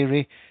Bang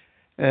Theory,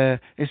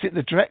 is it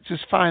the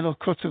director's final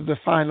cut of the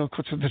final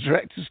cut of the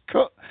director's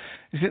cut?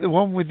 Is it the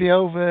one with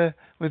the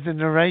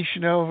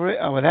narration over it,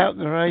 or without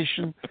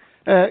narration?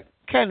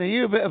 Ken, are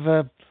you a bit of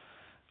a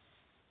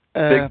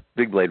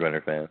big Blade Runner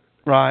fan?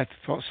 Right,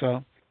 thought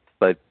so.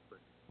 But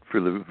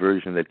for the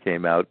version that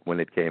came out when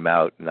it came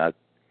out, not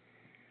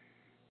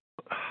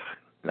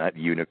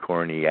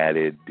unicorny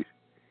added,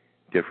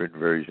 different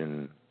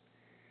version,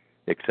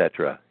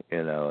 etc.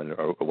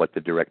 Or what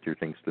the director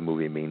thinks the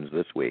movie means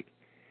this week.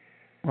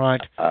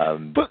 Right.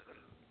 But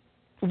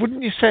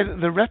wouldn't you say that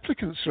the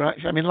replicants are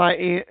actually? I mean, like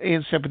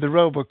Ian said with the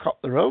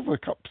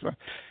RoboCops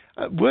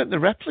weren't the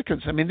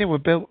replicants? I mean, they were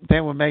built.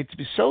 They were made to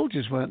be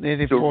soldiers, weren't they?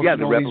 They fought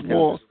in all these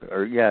wars.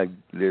 To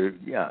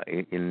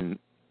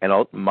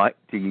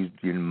use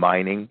in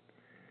mining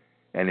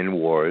and in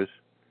wars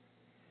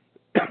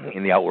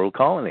in the outworld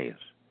colonies.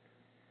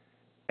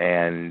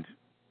 And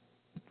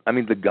I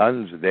mean, the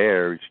gun's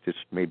there. It's just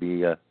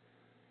maybe a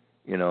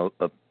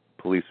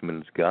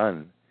policeman's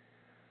gun.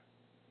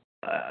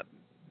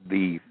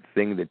 The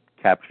thing that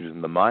captures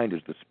in the mind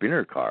is the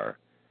spinner car.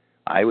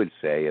 I would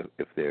say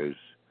if there's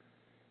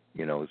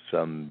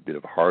some bit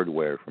of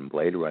hardware from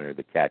Blade Runner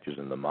that catches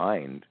in the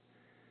mind,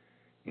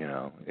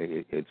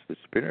 it's the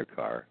spinner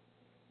car.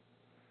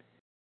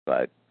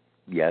 But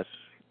yes,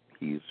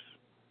 he's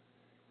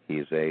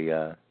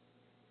a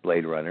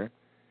Blade Runner,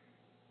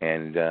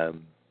 and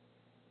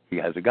he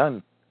has a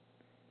gun,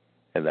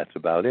 and that's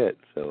about it.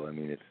 So I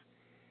mean, it's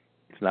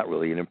not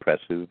really an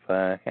impressive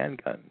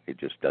handgun. It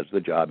just does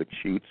the job. It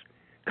shoots,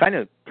 kind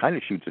of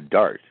shoots a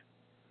dart.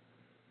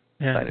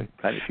 Yeah.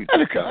 Kind of shoots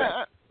a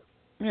dart.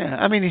 Yeah,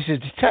 I mean, he's a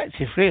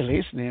detective, really,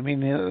 isn't he? I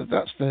mean,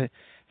 that's the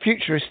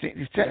futuristic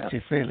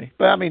detective, really.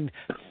 But I mean,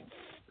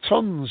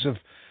 tons of,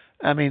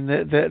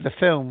 the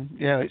film,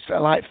 it's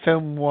like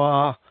film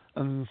noir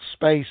and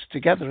space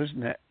together,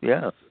 isn't it?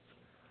 Yeah.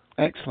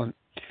 Excellent.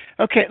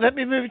 Okay, let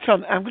me move it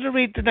on. I'm going to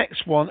read the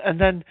next one, and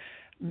then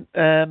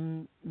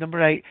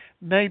number 8.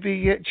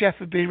 Maybe Jeff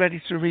would be ready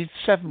to read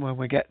 7 when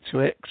we get to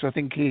it, because I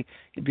think he'd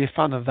be a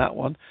fan of that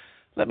one.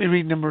 Let me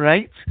read number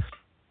 8.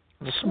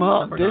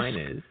 Smart number disc.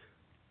 9 is.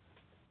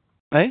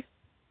 Eh?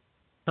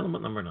 Tell them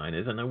what number 9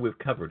 is. I know we've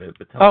covered it,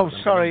 but tell them what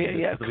sorry, number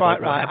 9 is, yeah,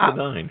 quite right. What happened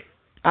to 9?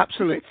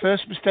 Absolutely.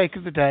 First mistake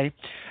of the day.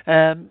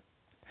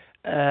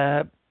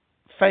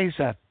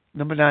 Phaser.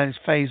 Number 9 is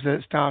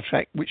Phaser, Star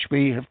Trek, which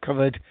we have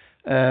covered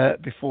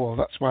before.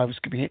 That's why I was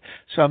skipping it.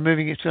 So I'm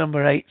moving it to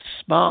number 8,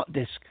 Smart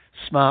Disc.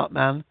 Smart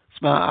man,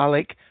 Smart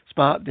Alec,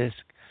 Smart Disc.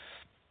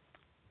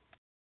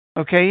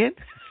 Okay, Ian?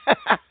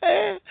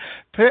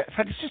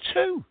 Predator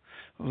 2.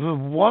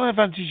 One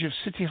advantage of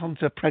City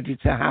Hunter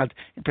Predator had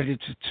in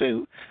Predator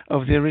 2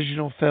 over the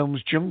original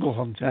film's Jungle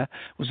Hunter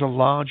was a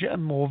larger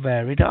and more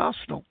varied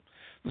arsenal.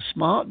 The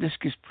Smart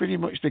Disc is pretty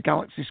much the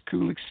galaxy's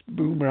coolest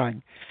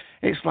boomerang.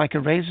 It's like a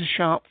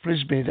razor-sharp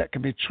frisbee that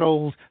can be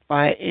trolled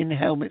via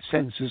in-helmet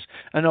sensors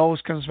and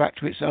always comes back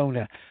to its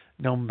owner,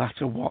 no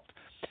matter what.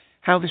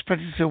 How this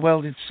Predator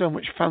welded so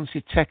much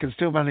fancy tech and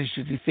still managed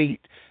to be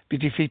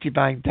defeated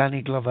by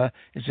Danny Glover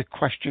is a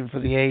question for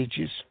the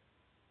ages.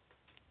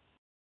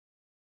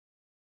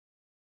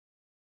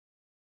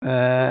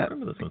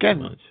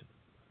 Again,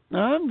 no,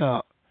 I'm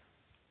not.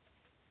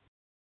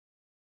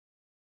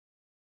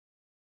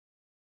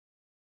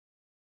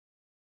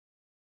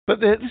 But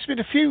there's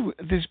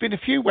been a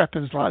few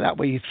weapons like that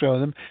where you throw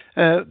them.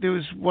 There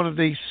was one of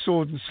these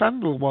sword and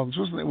sandal ones,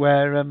 wasn't it,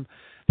 where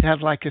they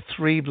had like a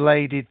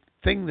 3-bladed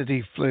thing that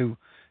he flew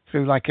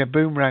through, like a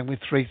boomerang with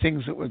 3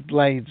 things that were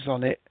blades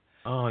on it.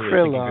 Oh, yeah,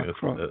 Krill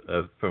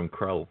from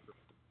Krull.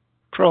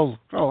 Krull,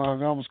 I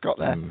almost got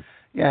there.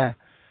 Yeah.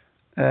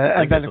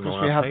 And then, of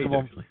course, we have the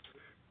one. Actually.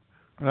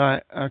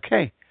 Right,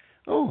 okay.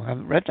 Oh, I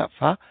haven't read that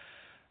far.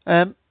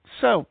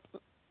 So,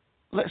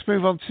 let's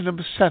move on to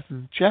number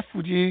 7. Jeff,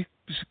 would you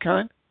be so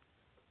kind?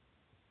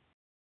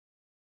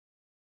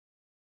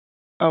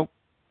 Oh,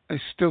 he's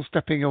still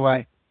stepping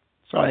away.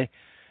 Sorry.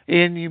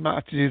 Ian, you might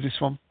have to do this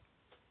one.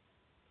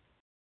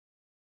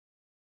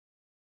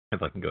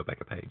 If I can go back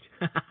a page.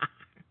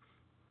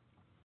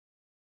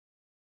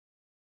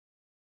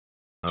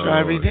 Shall I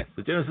read it?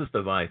 The Genesis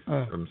device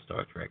from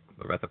Star Trek,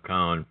 The Wrath of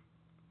Khan.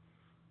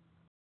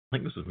 I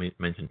think this was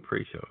mentioned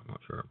pre-show, I'm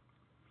not sure.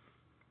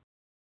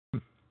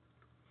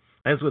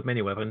 As with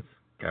many weapons,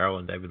 Carol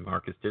and David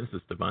Marcus'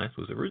 Genesis device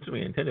was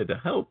originally intended to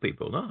help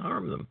people, not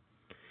harm them.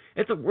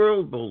 It's a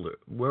world builder.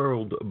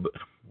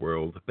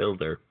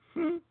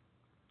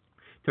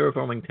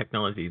 Terraforming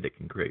technology that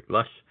can create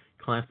lush,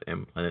 Class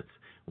M planets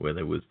where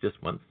there was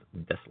just once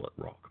desolate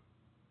rock.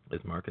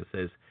 As Marcus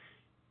says,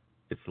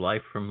 it's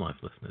life from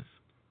lifelessness.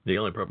 The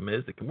only problem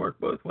is it can work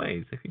both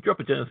ways. If you drop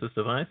a Genesis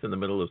device in the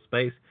middle of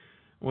space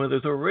where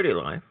there's already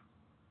life,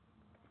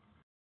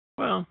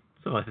 well,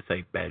 suffice to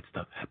say, bad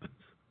stuff happens.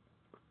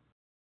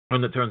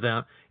 When it turns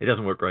out, it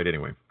doesn't work right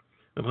anyway.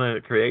 The planet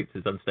it creates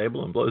is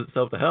unstable and blows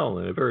itself to hell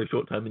in a very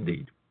short time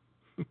indeed.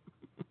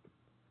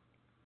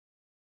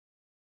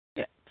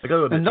 Yeah.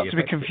 And not to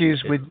be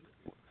confused with...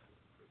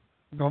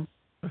 Go on.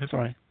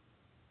 Sorry.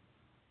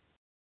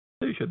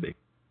 You should be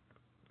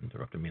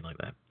interrupting me like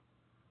that.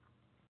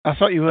 I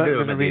thought you weren't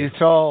going to read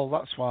it all,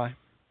 that's why.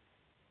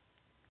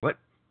 What?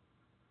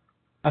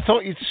 I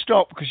thought you'd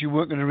stop because you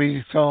weren't going to read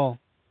it all.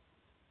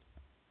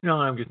 No,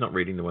 I'm just not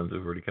reading the ones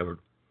we've already covered.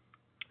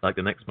 Like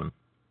the next one.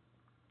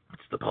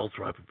 It's the pulse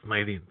rifle from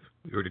Aliens.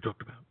 We already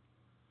talked about.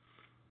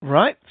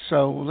 Right,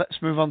 so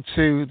let's move on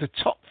to the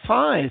top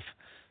 5.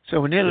 So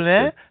we're nearly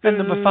there. And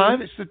number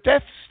 5, it's the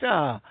Death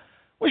Star,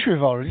 which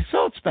we've already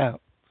talked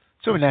about.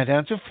 So we're now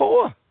down to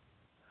 4.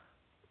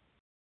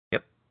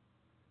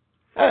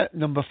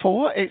 Number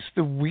 4, it's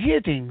the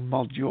Weirding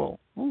module.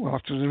 Ooh, I'll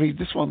have to read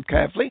this one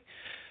carefully.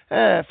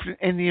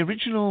 In the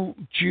original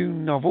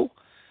Dune novel,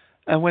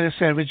 and when I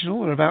say original,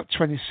 there are about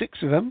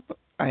 26 of them.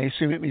 I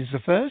assume it means the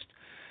first.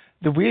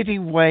 The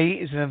Weirding Way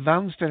is an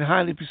advanced and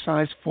highly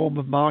precise form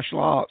of martial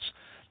arts.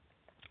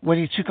 When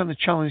he took on the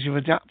challenge of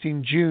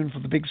adapting Dune for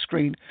the big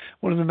screen,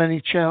 one of the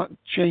many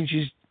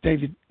changes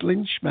David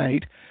Lynch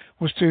made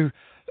was to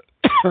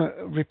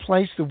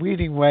replace the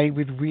Weirding Way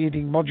with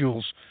Weirding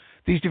modules.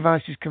 These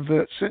devices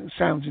convert certain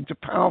sounds into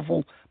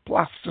powerful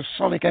blasts of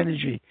sonic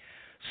energy.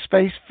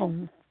 Space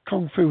Kung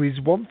Fu is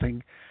one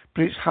thing,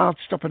 but it's hard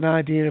to stop an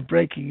idea of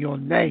breaking your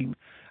name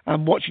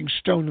and watching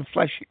stone and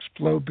flesh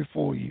explode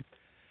before you.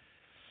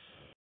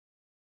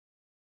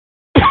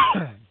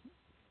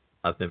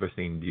 I've never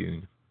seen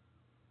Dune.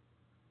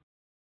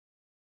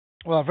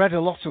 Well, I've read an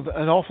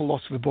awful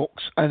lot of the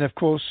books, and of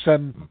course,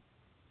 in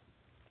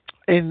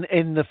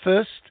the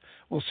first,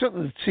 well,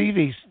 certainly the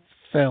TV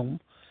film,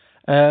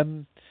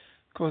 of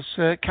course,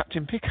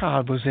 Captain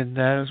Picard was in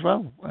there as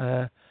well,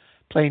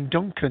 playing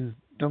Duncan.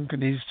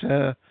 Duncan is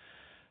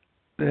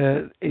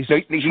his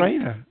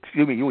trainer.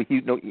 Excuse me,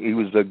 he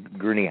was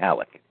Gurney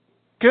Halleck.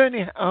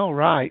 Gurney, oh,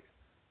 right.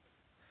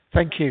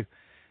 Thank you.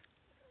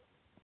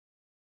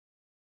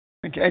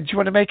 Okay, do you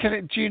want to make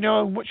it? Do you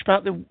know much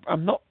about the?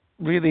 I'm not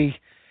really.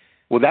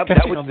 Well, that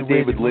was the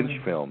David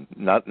Lynch film,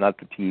 not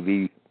the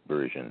TV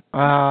version.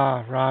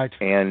 Ah, right.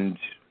 And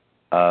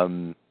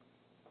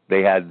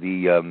they had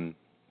the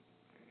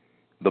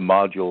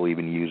module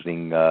even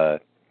using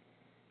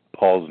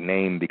Paul's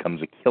name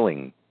becomes a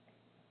killing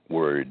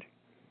word,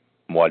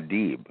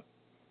 Muad'Dib.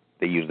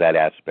 They use that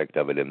aspect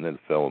of it in the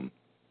film.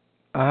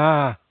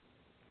 Ah.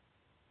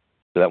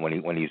 So that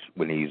when he's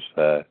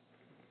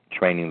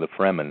training the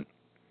Fremen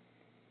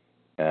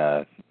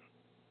to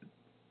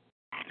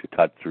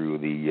cut through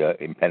the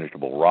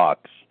impenetrable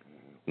rocks,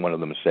 one of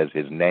them says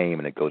his name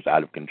and it goes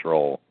out of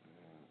control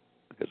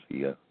because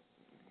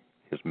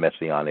his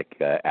messianic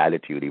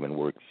attitude even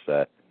works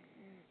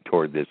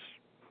toward this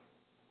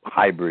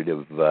hybrid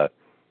of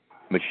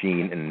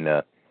machine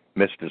and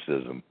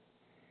mysticism,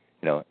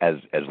 as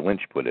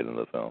Lynch put it in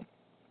the film.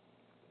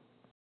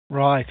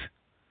 Right.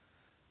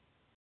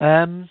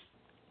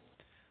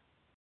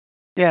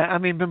 Yeah, I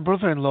mean, my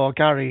brother-in-law,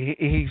 Gary,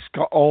 he's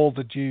got all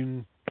the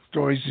Dune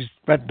stories. He's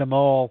read them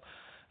all,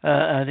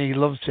 and he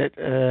loves it.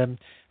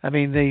 I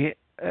mean, the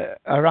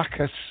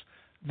Arrakis,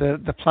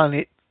 the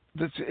planet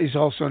that is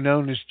also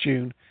known as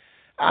Dune,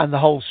 and the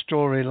whole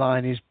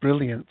storyline is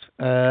brilliant.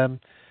 Yeah,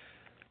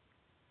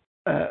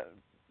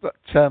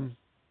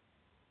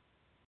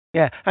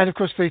 and of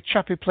course, the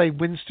chap who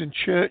played Winston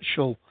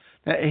Churchill,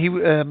 he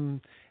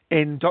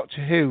in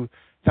Doctor Who,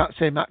 that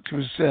same actor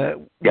was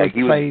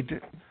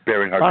played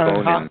Baron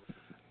Harkonnen.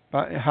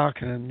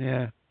 Harkonnen,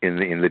 yeah. In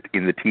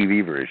the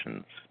TV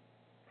versions.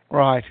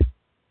 Right.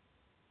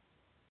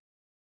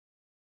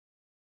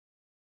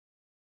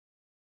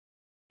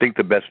 I think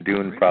the best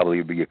Dune probably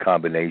would be a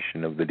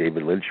combination of the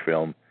David Lynch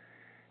film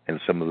and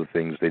some of the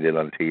things they did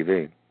on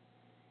TV.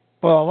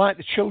 Well, I like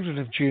the Children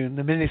of Dune,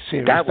 the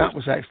miniseries. That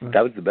was excellent.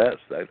 That was the best.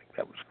 I think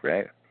that was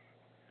great.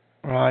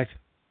 Right.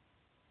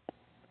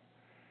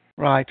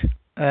 Right.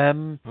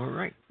 All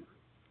right.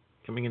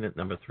 Coming in at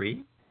number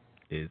 3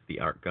 is the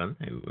Arc Gun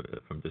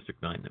from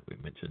District 9 that we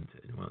mentioned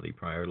in one of the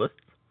prior lists.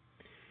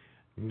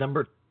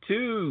 Number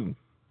 2,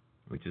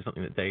 which is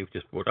something that Dave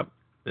just brought up,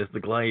 is the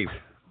Glaive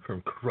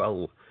from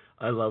Krull.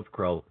 I love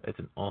Krull. It's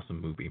an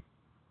awesome movie.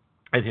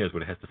 And here's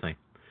what it has to say.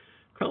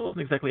 Krull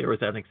wasn't exactly a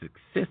resounding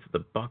success at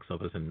the box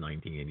office in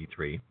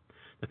 1983.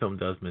 The film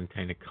does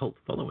maintain a cult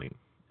following,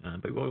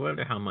 but we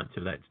wonder how much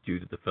of that's due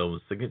to the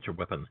film's signature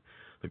weapon,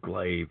 the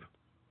glaive.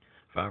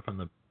 Far from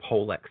the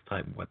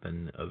poleaxe-type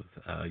weapon of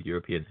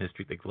European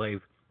history, the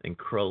glaive in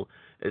Krull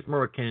is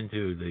more akin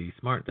to the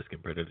smart disc in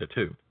Predator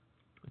 2.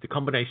 It's a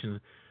combination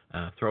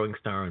throwing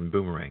star and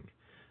boomerang.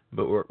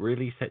 But what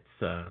really sets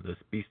this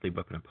beastly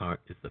weapon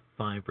apart is the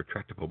 5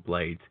 retractable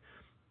blades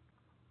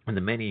and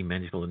the many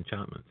magical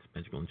enchantments.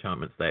 Magical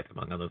enchantments that,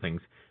 among other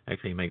things,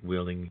 actually make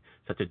wielding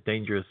such a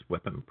dangerous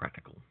weapon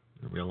practical.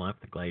 In real life,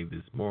 the glaive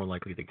is more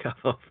likely to cut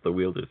off the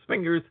wielder's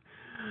fingers,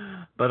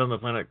 but on the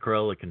planet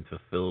Krull, it can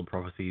fulfill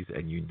prophecies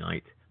and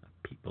unite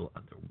people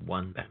under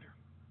one banner.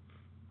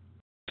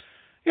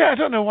 Yeah, I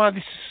don't know why this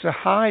is so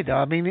high, though.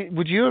 I mean,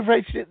 would you have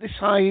rated it this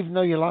high even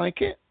though you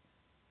like it?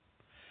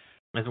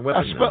 As a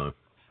weapon, no.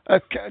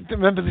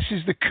 Remember, this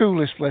is the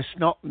coolest list,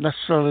 not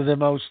necessarily the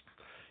most,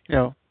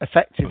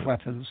 effective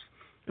weapons.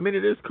 I mean,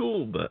 it is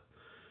cool, but,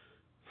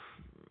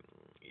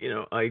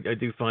 I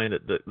do find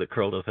that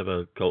Krull does have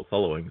a cult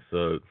following,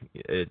 so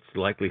its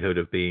likelihood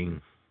of being,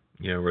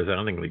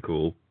 resoundingly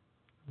cool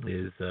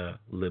is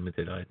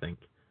limited, I think.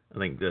 I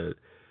think that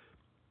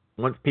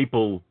once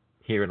people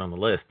hear it on the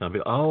list, I'll be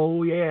like,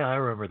 oh, yeah, I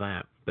remember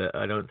that. But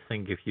I don't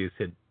think if you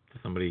said to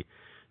somebody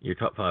your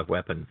top 5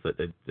 weapons that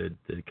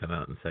they'd come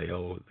out and say,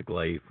 oh, the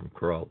glaive from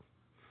Krull.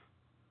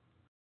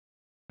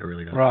 I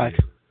really don't. Right.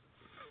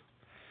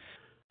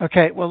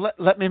 Okay, well,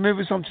 let me move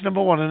us on to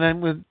number 1, and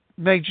then we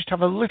may just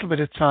have a little bit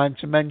of time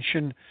to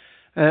mention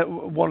 1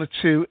 or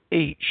 2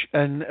 each,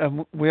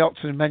 and we ought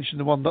to mention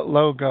the one that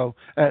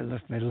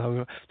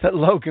that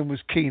Logan was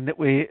keen that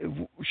we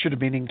should have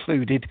been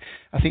included.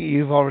 I think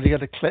you've already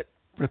got a clip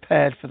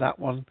prepared for that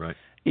one, right,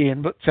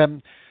 Ian. But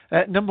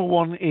number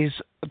 1 is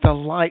the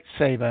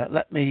lightsaber.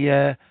 Let me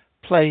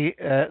play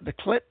the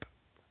clip.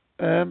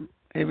 Here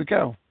we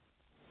go.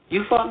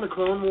 You fought in the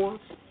Clone Wars?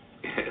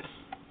 Yes.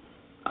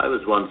 I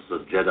was once a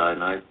Jedi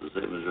Knight, the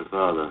same as your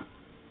father.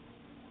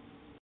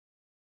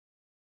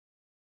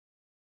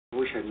 I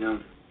wish I'd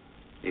known.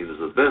 He was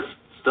the best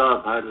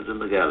star pilot in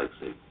the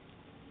galaxy.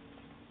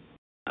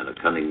 And a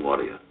cunning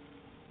warrior.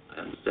 I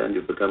understand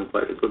you've become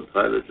quite a good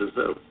pilot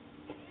yourself.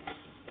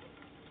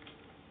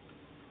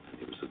 And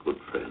he was a good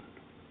friend.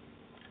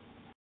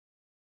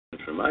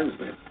 Which reminds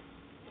me,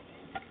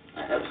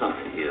 I have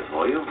something here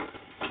for you.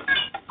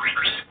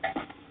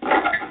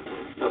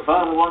 Your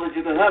father wanted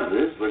you to have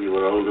this when you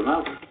were old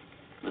enough,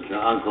 but your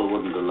uncle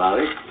wouldn't allow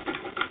it.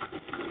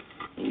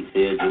 He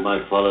feared you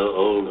might follow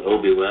old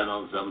Obi-Wan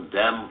on some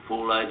damn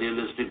fool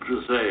idealistic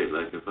crusade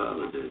like your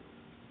father did.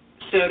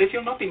 Sir, if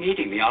you'll not be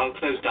needing me, I'll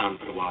close down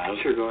for a while.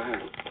 Sure, go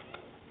ahead.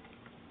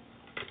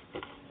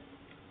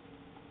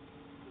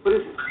 What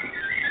is it?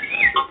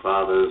 Your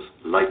father's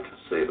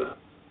lightsaber.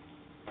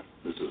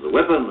 This is the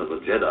weapon of a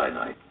Jedi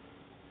Knight.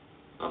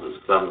 Not as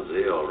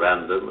clumsy or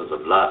random as a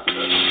blaster.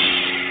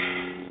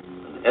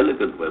 An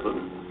elegant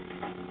weapon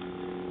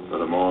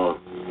for a more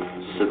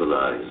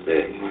civilized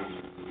age.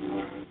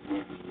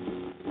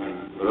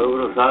 For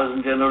over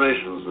 1,000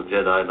 generations, the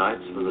Jedi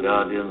Knights were the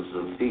guardians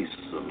of peace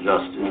and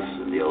justice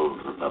in the Old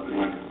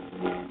Republic.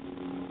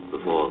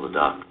 Before the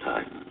Dark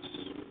Times.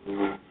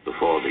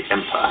 Before the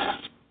Empire.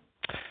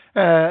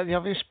 The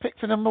obvious pick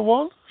for number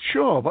 1?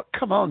 Sure, but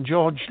come on,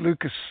 George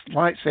Lucas'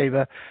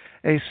 lightsaber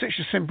is such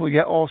a simple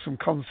yet awesome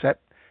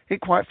concept. It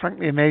quite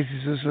frankly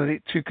amazes us that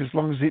it took as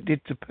long as it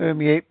did to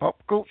permeate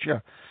pop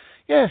culture.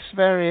 Yes,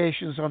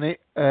 variations on it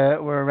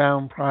were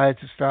around prior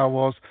to Star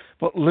Wars,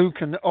 but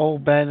Luke and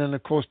Old Ben and,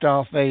 of course,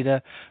 Darth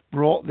Vader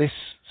brought this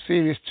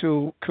serious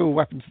cool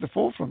weapon to the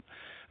forefront.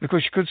 And, of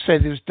course, you could say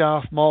there was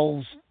Darth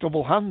Maul's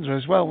double-hander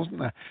as well, wasn't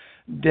there?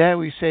 Dare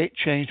we say it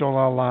changed all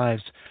our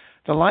lives.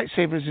 The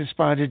lightsaber has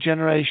inspired a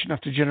generation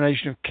after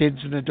generation of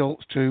kids and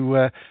adults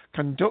to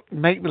conduct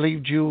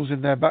make-believe duels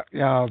in their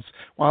backyards,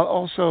 while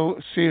also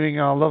searing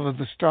our love of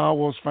the Star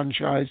Wars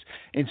franchise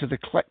into the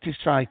collective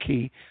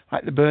psyche,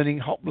 like the burning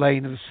hot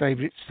blade of the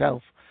saber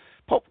itself.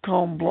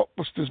 Popcorn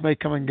blockbusters may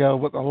come and go,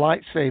 but the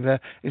lightsaber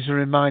is a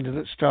reminder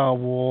that Star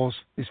Wars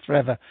is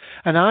forever.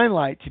 And I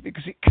liked it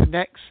because it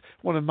connects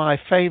one of my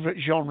favourite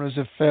genres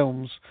of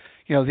films,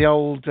 the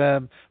old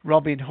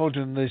Robin Hood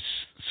and the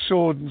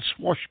sword and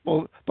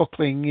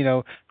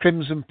swashbuckling,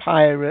 Crimson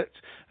Pirate,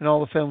 and all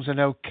the films I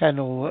know Ken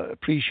will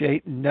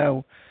appreciate and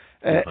know.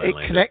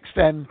 It connects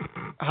them.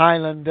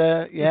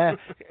 Highlander, yeah.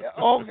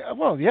 Oh,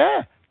 well,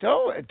 yeah.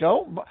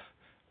 Don't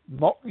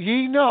mock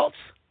ye not.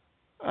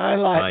 I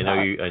like. I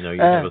know you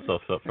have a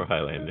soft spot for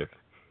Highlander.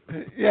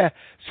 Yeah.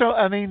 So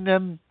I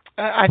mean,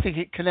 I think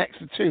it connects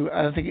the two.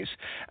 I think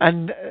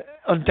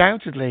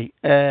undoubtedly.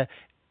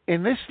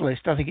 In this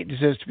list, I think it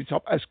deserves to be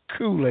top as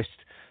coolest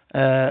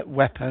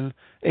weapon.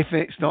 If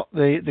it's not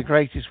the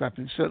greatest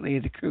weapon, it's certainly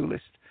the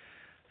coolest.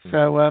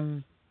 So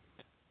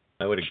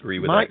I would agree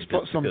with Mike's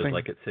that. Just something.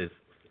 Like it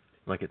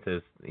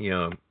says,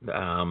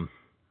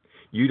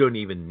 you don't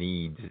even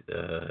need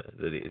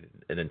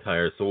an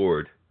entire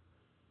sword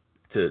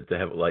to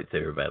have a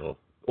lightsaber battle.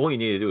 All you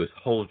need to do is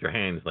hold your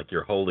hands like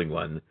you're holding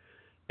one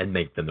and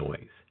make the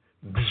noise.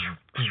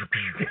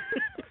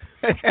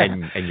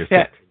 and you're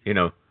set, you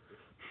know.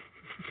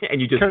 And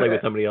you just play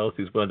with somebody else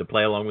who's willing to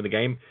play along with the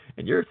game,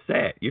 and you're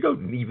set. You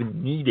don't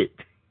even need it.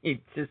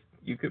 It's just,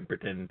 you can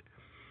pretend.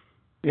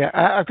 Yeah,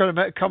 I've got to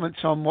make comments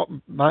on what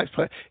Mike's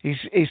played.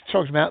 He's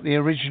talking about the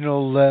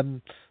original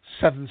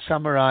Seven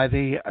Samurai,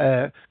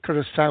 the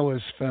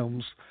Kurosawa's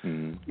films.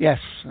 Mm. Yes,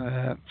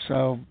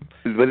 so...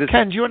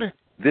 Ken, do you want to...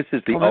 This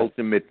is the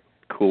ultimate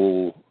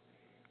cool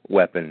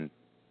weapon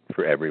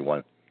for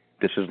everyone.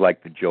 This is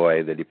like the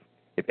joy that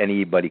if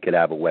anybody could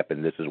have a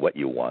weapon, this is what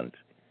you want.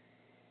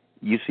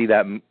 You see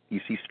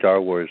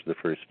Star Wars the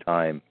first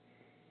time,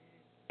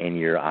 and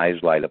your eyes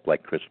light up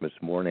like Christmas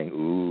morning.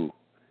 Ooh,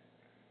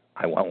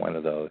 I want one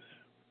of those.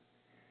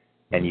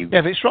 And you.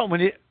 Yeah, but it's wrong when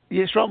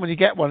you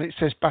get one. It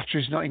says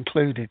batteries not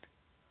included.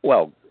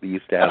 Well, we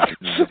used to have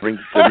the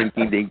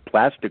rinky-dink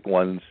plastic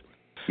ones.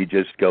 You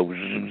just go with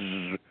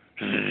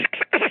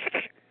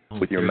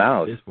your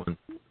mouth.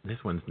 This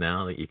one's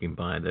now that you can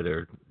buy that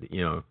are,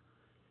 you know,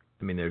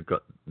 I mean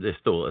they're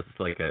still, it's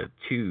like a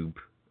tube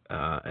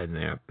in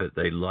there, but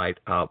they light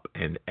up,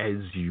 and as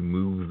you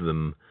move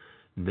them,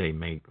 they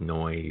make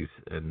noise,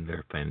 and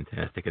they're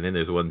fantastic. And then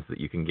there's ones that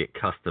you can get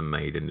custom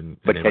made,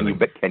 But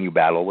can you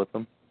battle with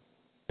them?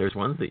 There's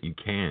ones that you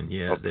can,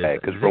 yeah. Okay,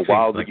 because for a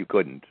while that you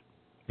couldn't.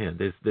 Yeah,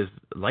 there's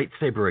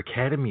lightsaber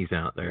academies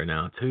out there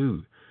now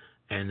too,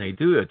 and they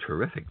do a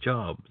terrific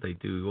job. They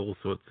do all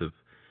sorts of,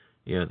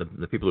 you know,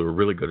 the people who are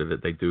really good at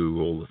it, they do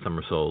all the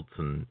somersaults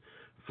and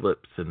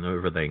flips and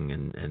everything,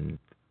 and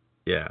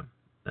yeah.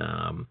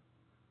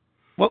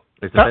 Well,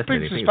 it's that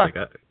brings us back.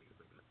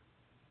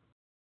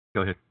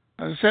 Go ahead.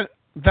 As I said,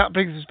 that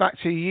brings us back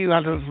to you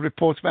had a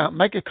report about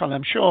MegaCon.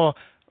 I'm sure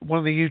one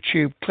of the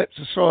YouTube clips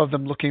I saw of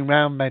them looking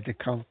around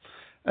MegaCon.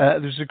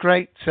 There's a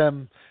great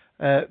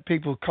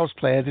people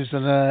cosplayer. There's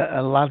an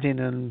Aladdin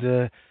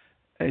and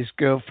his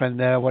girlfriend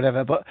there, or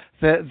whatever. But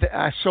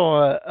I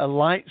saw a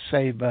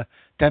lightsaber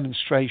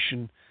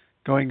demonstration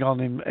going on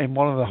in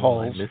one of the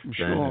halls. I missed I'm that.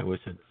 sure.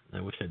 I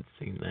wish I'd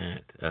seen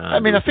that. I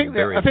mean, I think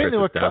they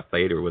were Darth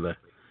Vader with a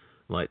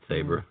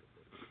lightsaber.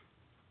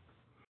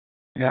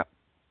 Yeah.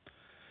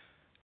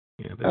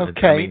 Yeah, but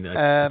okay. I mean,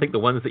 I think the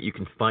ones that you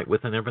can fight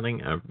with and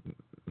everything are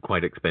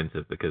quite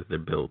expensive because they're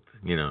built,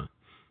 you know,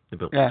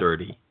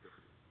 sturdy.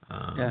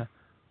 Yeah.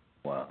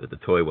 Wow. But the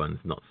toy ones,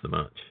 not so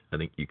much. I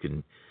think you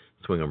can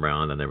swing them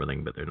around and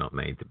everything, but they're not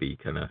made to be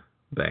kind of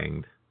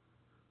banged.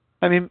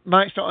 I mean,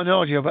 Mike's not an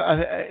audio, but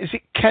is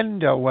it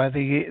kendo where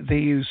they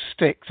use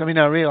sticks? I mean,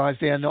 I realise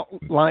they are not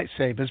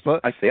lightsabers, but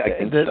I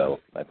think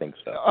so. I think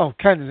so. Oh,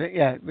 kendo,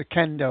 yeah, the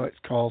kendo it's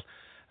called.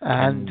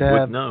 And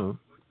would know.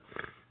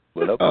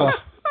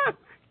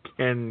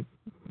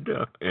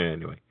 Kendo.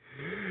 Anyway.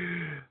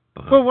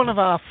 Well, one of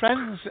our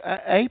friends,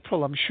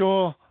 April, I'm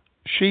sure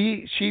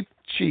she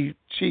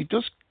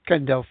does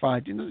kendo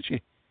fighting, doesn't she?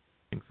 I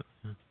think so.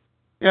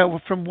 Yeah,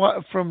 well,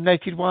 from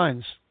Naked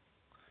Wines.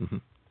 Mm-hmm.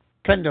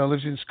 Kendo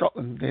lives in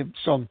Scotland. The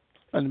son,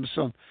 and my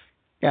son.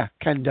 Yeah,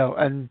 kendo,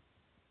 and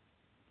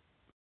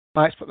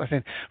Mike's put that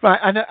in. Right,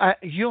 and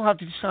you'll have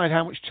to decide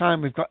how much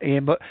time we've got,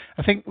 Ian. But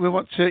I think we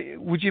want to.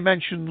 Would you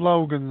mention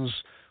Logan's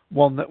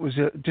one that was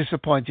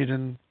disappointed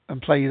and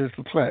play your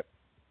little clip?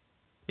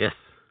 Yes.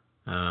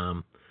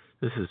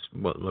 This is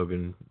what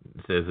Logan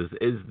says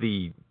is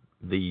the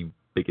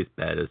biggest,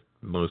 baddest,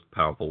 most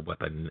powerful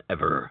weapon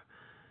ever.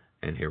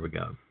 And here we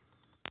go.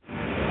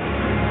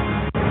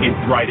 In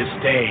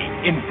brightest day,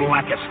 in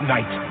blackest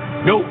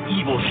night, no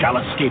evil shall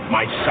escape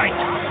my sight.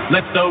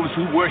 Let those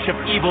who worship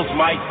evil's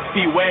might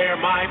beware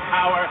my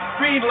power.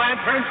 Green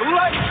Lantern's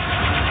light!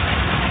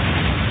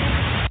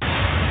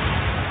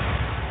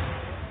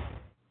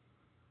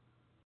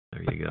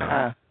 There you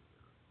go.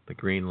 The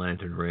Green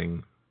Lantern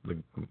ring,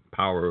 the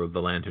power of the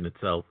lantern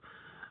itself,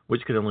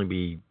 which can only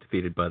be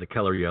defeated by the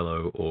color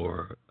yellow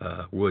or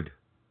wood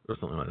or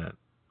something like that.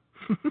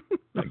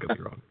 I could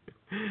be wrong.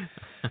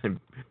 I'm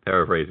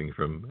paraphrasing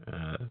from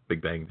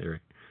Big Bang Theory.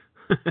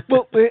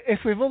 Well,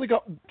 if we've only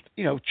got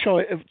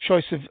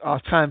choice of our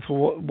time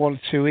for one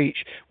or two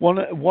each, one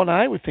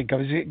I would think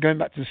of is going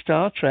back to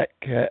Star Trek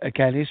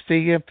again is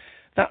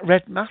that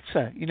red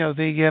matter. You know,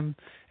 in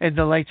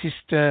the latest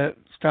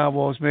Star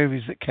Wars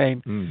movies that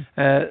came,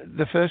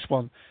 the first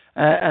one,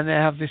 and they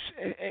have this.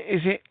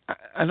 Is it?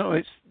 I know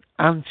it's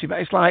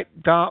it's like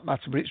dark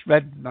matter, but it's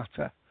red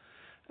matter.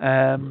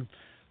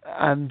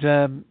 And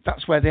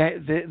that's where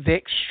they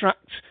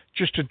extract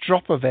just a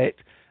drop of it,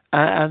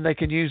 and they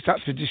can use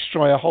that to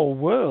destroy a whole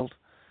world.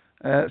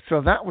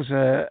 So that was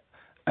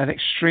an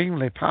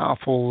extremely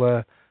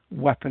powerful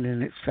weapon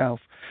in itself.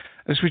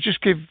 As we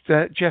just give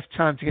Jeff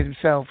time to get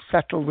himself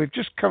settled, we've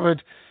just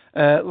covered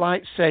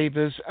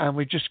lightsabers and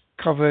we've just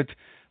covered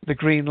the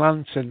Green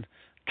Lantern.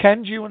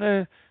 Ken, do you want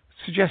to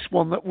suggest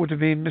one that would have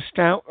been missed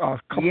out? Or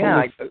a couple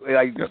I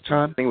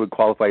time? think it would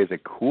qualify as a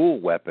cool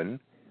weapon.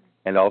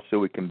 And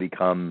also it can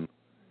become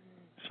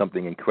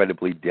something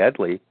incredibly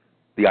deadly,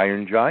 the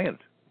Iron Giant.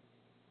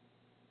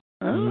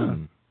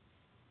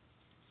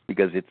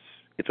 Because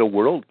it's a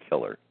world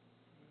killer.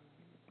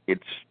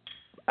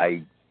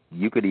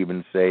 You could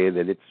even say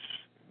that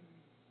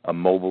a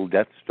mobile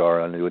Death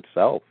Star unto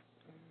itself.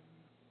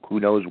 Who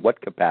knows what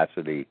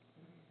capacity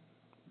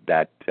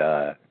that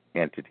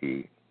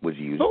entity was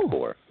used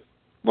for?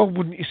 Well,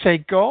 wouldn't you say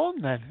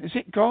Gorn then? Is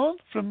it Gorn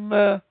from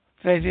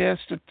Today the Earth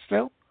Stood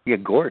Still? Yeah,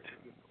 Gort.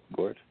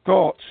 Gort.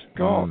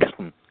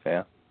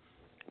 Yeah.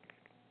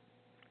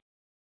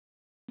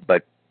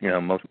 But, you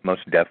know,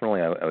 most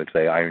definitely I would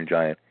say Iron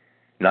Giant,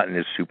 not in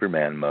his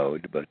Superman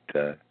mode, but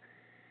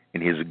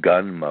in his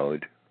gun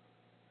mode.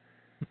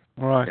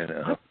 Right. You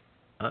know.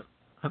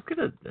 I've got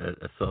a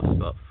soft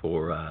spot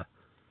for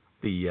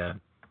the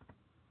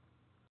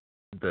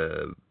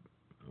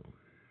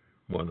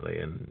what are they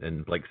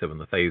in Blake 7,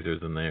 the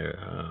phasers in there.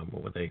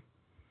 What were they?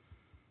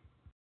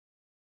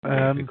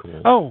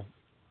 Oh,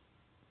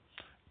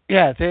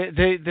 yeah,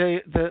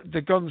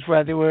 the guns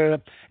where they were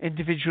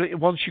individually.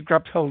 Once you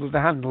grabbed hold of the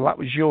handle, that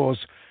was yours,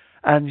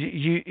 and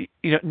you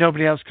know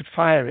nobody else could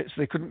fire it, so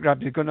they couldn't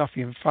grab the gun off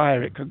you and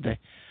fire it, could they?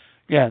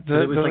 Yeah, the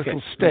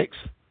little sticks.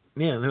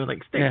 Yeah, they were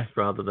like sticks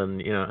rather than,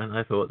 you know, and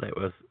I thought that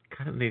was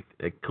kind of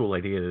a cool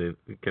idea.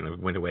 It kind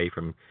of went away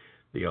from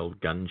the old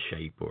gun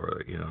shape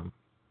or, you know,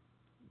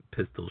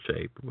 pistol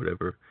shape or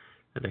whatever.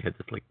 And they had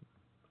this, like,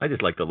 I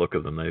just like the look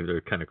of them.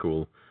 They're kind of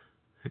cool.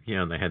 You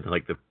know, and they had,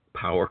 like, the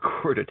power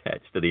cord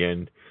attached to the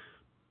end.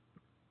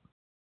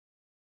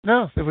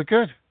 No, they were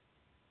good.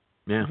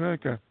 Yeah. Very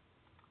good.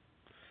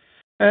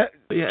 But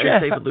yeah,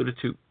 Jeff, as Dave alluded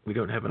to, we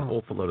don't have an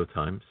awful lot of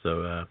time,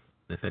 so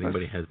if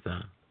anybody has...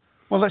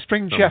 well, let's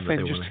bring Jeff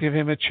in just to give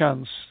him a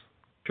chance.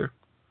 Sure.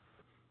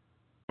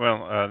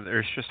 Well,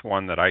 there's just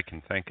one that I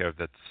can think of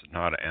that's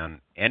not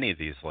on any of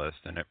these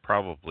lists, and it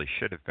probably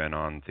should have been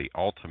on the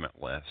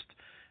ultimate list,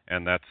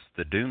 and that's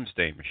the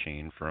Doomsday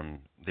Machine from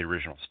the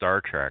original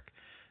Star Trek.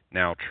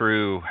 Now,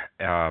 true,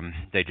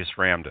 they just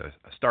rammed a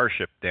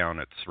starship down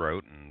its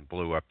throat and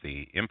blew up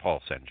the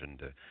impulse engine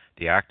to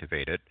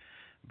deactivate it,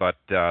 but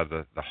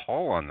the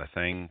hull on the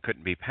thing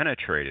couldn't be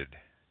penetrated.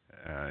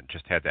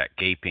 Just had that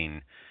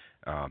gaping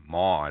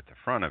maw at the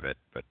front of it.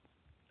 But,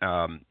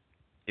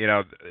 you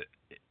know,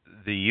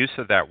 the use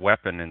of that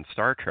weapon in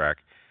Star Trek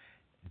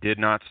did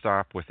not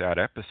stop with that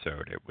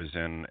episode. It was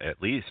in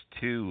at least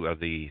 2 of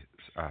the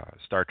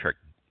Star Trek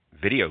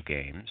video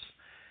games,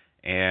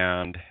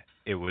 and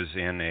it was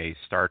in a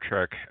Star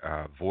Trek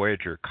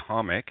Voyager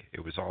comic.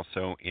 It was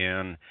also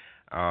in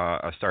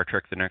a Star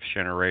Trek The Next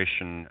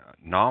Generation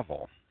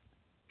novel.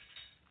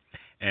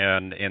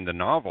 And in the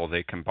novel,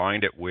 they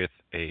combined it with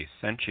a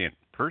sentient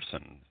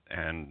person.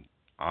 And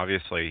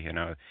obviously, you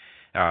know,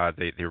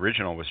 the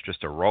original was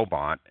just a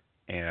robot.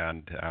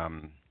 And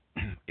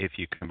if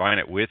you combine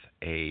it with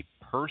a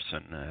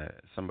person,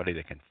 somebody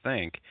that can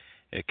think,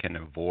 it can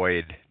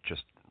avoid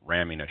just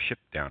ramming a ship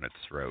down its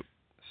throat.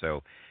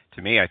 So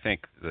to me, I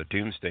think the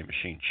Doomsday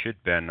Machine should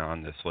have been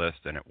on this list,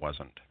 and it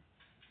wasn't.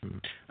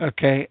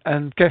 Okay,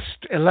 and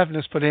guest 11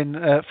 has put in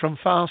from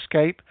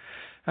Farscape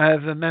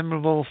the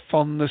memorable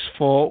fondness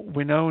for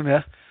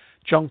Winona,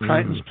 John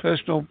Crichton's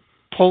personal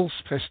pulse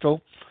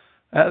pistol.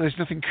 There's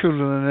nothing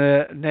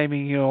cooler than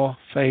naming your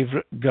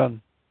favourite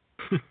gun.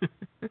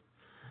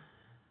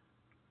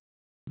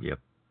 Yep.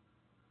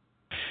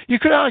 You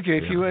could argue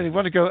if you really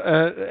want to go,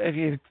 if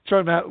you're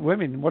talking about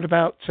women, what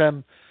about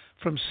from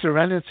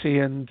Serenity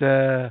and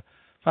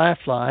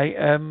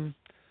Firefly?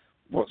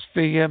 What's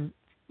the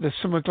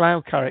Summer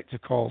Glau character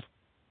called?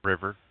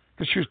 River.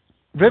 Because she was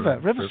River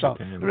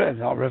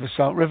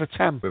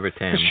Tam.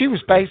 Because she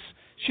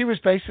was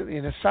basically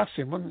an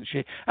assassin, wasn't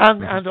she?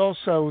 And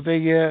also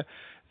the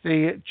I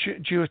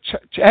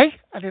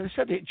nearly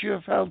said it.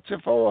 Duafel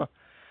Tavor.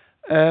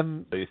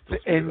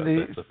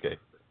 That's okay.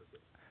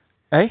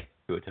 Eh?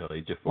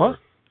 What?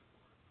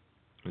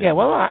 Yeah,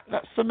 well,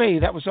 that's for me.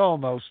 That was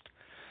almost.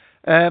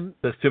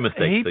 There's 2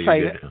 mistakes. He so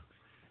played you're it. good.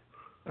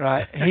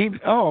 Right. We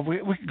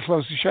can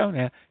close the show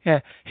now. Yeah,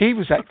 he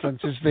was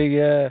excellent as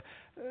the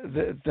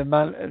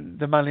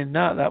man in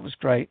that. That was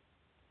great.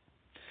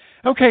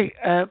 Okay,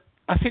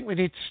 I think we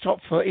need to stop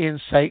for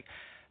Ian's sake.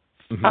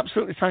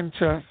 Absolutely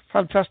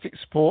fantastic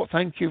support.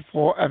 Thank you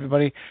for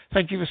everybody.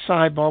 Thank you for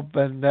Cybob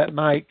and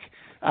Mike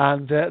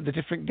and the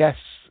different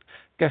guests,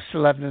 guest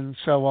 11 and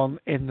so on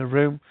in the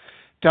room.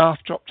 Darth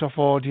dropped off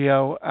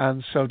audio,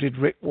 and so did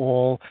Rick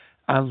Wall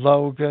and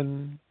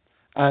Logan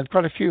and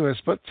quite a few of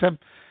us. But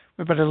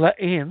we better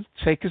let Ian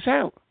take us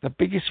out. The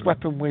biggest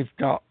weapon we've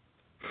got.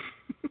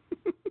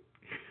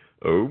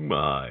 Oh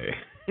my.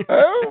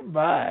 Oh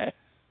my.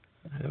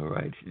 All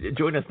right.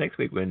 Join us next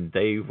week when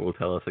Dave will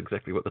tell us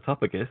exactly what the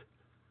topic is.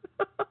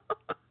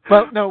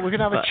 Well, no, we're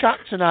gonna have a chat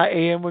tonight,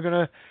 Ian. We're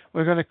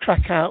gonna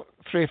crack out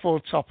 3 or 4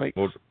 topics.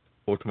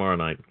 Or tomorrow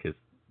night, because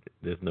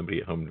there's nobody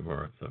at home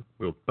tomorrow. So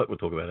we'll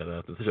talk about it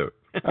after the show.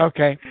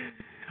 Okay.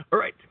 All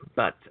right.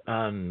 But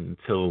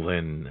until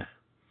then,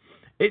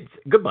 it's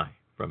goodbye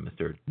from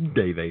Mr.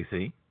 Dave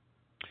AC.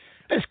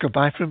 It's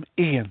goodbye from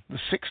Ian, the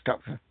 6th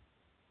Doctor.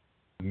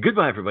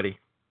 Goodbye, everybody.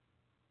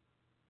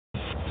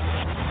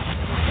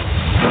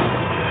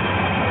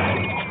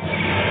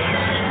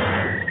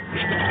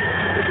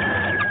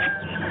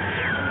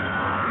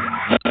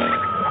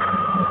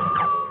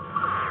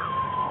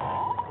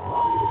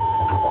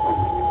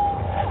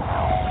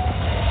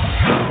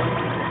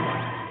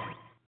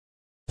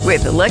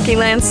 Lucky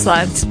Land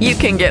Slots, you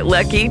can get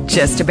lucky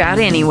just about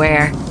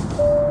anywhere.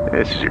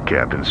 This is your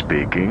captain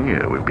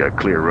speaking. We've got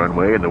clear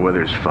runway and the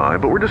weather's fine,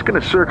 but we're just going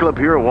to circle up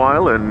here a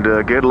while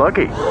and get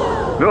lucky.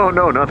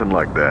 No, nothing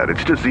like that.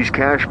 It's just these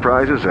cash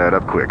prizes add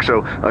up quick.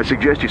 So I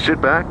suggest you sit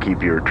back,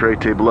 keep your tray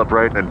table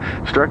upright,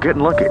 and start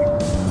getting lucky.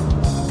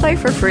 Play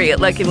for free at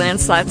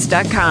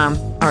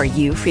LuckyLandSlots.com. Are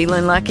you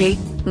feeling lucky?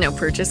 No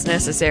purchase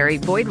necessary.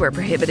 Void where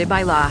prohibited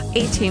by law.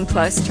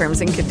 18+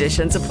 terms and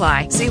conditions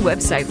apply. See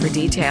website for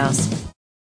details.